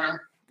Haener.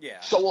 Yeah.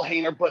 So will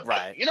Haener, but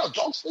right.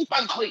 Don't sleep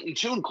on Clayton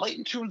Tune.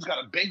 Clayton Tune's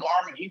got a big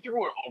arm and he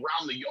threw it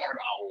around the yard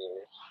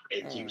a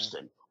in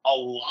Houston. A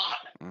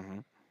lot.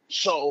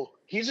 So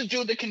he's a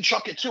dude that can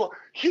chuck it too.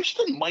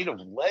 Houston might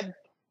have led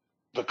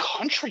the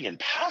country in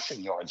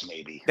passing yards,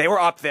 maybe. They were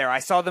up there. I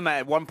saw them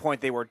at one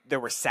point. They were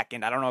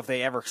second. I don't know if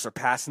they ever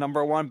surpassed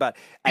number one, but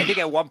I think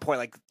at one point,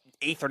 like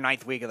 8th or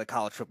 9th week of the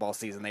college football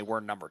season, they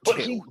were number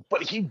 2.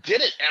 But he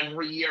did it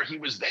every year he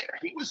was there.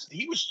 He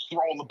was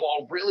throwing the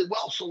ball really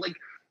well. So like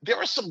there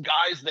are some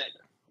guys that,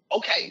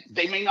 okay,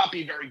 they may not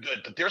be very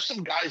good, but there's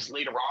some guys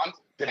later on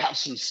that have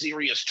some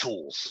serious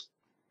tools,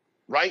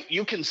 right?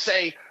 You can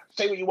say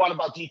what you want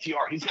about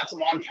DTR. He's got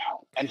some arm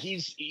talent, and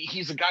he's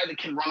a guy that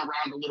can run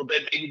around a little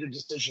bit. Maybe the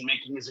decision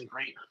making isn't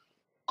great.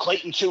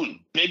 Clayton Tune,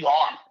 big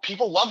arm.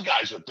 People love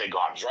guys with big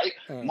arms, right?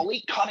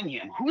 Malik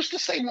Cunningham. Who's to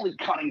say Malik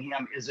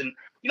Cunningham isn't?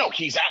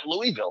 He's at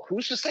Louisville.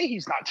 Who's to say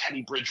he's not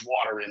Teddy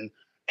Bridgewater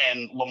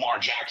and Lamar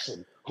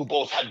Jackson, who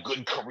both had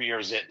good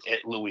careers at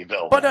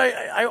Louisville? But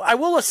I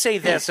will say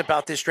this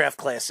about this draft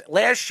class.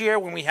 Last year,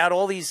 when we had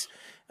all these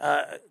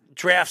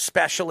draft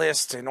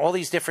specialists and all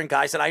these different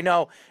guys, and I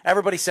know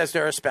everybody says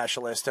they're a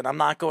specialist, and I'm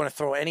not going to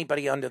throw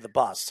anybody under the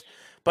bus.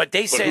 But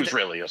they say who's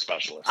really a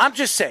specialist? I'm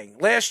just saying.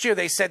 Last year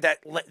they said that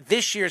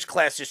this year's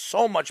class is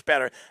so much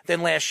better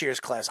than last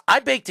year's class. I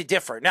beg to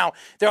differ. Now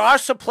there are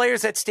some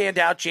players that stand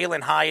out.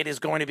 Jalen Hyatt is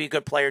going to be a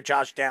good player.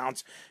 Josh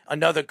Downs,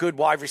 another good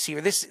wide receiver.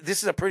 This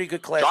is a pretty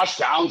good class. Josh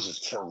Downs is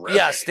terrific.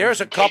 Yes,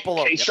 there's a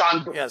couple of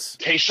Kayshon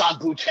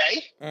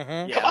Boutte.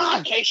 Come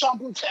on,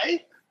 Kayshon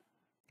Boutte.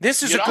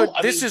 This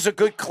is a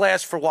good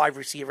class for wide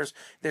receivers.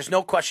 There's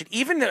no question.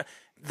 Even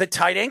the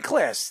tight end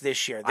class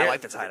this year. I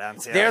like the tight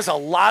ends. Yeah. There's a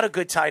lot of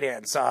good tight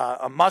ends.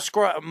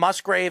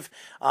 Musgrave,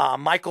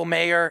 Michael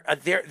Mayer.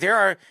 There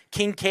are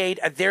Kincaid.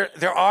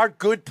 There are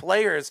good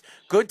players,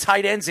 good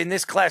tight ends in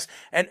this class,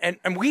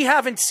 and we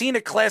haven't seen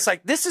a class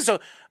like this. Is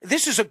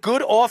a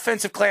good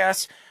offensive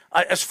class.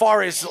 As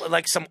far as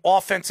like some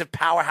offensive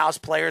powerhouse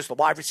players, the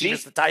wide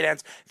receivers, the tight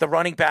ends, the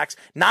running backs,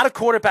 not a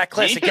quarterback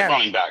class again.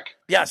 Running back.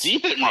 Yes.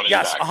 Deep at running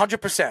yes, back.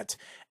 100%.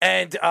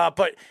 And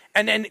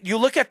then you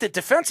look at the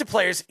defensive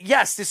players.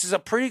 Yes, this is a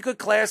pretty good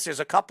class. There's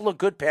a couple of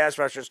good pass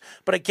rushers,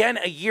 but again,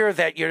 a year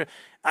that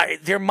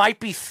there might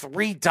be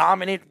 3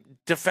 dominant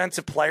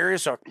defensive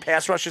players or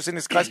pass rushers in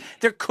this class.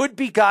 There could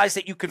be guys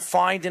that you can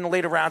find in the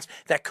later rounds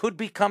that could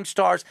become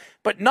stars,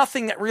 but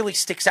nothing that really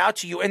sticks out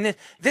to you. And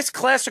this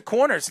class of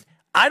corners,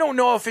 I don't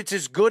know if it's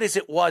as good as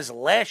it was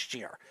last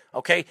year.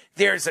 Okay,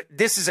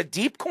 this is a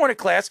deep corner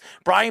class.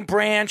 Brian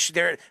Branch,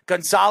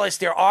 Gonzalez.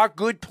 There are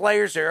good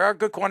players. There are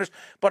good corners,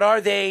 but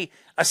are they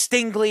a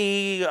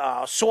Stingley,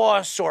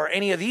 Sauce, or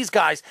any of these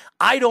guys?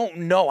 I don't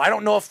know. I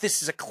don't know if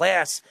this is a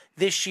class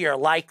this year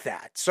like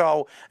that.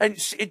 So,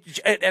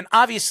 and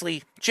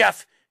obviously,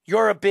 Jeff,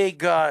 you're a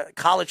big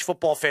college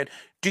football fan.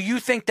 Do you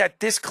think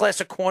that this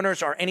class of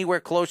corners are anywhere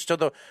close to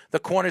the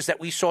corners that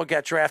we saw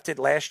get drafted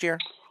last year?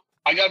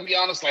 I got to be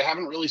honest, I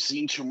haven't really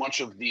seen too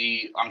much of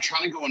I'm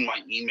trying to go in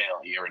my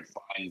email here and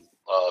find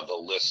the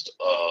list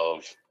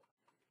of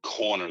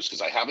corners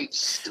because I haven't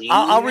seen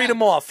I'll read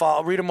them off.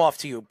 I'll read them off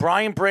to you.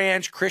 Brian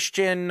Branch,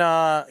 Christian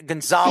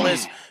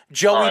Gonzalez,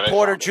 Joey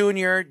Porter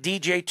Jr.,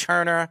 DJ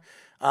Turner,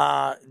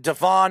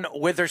 Devon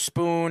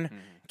Witherspoon,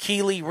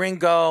 Keely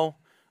Ringo,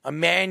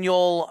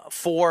 Emmanuel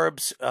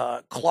Forbes,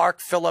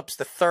 Clark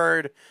Phillips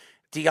III,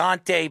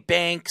 Deonte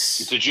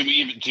Banks. Did you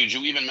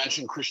even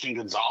mention Christian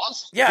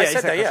Gonzalez? Yeah, I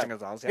said that. Yeah.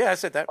 Gonzalez, Yeah, I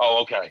said that.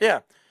 Oh, okay. Yeah,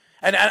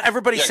 and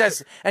everybody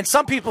says, and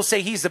some people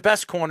say he's the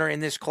best corner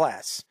in this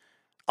class.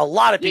 A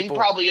lot of people. He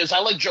probably is. I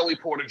like Joey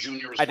Porter Jr.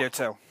 as well. I do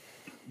too.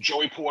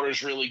 Joey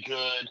Porter's really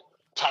good.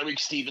 Tyreek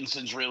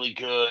Stevenson's really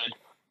good.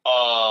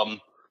 I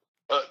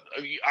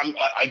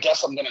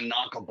guess I'm going to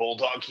knock a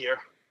Bulldog here.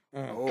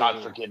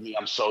 God forgive me.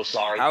 I'm so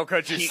sorry. How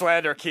could you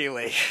slander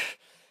Keely?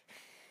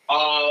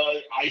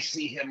 I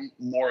see him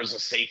more as a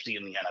safety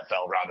in the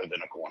NFL rather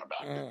than a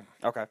cornerback.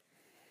 Okay.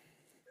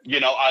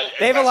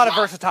 They have a lot of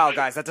versatile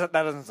guys. That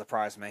doesn't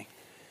surprise me.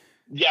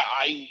 Yeah,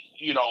 I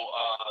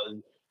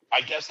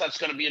guess that's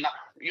going to be enough.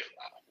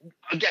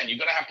 Again, you're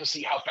going to have to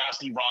see how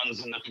fast he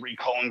runs and the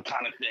 3-cone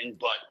kind of thing.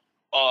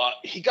 But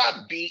he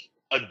got beat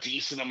a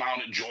decent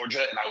amount at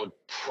Georgia, and I would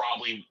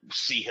probably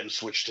see him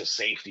switch to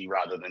safety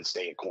rather than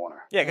stay at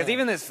corner. Yeah, because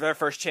even their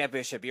first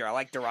championship year, I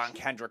like Deron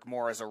Kendrick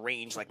more as a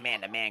range, like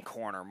man-to-man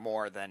corner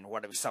more than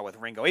what we saw with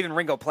Ringo. Even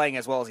Ringo playing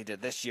as well as he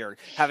did this year,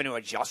 having to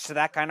adjust to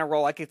that kind of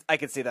role, I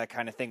could see that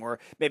kind of thing where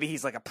maybe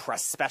he's like a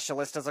press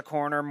specialist as a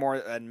corner more,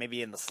 and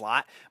maybe in the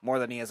slot more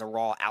than he is a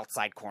raw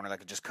outside corner that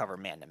could just cover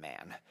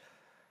man-to-man.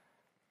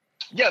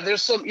 Yeah,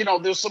 there's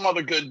some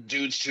other good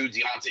dudes too,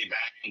 Deonte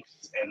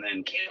Banks, and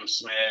then Cam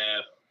Smith.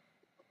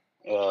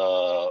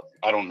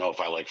 I don't know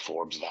if I like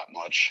Forbes that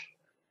much.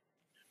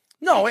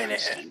 No,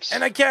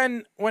 and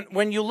again,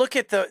 when you look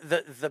at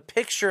the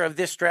picture of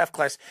this draft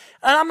class,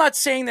 and I'm not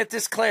saying that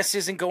this class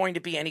isn't going to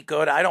be any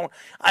good. I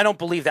don't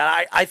believe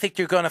that. I think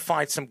you're going to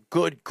find some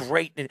good,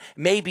 great,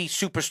 maybe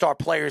superstar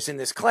players in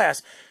this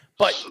class.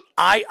 But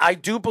I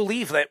do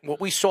believe that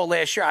what we saw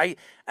last year,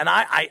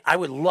 I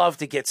would love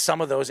to get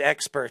some of those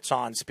experts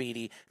on,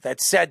 Speedy, that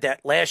said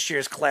that last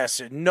year's class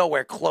is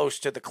nowhere close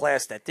to the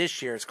class that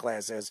this year's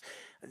class is.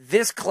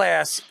 this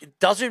class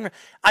doesn't.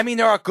 I mean,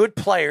 there are good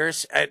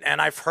players,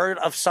 and I've heard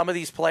of some of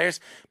these players,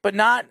 but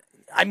not.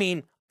 I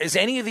mean, is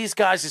any of these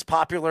guys as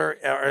popular?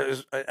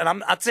 And I'm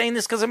not saying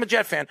this because I'm a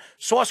Jet fan.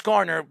 Sauce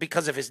Gardner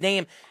because of his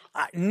name.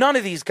 None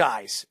of these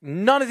guys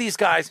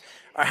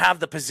have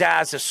the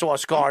pizzazz of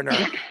Sauce Gardner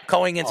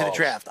going into the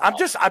draft. I'm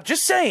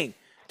just saying,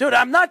 dude.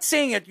 I'm not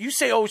saying it. You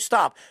say, "Oh,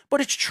 stop,"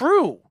 but it's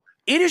true.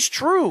 It is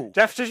true.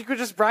 Jeff, you could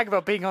just brag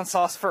about being on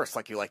Sauce first,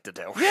 like you like to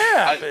do.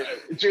 Yeah,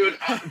 dude.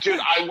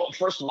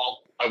 First of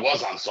all, I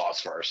was on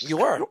Sauce first. You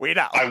were. We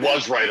know. I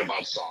was right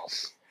about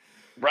Sauce,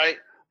 right?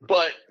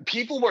 But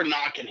people were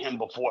knocking him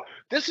before.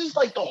 This is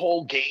like the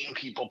whole game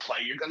people play.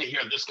 You're going to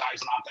hear this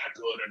guy's not that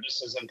good or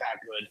this isn't that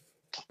good.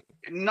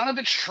 None of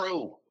it's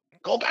true.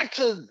 Go back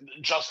to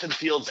Justin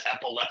Fields'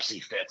 epilepsy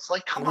fits.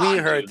 Like, come on, we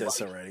heard dude.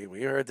 this already.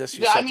 We heard this.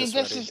 Yeah, I mean,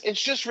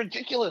 it's just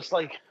ridiculous.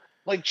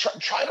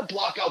 Try to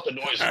block out the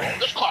noise. Oh,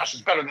 this class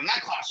is better than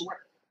that class.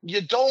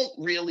 You don't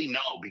really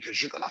know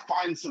because you're going to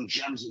find some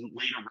gems in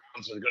later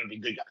rounds that are going to be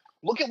good.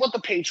 Look at what the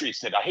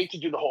Patriots did. I hate to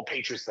do the whole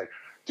Patriots thing.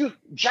 Dude,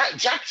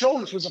 Jack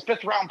Jones was a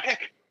 5th-round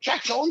pick.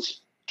 Jack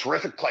Jones,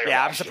 terrific player.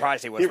 Yeah, I'm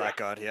surprised he was that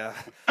good, yeah.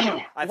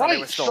 I thought he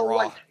was still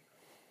raw.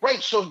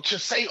 Right, so to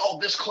say, oh,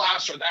 this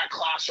class or that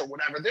class or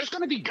whatever, there's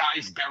going to be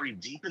guys buried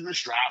deep in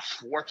this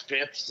draft, 4th,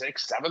 5th,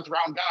 6th,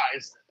 7th-round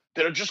guys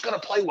that are just going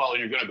to play well, and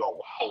you're going to go,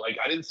 wow, like,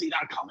 I didn't see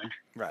that coming.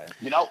 Right.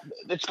 You know,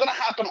 it's going to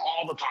happen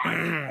all the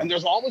time. And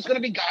there's always going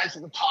to be guys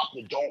at the top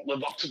that don't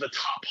live up to the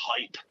top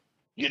hype,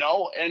 you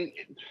know? And,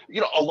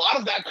 you know, a lot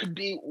of that could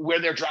be where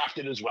they're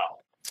drafted as well,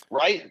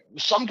 right?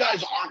 Some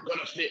guys aren't going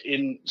to fit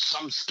in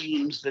some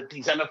schemes that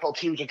these NFL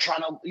teams are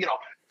trying to, you know,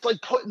 it's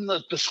like putting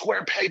the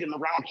square peg in the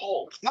round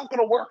hole. It's not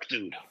going to work,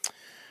 dude.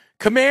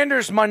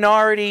 Commanders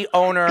minority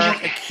owner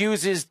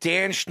accuses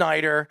Dan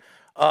Snyder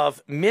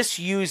of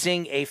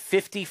misusing a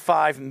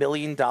 $55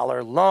 million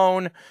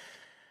loan.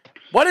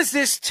 What does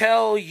this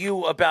tell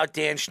you about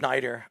Dan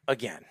Snyder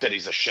again? That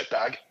he's a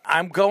shitbag?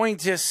 I'm going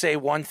to say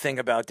one thing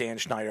about Dan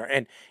Snyder,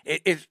 and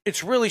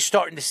it's really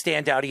starting to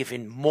stand out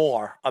even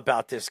more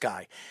about this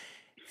guy.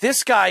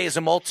 This guy is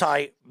a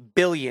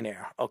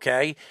multi-billionaire,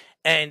 okay?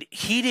 And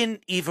he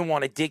didn't even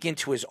want to dig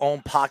into his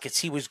own pockets.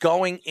 He was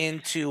going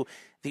into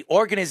the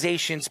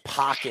organization's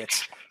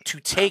pockets to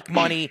take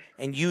money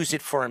and use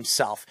it for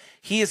himself.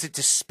 He is a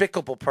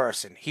despicable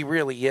person. He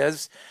really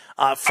is.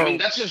 I mean,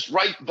 that's just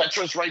right. That's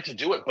just right to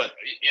do it. But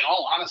in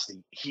all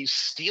honesty, he's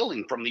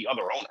stealing from the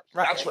other owner.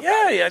 Right. That's what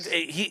that is.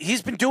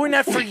 He's been doing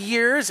that for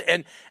years,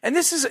 and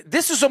this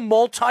is a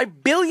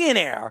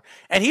multi-billionaire,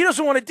 and he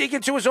doesn't want to dig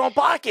into his own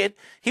pocket.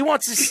 He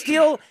wants to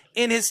steal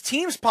in his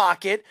team's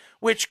pocket,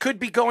 which could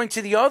be going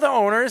to the other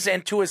owners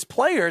and to his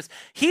players.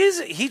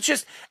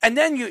 And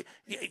then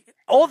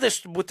all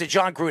this with the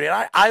John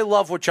Gruden. I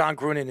love what John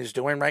Gruden is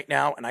doing right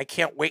now, and I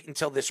can't wait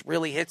until this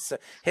really hits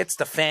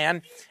the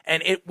fan,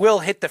 and it will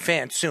hit the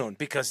fan soon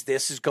because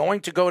this is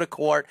going to go to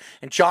court,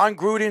 and John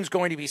Gruden's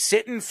going to be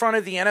sitting in front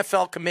of the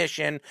NFL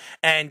Commission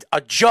and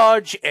a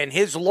judge and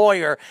his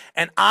lawyer,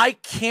 and I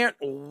can't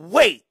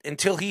wait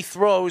until he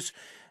throws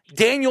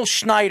Daniel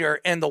Snyder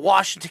and the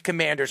Washington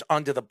Commanders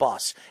under the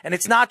bus. And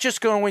it's not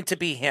just going to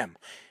be him.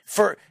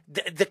 For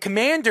the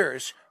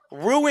Commanders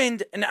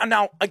ruined.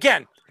 Now,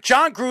 again,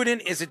 John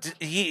Gruden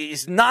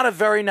is not a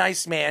very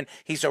nice man.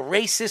 He's a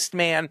racist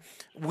man.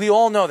 We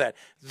all know that.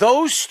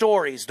 Those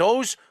stories,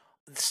 those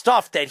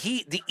stuff the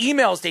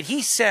emails that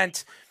he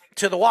sent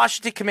to the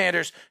Washington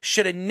Commanders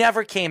should have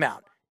never came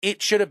out.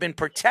 It should have been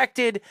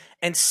protected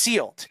and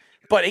sealed.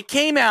 But it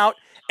came out,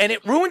 and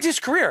it ruined his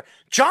career.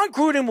 John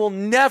Gruden will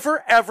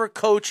never, ever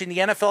coach in the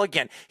NFL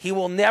again. He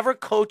will never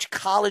coach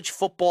college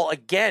football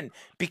again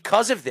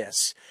because of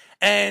this.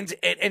 And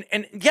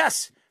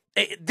yes,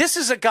 this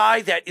is a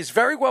guy that is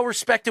very well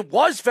respected,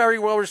 was very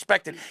well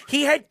respected.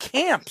 He had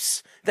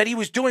camps that he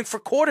was doing for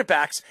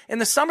quarterbacks in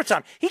the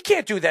summertime. He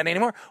can't do that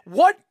anymore.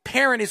 What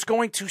parent is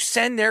going to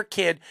send their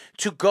kid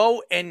to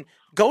go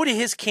to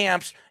his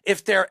camps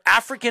if they're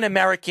African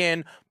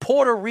American,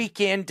 Puerto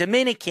Rican,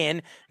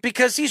 Dominican,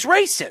 because he's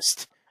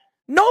racist?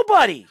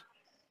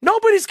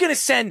 Nobody's going to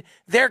send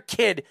their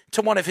kid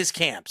to one of his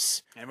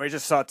camps. And we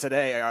just saw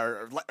today,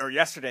 or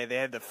yesterday, they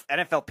had the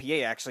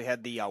NFLPA actually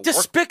had the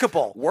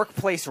despicable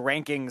workplace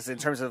rankings in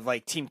terms of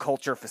like team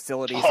culture,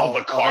 facilities,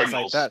 the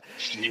Cardinals. Like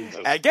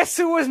that. And guess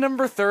who was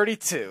number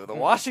 32? The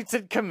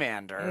Washington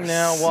Commanders.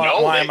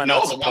 Why am I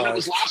not the surprised? one that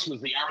was last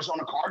was the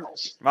Arizona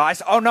Cardinals. Well, I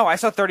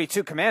saw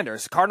 32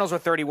 Commanders. Cardinals were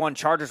 31.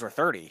 Chargers were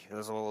 30. That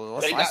was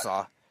what I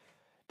saw.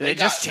 Did they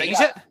just change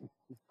it?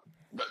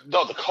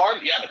 No, the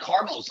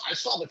Cardinals. I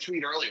saw the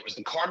tweet earlier. It was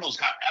the Cardinals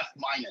got F-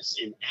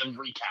 in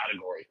every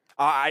category.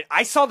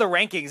 I saw the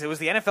rankings. It was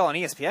the NFL and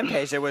ESPN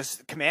page. It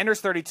was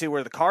Commanders 32,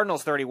 where the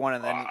Cardinals 31,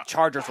 and then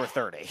Chargers were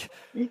 30.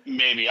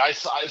 Maybe I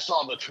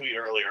saw the tweet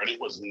earlier, and it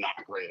was not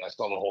great. I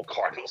saw the whole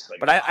Cardinals thing.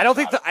 But I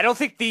don't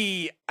think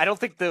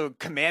the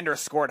Commanders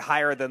scored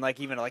higher than like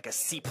even like a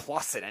C+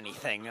 in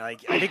anything.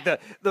 Like I think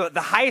the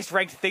highest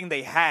ranked thing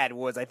they had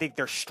was I think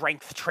their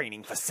strength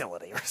training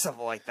facility or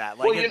something like that.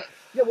 Like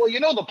well, you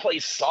know the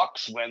place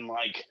sucks when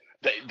like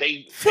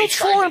they Phil's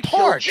falling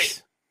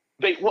apart.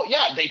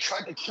 They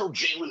tried to kill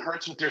Jalen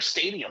Hurts with their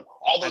stadium.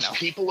 All those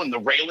people and the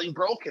railing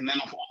broke, and then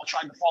all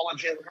tried to fall on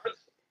Jalen Hurts.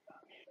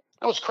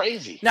 That was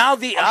crazy. Now,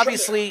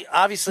 obviously,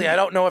 I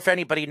don't know if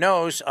anybody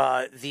knows.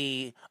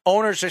 The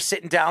owners are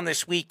sitting down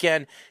this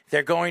weekend.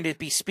 They're going to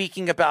be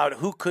speaking about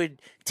who could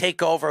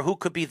take over, who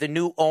could be the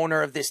new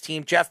owner of this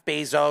team. Jeff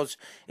Bezos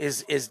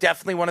is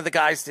definitely one of the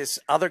guys. This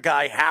other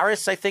guy,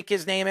 Harris, I think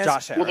his name is.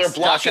 Josh Harris.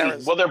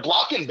 They're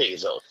blocking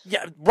Bezos.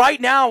 Yeah,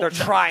 right now they're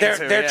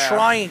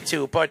trying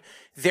to, but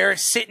they're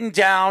sitting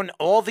down.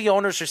 All the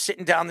owners are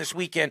sitting down this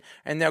weekend,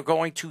 and they're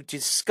going to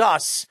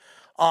discuss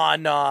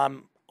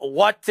on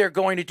what they're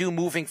going to do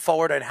moving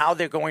forward and how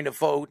they're going to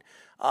vote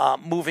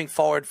moving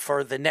forward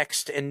for the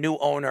next and new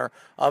owner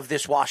of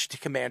this Washington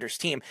Commanders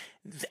team.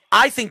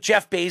 I think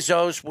Jeff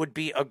Bezos would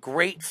be a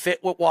great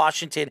fit with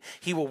Washington.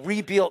 He will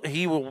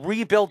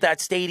rebuild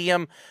that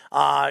stadium.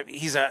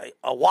 He's a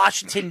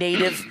Washington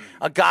native,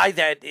 a guy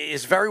that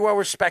is very well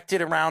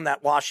respected around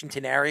that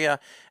Washington area.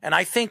 And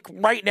I think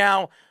right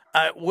now,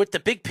 with the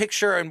big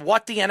picture and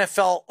what the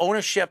NFL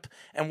ownership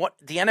and what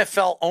the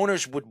NFL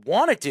owners would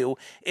want to do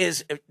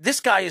is this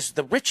guy is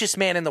the richest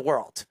man in the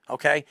world,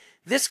 okay?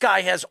 This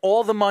guy has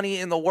all the money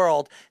in the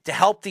world to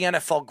help the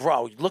NFL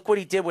grow. Look what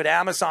he did with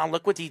Amazon.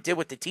 Look what he did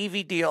with the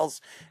TV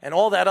deals and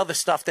all that other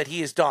stuff that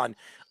he has done.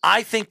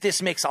 I think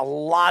this makes a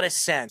lot of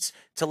sense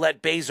to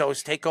let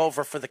Bezos take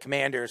over for the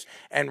Commanders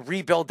and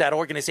rebuild that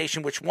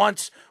organization, which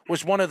once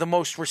was one of the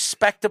most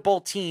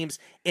respectable teams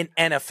in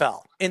the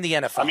NFL.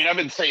 I mean, I've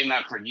been saying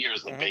that for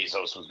years that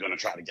Bezos was going to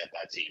try to get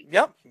that team.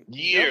 Yep.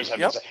 Years. I've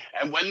been saying.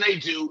 And when they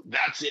do,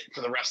 that's it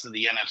for the rest of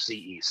the NFC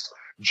East.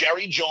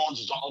 Jerry Jones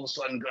is all of a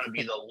sudden going to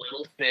be the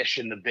little fish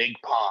in the big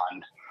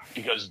pond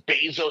because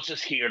Bezos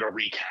is here to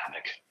wreak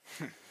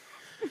havoc.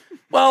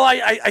 Well,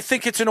 I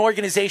think it's an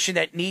organization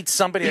that needs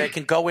somebody that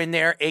can go in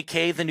there,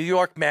 a.k.a. the New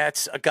York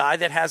Mets, a guy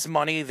that has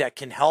money that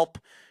can help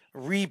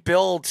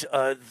rebuild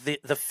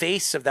the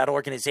face of that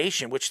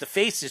organization, which the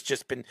face has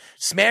just been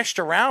smashed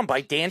around by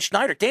Dan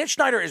Snyder. Dan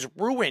Snyder has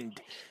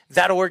ruined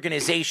that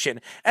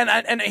organization.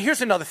 And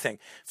here's another thing.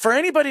 For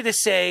anybody to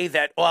say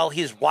that, well,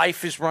 his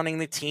wife is running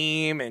the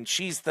team and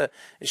she's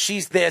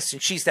this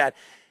and she's that,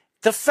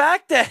 the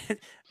fact that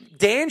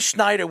Dan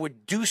Snyder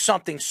would do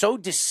something so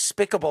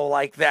despicable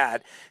like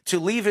that to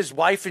leave his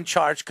wife in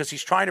charge because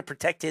he's trying to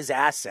protect his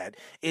asset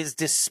is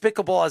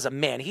despicable as a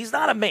man. He's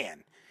not a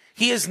man.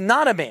 He is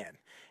not a man.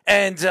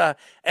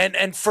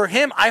 And for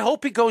him, I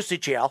hope he goes to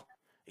jail.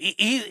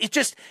 He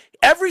just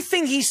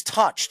everything he's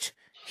touched,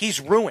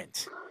 he's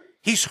ruined.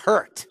 He's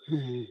hurt.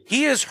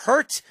 He has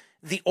hurt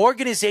the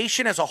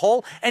organization as a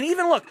whole. And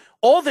even look,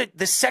 all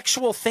the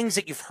sexual things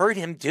that you've heard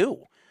him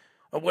do.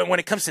 When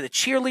it comes to the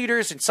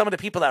cheerleaders and some of the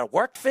people that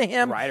worked for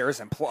him. Writers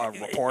and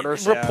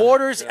reporters.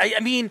 Reporters. Yeah. I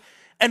mean,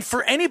 and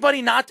for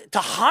anybody not to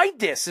hide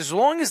this as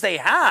long as they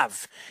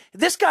have.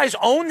 This guy's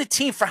owned the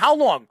team for how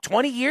long?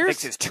 20 years? I think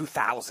since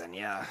 2000,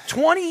 yeah.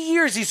 20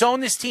 years he's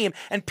owned this team,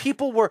 and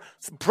people were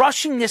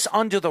brushing this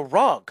under the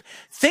rug.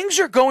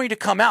 Things are going to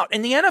come out.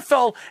 In the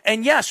NFL,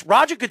 and yes,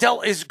 Roger Goodell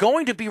is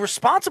going to be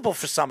responsible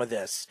for some of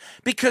this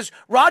because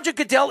Roger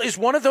Goodell is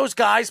one of those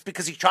guys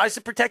because he tries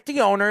to protect the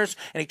owners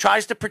and he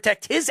tries to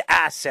protect his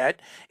asset,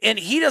 and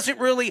he doesn't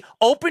really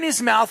open his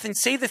mouth and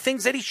say the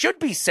things that he should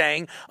be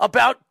saying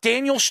about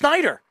Daniel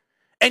Snyder.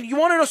 And you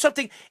want to know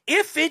something?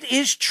 If it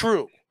is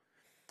true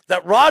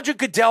that Roger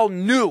Goodell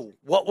knew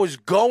what was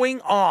going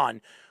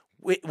on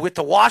with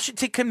the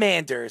Washington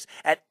Commanders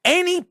at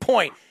any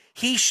point,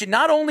 he should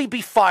not only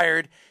be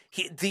fired,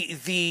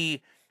 the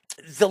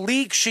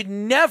league should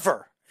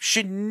never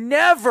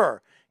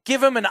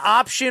give him an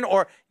option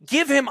or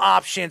give him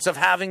options of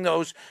having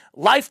those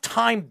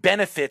lifetime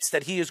benefits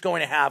that he is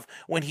going to have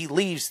when he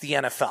leaves the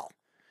NFL.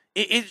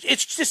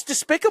 It's just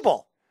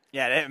despicable.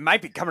 Yeah, it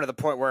might be coming to the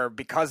point where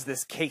because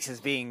this case is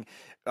being,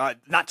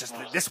 not just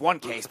this one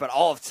case, but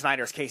all of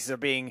Snyder's cases are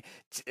being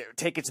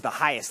taken to the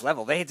highest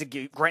level. They had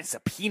to grant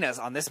subpoenas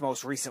on this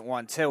most recent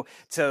one, too,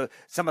 to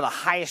some of the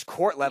highest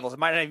court levels. It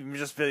might not even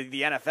just be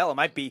the NFL.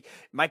 It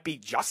might be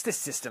justice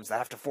systems that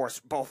have to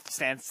force both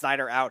Stan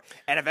Snyder out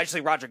and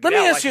eventually Roger Goodell.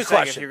 Let me ask you a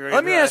question.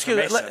 Let me ask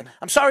you.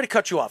 I'm sorry to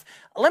cut you off.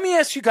 Let me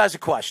ask you guys a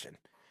question.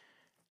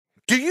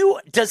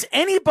 Does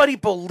anybody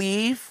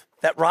believe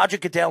that Roger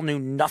Goodell knew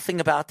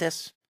nothing about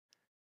this?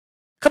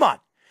 Come on.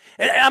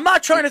 I'm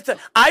not trying to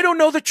I don't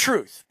know the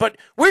truth, but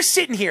we're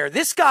sitting here.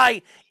 This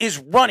guy is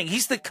running.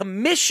 He's the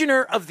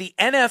commissioner of the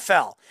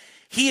NFL.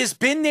 He has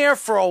been there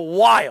for a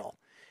while,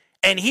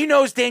 and he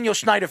knows Daniel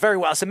Snyder very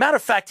well. As a matter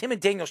of fact, him and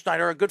Daniel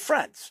Snyder are good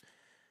friends.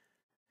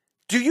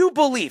 Do you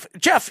believe,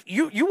 Jeff,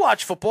 you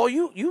watch football,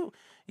 you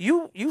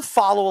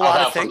follow a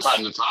lot of things. From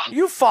time to time.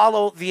 You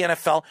follow the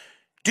NFL.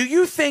 Do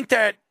you think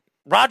that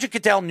Roger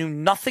Goodell knew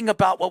nothing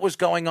about what was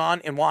going on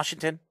in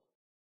Washington?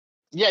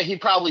 Yeah, he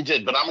probably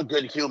did, but I'm a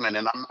good human,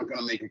 and I'm not going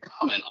to make a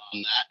comment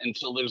on that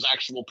until there's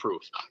actual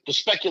proof. The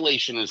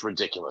speculation is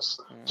ridiculous.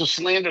 To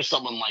slander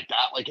someone like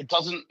that, like it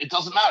doesn't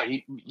matter.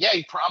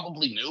 He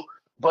probably knew,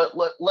 But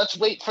let's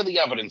wait for the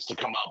evidence to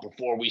come out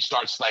before we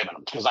start slamming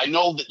them. Because I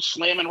know that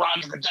slamming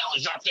Roger Goodell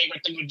is your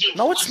favorite thing to do.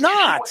 No, it's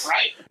not.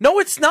 Right? No,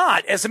 it's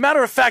not. As a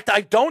matter of fact,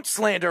 I don't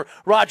slander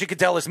Roger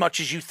Goodell as much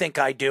as you think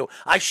I do.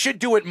 I should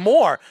do it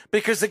more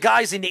because the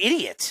guy's an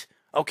idiot.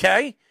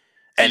 Okay?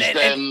 He's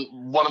been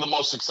one of the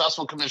most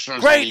successful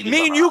commissioners. Right,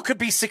 me and you could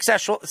be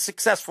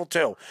successful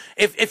too.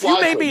 If you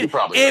made me,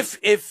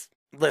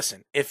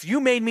 listen, if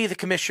you made me the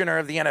commissioner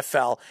of the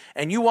NFL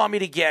and you want me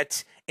to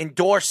get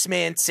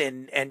endorsements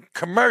and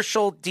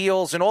commercial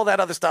deals and all that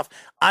other stuff,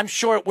 I'm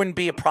sure it wouldn't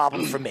be a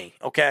problem for me.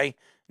 Okay,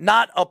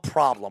 not a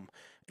problem.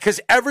 Because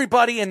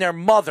everybody and their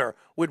mother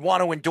would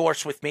want to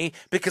endorse with me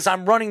because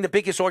I'm running the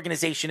biggest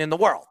organization in the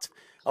world.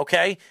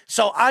 Okay?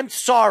 So I'm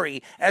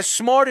sorry. As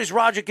smart as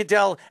Roger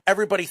Goodell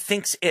everybody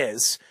thinks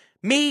is,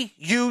 me,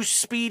 you,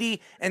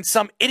 Speedy, and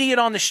some idiot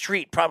on the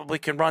street probably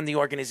can run the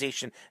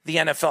organization, the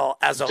NFL,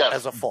 as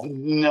a full.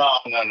 No.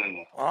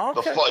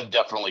 Okay. The FUD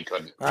definitely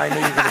couldn't. I knew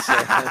you were going to say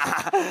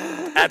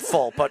that. At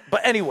full. But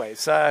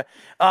anyways, the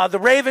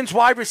Ravens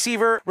wide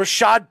receiver,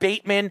 Rashad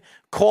Bateman,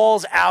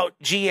 calls out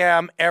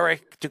GM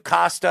Eric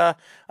DeCosta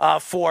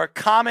for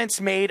comments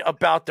made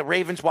about the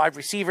Ravens wide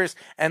receivers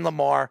and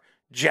Lamar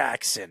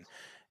Jackson.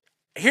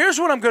 Here's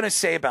what I'm going to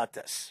say about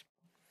this.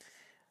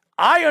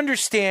 I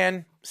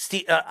understand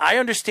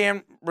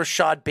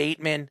Rashad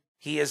Bateman.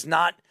 He has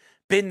not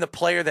been the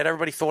player that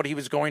everybody thought he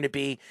was going to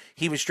be.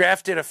 He was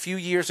drafted a few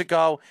years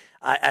ago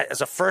as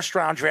a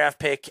first-round draft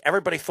pick.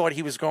 Everybody thought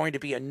he was going to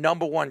be a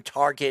number one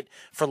target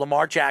for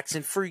Lamar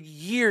Jackson for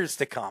years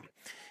to come.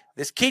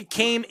 This kid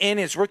came in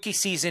his rookie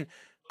season,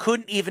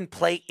 couldn't even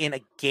play in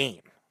a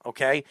game,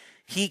 okay?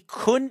 He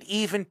couldn't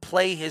even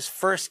play his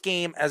first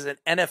game as an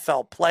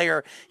NFL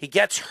player. He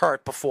gets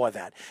hurt before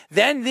that.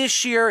 Then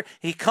this year,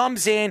 he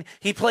comes in,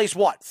 he plays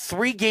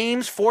 3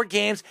 games, 4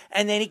 games,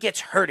 and then he gets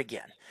hurt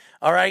again,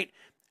 all right?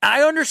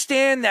 I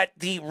understand that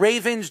the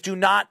Ravens do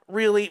not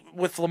really,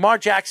 with Lamar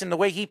Jackson, the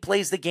way he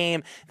plays the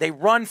game, they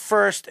run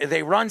first,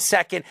 they run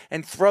second,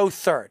 and throw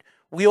third.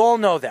 We all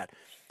know that.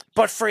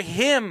 But for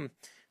him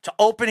to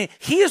open it,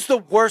 he is the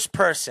worst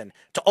person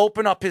to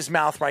open up his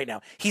mouth right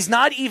now. He's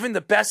not even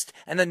the best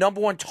and the number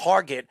one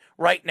target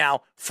right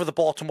now for the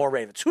Baltimore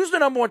Ravens. Who's the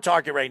number one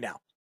target right now?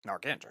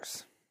 Mark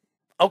Andrews.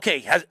 Okay,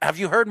 have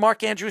you heard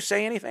Mark Andrews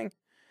say anything?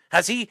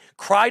 Has he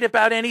cried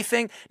about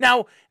anything?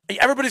 Now,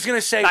 everybody's going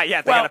to say, not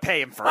yet. They got to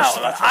pay him first.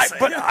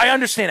 But I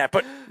understand that.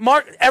 But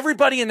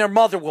everybody and their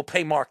mother will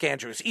pay Mark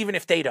Andrews, even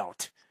if they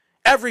don't.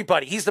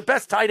 Everybody. He's the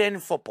best tight end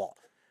in football.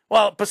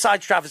 Well,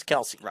 besides Travis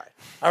Kelce. Right.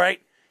 All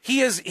right?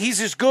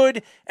 He's as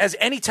good as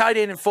any tight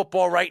end in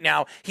football right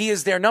now. He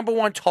is their number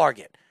one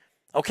target.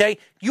 Okay?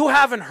 You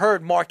haven't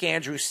heard Mark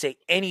Andrews say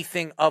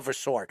anything of a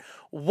sort.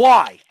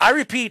 Why? I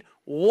repeat,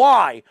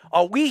 why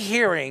are we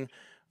hearing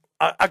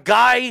a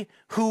guy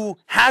who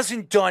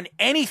hasn't done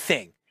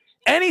anything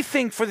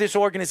for this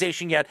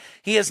organization yet?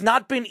 He has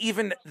not been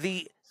even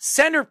the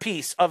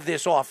centerpiece of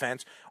this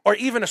offense or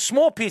even a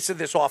small piece of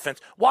this offense.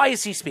 Why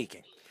is he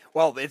speaking?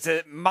 Well, it's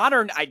a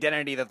modern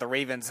identity that the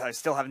Ravens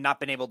still have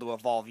not been able to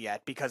evolve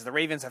yet because the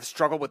Ravens have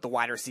struggled with the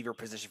wide receiver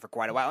position for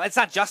quite a while. And it's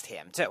not just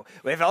him, too.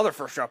 We have other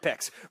first-round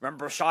picks.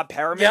 Remember Rashad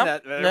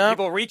Perriman that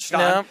people reached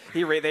on?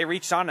 They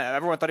reached on.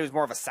 Everyone thought he was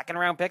more of a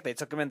second-round pick. They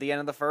took him at the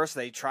end of the first.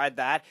 They tried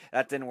that.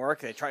 That didn't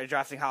work. They tried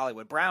drafting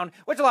Hollywood Brown,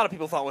 which a lot of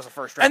people thought was a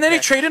first-round pick. And then they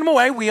traded him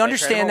away. We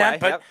understand that.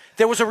 But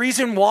there was a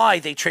reason why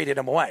they traded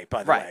him away,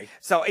 by the way.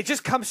 So it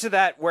just comes to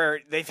that where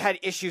they've had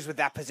issues with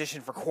that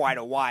position for quite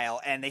a while,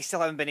 and they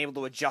still haven't been able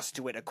to adjust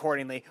to it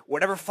accordingly.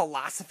 Whatever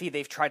philosophy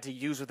they've tried to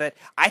use with it,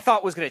 I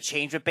thought was going to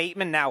change with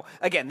Bateman. Now,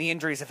 again, the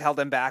injuries have held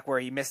him back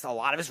where he missed a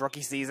lot of his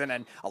rookie season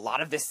and a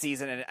lot of this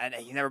season, and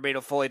he never been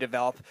able to fully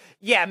develop.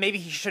 Yeah, maybe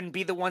he shouldn't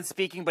be the one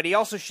speaking, but he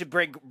also should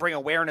bring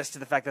awareness to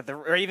the fact that the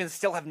Ravens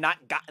still have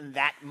not gotten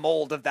that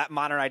mold of that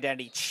modern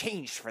identity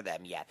changed for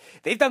them yet.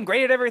 They've done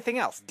great at everything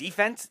else.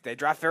 Defense, they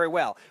draft very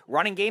well.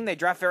 Running game, they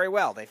draft very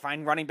well. They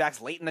find running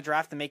backs late in the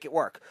draft to make it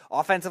work.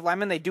 Offensive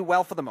linemen, they do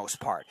well for the most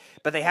part,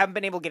 but they haven't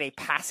been able to get a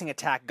passing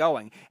attack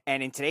going.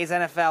 And in today's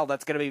NFL,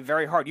 that's going to be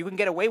very hard. You can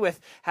get away with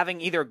having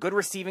either a good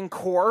receiving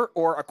core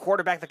or a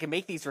quarterback that can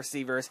make these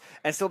receivers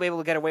and still be able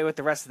to get away with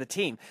the rest of the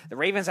team. The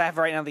Ravens have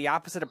right now the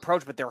opposite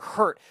approach, but they're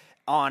hurt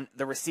on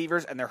the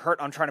receivers and they're hurt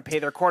on trying to pay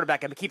their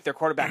quarterback and to keep their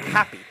quarterback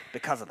happy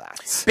because of that.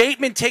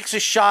 Bateman takes a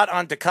shot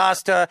on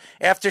DeCosta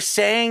after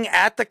saying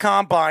at the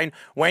Combine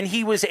when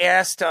he was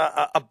asked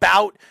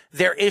about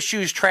their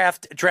issues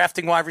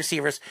drafting wide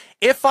receivers,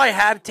 if I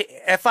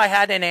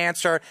had an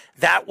answer,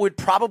 that would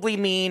probably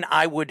mean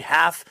I would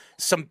have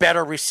some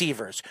better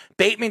receivers.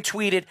 Bateman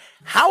tweeted,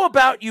 "How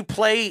about you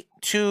play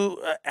to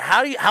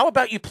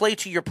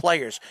your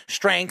players'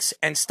 strengths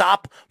and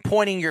stop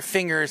pointing your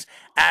fingers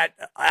at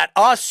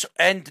us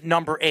and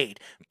number 8.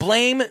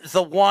 Blame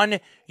the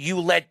one you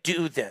let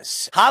do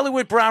this."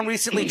 Hollywood Brown,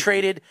 recently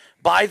traded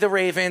by the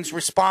Ravens,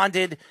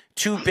 responded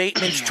to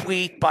Bateman's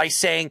tweet by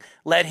saying,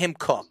 "Let him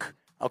cook."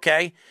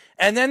 Okay?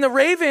 And then the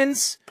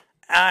Ravens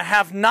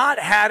have not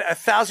had a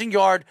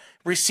 1,000-yard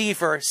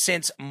receiver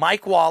since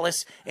Mike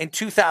Wallace in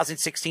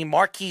 2016.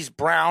 Marquise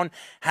Brown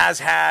has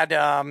had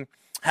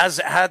has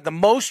had the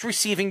most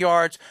receiving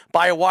yards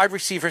by a wide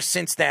receiver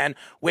since then,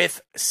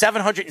 with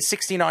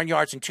 769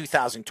 yards in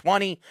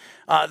 2020.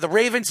 The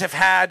Ravens have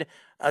had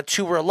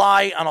to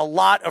rely on a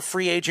lot of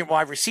free agent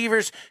wide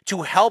receivers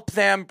to help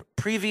them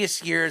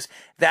previous years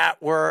that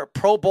were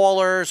Pro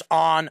Bowlers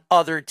on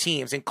other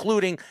teams,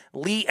 including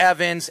Lee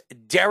Evans,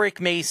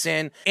 Derek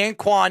Mason,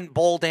 Anquan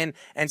Bolden,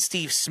 and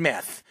Steve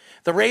Smith.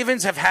 The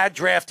Ravens have had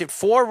drafted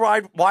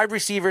 4 wide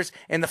receivers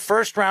in the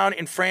first round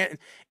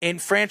in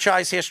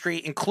franchise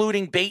history,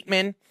 including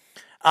Bateman.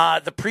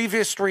 The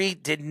previous 3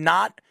 did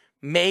not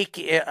make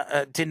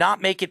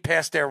it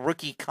past their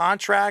rookie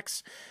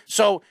contracts.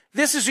 So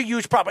this is a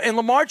huge problem. And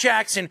Lamar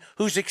Jackson,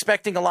 who's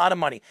expecting a lot of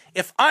money.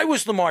 If I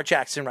was Lamar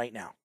Jackson right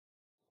now,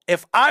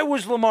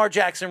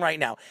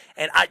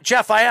 and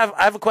Jeff, I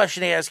have a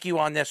question to ask you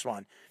on this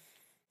one.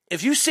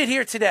 If you sit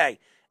here today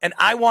and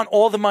I want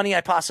all the money I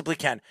possibly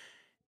can,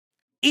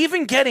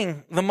 even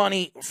getting the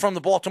money from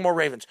the Baltimore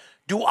Ravens,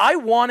 do I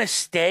want to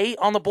stay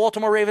on the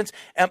Baltimore Ravens?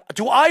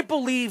 Do I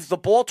believe the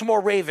Baltimore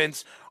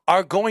Ravens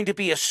are going to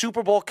be a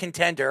Super Bowl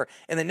contender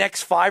in the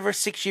next 5 or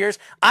 6 years?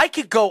 I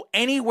could go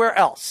anywhere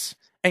else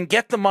and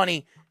get the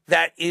money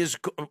that is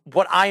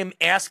what I am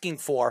asking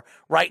for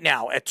right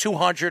now at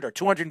 $200 or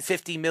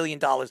 $250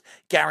 million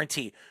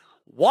guaranteed.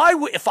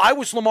 If I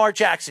was Lamar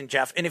Jackson,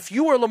 Jeff, and if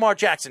you were Lamar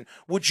Jackson,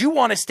 would you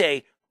want to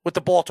stay with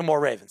the Baltimore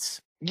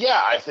Ravens?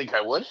 Yeah, I think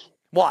I would.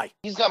 Why?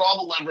 He's got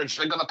all the leverage.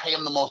 They're going to pay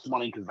him the most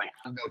money because they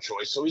have no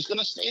choice. So he's going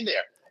to stay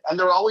there. And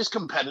they're always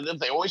competitive.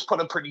 They always put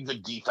a pretty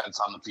good defense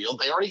on the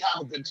field. They already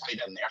have a good tight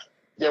end there.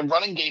 Their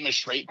running game is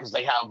straight because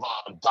they have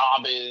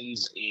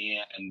Dobbins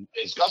and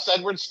is Gus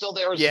Edwards still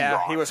there?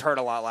 Yeah, he was hurt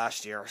a lot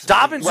last year. So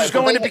Dobbins is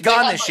going to be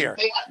gone this year.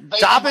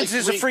 Dobbins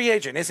is a free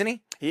agent, isn't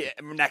he?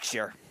 Next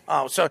year.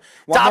 Oh, so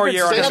one more Dobbins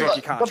year on his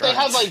rookie contract.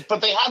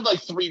 But they had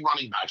like 3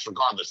 running backs.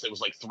 Regardless, there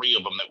was like 3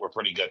 of them that were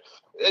pretty good.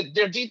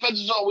 Their defense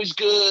is always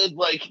good.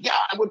 Like, yeah,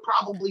 I would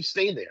probably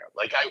stay there.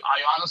 Like, I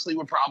honestly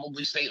would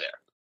probably stay there.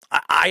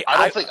 I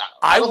don't think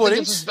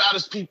it's as bad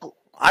as people.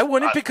 I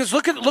wouldn't, because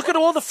look at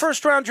all the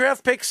first round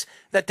draft picks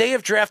that they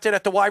have drafted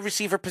at the wide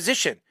receiver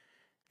position.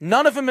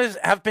 None of them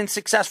have been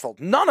successful.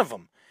 None of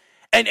them.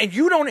 And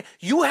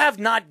you have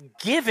not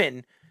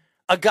given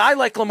a guy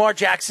like Lamar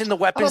Jackson the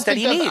weapons that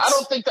he needs.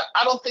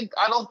 I don't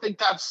think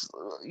that's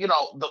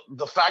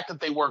the fact that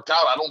they worked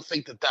out. I don't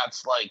think that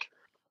that's like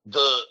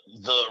the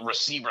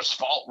receiver's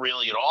fault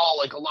really at all.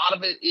 Like, a lot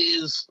of it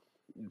is,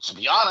 to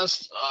be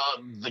honest,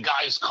 the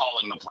guys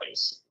calling the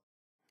plays.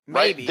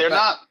 Right? Maybe they're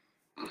not.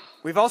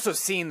 We've also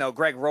seen, though,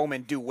 Greg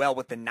Roman do well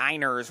with the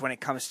Niners when it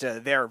comes to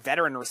their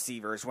veteran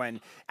receivers, when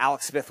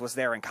Alex Smith was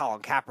there and Colin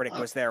Kaepernick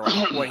was there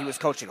when he was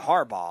coaching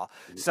Harbaugh.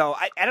 So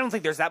I don't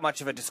think there's that much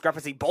of a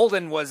discrepancy.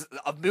 Bolden was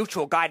a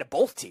mutual guy to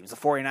both teams, the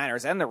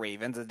 49ers and the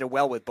Ravens, and did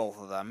well with both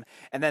of them.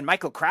 And then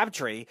Michael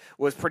Crabtree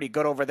was pretty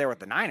good over there with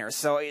the Niners.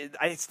 So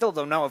I still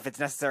don't know if it's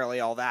necessarily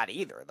all that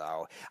either,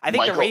 though. I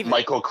think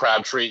Michael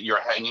Crabtree,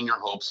 you're hanging your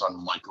hopes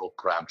on Michael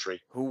Crabtree.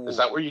 Is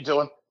that what you're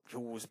doing?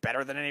 Who's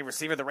better than any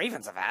receiver the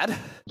Ravens have had.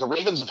 The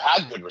Ravens have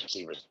had good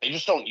receivers. They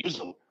just don't use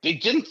them. They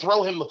didn't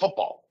throw him the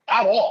football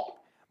at all.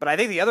 But I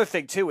think the other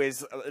thing too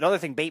is another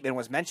thing Bateman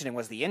was mentioning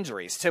was the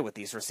injuries too with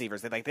these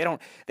receivers. They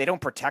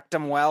don't protect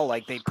them well.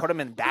 Like, they put them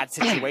in bad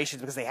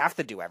situations because they have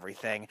to do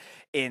everything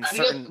in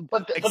certain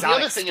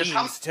exotic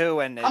schemes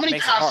too. And how many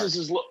passes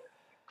is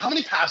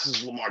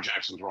Lamar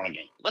Jackson throwing a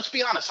game? Let's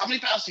be honest. How many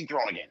passes he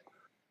throwing a game?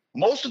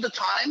 Most of the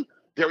time,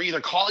 they're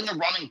either calling a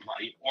running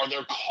play or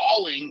they're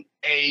calling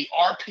a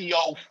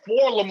RPO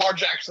for Lamar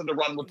Jackson to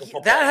run with the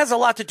football. That has a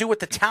lot to do with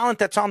the talent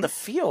that's on the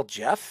field,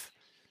 Jeff.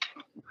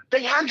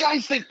 They had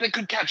guys that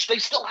could catch. They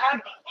still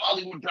had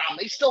Hollywood Brown.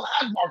 They still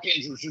had Mark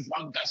Andrews, who's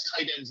one of the best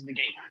tight ends in the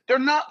game. They're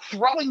not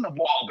throwing the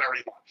ball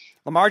very much.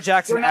 Lamar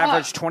Jackson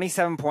averaged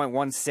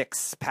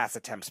 27.16 pass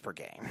attempts per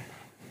game.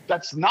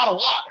 That's not a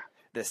lot.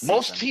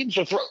 Most teams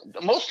are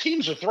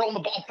throwing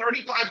the ball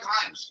 35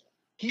 times.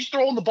 He's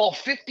throwing the ball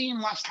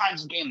 15 less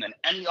times a game than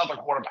any other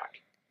quarterback.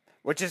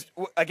 Which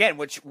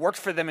worked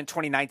for them in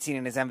 2019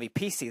 in his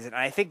MVP season.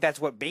 And I think that's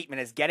what Bateman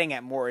is getting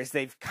at more, is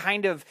they've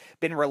kind of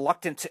been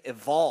reluctant to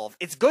evolve.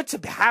 It's good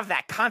to have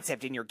that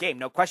concept in your game,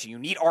 no question. You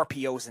need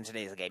RPOs in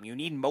today's game. You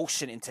need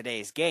motion in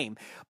today's game.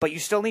 But you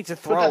still need to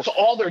throw. But that's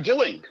all they're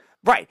doing.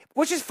 Right,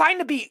 which is fine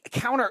to be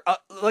counter.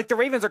 Like, the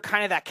Ravens are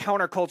kind of that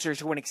counterculture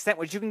to an extent,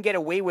 which you can get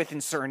away with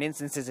in certain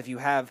instances if you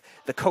have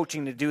the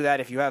coaching to do that.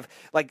 If you have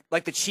like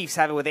the Chiefs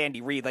have it with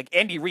Andy Reid. Like,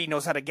 Andy Reid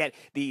knows how to get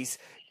these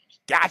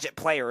gadget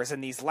players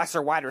and these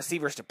lesser wide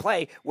receivers to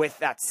play with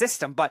that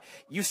system, but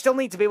you still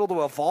need to be able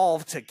to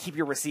evolve to keep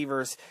your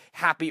receivers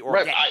happy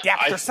or get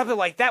depth or something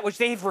like that, which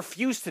they've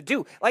refused to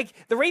do. Like,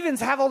 the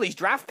Ravens have all these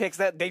draft picks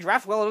that they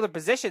draft well at other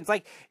positions.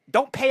 Like,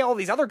 don't pay all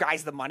these other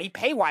guys the money,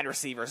 pay wide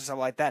receivers or something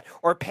like that,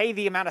 or pay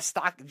the amount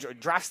of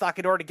draft stock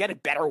in order to get a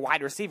better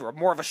wide receiver,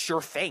 more of a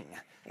sure thing.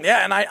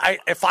 Yeah, and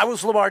if I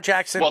was Lamar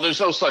Jackson... Well,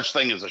 there's no such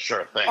thing as a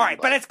sure thing. All right,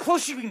 but as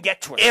close as you can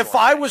get to it. If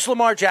I was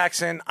Lamar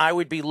Jackson, I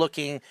would be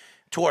looking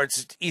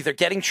towards either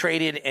getting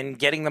traded and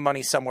getting the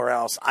money somewhere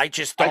else. I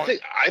just don't...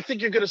 I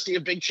think you're going to see a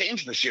big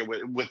change this year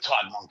with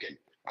Todd Monken.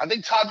 I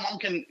think Todd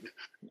Monken,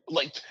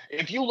 like,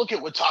 if you look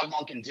at what Todd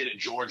Monken did at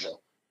Georgia,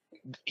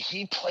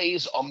 he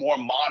plays a more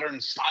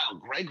modern style.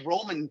 Greg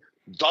Roman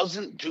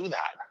doesn't do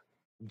that.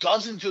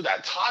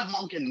 Todd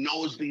Monken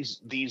knows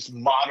these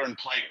modern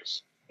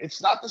players.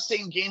 It's not the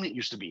same game it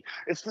used to be.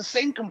 It's the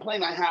same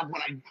complaint I have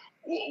when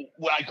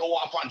I go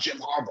off on Jim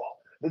Harbaugh.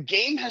 The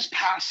game has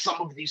passed some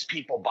of these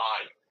people by,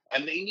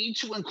 and they need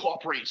to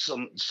incorporate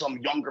some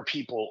younger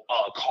people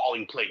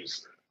calling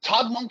plays.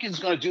 Todd Monken's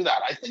going to do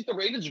that. I think the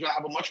Raiders are going to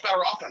have a much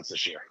better offense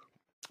this year.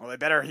 Well,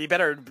 he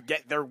better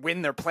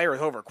win their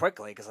players over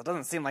quickly, because it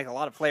doesn't seem like a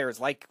lot of players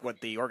like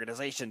what the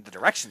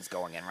direction's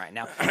going in right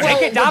now.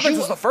 J.K. Dobbins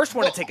was the first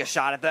one to take a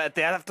shot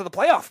after the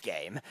playoff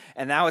game,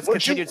 and now it's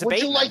continued to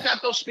Bateman. Would you like that,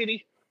 though,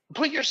 Speedy?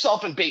 Put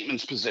yourself in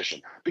Bateman's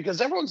position,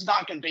 because everyone's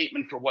knocking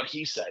Bateman for what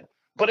he said.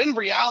 But in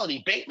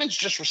reality, Bateman's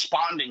just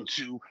responding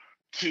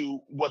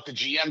to what the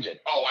GM did.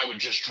 Oh, I would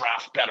just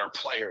draft better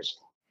players.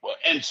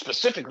 And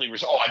specifically,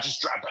 I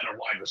just draft better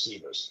wide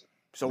receivers.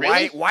 So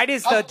really? why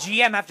does the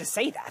GM have to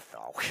say that,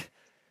 though?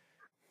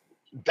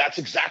 That's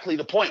exactly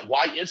the point.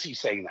 Why is he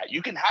saying that?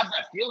 You can have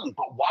that feeling,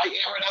 but why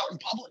air it out in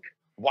public?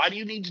 Why do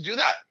you need to do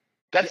that?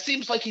 That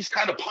seems like he's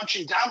kind of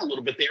punching down a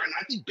little bit there, and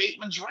I think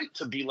Bateman's right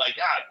to be like,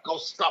 go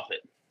stuff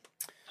it.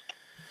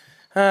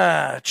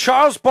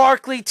 Charles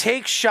Barkley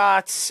takes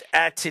shots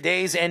at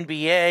today's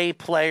NBA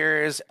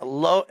players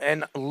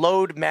and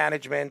load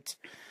management,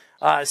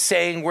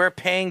 saying we're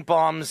paying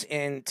bums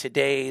in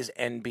today's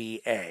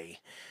NBA.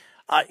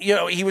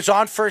 He was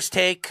on First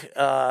Take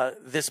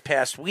this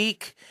past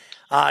week.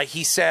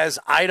 He says,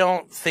 I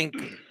don't think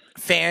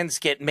fans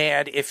get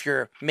mad if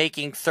you're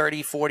making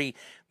 30, 40,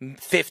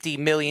 $50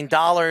 million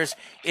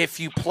if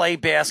you play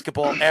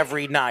basketball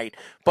every night,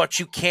 but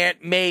you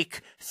can't make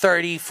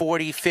 30,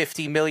 40,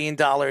 $50 million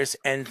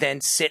and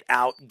then sit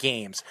out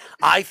games.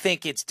 I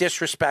think it's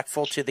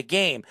disrespectful to the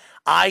game.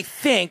 I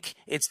think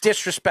it's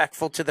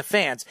disrespectful to the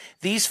fans.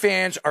 These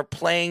fans are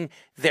paying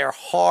their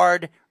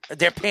hard-earned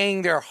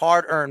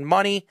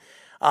money.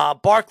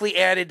 Barkley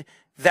added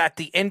that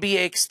the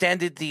NBA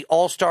extended the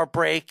All-Star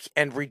break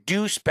and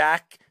reduced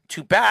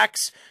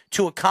back-to-backs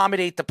to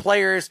accommodate the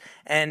players,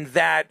 and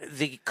that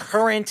the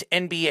current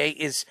NBA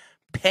is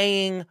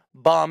paying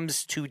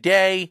bums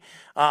today.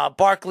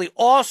 Barkley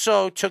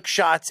also took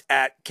shots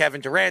at Kevin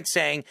Durant,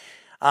 saying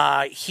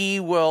he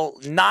will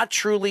not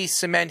truly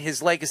cement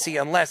his legacy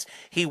unless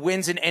he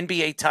wins an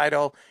NBA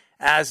title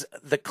as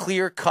the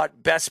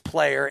clear-cut best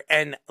player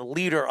and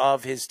leader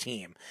of his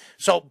team.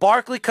 So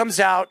Barkley comes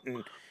out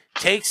and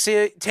takes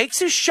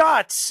his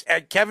shots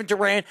at Kevin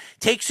Durant,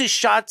 takes his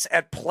shots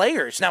at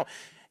players. Now,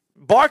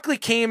 Barkley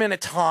came in a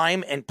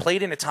time and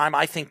played in a time,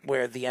 I think,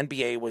 where the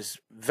NBA was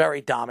very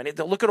dominant.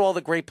 Look at all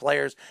the great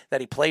players that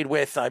he played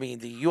with. I mean,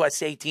 the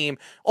USA team,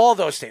 all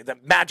those things, the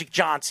Magic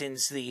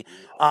Johnsons, the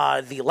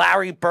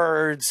Larry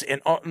Birds, and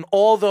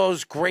all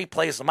those great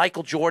players, the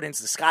Michael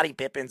Jordans, the Scottie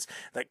Pippens,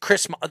 the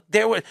Chris.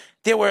 There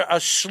were a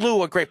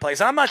slew of great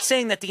players. I'm not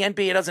saying that the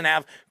NBA doesn't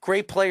have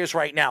great players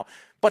right now,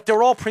 but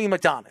they're all prima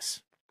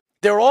donnas.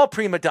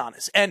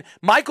 And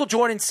Michael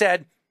Jordan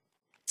said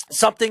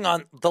something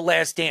on The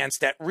Last Dance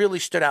that really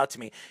stood out to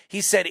me.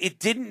 He said, it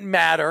didn't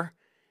matter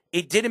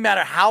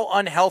how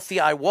unhealthy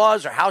I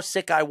was or how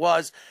sick I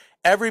was.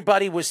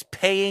 Everybody was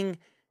paying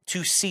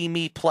to see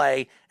me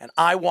play, and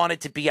I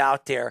wanted to be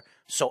out there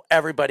so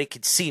everybody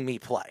could see me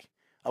play.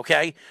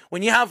 Okay?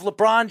 When you have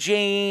LeBron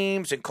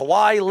James and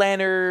Kawhi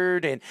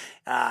Leonard and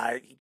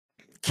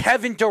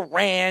Kevin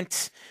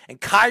Durant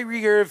and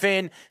Kyrie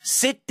Irving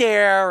sit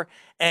there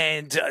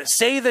and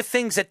say the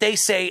things that they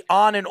say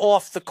on and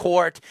off the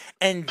court,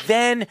 and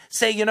then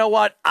say, you know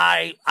what,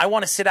 I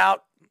want to sit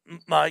out,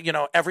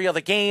 every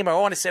other game, or I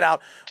want to sit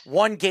out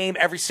one game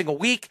every single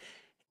week.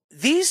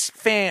 These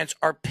fans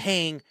are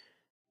paying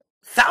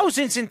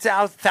thousands and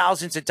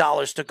thousands of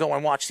dollars to go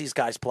and watch these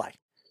guys play.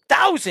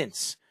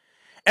 Thousands.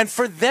 And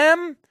for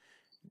them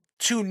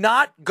to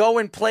not go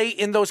and play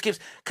in those games,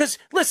 because,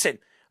 listen,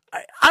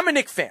 I'm a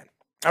Knicks fan,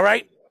 all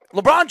right?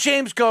 LeBron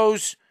James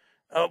goes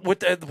with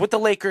the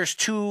Lakers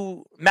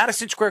to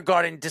Madison Square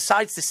Garden,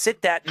 decides to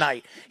sit that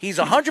night. He's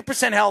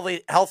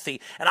 100%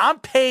 healthy, and I'm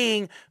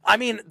paying. I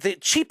mean, the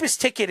cheapest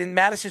ticket in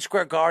Madison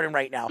Square Garden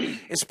right now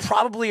is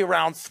probably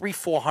around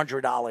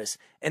 $300-400,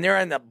 and they're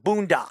in the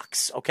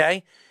boondocks.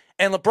 Okay,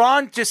 and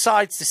LeBron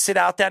decides to sit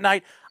out that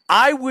night.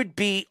 I would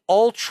be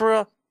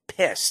ultra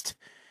pissed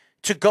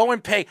to go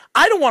and pay.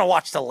 I don't want to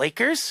watch the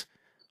Lakers.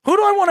 Who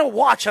do I want to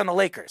watch on the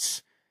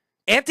Lakers?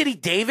 Anthony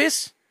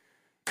Davis?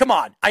 Come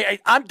on.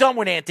 I'm done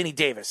with Anthony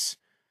Davis.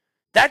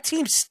 That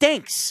team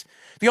stinks.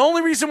 The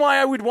only reason why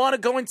I would want to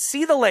go and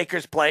see the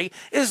Lakers play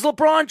is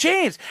LeBron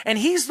James. And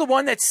he's the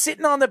one that's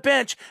sitting on the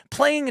bench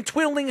playing and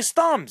twiddling his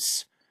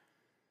thumbs.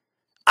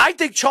 I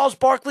think Charles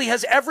Barkley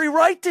has every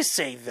right to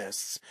say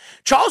this.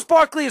 Charles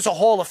Barkley is a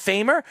Hall of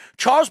Famer.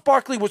 Charles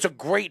Barkley was a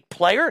great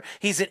player.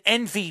 He's an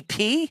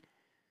MVP.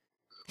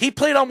 He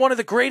played on one of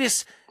the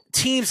greatest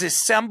teams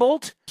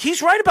assembled.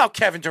 He's right about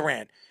Kevin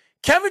Durant.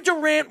 Kevin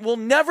Durant will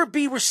never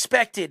be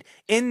respected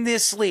in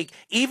this league,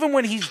 even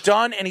when he's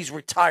done and he's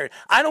retired.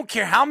 I don't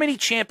care how many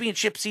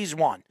championships he's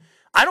won.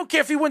 I don't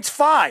care if he wins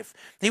 5.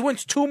 He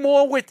wins 2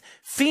 more with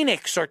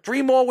Phoenix or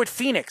 3 more with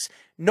Phoenix.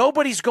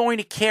 Nobody's going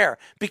to care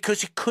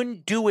because he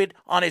couldn't do it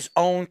on his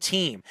own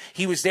team.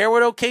 He was there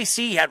with OKC.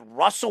 He had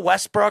Russell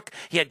Westbrook.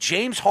 He had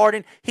James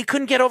Harden. He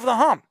couldn't get over the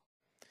hump.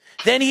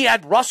 Then he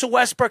had Russell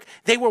Westbrook.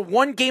 They were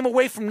 1 game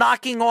away from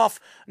knocking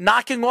off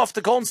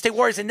the Golden State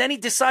Warriors, and then he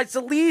decides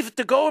to leave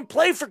to go and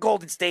play for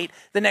Golden State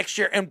the next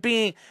year and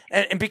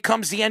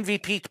becomes the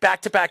MVP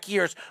back-to-back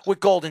years with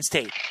Golden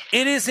State.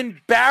 It is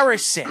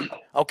embarrassing,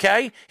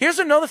 okay? Here's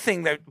another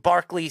thing that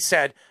Barkley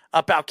said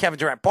about Kevin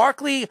Durant.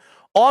 Barkley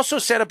also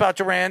said about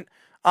Durant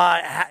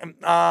has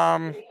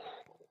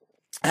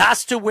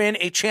to win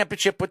a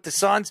championship with the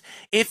Suns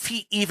if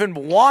he even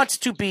wants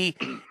to be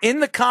in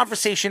the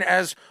conversation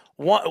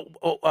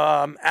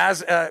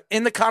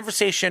in the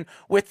conversation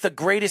with the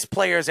greatest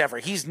players ever.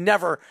 He's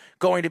never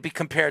going to be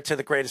compared to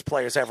the greatest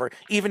players ever,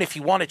 even if he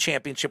won a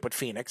championship with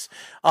Phoenix.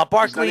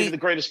 Barkley, he's not even the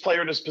greatest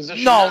player in his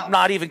position. No, now.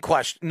 not even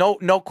question. No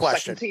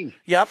question. Second team.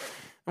 Yep.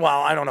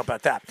 Well, I don't know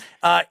about that.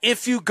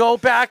 If you go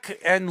back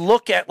and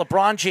look at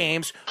LeBron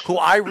James, who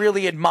I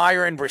really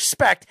admire and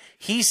respect,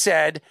 he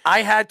said,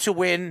 I had to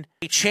win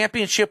a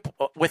championship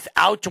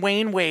without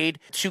Dwayne Wade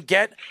to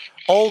get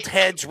old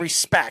heads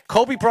respect.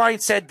 Kobe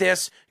Bryant said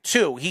this,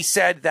 too. He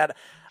said that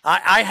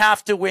I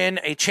have to win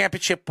a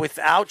championship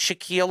without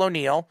Shaquille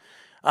O'Neal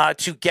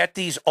to get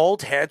these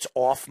old heads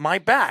off my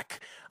back.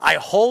 I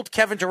hold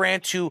Kevin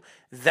Durant to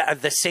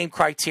the same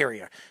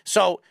criteria.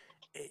 So,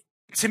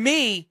 to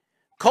me,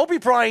 Kobe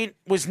Bryant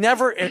was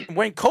never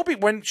when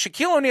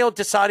Shaquille O'Neal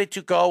decided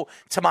to go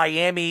to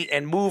Miami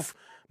and move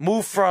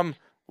from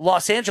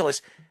Los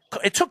Angeles.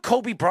 It took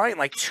Kobe Bryant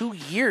like 2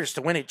 years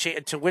to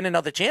win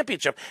another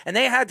championship, and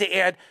they had to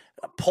add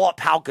Pau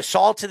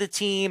Gasol to the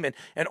team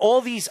and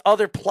all these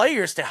other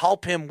players to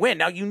help him win.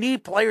 Now you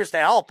need players to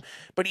help,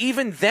 but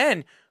even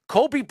then,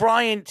 Kobe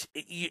Bryant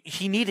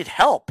he needed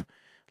help.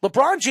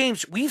 LeBron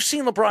James, we've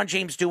seen LeBron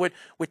James do it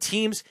with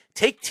teams.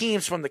 Take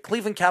teams from the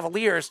Cleveland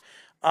Cavaliers.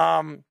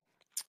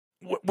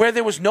 Where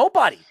there was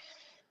nobody,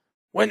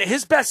 when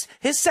his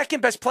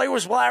second best player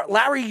was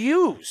Larry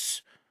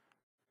Hughes.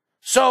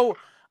 So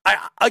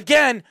I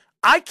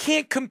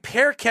can't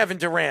compare Kevin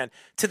Durant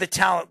to the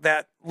talent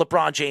that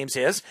LeBron James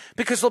is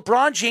because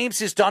LeBron James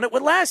has done it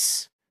with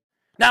less.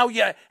 Now,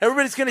 yeah,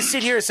 everybody's going to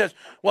sit here and says,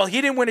 well,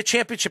 he didn't win a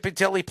championship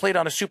until he played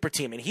on a super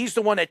team. And he's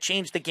the one that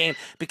changed the game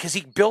because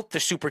he built the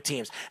super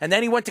teams. And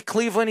then he went to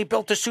Cleveland. He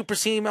built a super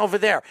team over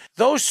there.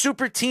 Those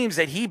super teams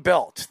that he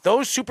built,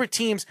 those super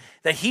teams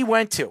that he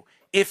went to,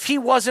 if he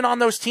wasn't on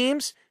those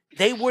teams,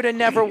 they would have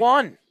never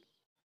won.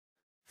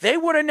 They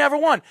would have never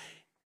won.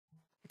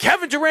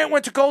 Kevin Durant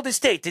went to Golden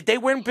State. Did they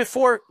win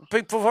before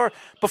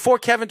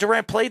Kevin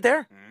Durant played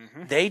there?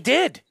 Mm-hmm. They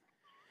did.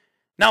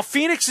 Now,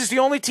 Phoenix is the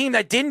only team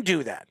that didn't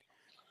do that.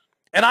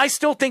 And I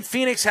still think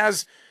Phoenix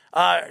has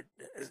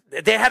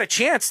they had a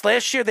chance.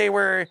 Last year they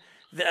were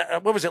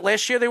what was it?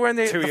 Last year they were in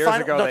the 2 years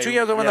final, ago. No, 2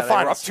 years they were in the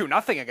finals. They were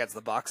up 2-0 against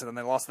the Bucks, and then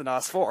they lost the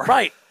last 4.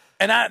 Right.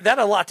 And that had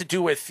a lot to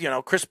do with,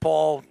 Chris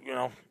Paul,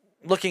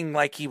 looking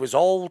like he was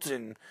old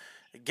and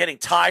getting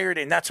tired,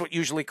 and that's what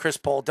usually Chris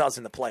Paul does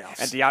in the playoffs.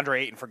 And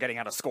DeAndre Ayton forgetting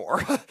how to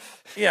score.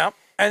 Yeah.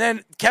 And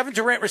then Kevin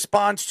Durant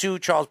responds to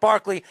Charles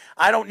Barkley,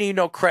 I don't need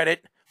no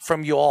credit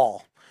from you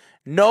all.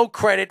 No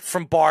credit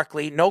from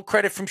Barkley. No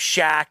credit from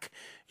Shaq.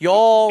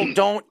 Y'all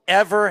don't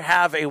ever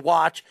have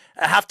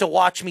to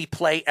watch me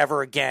play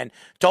ever again.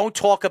 Don't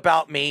talk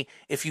about me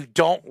if you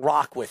don't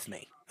rock with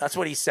me. That's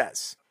what he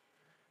says.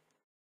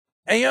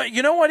 And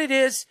you know what it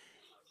is?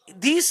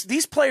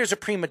 These players are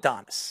prima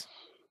donnas.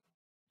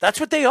 That's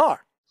what they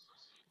are.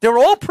 They're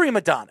all prima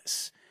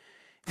donnas.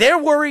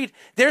 They're worried.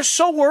 They're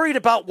so worried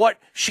about what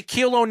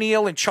Shaquille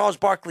O'Neal and Charles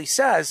Barkley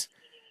says.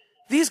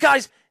 These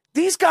guys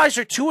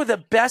are 2 of the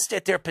best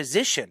at their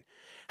position.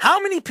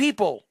 How many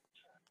people,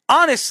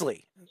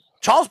 honestly,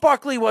 Charles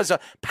Barkley was a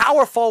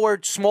power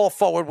forward, small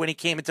forward when he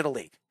came into the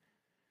league.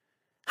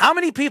 How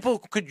many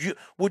people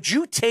would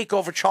you take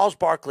over Charles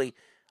Barkley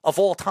of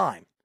all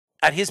time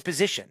at his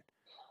position?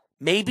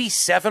 Maybe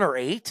 7 or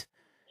 8.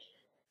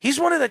 He's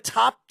one of the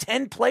top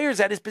 10 players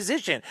at his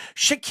position.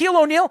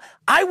 Shaquille O'Neal,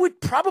 I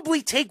would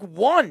probably take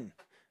one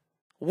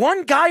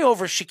guy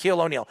over Shaquille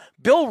O'Neal.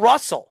 Bill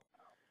Russell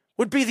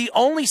would be the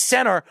only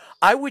center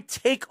I would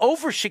take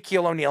over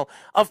Shaquille O'Neal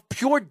of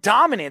pure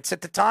dominance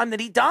at the time that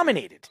he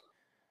dominated.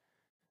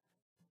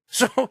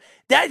 So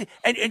that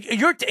and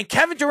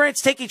Kevin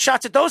Durant's taking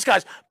shots at those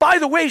guys. By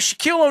the way,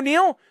 Shaquille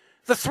O'Neal,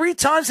 the 3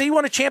 times that he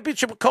won a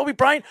championship with Kobe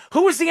Bryant,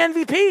 who was the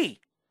MVP?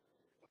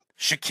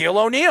 Shaquille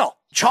O'Neal.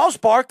 Charles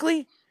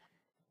Barkley,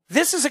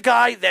 this is a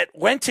guy that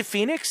went to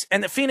Phoenix,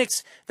 and that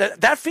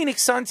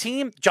Phoenix Sun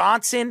team,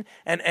 Johnson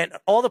and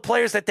all the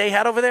players that they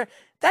had over there,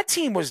 that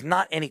team was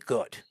not any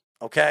good.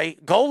 Okay?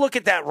 Go look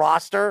at that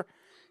roster.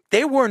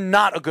 They were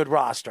not a good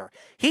roster.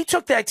 He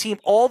took that team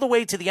all the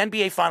way to the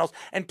NBA Finals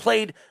and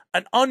played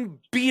an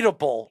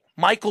unbeatable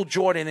Michael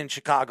Jordan in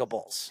Chicago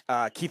Bulls.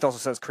 Keith also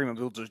says Kareem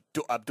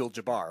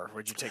Abdul-Jabbar.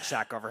 Would you take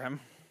Shaq over him?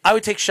 I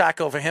would take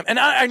Shaq over him. And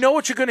I know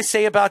what you're going to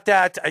say about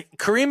that.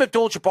 Kareem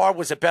Abdul-Jabbar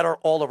was a better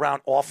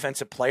all-around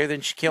offensive player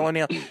than Shaquille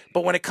O'Neal.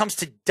 But when it comes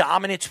to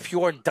dominance,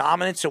 pure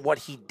dominance of what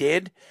he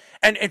did,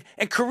 and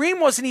Kareem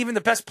wasn't even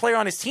the best player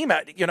on his team,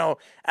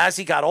 as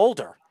he got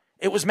older.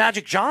 It was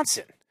Magic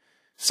Johnson.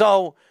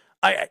 So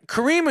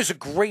Kareem is a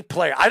great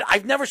player.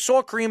 I've never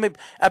saw Kareem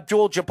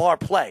Abdul-Jabbar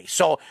play.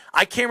 So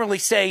I can't really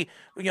say,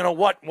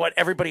 what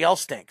everybody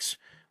else thinks.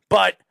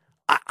 But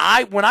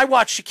when I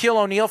watched Shaquille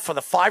O'Neal for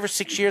the 5 or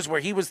 6 years where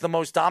he was the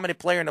most dominant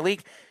player in the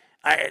league,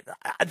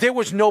 there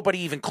was nobody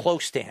even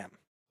close to him.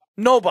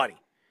 Nobody.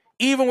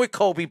 Even with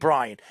Kobe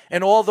Bryant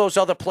and all those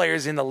other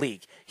players in the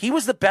league. He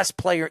was the best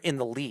player in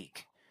the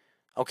league.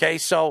 Okay,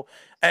 so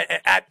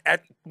at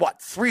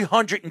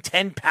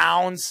 310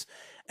 pounds,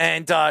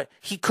 and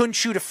he couldn't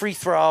shoot a free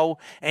throw,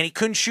 and he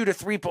couldn't shoot a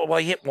three-point. Well,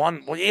 he hit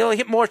one. Well, he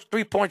hit more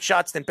three-point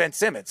shots than Ben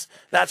Simmons.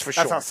 That's for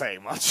sure. That's not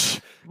saying much.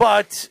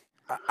 But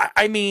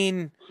I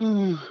mean,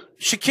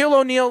 Shaquille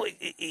O'Neal,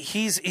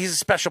 he's a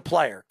special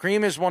player.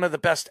 Kareem is one of the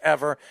best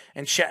ever,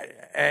 and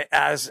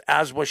as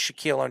was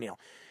Shaquille O'Neal.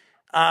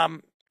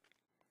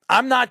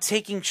 I'm not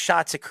taking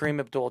shots at Kareem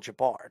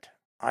Abdul-Jabbar.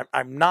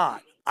 I'm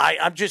not.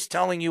 I'm just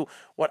telling you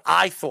what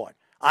I thought.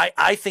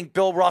 I think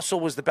Bill Russell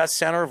was the best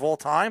center of all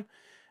time,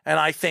 and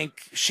I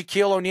think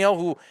Shaquille O'Neal,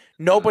 who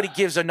nobody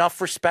gives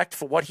enough respect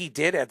for what he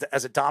did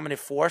as a dominant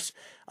force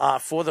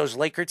for those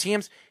Laker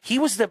teams, he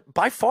was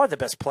by far the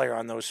best player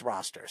on those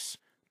rosters.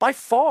 By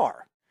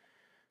far.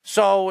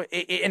 So,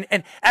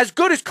 and as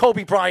good as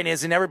Kobe Bryant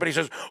is, and everybody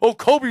says, oh,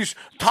 Kobe's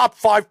top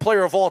 5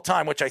 player of all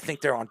time, which I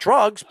think they're on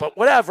drugs, but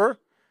whatever.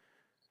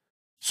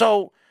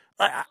 So,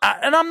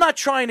 and I'm not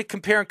trying to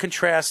compare and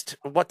contrast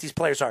what these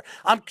players are.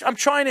 I'm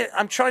trying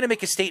to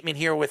make a statement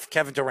here with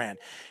Kevin Durant.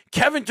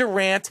 Kevin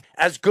Durant,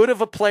 as good of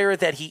a player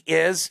that he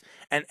is,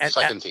 and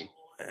second team,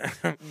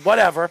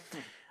 whatever.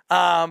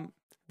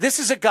 This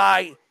is a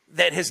guy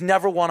that has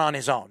never won on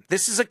his own.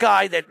 This is a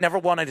guy that never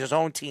won on his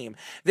own team.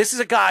 This is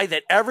a guy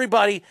that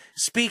everybody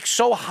speaks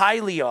so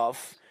highly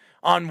of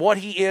on what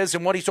he is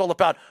and what he's all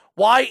about.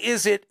 Why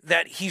is it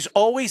that he's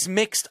always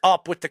mixed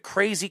up with the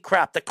crazy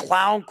crap, the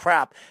clown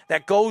crap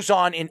that goes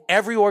on in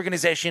every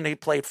organization he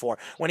played for?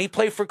 When he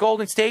played for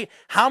Golden State,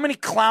 how many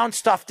clown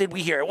stuff did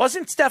we hear? It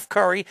wasn't Steph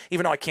Curry,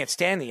 even though I can't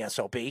stand the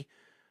SOB.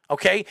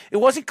 Okay? It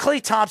wasn't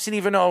Klay Thompson,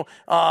 even though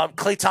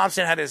Klay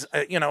Thompson had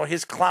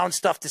his clown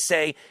stuff to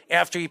say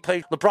after he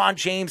played LeBron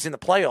James in the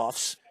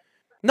playoffs.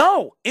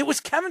 No, it was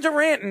Kevin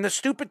Durant and the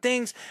stupid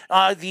things,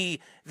 the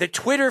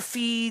Twitter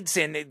feeds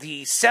and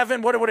the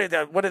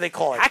what do they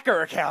call it?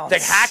 Hacker accounts. The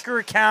hacker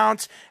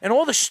accounts and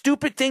all the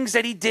stupid things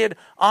that he did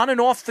on and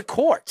off the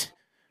court.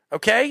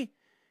 Okay?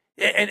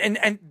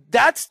 And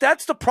that's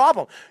the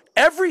problem.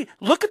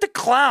 Look at the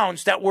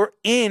clowns that were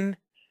in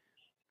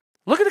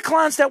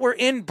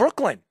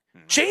Brooklyn.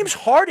 James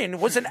Harden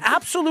was an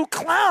absolute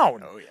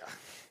clown. Oh yeah.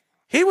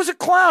 He was a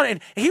clown,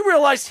 and he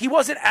realized he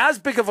wasn't as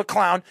big of a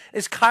clown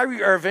as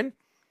Kyrie Irving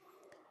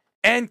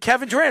and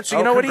Kevin Durant. So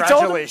you know what he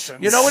told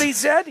him? You know what he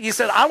said? He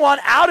said, I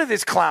want out of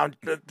this clown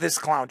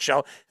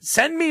show.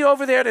 Send me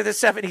over there to the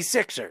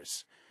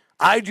 76ers.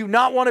 I do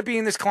not want to be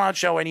in this clown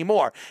show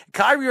anymore.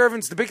 Kyrie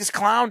Irving's the biggest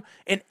clown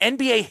in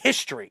NBA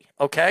history,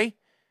 okay?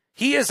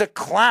 He is a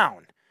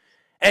clown.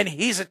 And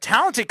he's a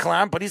talented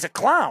clown, but he's a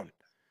clown.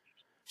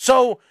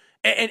 So,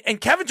 and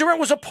Kevin Durant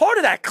was a part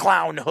of that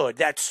clownhood,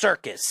 that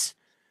circus.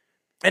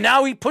 And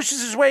now he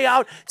pushes his way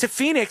out to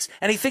Phoenix,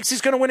 and he thinks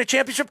he's going to win a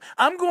championship.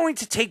 I'm going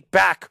to take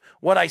back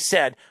what I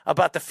said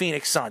about the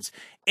Phoenix Suns.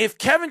 If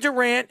Kevin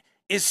Durant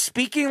is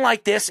speaking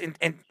like this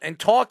and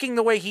talking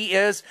the way he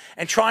is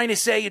and trying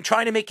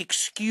to make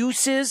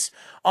excuses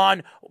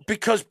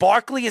because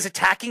Barkley is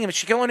attacking him and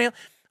Shaquille O'Neal,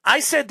 I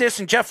said this,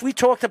 and Jeff, we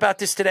talked about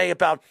this today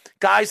about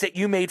guys that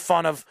you made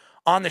fun of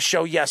on the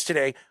show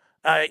yesterday,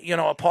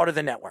 a part of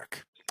the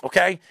network,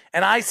 okay?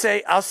 And I'll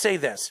say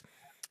this.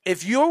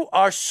 If you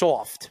are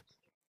soft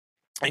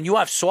and you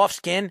have soft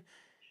skin,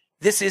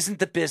 this isn't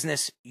the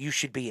business you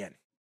should be in,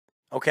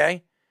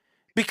 okay?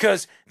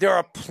 Because there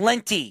are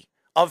plenty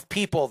of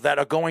people that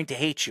are going to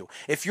hate you.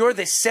 If you're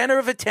the center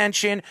of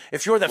attention,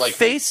 if you're the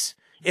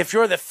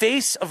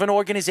face of an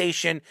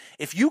organization,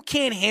 if you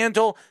can't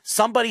handle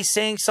somebody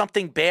saying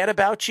something bad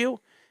about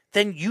you,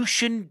 then you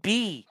shouldn't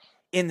be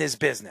in this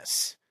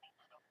business.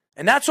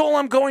 And that's all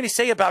I'm going to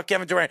say about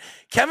Kevin Durant.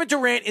 Kevin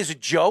Durant is a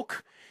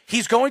joke.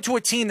 He's going to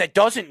a team that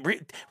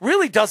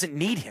really doesn't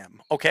need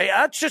him, okay?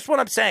 That's just what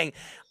I'm saying.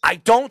 I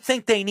don't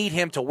think they need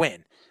him to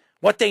win.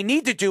 What they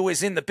need to do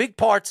is in the big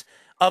parts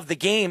of the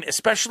game,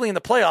 especially in the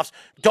playoffs,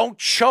 don't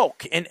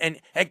choke. And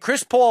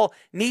Chris Paul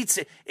needs,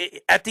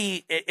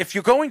 if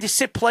you're going to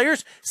sit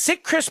players,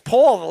 sit Chris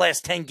Paul the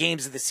last 10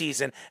 games of the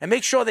season and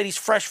make sure that he's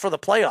fresh for the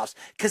playoffs,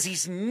 because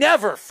he's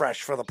never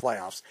fresh for the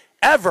playoffs,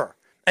 ever.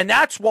 And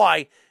that's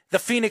why the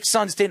Phoenix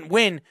Suns didn't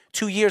win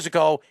 2 years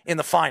ago in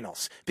the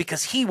finals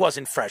because he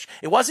wasn't fresh.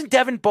 It wasn't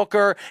Devin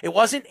Booker. It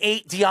wasn't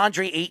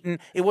DeAndre Ayton.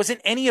 It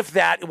wasn't any of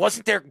that. It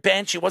wasn't their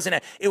bench. It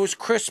was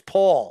Chris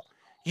Paul.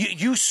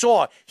 You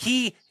saw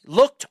he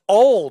looked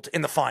old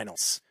in the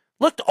finals.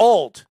 Looked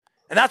old.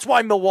 And that's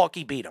why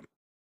Milwaukee beat him.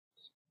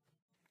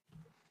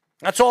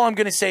 That's all I'm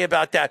going to say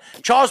about that.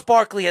 Charles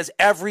Barkley has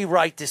every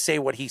right to say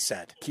what he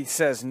said. He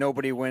says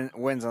nobody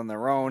wins on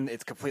their own.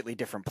 It's completely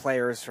different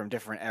players from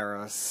different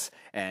eras.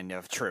 And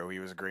if true, he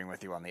was agreeing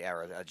with you on the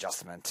era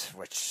adjustment,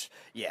 which,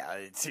 yeah,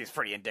 it seems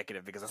pretty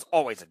indicative because there's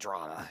always a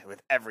drama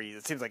with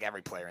it seems like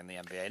every player in the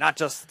NBA, not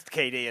just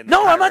KD. And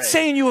no, I'm not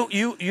saying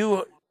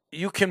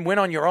you can win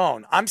on your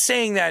own. I'm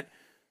saying that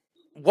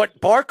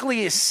what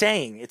Barkley is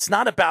saying, it's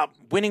not about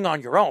winning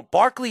on your own.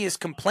 Barkley is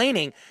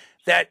complaining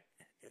that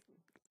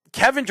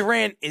Kevin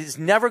Durant is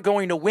never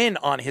going to win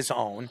on his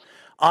own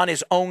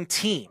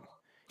team.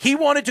 He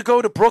wanted to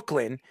go to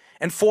Brooklyn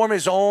and form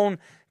his own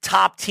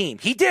top team.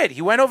 He did.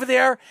 He went over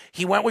there.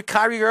 He went with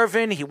Kyrie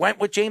Irving. He went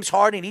with James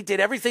Harden. He did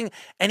everything,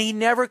 and he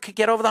never could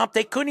get over the hump.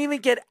 Did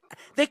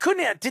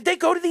they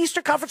go to the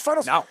Eastern Conference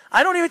Finals? No.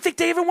 I don't even think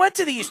they even went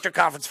to the Eastern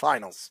Conference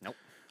Finals. Nope.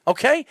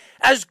 Okay?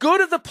 As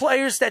good of the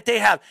players that they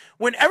have.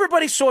 When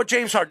everybody saw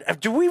James Harden,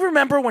 do we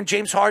remember when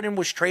James Harden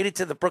was traded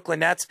to the Brooklyn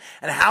Nets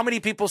and how many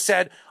people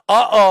said,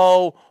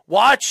 uh-oh,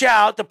 watch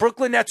out, the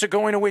Brooklyn Nets are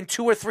going to win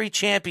 2 or 3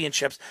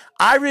 championships.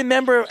 I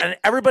remember, and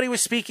everybody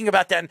was speaking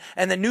about that,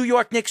 and the New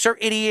York Knicks are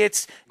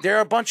idiots. They're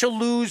a bunch of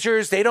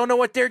losers. They don't know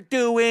what they're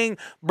doing,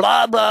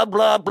 blah, blah,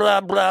 blah, blah,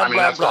 blah, blah,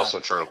 that's blah.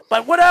 also true.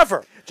 But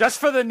whatever. Just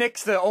for the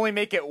Knicks to only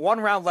make it 1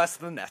 round less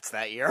than the Nets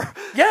that year.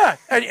 Yeah,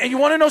 and you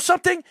want to know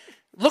something?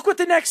 Look what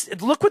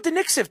the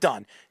Knicks have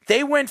done.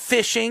 They went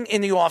fishing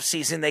in the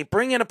offseason. They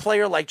bring in a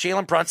player like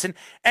Jalen Brunson,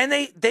 and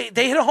they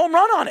hit a home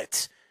run on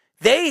it.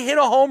 They hit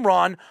a home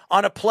run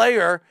on a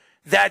player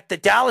that the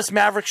Dallas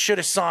Mavericks should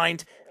have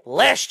signed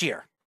last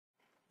year.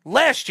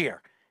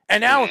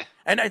 And now,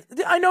 and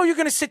I know you're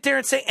going to sit there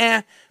and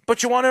say,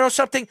 but you want to know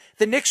something?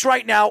 The Knicks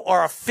right now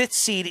are a 5th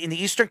seed in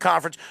the Eastern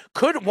Conference,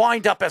 could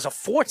wind up as a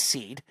 4th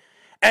seed.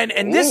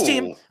 And this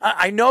team,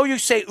 I know you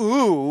say,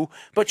 ooh,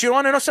 but you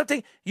want to know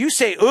something? You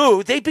say,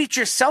 ooh, they beat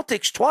your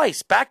Celtics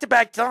twice,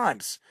 back-to-back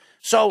times.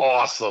 So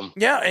awesome.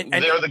 Yeah. And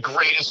they're the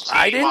greatest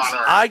team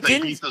on earth. They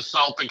beat the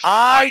Celtics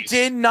I twice.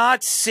 did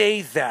not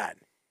say that,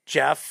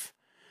 Jeff.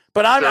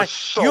 But They're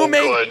so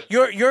good.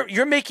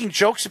 You're making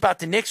jokes about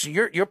the Knicks, and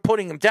you're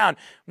putting them down.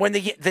 When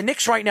the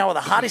Knicks right now are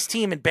the hottest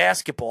team in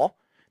basketball.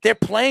 They're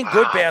playing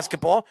good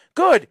basketball.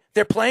 Good.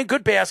 They're playing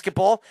good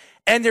basketball,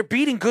 and they're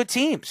beating good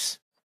teams.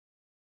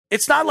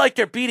 It's not like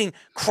they're beating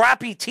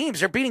crappy teams.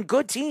 They're beating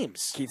good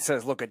teams. Keith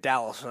says, look at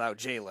Dallas without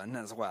Jalen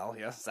as well.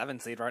 Yes,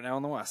 7th seed right now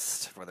in the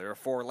West, where they were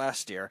 4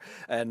 last year.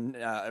 And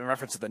in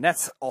reference to the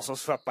Nets, also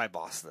swept by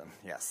Boston.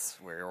 Yes,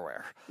 we're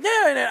aware.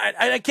 Yeah,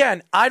 and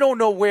again, I don't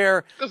know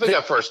where... Because they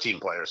got first-team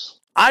players.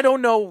 I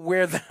don't know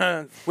where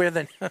the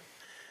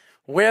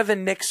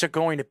Knicks are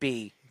going to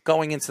be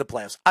going into the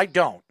playoffs. I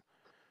don't.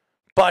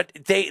 But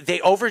they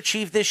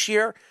overachieved this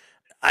year.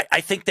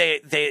 I think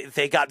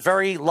they got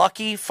very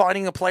lucky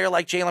finding a player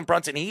like Jalen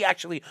Brunson. He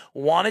actually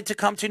wanted to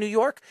come to New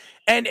York.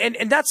 And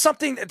that's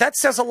something that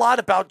says a lot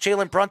about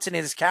Jalen Brunson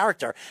and his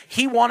character.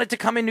 He wanted to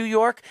come in New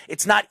York.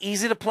 It's not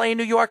easy to play in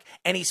New York,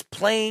 and he's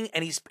playing,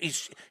 and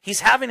he's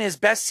having his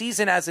best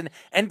season as an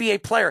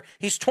NBA player.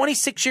 He's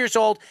 26 years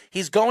old.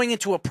 He's going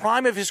into a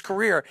prime of his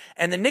career,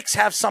 and the Knicks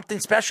have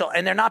something special,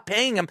 and they're not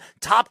paying him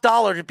top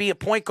dollar to be a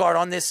point guard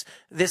on this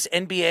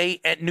NBA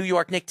and New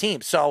York Knicks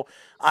team. So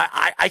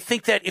I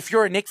think that if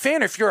you're a Knicks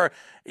fan,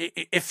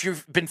 if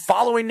you've been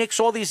following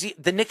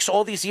the Knicks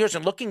all these years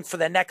and looking for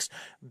the next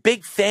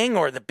big thing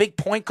or the big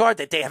point guard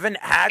that they haven't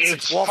had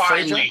since Walt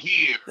Frazier,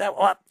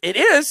 it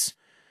is.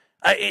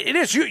 It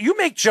is. You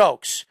make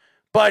jokes,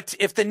 but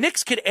if the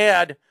Knicks could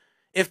add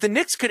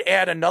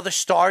another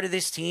star to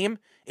this team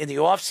in the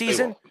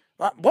offseason,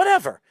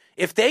 whatever.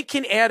 If they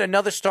can add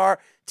another star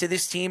to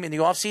this team in the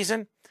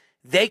offseason,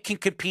 they can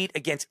compete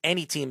against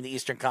any team in the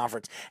Eastern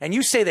Conference. And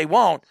you say they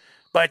won't.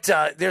 But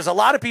there's a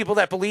lot of people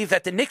that believe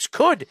that the Knicks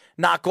could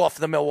knock off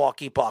the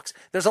Milwaukee Bucks.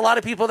 There's a lot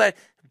of people that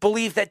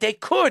believe that they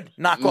could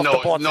knock off the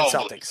Boston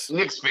Celtics.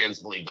 Knicks fans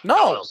believe.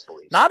 No,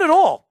 not at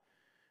all.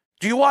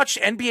 Do you watch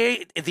the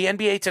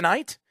NBA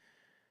tonight?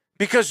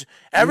 Because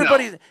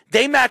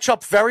they match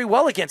up very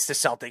well against the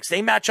Celtics.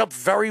 They match up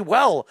very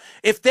well.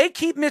 If they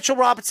keep Mitchell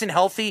Robinson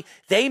healthy,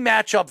 they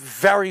match up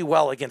very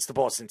well against the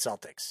Boston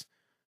Celtics.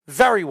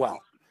 Very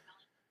well.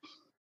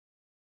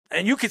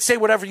 And you could say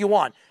whatever you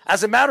want.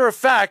 As a matter of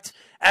fact,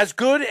 as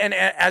good and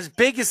as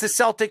big as the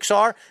Celtics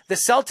are, the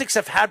Celtics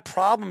have had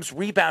problems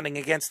rebounding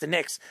against the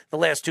Knicks the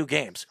last 2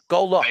 games.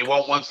 Go look. They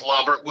won't once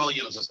Robert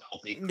Williams is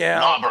healthy. Yeah.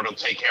 Robert will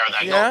take care of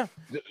that. Yeah.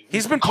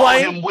 He's been Call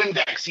playing. him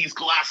Windex. He's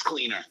glass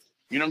cleaner.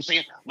 You know what I'm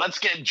saying? Let's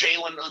get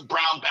Jaylen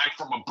Brown back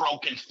from a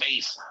broken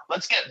face.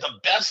 Let's get the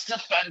best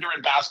defender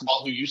in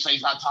basketball, who you say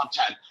is not top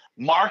 10,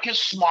 Marcus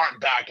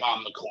Smart, back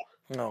on the court.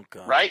 Oh,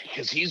 God. Right?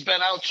 Because he's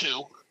been out,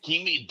 too.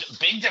 He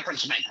big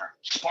difference maker,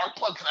 spark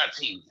plug for that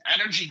team,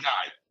 energy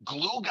guy,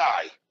 glue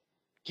guy.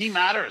 He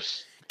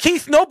matters.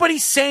 Keith,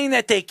 nobody's saying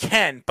that they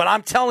can, but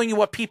I'm telling you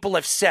what people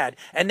have said,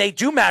 and they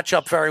do match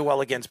up very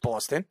well against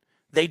Boston.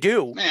 They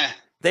do.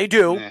 They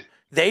do.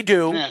 They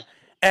do.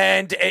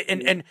 And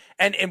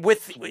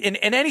with in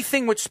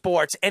anything with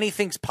sports,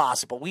 anything's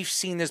possible. We've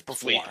seen this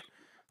before. Sweet.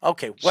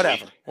 Okay,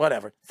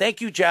 whatever.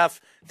 Thank you, Jeff.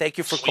 Thank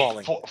you for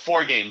calling.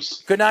 4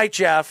 games. Good night,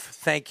 Jeff.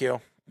 Thank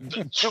you.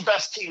 The 2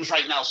 best teams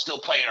right now still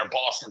playing are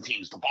Boston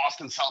teams, the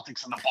Boston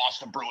Celtics and the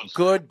Boston Bruins.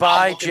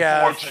 Goodbye, I'm looking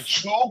Jeff. forward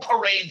to 2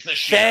 parades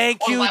this year.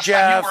 Thank When you, was the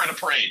last Jeff. time you were in a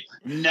parade?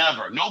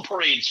 Never. No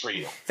parades for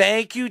you.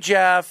 Thank you,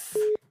 Jeff.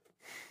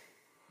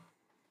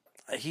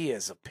 He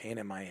is a pain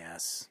in my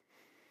ass.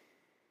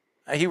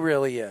 He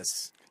really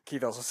is.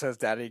 Keith also says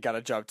Daddy got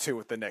a job too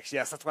with the Knicks.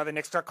 Yes, that's why the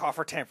Knicks got caught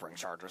for tampering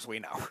charges. We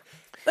know.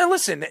 Now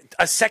listen,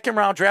 a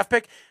second-round draft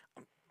pick,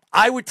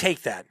 I would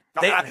take that.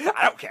 I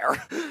don't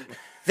care.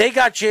 They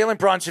got Jalen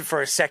Brunson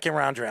for a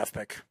second-round draft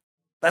pick.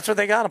 That's what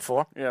they got him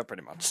for. Yeah,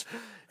 pretty much.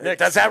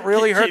 Does that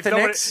really hurt Keith, the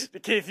Knicks?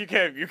 Keith, you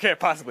can't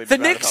possibly. The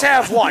Knicks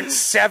have what,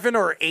 7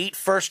 or 8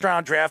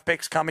 first-round draft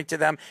picks coming to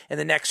them in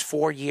the next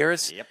 4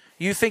 years? Yep.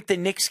 You think the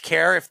Knicks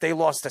care if they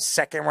lost a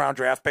second-round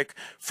draft pick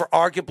for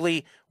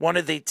arguably one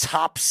of the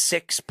top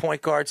 6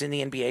 point guards in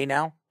the NBA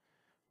now?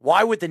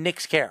 Why would the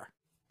Knicks care?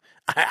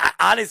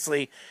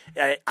 Honestly,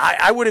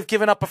 I would have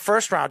given up a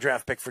first-round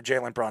draft pick for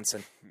Jalen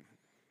Brunson.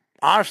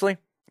 Honestly.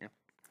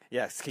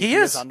 Yes, he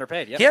is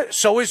underpaid. Yep. Yeah,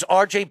 so is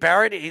R.J.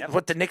 Barrett.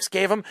 What the Knicks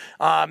gave him.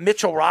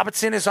 Mitchell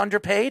Robinson is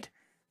underpaid.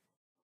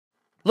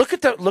 Look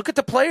at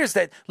the players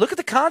look at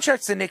the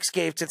contracts the Knicks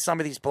gave to some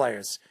of these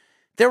players.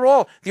 They're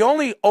all the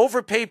only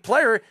overpaid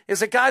player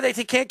is a guy that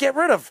they can't get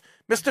rid of,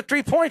 Mr.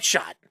 3-point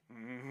shot.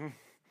 Mm-hmm.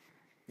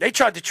 They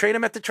tried to trade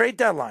him at the trade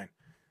deadline.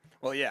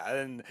 Well, yeah,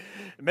 and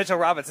Mitchell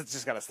Robinson's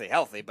just got to stay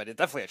healthy, but it's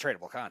definitely a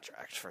tradable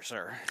contract for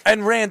sure.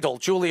 And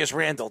Julius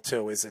Randle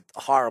too, is a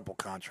horrible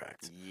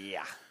contract.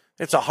 Yeah.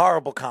 It's a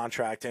horrible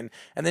contract, and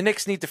the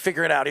Knicks need to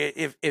figure it out.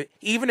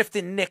 Even if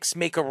the Knicks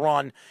make a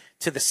run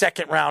to the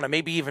second round and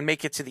maybe even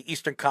make it to the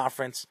Eastern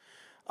Conference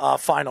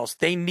Finals,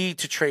 they need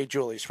to trade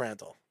Julius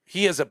Randle.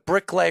 He is a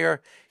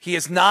bricklayer. He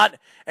is not.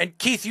 And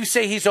Keith, you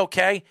say he's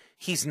okay.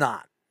 He's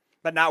not.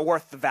 But not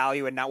worth the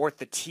value and not worth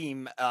the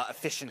team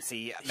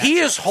efficiency. He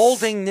is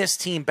holding this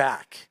team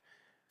back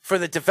for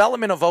the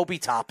development of Obi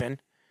Toppin.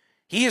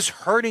 He is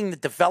hurting the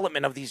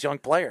development of these young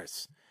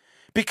players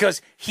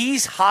because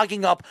he's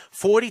hogging up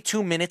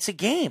 42 minutes a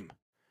game.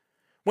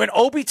 When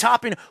Obi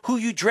Toppin, who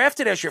you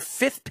drafted as your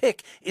 5th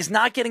pick, is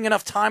not getting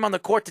enough time on the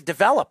court to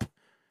develop.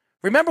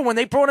 Remember when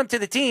they brought him to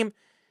the team,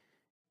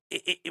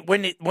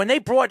 when they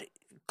brought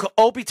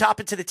Obi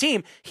Toppin to the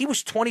team, he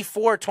was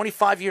 24,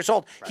 25 years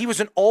old. Right. He was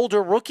an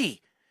older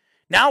rookie.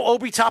 Now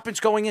Obi Toppin's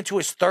going into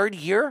his 3rd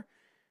year.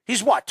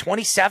 He's what,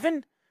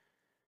 27?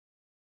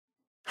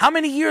 How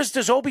many years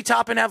does Obi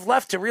Toppin have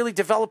left to really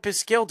develop his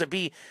skill to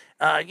be,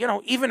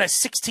 even a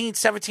 16,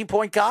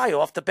 17-point guy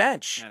off the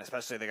bench? And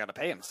especially they got to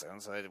pay him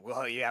soon, so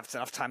you have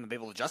enough time to be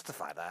able to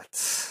justify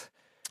that.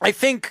 I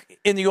think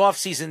in the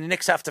offseason, the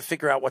Knicks have to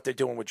figure out what they're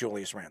doing with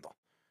Julius Randle.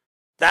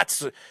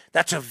 That's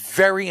a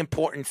very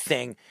important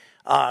thing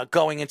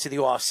going into the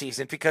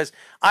offseason because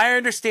I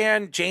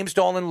understand James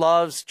Dolan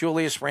loves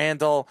Julius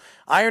Randle.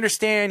 I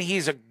understand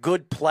he's a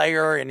good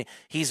player and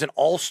he's an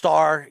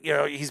all-star.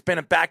 He's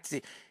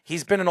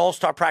been an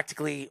all-star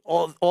practically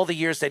all the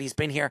years that he's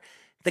been here.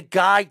 The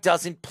guy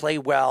doesn't play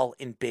well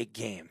in big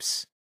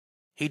games.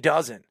 He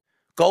doesn't.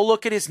 Go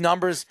look at his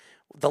numbers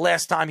the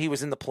last time he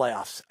was in the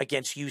playoffs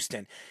against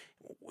Houston.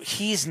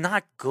 He's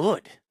not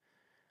good.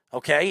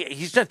 Okay,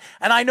 he's just,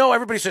 and I know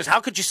everybody says, how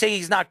could you say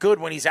he's not good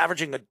when he's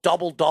averaging a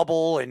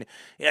double-double and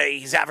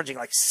he's averaging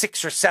like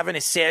 6 or 7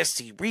 assists,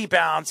 he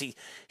rebounds,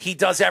 he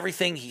does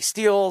everything, he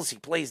steals, he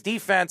plays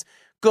defense.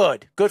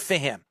 Good for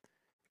him.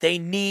 They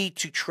need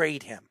to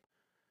trade him.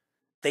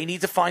 They need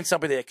to find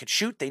somebody that could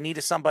shoot. They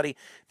needed somebody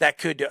that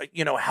could,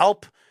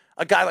 help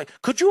a guy like.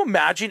 Could you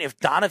imagine if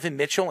Donovan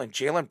Mitchell and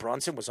Jalen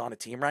Brunson was on a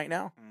team right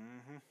now?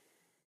 Mm-hmm.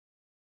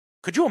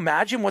 Could you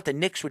imagine what the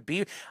Knicks would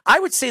be? I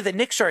would say the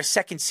Knicks are a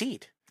 2nd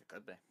seed.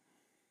 Could be.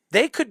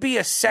 They could be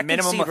a 2nd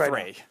minimum seed of 3,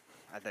 right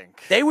now. I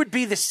think. They would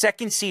be the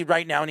 2nd seed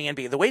right now in the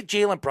NBA. The way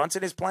Jalen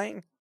Brunson is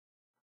playing,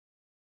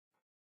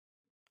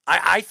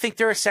 I think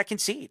they're a 2nd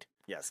seed.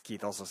 Yes,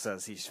 Keith also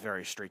says he's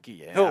very streaky.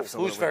 Yeah, Who?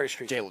 absolutely. Who's very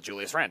streaky?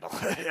 Julius Randle.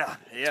 Yeah,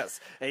 he is.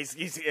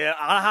 He's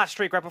on a hot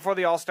streak right before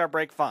the All-Star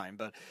break, fine.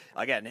 But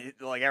again,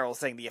 like Errol was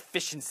saying, the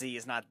efficiency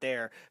is not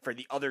there for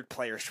the other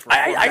players.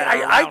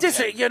 I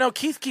disagree.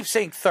 Keith keeps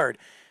saying 3rd.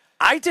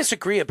 I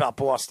disagree about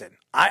Boston.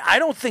 I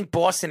don't think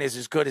Boston is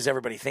as good as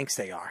everybody thinks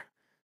they are.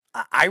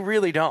 I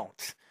really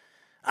don't.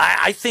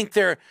 I think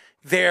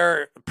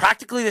they're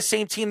practically the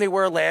same team they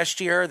were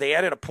last year. They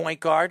added a point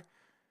guard.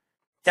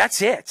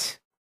 That's it.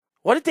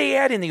 What did they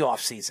add in the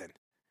offseason?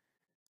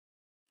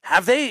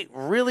 Have they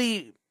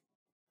really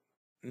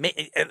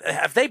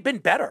have they been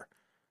better?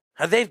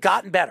 Have they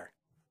gotten better?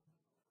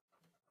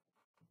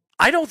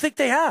 I don't think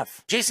they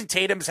have. Jason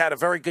Tatum's had a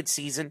very good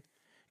season.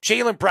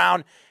 Jaylen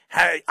Brown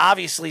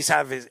obviously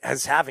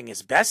is having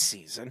his best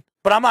season.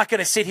 But I'm not going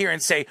to sit here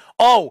and say,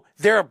 oh,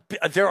 they're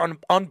an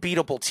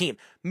unbeatable team.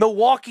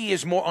 Milwaukee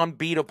is more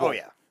unbeatable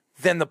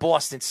than the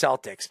Boston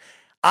Celtics.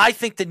 I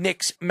think the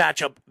Knicks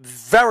match up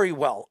very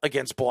well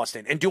against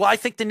Boston. And do I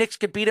think the Knicks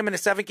could beat them in a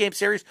 7-game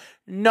series?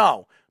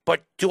 No.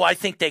 But do I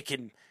think they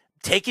can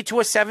take it to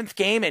a 7th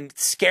game and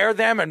scare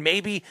them and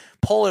maybe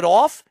pull it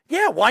off?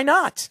 Yeah, why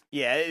not?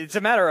 Yeah, it's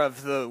a matter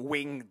of the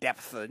wing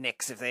depth for the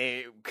Knicks if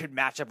they could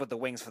match up with the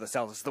wings for the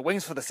Celtics. The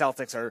wings for the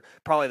Celtics are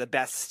probably the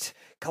best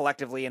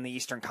collectively in the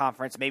Eastern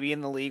Conference, maybe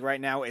in the league right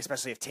now,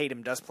 especially if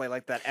Tatum does play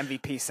like that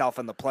MVP self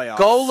in the playoffs.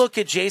 Go look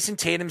at Jason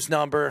Tatum's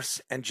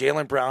numbers and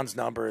Jaylen Brown's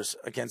numbers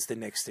against the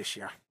Knicks this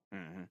year.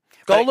 Mm-hmm.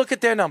 Go look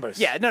at their numbers.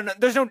 Yeah, no,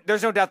 there's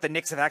no doubt the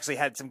Knicks have actually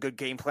had some good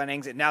game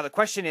plannings. And now the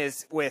question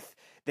is with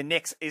the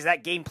Knicks, is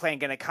that game plan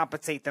going to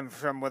compensate them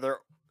from whether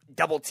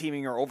double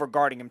teaming or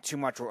overguarding him too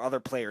much or other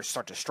players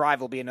start to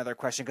strive will be another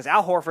question, because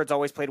Al Horford's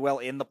always played well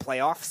in the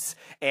playoffs.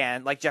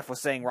 And like Jeff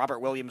was saying, Robert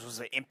Williams was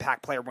an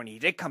impact player when he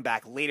did come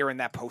back later in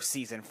that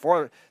postseason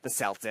for the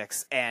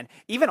Celtics. And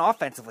even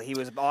offensively, he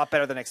was a lot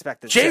better than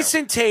expected.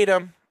 Jason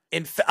Tatum,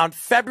 on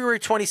February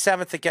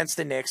 27th against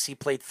the Knicks, he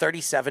played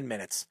 37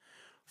 minutes,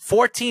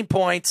 14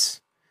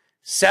 points,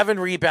 7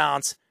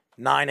 rebounds,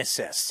 9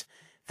 assists.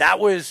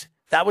 That was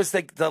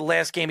the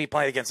last game he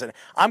played against it.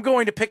 I'm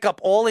going to pick up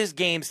all his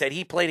games that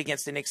he played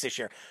against the Knicks this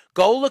year.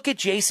 Go look at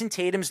Jason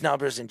Tatum's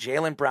numbers and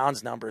Jaylen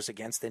Brown's numbers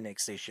against the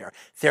Knicks this year.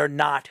 They're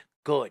not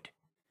good.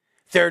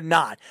 They're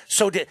not.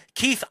 So,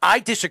 Keith, I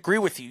disagree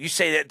with you. You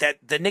say that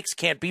the Knicks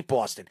can't beat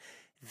Boston.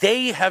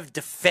 They have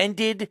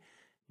defended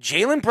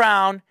Jaylen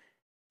Brown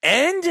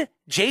and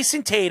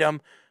Jason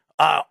Tatum,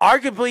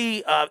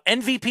 arguably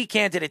MVP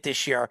candidate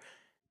this year,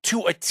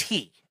 to a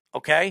T.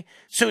 Okay?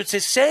 So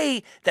to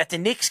say that the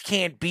Knicks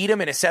can't beat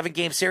them in a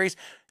 7-game series,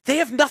 they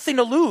have nothing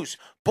to lose.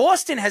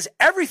 Boston has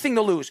everything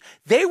to lose.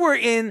 They were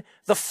in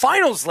the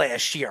finals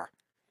last year.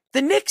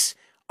 The Knicks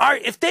are,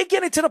 if they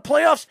get into the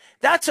playoffs,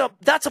 that's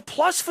a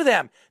plus for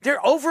them.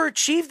 They're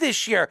overachieved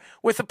this year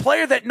with a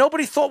player that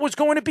nobody thought was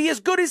going to be as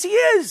good as he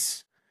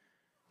is.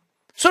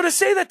 So to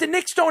say that the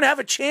Knicks don't have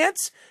a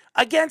chance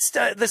against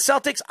the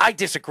Celtics, I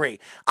disagree.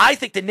 I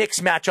think the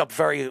Knicks match up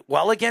very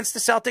well against the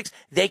Celtics.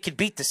 They could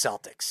beat the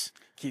Celtics.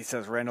 Keith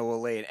says Randall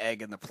will lay an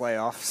egg in the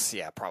playoffs.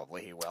 Yeah,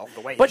 probably he will.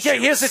 But yeah,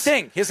 here's the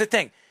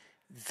thing.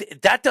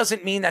 That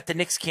doesn't mean that the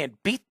Knicks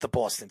can't beat the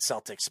Boston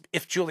Celtics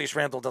if Julius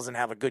Randle doesn't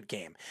have a good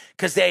game,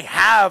 because they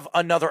have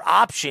another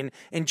option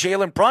in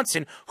Jalen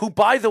Brunson, who,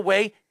 by the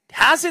way,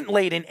 hasn't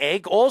laid an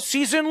egg all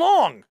season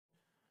long.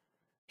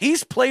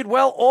 He's played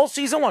well all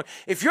season long.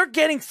 If you're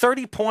getting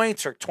 30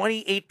 points or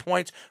 28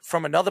 points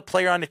from another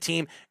player on the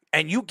team,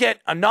 and you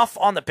get enough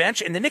on the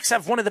bench, and the Knicks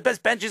have one of the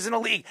best benches in the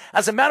league.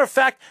 As a matter of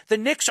fact, the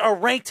Knicks are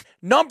ranked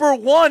number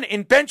 1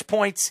 in bench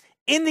points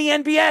in the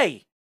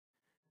NBA.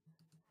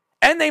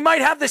 And they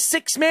might have the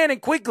 6th man in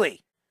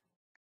Quigley.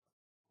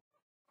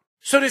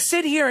 So to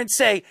sit here and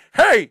say,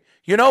 hey,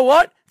 you know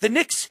what? The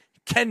Knicks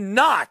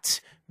cannot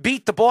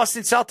beat the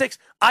Boston Celtics,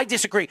 I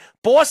disagree.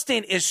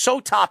 Boston is so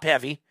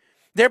top-heavy.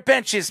 Their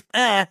bench is,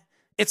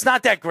 it's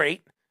not that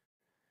great.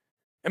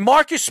 And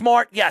Marcus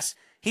Smart, yes,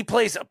 he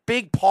plays a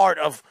big part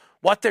of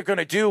what they're going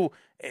to do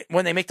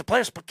when they make the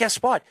playoffs. But guess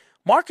what?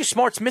 Marcus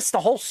Smart's missed the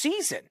whole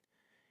season.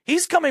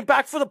 He's coming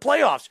back for the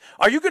playoffs.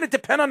 Are you going to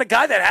depend on a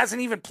guy that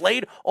hasn't even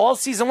played all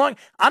season long?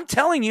 I'm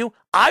telling you,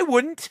 I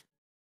wouldn't.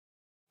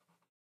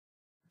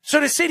 So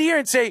to sit here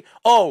and say,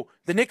 oh,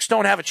 the Knicks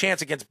don't have a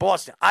chance against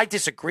Boston, I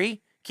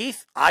disagree,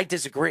 Keith. I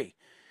disagree.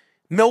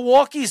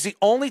 Milwaukee's the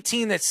only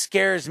team that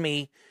scares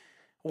me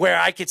where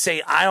I could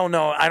say, I don't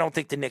know, I don't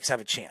think the Knicks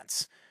have a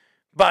chance.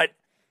 But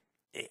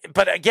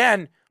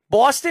again,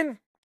 Boston,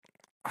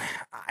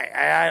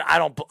 I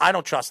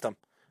don't trust them.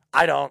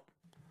 I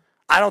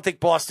don't think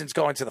Boston's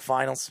going to the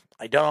finals.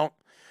 I don't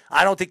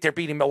think they're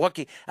beating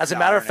Milwaukee. As a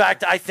matter of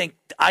fact, I think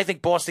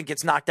Boston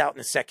gets knocked out in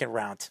the second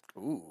round.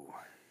 Ooh.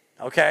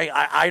 Okay?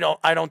 I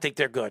don't think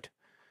they're good.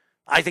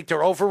 I think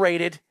they're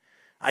overrated.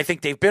 I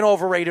think they've been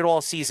overrated all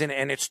season,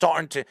 and it's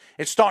starting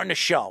to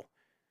show.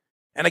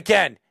 And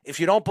again, if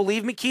you don't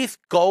believe me, Keith,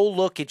 go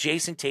look at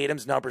Jason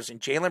Tatum's numbers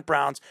and Jaylen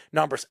Brown's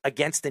numbers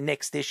against the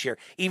Knicks this year.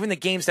 Even the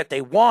games that they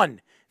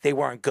won, they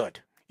weren't good.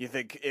 You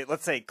think,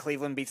 let's say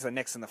Cleveland beats the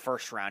Knicks in the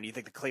first round, you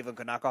think the Cleveland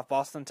could knock off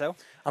Boston too?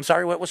 I'm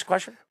sorry, what was the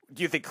question?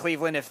 Do you think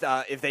Cleveland, if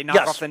they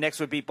knock off the Knicks,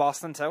 would beat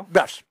Boston too?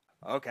 Yes.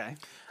 Okay.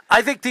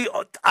 I think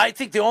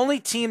the only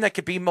team that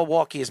could beat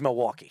Milwaukee is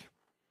Milwaukee.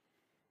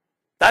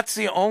 That's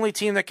the only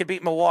team that could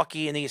beat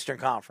Milwaukee in the Eastern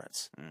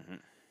Conference. Mm-hmm.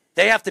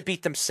 They have to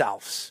beat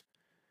themselves.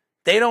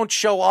 They don't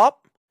show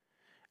up.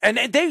 And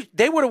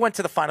they would have went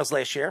to the finals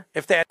last year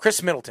if they had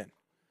Chris Middleton.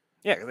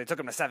 Yeah, because they took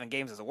them to 7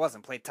 games as it was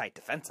and played tight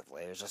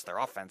defensively. It was just their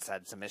offense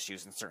had some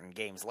issues in certain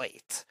games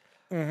late.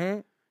 Mm-hmm.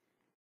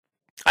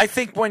 I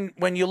think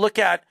when you look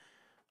at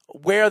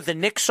where the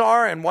Knicks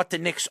are and what the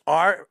Knicks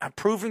are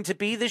proving to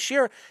be this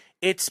year,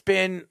 it's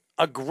been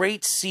a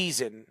great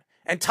season.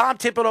 And Tom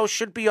Thibodeau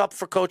should be up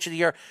for Coach of the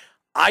Year.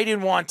 I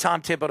didn't want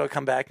Tom Thibodeau to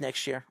come back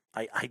next year.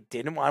 I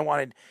didn't. I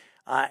wanted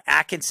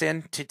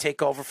Atkinson to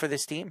take over for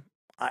this team.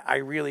 I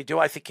really do.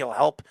 I think he'll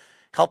help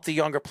help the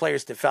younger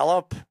players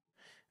develop.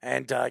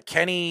 And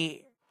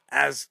Kenny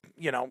has,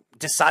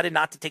 decided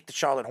not to take the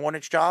Charlotte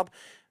Hornets job,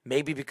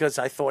 maybe because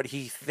I thought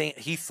he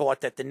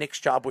thought that the Knicks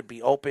job would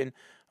be open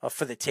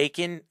for the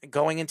taking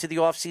going into the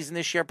offseason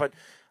this year. But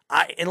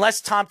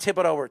unless Tom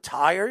Thibodeau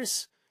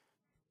retires,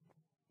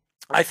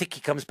 I think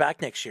he comes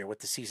back next year with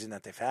the season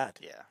that they've had.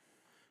 Yeah.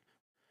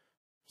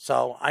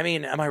 So, I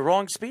mean, am I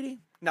wrong, Speedy?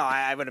 No,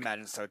 I would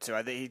imagine so, too.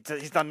 I think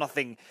he's done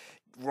nothing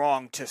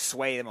wrong to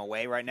sway them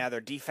away right now.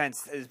 Their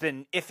defense has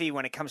been iffy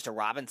when it comes to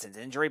Robinson's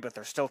injury, but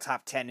they're still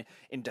top 10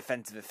 in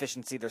defensive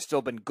efficiency. They've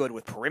still been good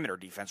with perimeter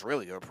defense,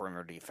 really good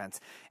perimeter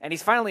defense. And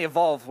he's finally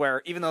evolved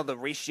where even though the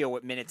ratio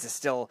at minutes is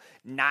still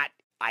not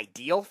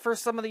ideal for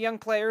some of the young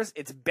players,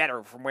 it's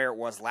better from where it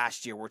was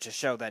last year, which to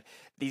show that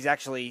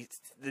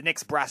the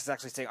Knicks brass is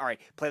actually saying, all right,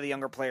 play the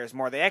younger players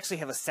more. They actually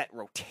have a set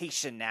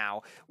rotation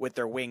now with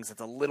their wings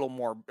that's a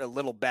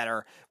little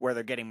better, where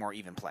they're getting more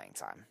even playing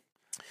time.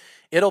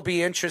 It'll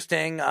be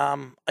interesting.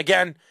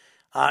 Again,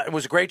 it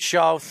was a great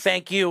show.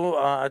 Thank you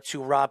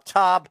to Rob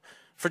Taub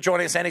for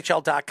joining us,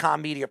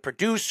 NHL.com media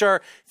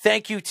producer.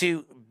 Thank you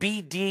to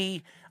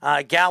BD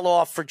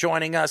Galoff for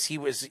joining us. He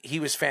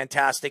was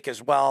fantastic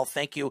as well.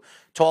 Thank you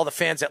to all the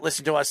fans that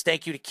listen to us.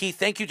 Thank you to Keith.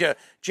 Thank you to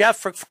Jeff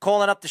for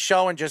calling up the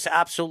show and just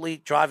absolutely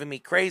driving me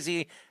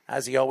crazy,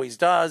 as he always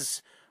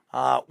does.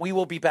 We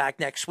will be back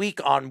next week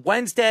on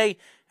Wednesday,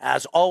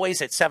 as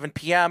always, at 7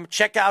 p.m.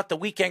 Check out the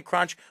Weekend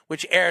Crunch,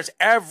 which airs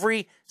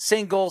every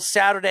single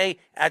Saturday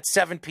at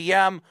 7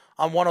 p.m.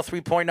 on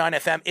 103.9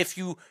 FM. If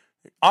you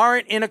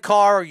aren't in a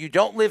car or you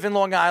don't live in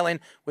Long Island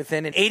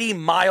within an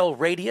 80-mile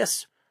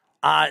radius,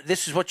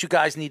 this is what you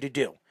guys need to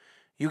do.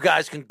 You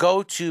guys can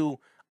go to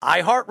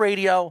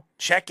iHeartRadio,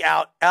 check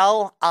out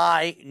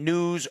LI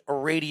News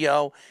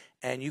Radio,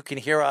 and you can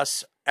hear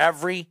us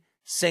every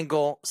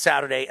single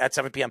Saturday at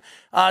 7 p.m.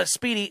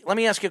 Speedy, let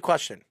me ask you a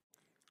question.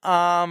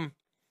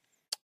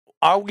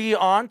 Are we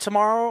on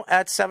tomorrow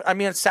at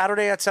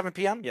Saturday at 7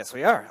 p.m.? Yes,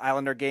 we are.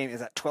 Islander game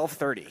is at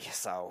 12:30,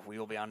 so we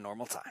will be on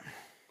normal time.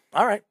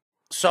 All right.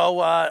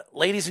 So,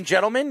 ladies and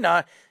gentlemen,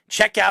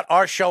 check out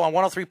our show on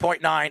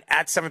 103.9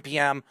 at 7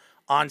 p.m.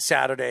 on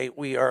Saturday.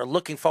 We are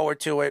looking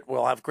forward to it.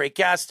 We'll have great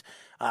guests,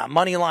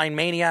 Moneyline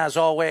Mania as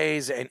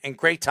always, and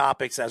great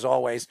topics as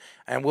always.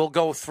 And we'll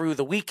go through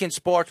the week in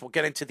sports. We'll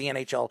get into the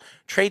NHL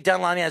trade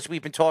deadline as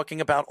we've been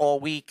talking about all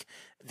week.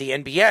 The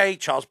NBA,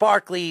 Charles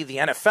Barkley, the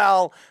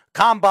NFL,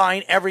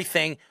 Combine,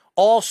 everything,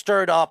 all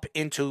stirred up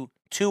into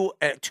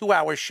a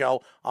 2-hour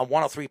show on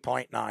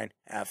 103.9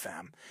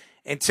 FM.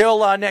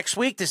 Until next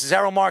week, this is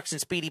Errol Marks and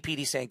Speedy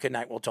Petey saying good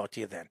night. We'll talk to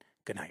you then.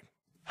 Good night.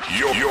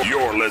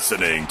 You're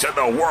listening to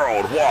the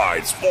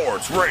Worldwide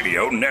Sports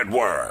Radio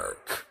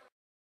Network.